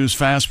 They use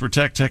Fast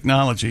Protect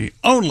technology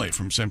only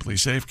from Simply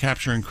Safe,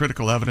 capturing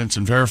critical evidence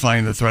and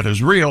verifying the threat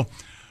is real,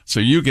 so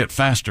you get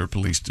faster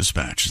police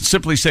dispatch.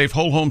 Simply Safe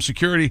whole home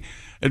security,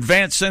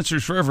 advanced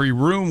sensors for every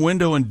room,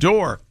 window, and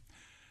door.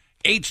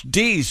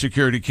 HD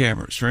security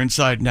cameras for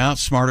inside and out,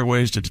 smarter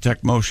ways to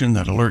detect motion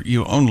that alert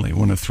you only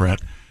when a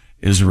threat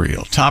is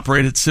real.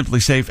 Top-rated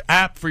Simply Safe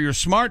app for your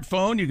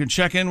smartphone. You can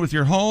check in with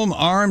your home,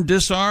 arm,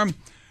 disarm,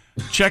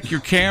 check your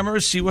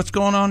cameras, see what's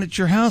going on at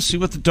your house, see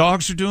what the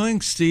dogs are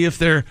doing, see if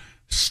they're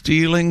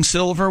stealing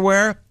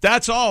silverware.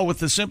 That's all with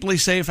the Simply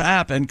Safe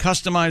app, and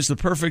customize the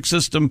perfect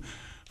system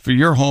for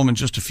your home in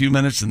just a few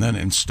minutes and then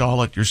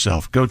install it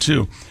yourself. Go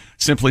to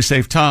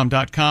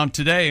simplysafetom.com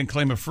today and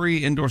claim a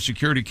free indoor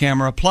security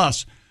camera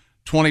plus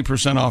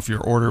 20% off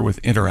your order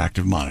with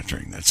interactive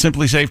monitoring. That's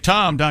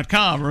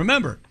simplysafetom.com.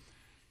 Remember,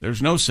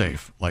 there's no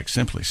safe like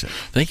Simply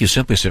Safe. Thank you,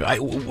 Simply Safe.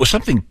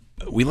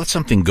 We let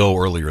something go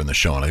earlier in the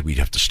show, and we'd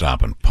have to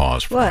stop and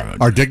pause for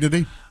What? Our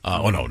dignity?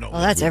 No. Well,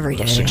 that's every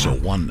day.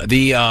 601.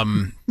 The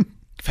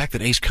fact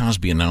that Ace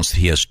Cosby announced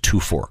he has two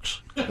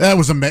forks. That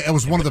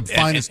was one of the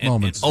finest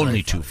moments.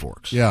 Only two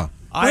forks. Yeah.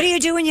 What do you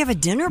do when you have a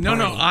dinner party?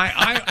 No.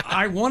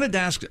 I wanted to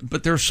ask,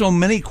 but there are so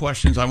many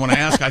questions I want to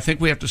ask. I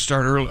think we have to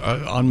start early,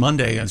 on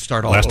Monday and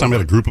start all Last over. time I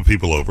had a group of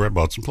people over, I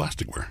bought some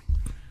plasticware.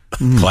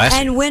 Plastic.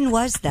 And when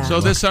was that? So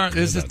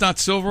is this not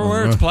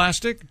silverware? It's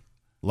plastic?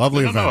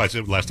 Lovely No, I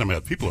said last time I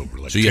had people over.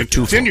 Like So you have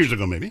 10 years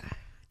ago, maybe.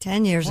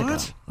 10 years ago.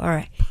 All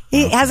right.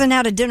 He hasn't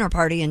had a dinner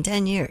party in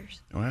 10 years.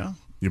 Well,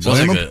 you Sounds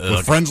blame like him?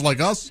 With friends like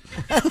us?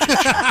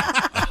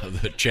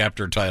 The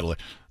chapter title,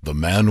 The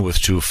Man with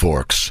Two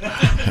Forks. Do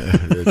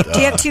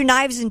you have two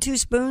knives and two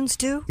spoons,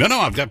 too? No,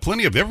 I've got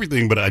plenty of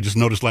everything, but I just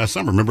noticed last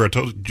summer. Remember I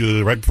told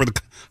you right before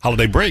the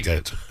holiday break,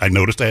 I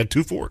noticed I had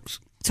two forks.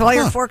 So all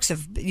your forks,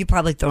 you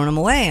probably thrown them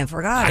away and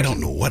forgot. I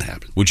don't know what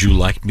happened. Would you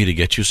like me to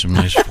get you some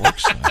nice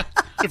forks?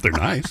 If they're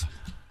nice.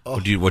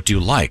 What do you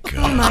like?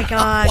 Oh, my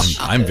gosh.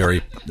 I'm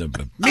very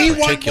Me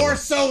one particular. more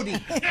soda.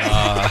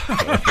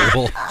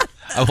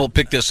 I will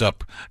pick this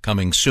up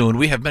coming soon.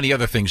 We have many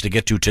other things to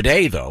get to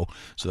today, though,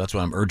 so that's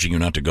why I'm urging you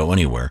not to go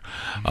anywhere.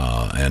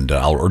 And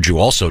I'll urge you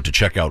also to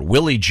check out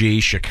Willie G.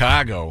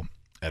 Chicago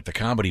at the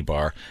Comedy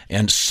Bar.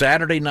 And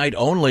Saturday night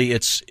only,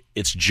 it's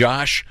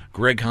Josh,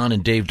 Greg Hahn,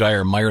 and Dave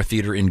Dyer, Meyer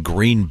Theater in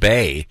Green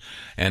Bay.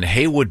 And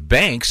Haywood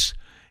Banks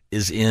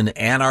is in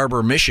Ann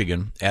Arbor,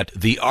 Michigan at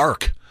The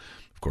Ark.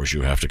 Of course,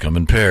 you have to come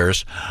in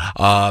pairs.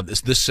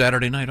 This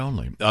Saturday night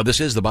only. This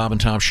is the Bob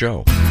and Tom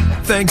Show.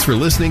 Thanks for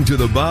listening to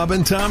the Bob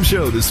and Tom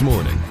Show this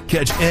morning.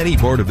 Catch any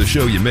part of the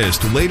show you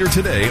missed later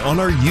today on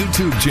our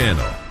YouTube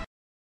channel.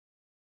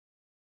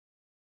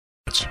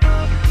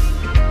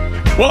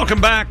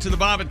 welcome back to the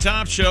Bob and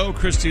Tom Show.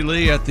 Christy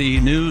Lee at the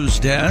news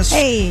desk.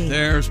 Hey.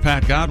 There's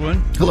Pat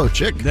Godwin. Hello,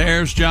 Chick.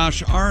 There's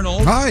Josh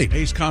Arnold. Hi.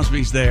 Ace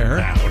Cosby's there.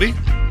 Howdy.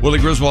 Willie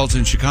Griswold's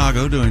in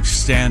Chicago doing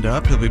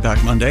stand-up. He'll be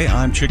back Monday.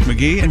 I'm Chick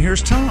McGee, and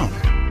here's Tom.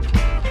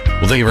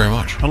 Well, thank you very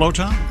much. Hello,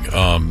 Tom.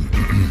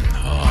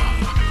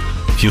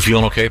 You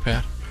feeling okay,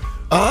 Pat?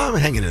 I'm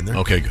hanging in there.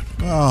 Okay, good.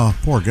 Oh,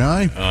 poor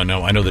guy.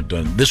 No, I know that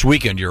this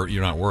weekend you're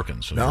not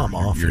working, so No, I'm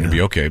off, You're going to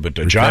yeah. be okay. But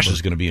Josh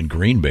is going to be in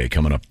Green Bay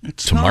coming up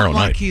tomorrow Not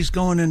like night. he's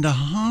going into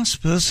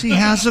hospice. He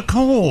has a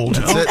cold.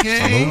 That's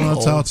Okay. Well,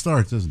 that's how it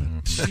starts, isn't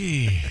it?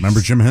 Jeez. Remember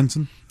Jim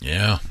Henson?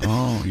 Yeah.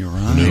 Oh, you're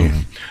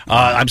right.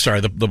 I'm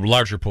sorry. The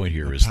larger point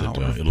here is that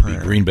it'll be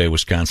Green Bay,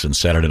 Wisconsin,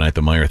 Saturday night,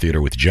 the Meyer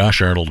Theater with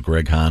Josh Arnold,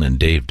 Greg Hahn, and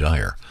Dave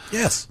Dyer.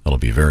 Yes. That'll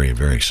be very,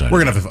 very exciting.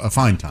 We're going to have a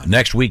fine time.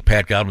 Next week,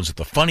 Pat Godwin's at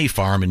the Funny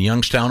Farm in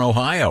Youngstown,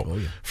 Ohio. Oh,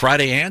 yeah.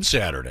 Friday and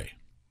Saturday.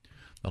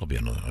 That'll be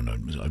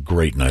a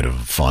great night of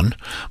fun.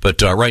 But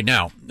right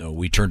now,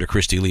 we turn to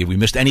Christy Lee. Have we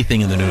missed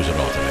anything in the news at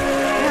all today?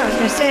 Yeah, I was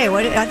going to say,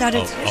 I thought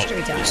it's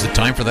history time. Is it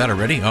time for that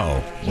already?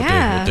 Uh-oh.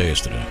 Yeah. What day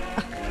is today?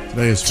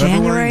 Today is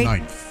February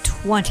January 9th.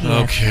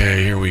 20th.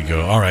 Okay, here we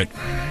go. All right.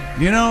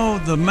 You know,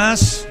 the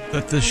mess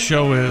that this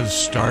show is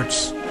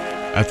starts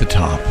at the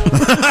top.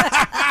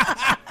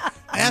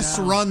 S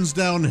runs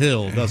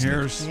downhill, doesn't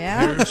Here's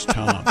Yeah.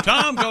 Tom.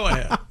 Tom, go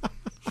ahead.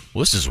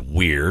 Well, this is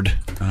weird.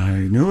 I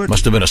knew it.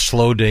 Must have been a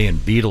slow day in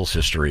Beatles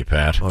history,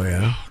 Pat. Oh,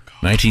 yeah?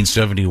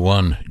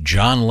 1971,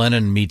 John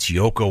Lennon meets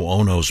Yoko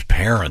Ono's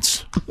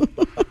parents.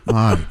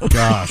 My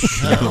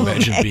gosh. Can you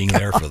imagine being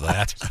there for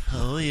that?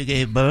 Oh, you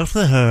gave birth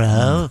to her,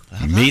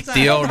 huh? Meet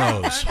the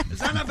Onos. Is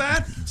that not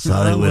bad?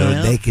 Sorry,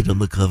 we're naked on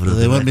the cover of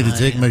They the want me to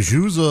take my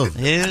shoes off.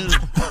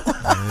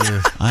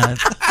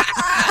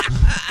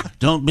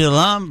 Don't be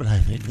alarmed, but I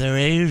think they're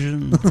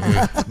Asian.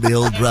 The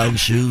old brown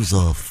shoes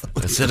off.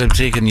 I said I'm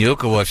taking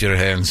Yoko off your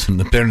hands, and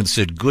the parents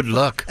said, good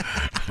luck.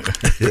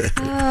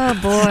 Oh,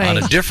 boy. On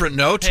a different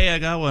note. Hey, I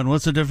got one.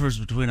 What's the difference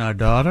between our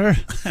daughter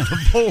and a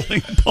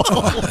bowling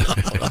ball?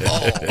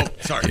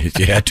 Sorry. If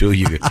you had to,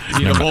 you could.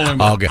 Need a bowling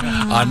ball. Okay.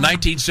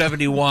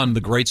 1971,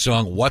 the great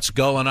song, What's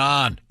Going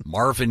On?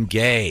 Marvin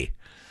Gaye.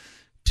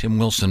 Tim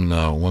Wilson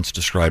once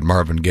described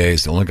Marvin Gaye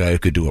as the only guy who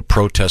could do a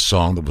protest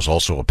song that was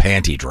also a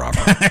panty dropper.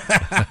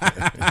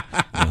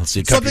 Let's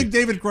see, Something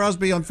David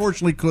Crosby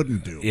unfortunately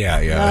couldn't do.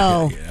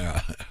 Yeah.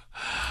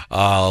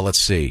 Let's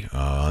see.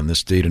 On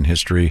this date in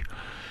history,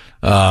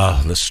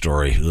 this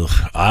story.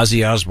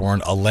 Ozzy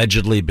Osbourne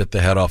allegedly bit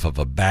the head off of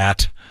a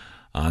bat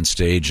on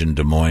stage in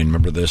Des Moines.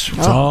 Remember this? It's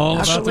all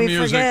how about could the we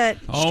music. forget?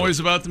 Always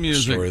about the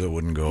music. Story that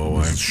wouldn't go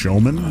away.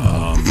 Showman.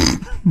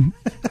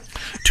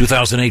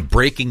 2008,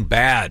 Breaking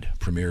Bad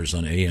premieres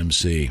on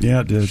AMC.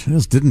 Yeah, it did.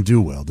 This didn't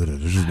do well, did it?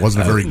 It just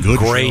wasn't a very good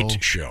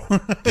Great show.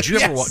 Did you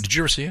ever? Did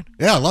you ever see it?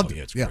 Yeah, I loved Oh,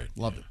 yeah, it. it's Yeah, great.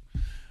 loved it.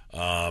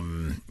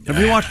 Have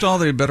you watched all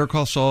the Better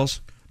Call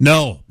Sauls?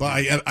 No, but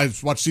I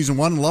watched season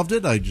 1 and loved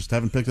it. I just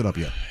haven't picked it up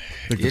yet.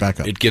 Picked it back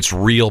up. It gets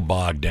real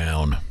bogged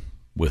down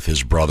with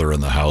his brother in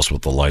the house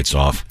with the lights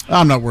off.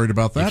 I'm not worried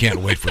about that. You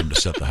can't wait for him to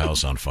set the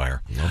house on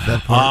fire. Love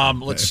that part.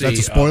 Let's If see. that's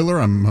a spoiler,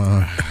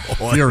 I'm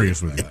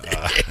furious with you.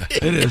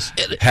 It is.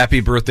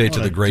 Happy birthday to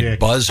the great dick.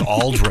 Buzz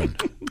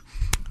Aldrin.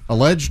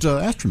 Alleged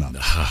astronaut.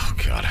 Oh,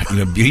 God.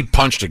 He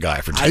punched a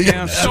guy for taking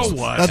Yeah, that. so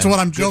what? That's what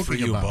I'm Good for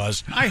joking you, about.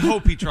 Buzz. I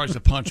hope he tries to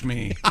punch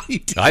me.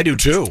 I do,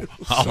 too.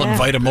 I'll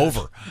invite him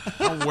over.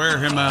 I'll wear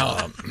him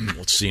out.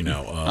 Let's see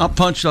now. I'll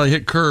punch till I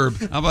hit curb.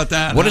 How about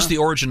that? What is the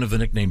origin of the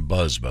nickname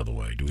Buzz, by the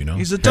way? Do we know?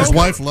 He's a His doper.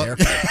 wife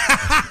loved.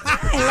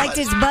 He liked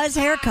his buzz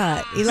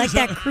haircut. He liked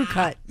that crew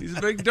cut. He's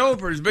a big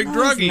doper. He's a big No,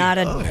 druggie. he's not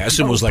a I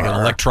assume it was like an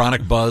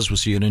electronic Buzz.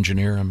 Was he an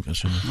engineer? I'm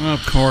assuming.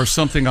 Of course,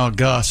 something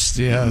august.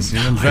 Yes, he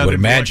I invented would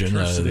imagine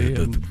electricity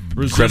and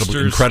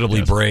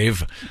incredibly resistors.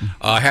 brave.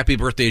 Happy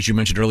birthday, as you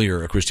mentioned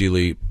earlier, Christy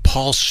Lee.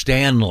 Paul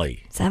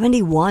Stanley.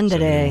 71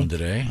 today. 71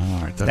 today. All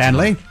right, that's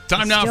Stanley? enough.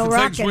 Time now Still for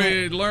things rocking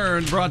we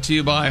learned. Brought to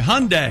you by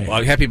Hyundai.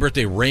 Well, happy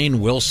birthday, Rainn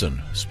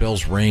Wilson.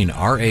 Spells Rain,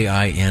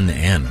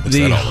 R-A-I-N-N. What's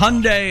The that all about?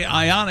 Hyundai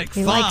Ioniq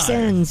He 5. likes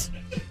ends.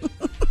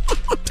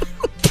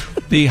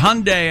 The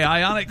Hyundai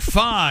Ioniq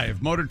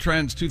 5, Motor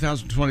Trend's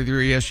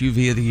 2023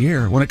 SUV of the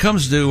year. When it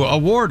comes to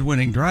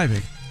award-winning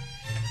driving,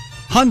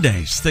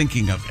 Hyundai's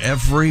thinking of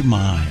every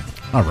mile.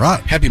 All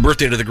right. Happy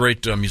birthday to the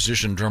great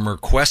musician, drummer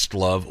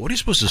Questlove. What do you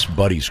suppose his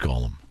buddies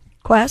call him?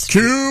 Quest.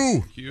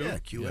 Q. Yeah,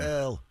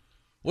 QL.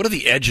 What do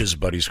the Edges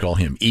buddies call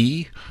him?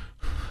 E?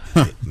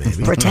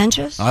 Maybe.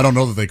 Pretentious? I don't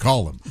know that they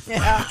call him.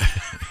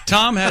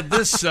 Tom had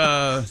this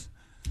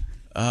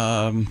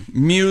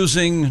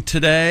musing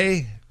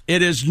today.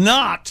 It is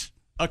not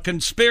a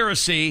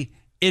conspiracy.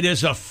 It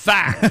is a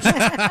fact.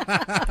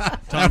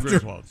 Tom After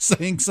Griswold.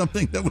 saying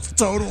something that was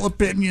total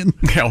opinion.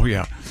 Oh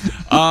yeah,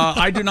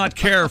 I do not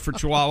care for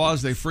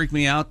Chihuahuas. They freak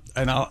me out,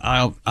 and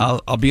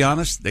I'll be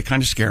honest. They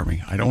kind of scare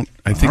me. I think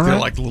All they're right.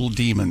 like little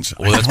demons.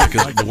 Well, that's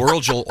because the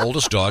world's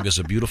oldest dog is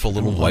a beautiful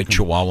little white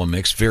Chihuahua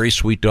mix. Very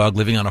sweet dog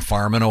living on a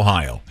farm in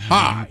Ohio.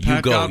 Hi.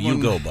 You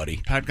go, buddy.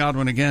 Pat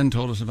Godwin again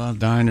told us about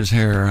dyeing his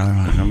hair.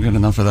 I'm getting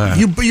enough of that.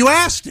 You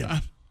asked him.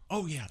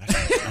 Oh yeah, that's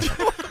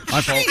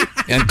my fault.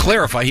 And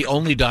clarify, he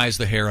only dyes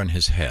the hair on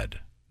his head.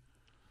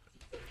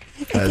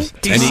 He says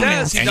he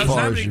doesn't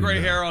have any gray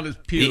hair on his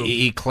pubes.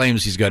 He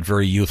claims he's got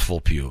very youthful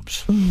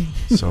pubes.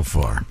 So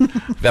far,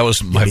 that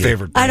was my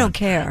favorite. I band. don't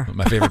care.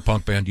 My favorite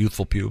punk band,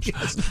 Youthful Pubes.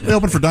 They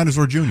opened for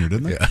Dinosaur Jr.,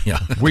 didn't they? Yeah.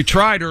 We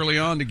tried early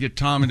on to get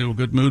Tom into a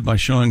good mood by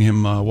showing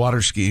him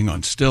water skiing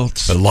on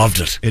stilts. I loved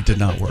it. It did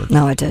not work.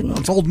 No, it didn't.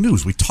 It's old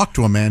news. We talked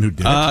to a man who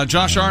did it.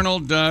 Josh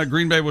Arnold,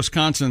 Green Bay,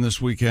 Wisconsin this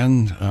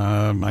weekend.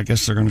 I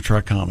guess they're going to try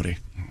comedy.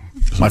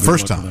 My So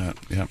first good luck time.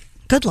 with that. Yep.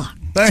 Good luck.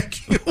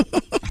 Thank you.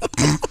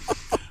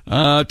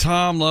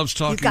 Tom loves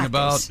talking got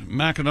about this.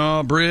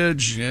 Mackinac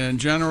Bridge in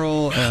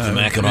general. The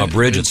Mackinac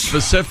Bridge, it's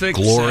specific,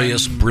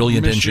 glorious,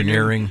 brilliant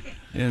engineering.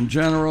 in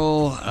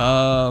general.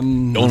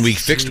 When we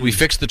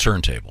fixed the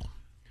turntable.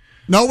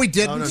 No, we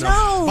didn't.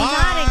 No,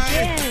 not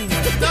again.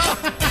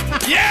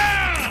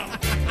 Yeah!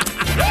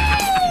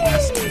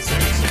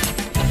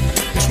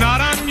 It's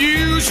not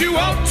unusual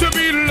to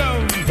be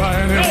loved by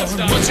anyone.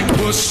 Pussy,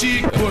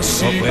 pussy,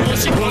 pussy,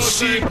 pussy,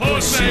 pussy,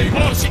 pussy,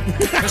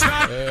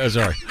 pussy.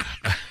 Sorry.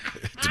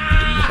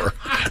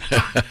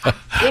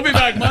 We'll be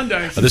back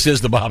Monday. This is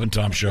the Bob and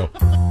Tom Show.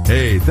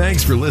 Hey,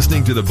 thanks for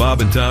listening to the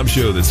Bob and Tom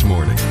Show this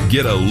morning.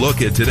 Get a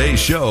look at today's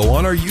show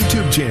on our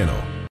YouTube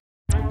channel.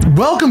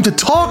 Welcome to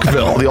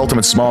Talkville, the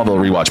ultimate Smallville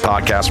rewatch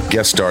podcast.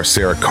 Guest star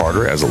Sarah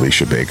Carter as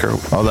Alicia Baker,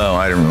 although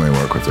I didn't really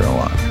work with her a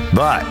lot.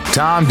 But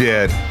Tom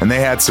did, and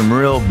they had some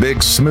real big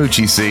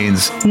smoochy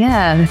scenes.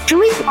 Yeah. Can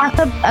we talk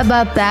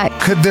about that?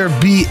 Could there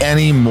be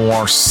any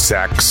more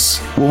sex?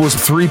 What was a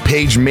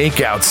 3-page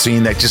makeout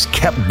scene that just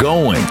kept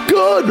going?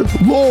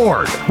 Good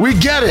Lord. We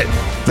get it.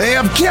 They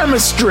have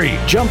chemistry.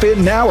 Jump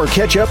in now or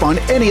catch up on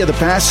any of the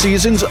past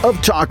seasons of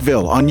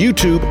Talkville on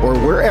YouTube or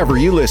wherever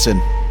you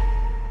listen.